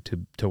you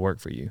to work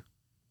for you.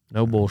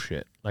 No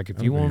bullshit. Like,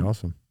 if you want,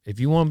 awesome. If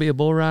you want to be a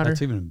bull rider,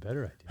 That's even a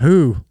better idea.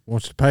 Who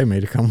wants to pay me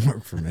to come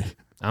work for me?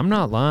 I'm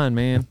not lying,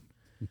 man.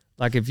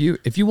 Like if you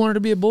wanted to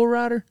be a bull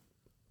rider,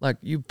 like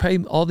you pay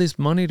all this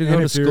money to go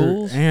to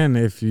schools, and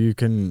if you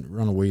can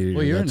run a weed eater,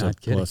 Well, you're that's not a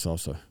kidding. plus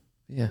also.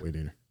 yeah. Weed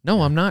eater. No,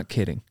 Yeah. I'm not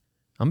kidding.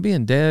 I'm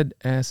being dead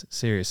ass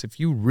serious. If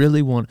you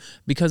really want,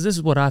 because this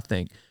is what I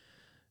think.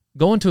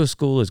 Going to a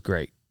school is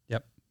great.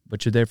 Yep.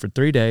 But you're there for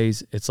 3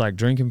 days. It's like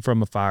drinking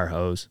from a fire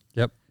hose.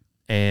 Yep.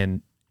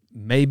 And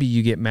maybe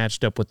you get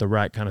matched up with the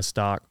right kind of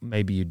stock.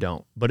 Maybe you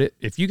don't. But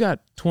if you got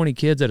 20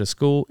 kids at a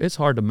school, it's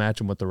hard to match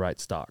them with the right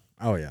stock.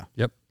 Oh, yeah.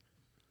 Yep.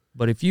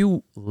 But if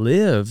you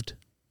lived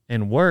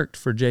and worked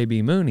for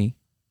JB Mauney,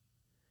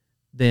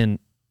 then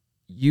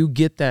you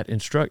get that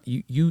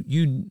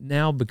you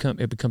now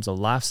becomes a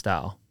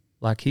lifestyle.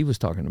 Like he was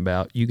talking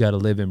about, you got to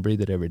live and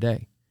breathe it every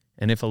day.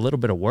 And if a little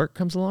bit of work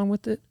comes along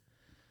with it,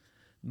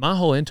 my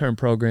whole intern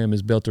program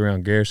is built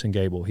around Garrison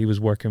Gable. He was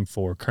working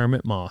for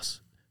Kermit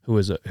Moss,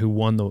 who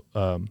won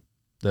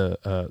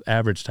the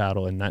average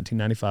title in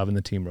 1995 in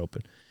the team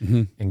roping.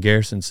 Mm-hmm. And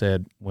Garrison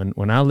said,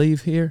 when I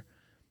leave here,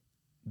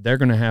 they're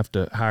going to have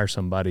to hire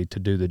somebody to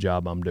do the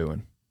job I'm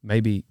doing,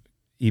 maybe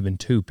even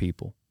 2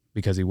 people,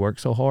 because he worked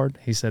so hard.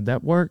 He said,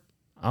 that work,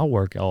 I'll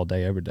work all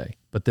day, every day.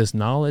 But this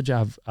knowledge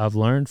I've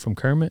learned from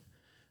Kermit,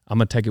 I'm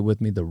going to take it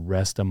with me the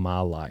rest of my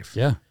life.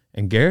 Yeah.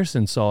 And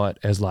Garrison saw it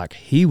as like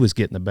he was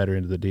getting the better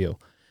end of the deal,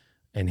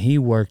 and he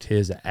worked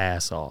his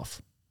ass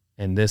off.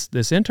 And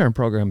this intern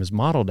program is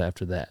modeled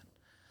after that,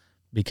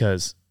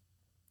 because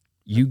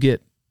you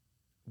get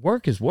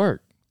work is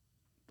work,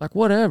 like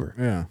whatever.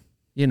 Yeah.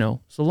 You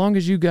know, so long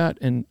as you got,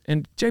 and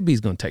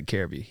JB's going to take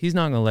care of you. He's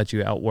not going to let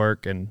you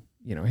outwork, and,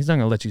 you know, he's not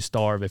going to let you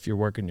starve if you're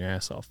working your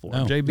ass off for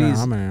him.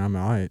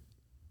 JB's.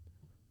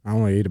 I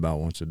only eat about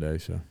once a day,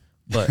 so.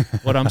 But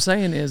what I'm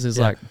saying is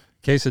like.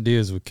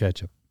 Quesadillas with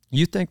ketchup.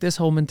 You think this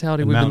whole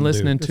mentality And we've been Mountain Dew.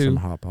 listening Get some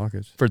to Hot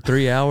Pockets. for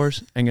 3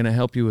 hours ain't going to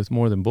help you with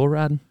more than bull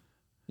riding?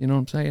 You know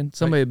what I'm saying?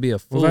 Somebody would be a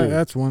fool. Well,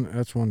 that's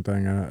one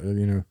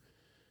thing.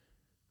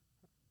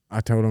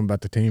 I told them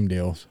about the team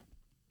deals.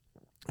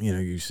 You know,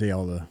 you see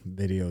all the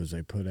videos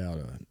they put out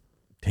of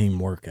team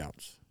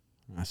workouts.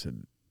 I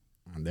said,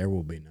 there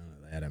will be none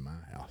of that at my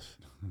house.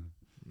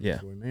 Yeah.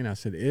 That's what I mean. I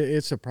said,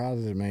 it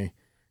surprises me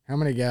how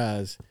many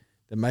guys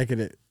that make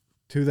it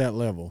to that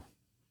level,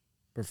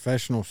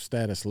 professional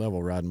status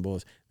level riding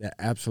bulls, that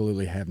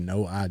absolutely have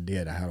no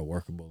idea to how to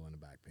work a bull in the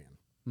back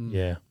pen.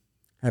 Yeah.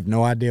 Have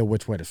no idea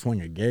which way to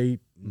swing a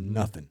gate,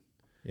 nothing.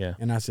 Yeah.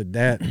 And I said,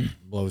 that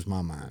blows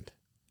my mind.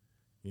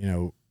 You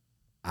know,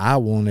 I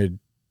wanted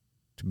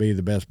to be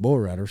the best bull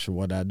rider, so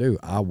what did I do?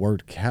 I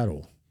worked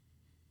cattle,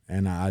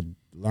 and I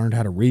learned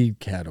how to read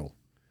cattle.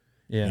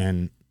 Yeah.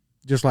 And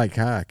just like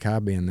Kai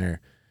being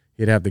there,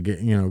 he'd have to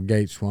get,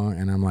 gate swung,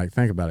 and I'm like,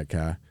 think about it,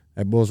 Kai.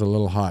 That bull's a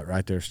little hot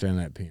right there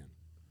standing at that pen.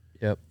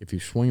 Yep. If you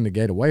swing the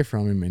gate away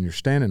from him and you're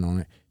standing on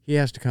it, he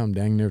has to come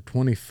dang near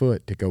 20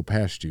 foot to go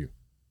past you.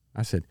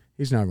 I said,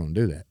 he's not going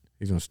to do that.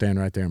 He's going to stand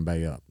right there and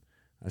bay up.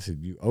 I said,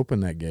 you open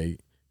that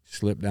gate,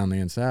 slip down the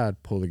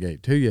inside, pull the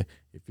gate to you.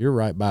 If you're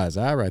right by his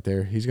eye right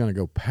there, he's going to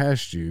go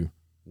past you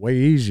way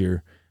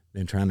easier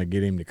than trying to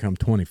get him to come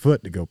 20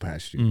 foot to go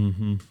past you.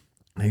 Mm-hmm.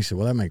 And he said,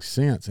 well, that makes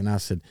sense. And I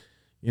said,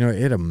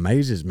 it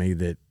amazes me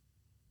that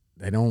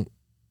they don't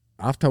 –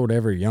 I've told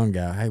every young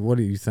guy, hey, what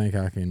do you think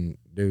I can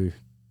do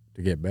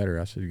to get better?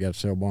 I said, you got a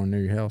sale barn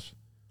near your house?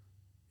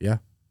 Yeah,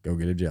 go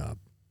get a job.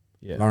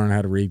 Yeah. Learn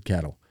how to read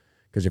cattle.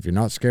 Because if you're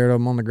not scared of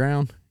them on the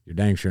ground, you're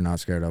dang sure not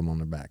scared of them on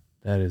their back.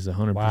 That is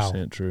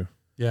 100% true.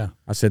 Yeah.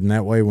 I said, in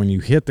that way, when you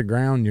hit the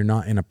ground, you're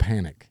not in a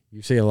panic.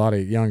 You see a lot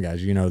of young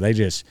guys,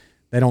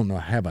 they don't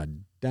have a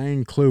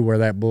dang clue where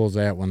that bull's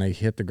at when they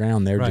hit the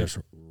ground. They're just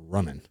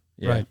running.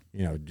 Yeah.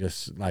 Right.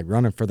 Just like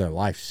running for their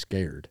life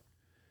scared.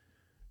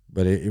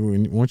 But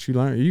once you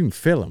learn, you can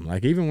feel them.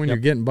 Like even when you're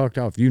getting bucked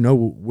off, you know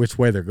which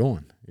way they're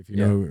going. If you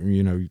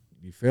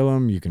feel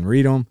them, you can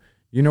read them,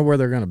 you know where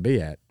they're going to be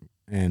at.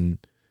 And,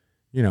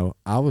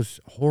 I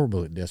was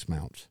horrible at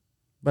dismounts,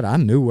 but I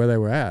knew where they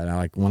were at.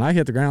 Like when I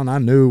hit the ground, I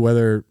knew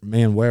whether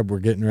me and Webb were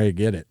getting ready to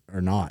get it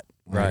or not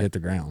when I hit the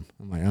ground.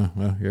 I'm like, oh,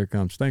 well, here it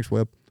comes. Thanks,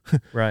 Webb.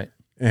 Right.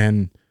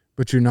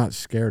 But you're not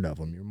scared of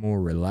them. You're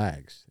more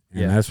relaxed.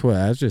 And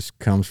that just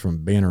comes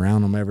from being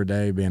around them every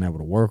day, being able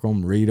to work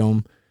them, read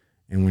them.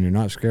 And when you're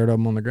not scared of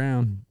them on the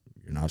ground,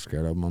 you're not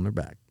scared of them on their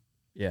back.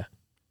 Yeah.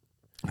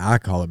 I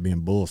call it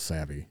being bull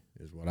savvy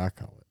is what I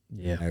call it.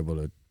 Yeah. Being able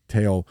to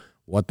tell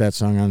what that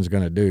sungun's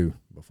going to do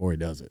before he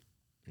does it,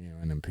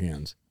 in them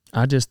pins.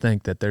 I just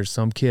think that there's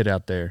some kid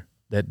out there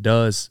that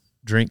does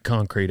drink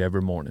concrete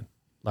every morning.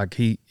 Like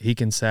he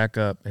can sack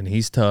up and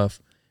he's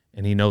tough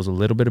and he knows a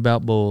little bit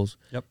about bulls.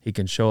 Yep. He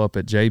can show up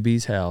at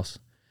JB's house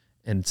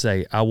and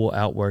say, I will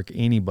outwork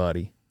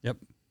anybody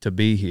to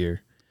be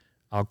here.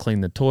 I'll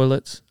clean the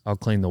toilets. I'll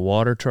clean the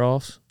water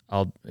troughs.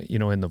 I'll,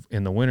 in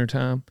the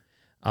wintertime,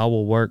 I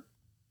will work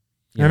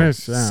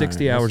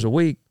 60 hours a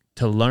week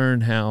to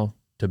learn how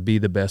to be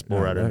the best bull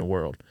rider in the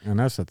world. And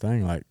that's the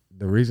thing. Like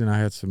the reason I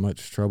had so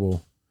much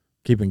trouble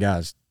keeping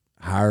guys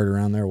hired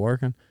around there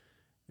working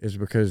is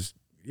because,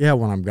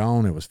 when I'm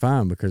gone, it was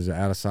fine because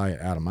out of sight,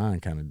 out of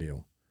mind kind of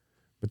deal.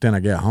 But then I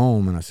get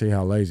home and I see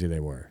how lazy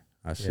they were.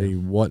 I see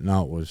what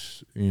not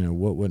was,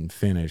 what wouldn't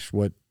finish,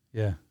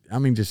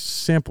 just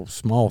simple,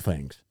 small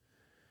things.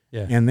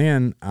 Yeah. And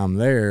then I'm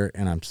there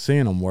and I'm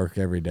seeing them work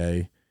every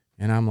day.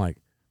 And I'm like,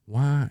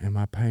 why am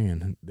I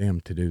paying them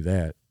to do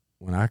that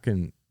when I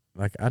can,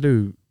 I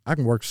can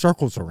work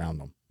circles around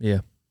them.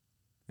 Yeah.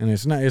 And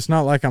it's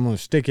not like I'm going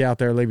to stick you out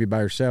there, leave you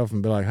by yourself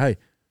and be like, hey,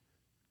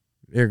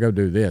 here, go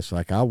do this.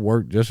 Like I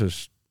work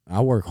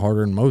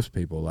harder than most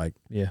people. Like,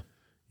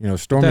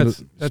 Stormy.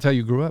 That's how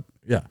you grew up.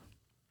 Yeah.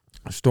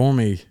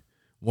 Stormy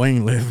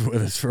Wayne lived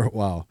with us for a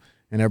while.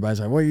 And everybody's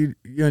like, what you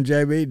and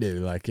JB do?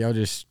 Like, y'all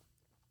just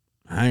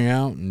hang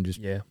out and just,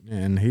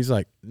 and he's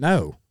like,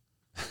 no.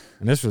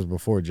 And this was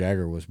before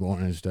Jagger was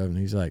born and stuff. And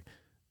he's like,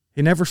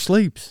 he never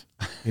sleeps.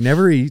 He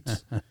never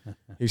eats.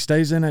 He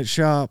stays in that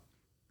shop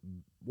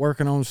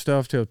working on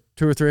stuff till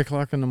 2 or 3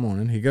 o'clock in the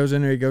morning. He goes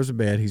in there, he goes to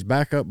bed. He's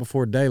back up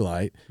before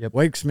daylight,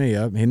 wakes me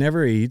up. He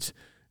never eats.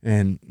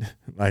 And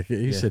like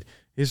he said,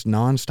 it's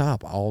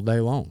nonstop all day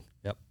long.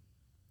 Yep.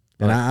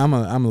 And I'm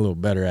a little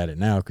better at it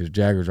now because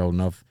Jagger's old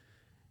enough.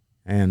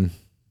 And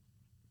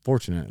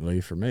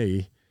fortunately for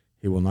me,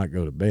 he will not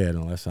go to bed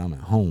unless I'm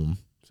at home.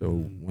 So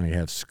when he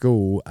has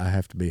school, I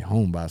have to be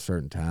home by a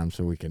certain time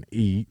so we can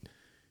eat,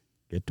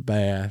 get the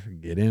bath,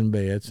 get in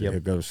bed, so he'll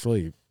go to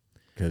sleep.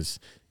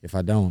 because if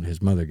I don't,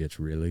 his mother gets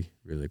really,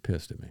 really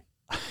pissed at me.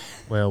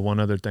 Well,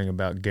 one other thing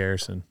about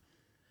Garrison,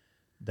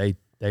 they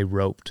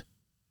roped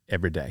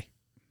every day.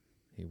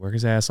 He worked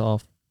his ass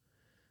off.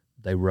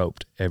 They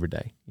roped every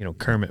day. You know,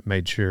 Kermit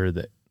made sure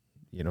that,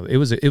 you know, it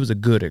was a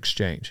good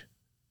exchange,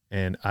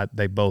 and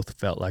they both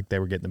felt like they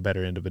were getting the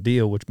better end of a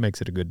deal, which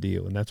makes it a good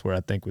deal. And that's where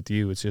I think with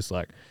you, it's just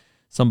like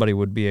somebody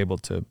would be able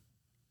to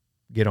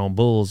get on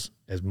bulls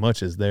as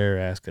much as their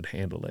ass could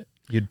handle it.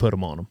 You'd put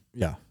them on them.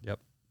 Yeah. Yep.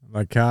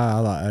 Like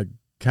Kai,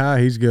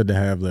 he's good to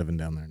have living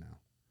down there now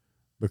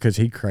because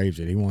he craves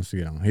it. He wants to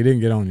get on. He didn't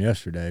get on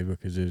yesterday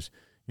because he's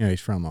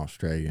from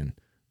Australia and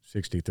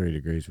 63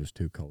 degrees was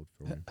too cold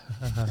for him.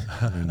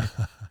 And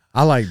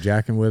I like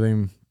jacking with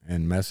him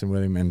and messing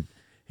with him, and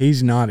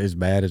he's not as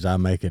bad as I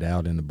make it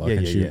out in the buck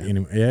and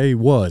shoot. Yeah, he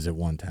was at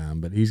one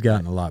time, but he's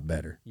gotten a lot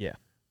better. Yeah.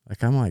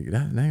 Like I'm like,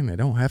 dang, they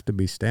don't have to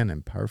be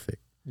standing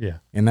perfect. Yeah.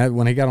 And that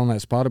when he got on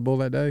that spotted bull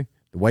that day,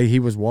 the way he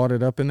was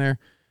wadded up in there,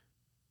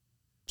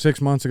 6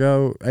 months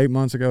ago, 8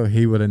 months ago,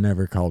 he would have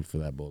never called for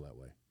that bull that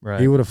way. Right.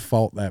 He would have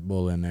fought that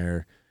bull in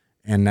there.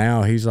 And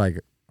now he's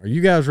like, are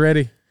you guys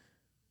ready?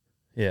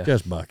 Yeah.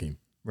 Just buck him.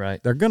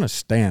 Right. They're going to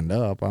stand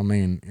up. I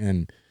mean,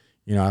 and,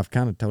 you know, I've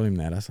kind of told him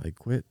that. I was like,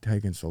 quit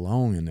taking so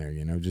long in there.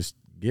 You know, just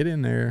get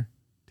in there,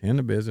 tend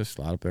to business,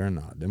 slide up there and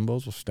nod. Them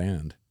bulls will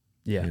stand.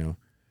 Yeah. You know,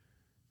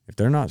 if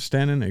they're not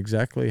standing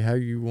exactly how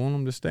you want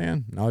them to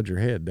stand, nod your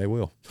head. They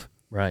will.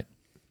 Right.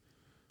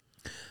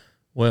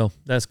 Well,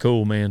 that's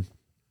cool, man.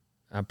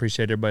 I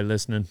appreciate everybody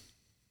listening.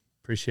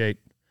 Appreciate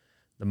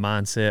the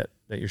mindset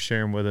that you're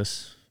sharing with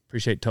us.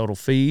 Appreciate Total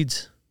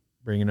Feeds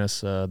bringing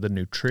us the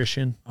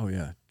nutrition. Oh,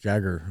 yeah.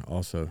 Jagger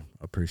also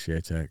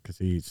appreciates that because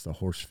he eats the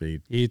horse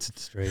feed. He eats it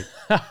straight.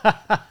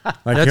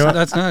 Like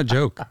That's not a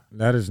joke.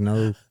 that is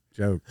no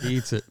joke. He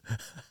eats it.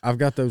 I've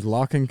got those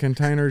locking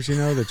containers, you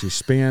know, that you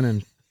spin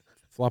and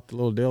flop the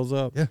little dills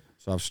up. Yeah.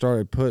 So I've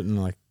started putting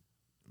like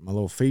my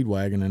little feed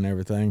wagon and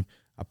everything.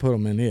 I put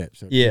them in it.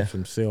 So it keeps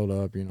them sealed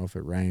up, you know, if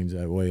it rains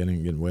that way, it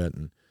ain't getting wet.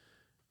 And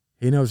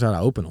he knows how to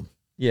open them.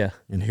 Yeah.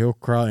 And he'll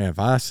crawl. And if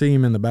I see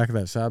him in the back of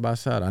that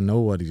side-by-side, I know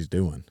what he's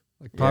doing.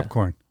 Like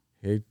popcorn.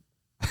 He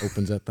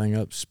opens that thing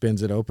up,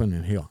 spins it open,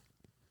 and he'll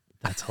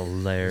That's just be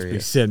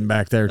hilarious. sitting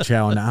back there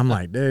chowing. I'm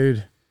like,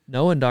 dude.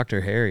 Knowing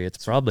Dr. Harry,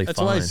 it's probably That's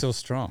fine. why he's so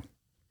strong.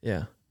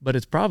 Yeah. But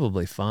it's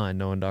probably fine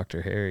knowing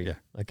Dr. Harry. Yeah.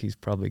 Like he's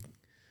probably,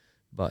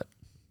 but,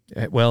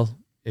 well,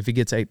 if he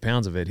gets 8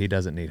 pounds of it, he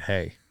doesn't need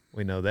hay.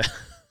 We know that.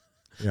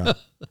 Yeah.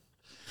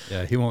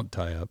 Yeah, he won't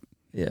tie up.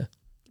 Yeah.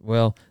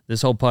 Well,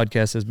 this whole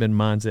podcast has been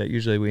mindset.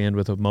 Usually we end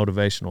with a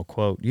motivational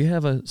quote. You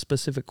have a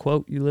specific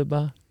quote you live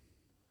by?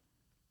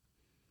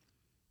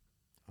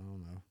 I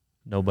don't know.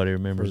 Nobody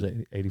remembers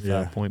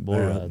 85-point bull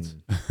rides.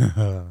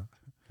 Kind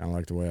of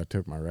like the way I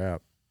took my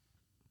rap.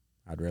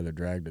 I'd rather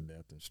drag to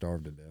death than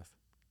starve to death.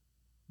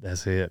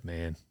 That's it,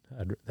 man.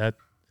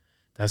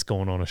 That's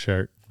going on a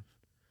shirt.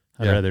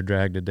 I'd Yeah. rather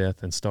drag to death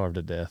than starve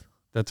to death.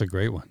 That's a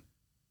great one.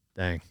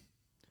 Dang.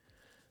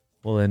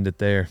 We'll end it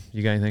there.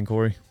 You got anything,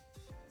 Corey?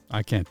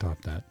 I can't top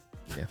that.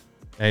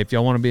 Hey, if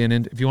y'all want to be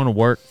if you want to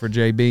work for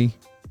JB,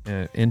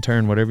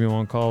 intern, whatever you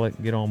want to call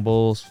it, get on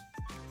bulls,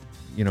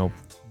 you know,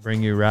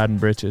 bring your riding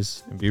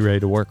britches and be ready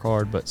to work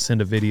hard, but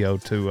send a video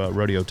to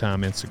Rodeo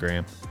Time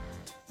Instagram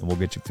and we'll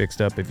get you fixed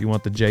up. If you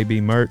want the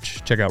JB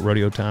merch, check out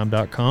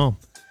rodeotime.com.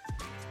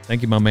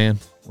 Thank you, my man.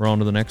 We're on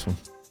to the next one.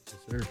 Yes,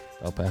 sir.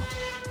 Bye, pal.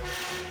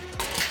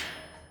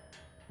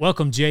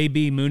 Welcome,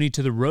 JB Mauney,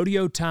 to the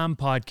Rodeo Time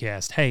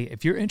Podcast. Hey,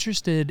 if you're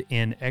interested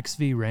in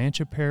XV Ranch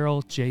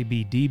apparel,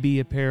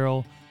 JBDB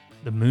apparel,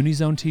 the Mauney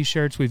Zone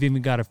t-shirts, we've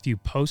even got a few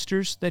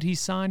posters that he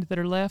signed that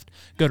are left.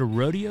 Go to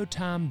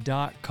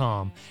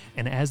rodeotime.com.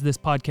 And as this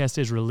podcast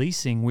is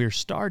releasing, we're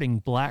starting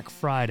Black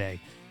Friday.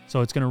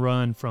 So it's going to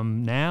run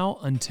from now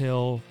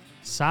until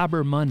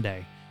Cyber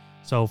Monday.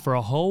 So for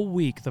a whole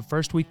week, the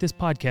first week this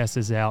podcast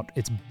is out,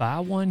 it's buy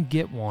one,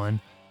 get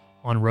one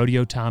on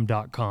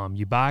rodeotime.com.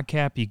 You buy a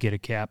cap, you get a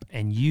cap,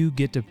 and you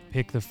get to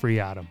pick the free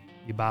item.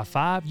 You buy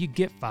 5, you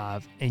get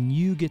 5, and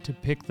you get to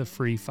pick the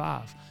free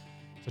 5.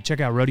 So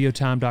check out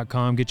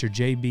rodeotime.com, get your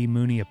JB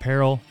Mauney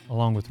apparel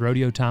along with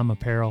Rodeo Time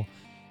apparel.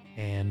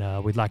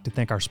 And we'd like to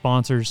thank our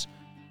sponsors,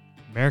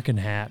 American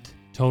Hat,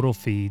 Total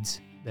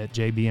Feeds, that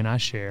JB and I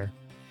share,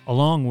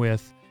 along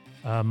with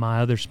my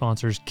other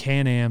sponsors,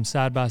 Can-Am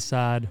Side by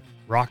Side,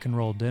 Rock and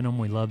Roll Denim,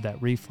 we love that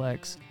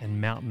Reflex,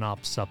 and Mountain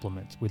Ops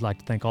Supplements. We'd like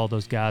to thank all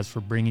those guys for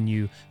bringing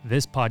you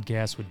this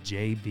podcast with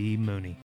JB Mauney.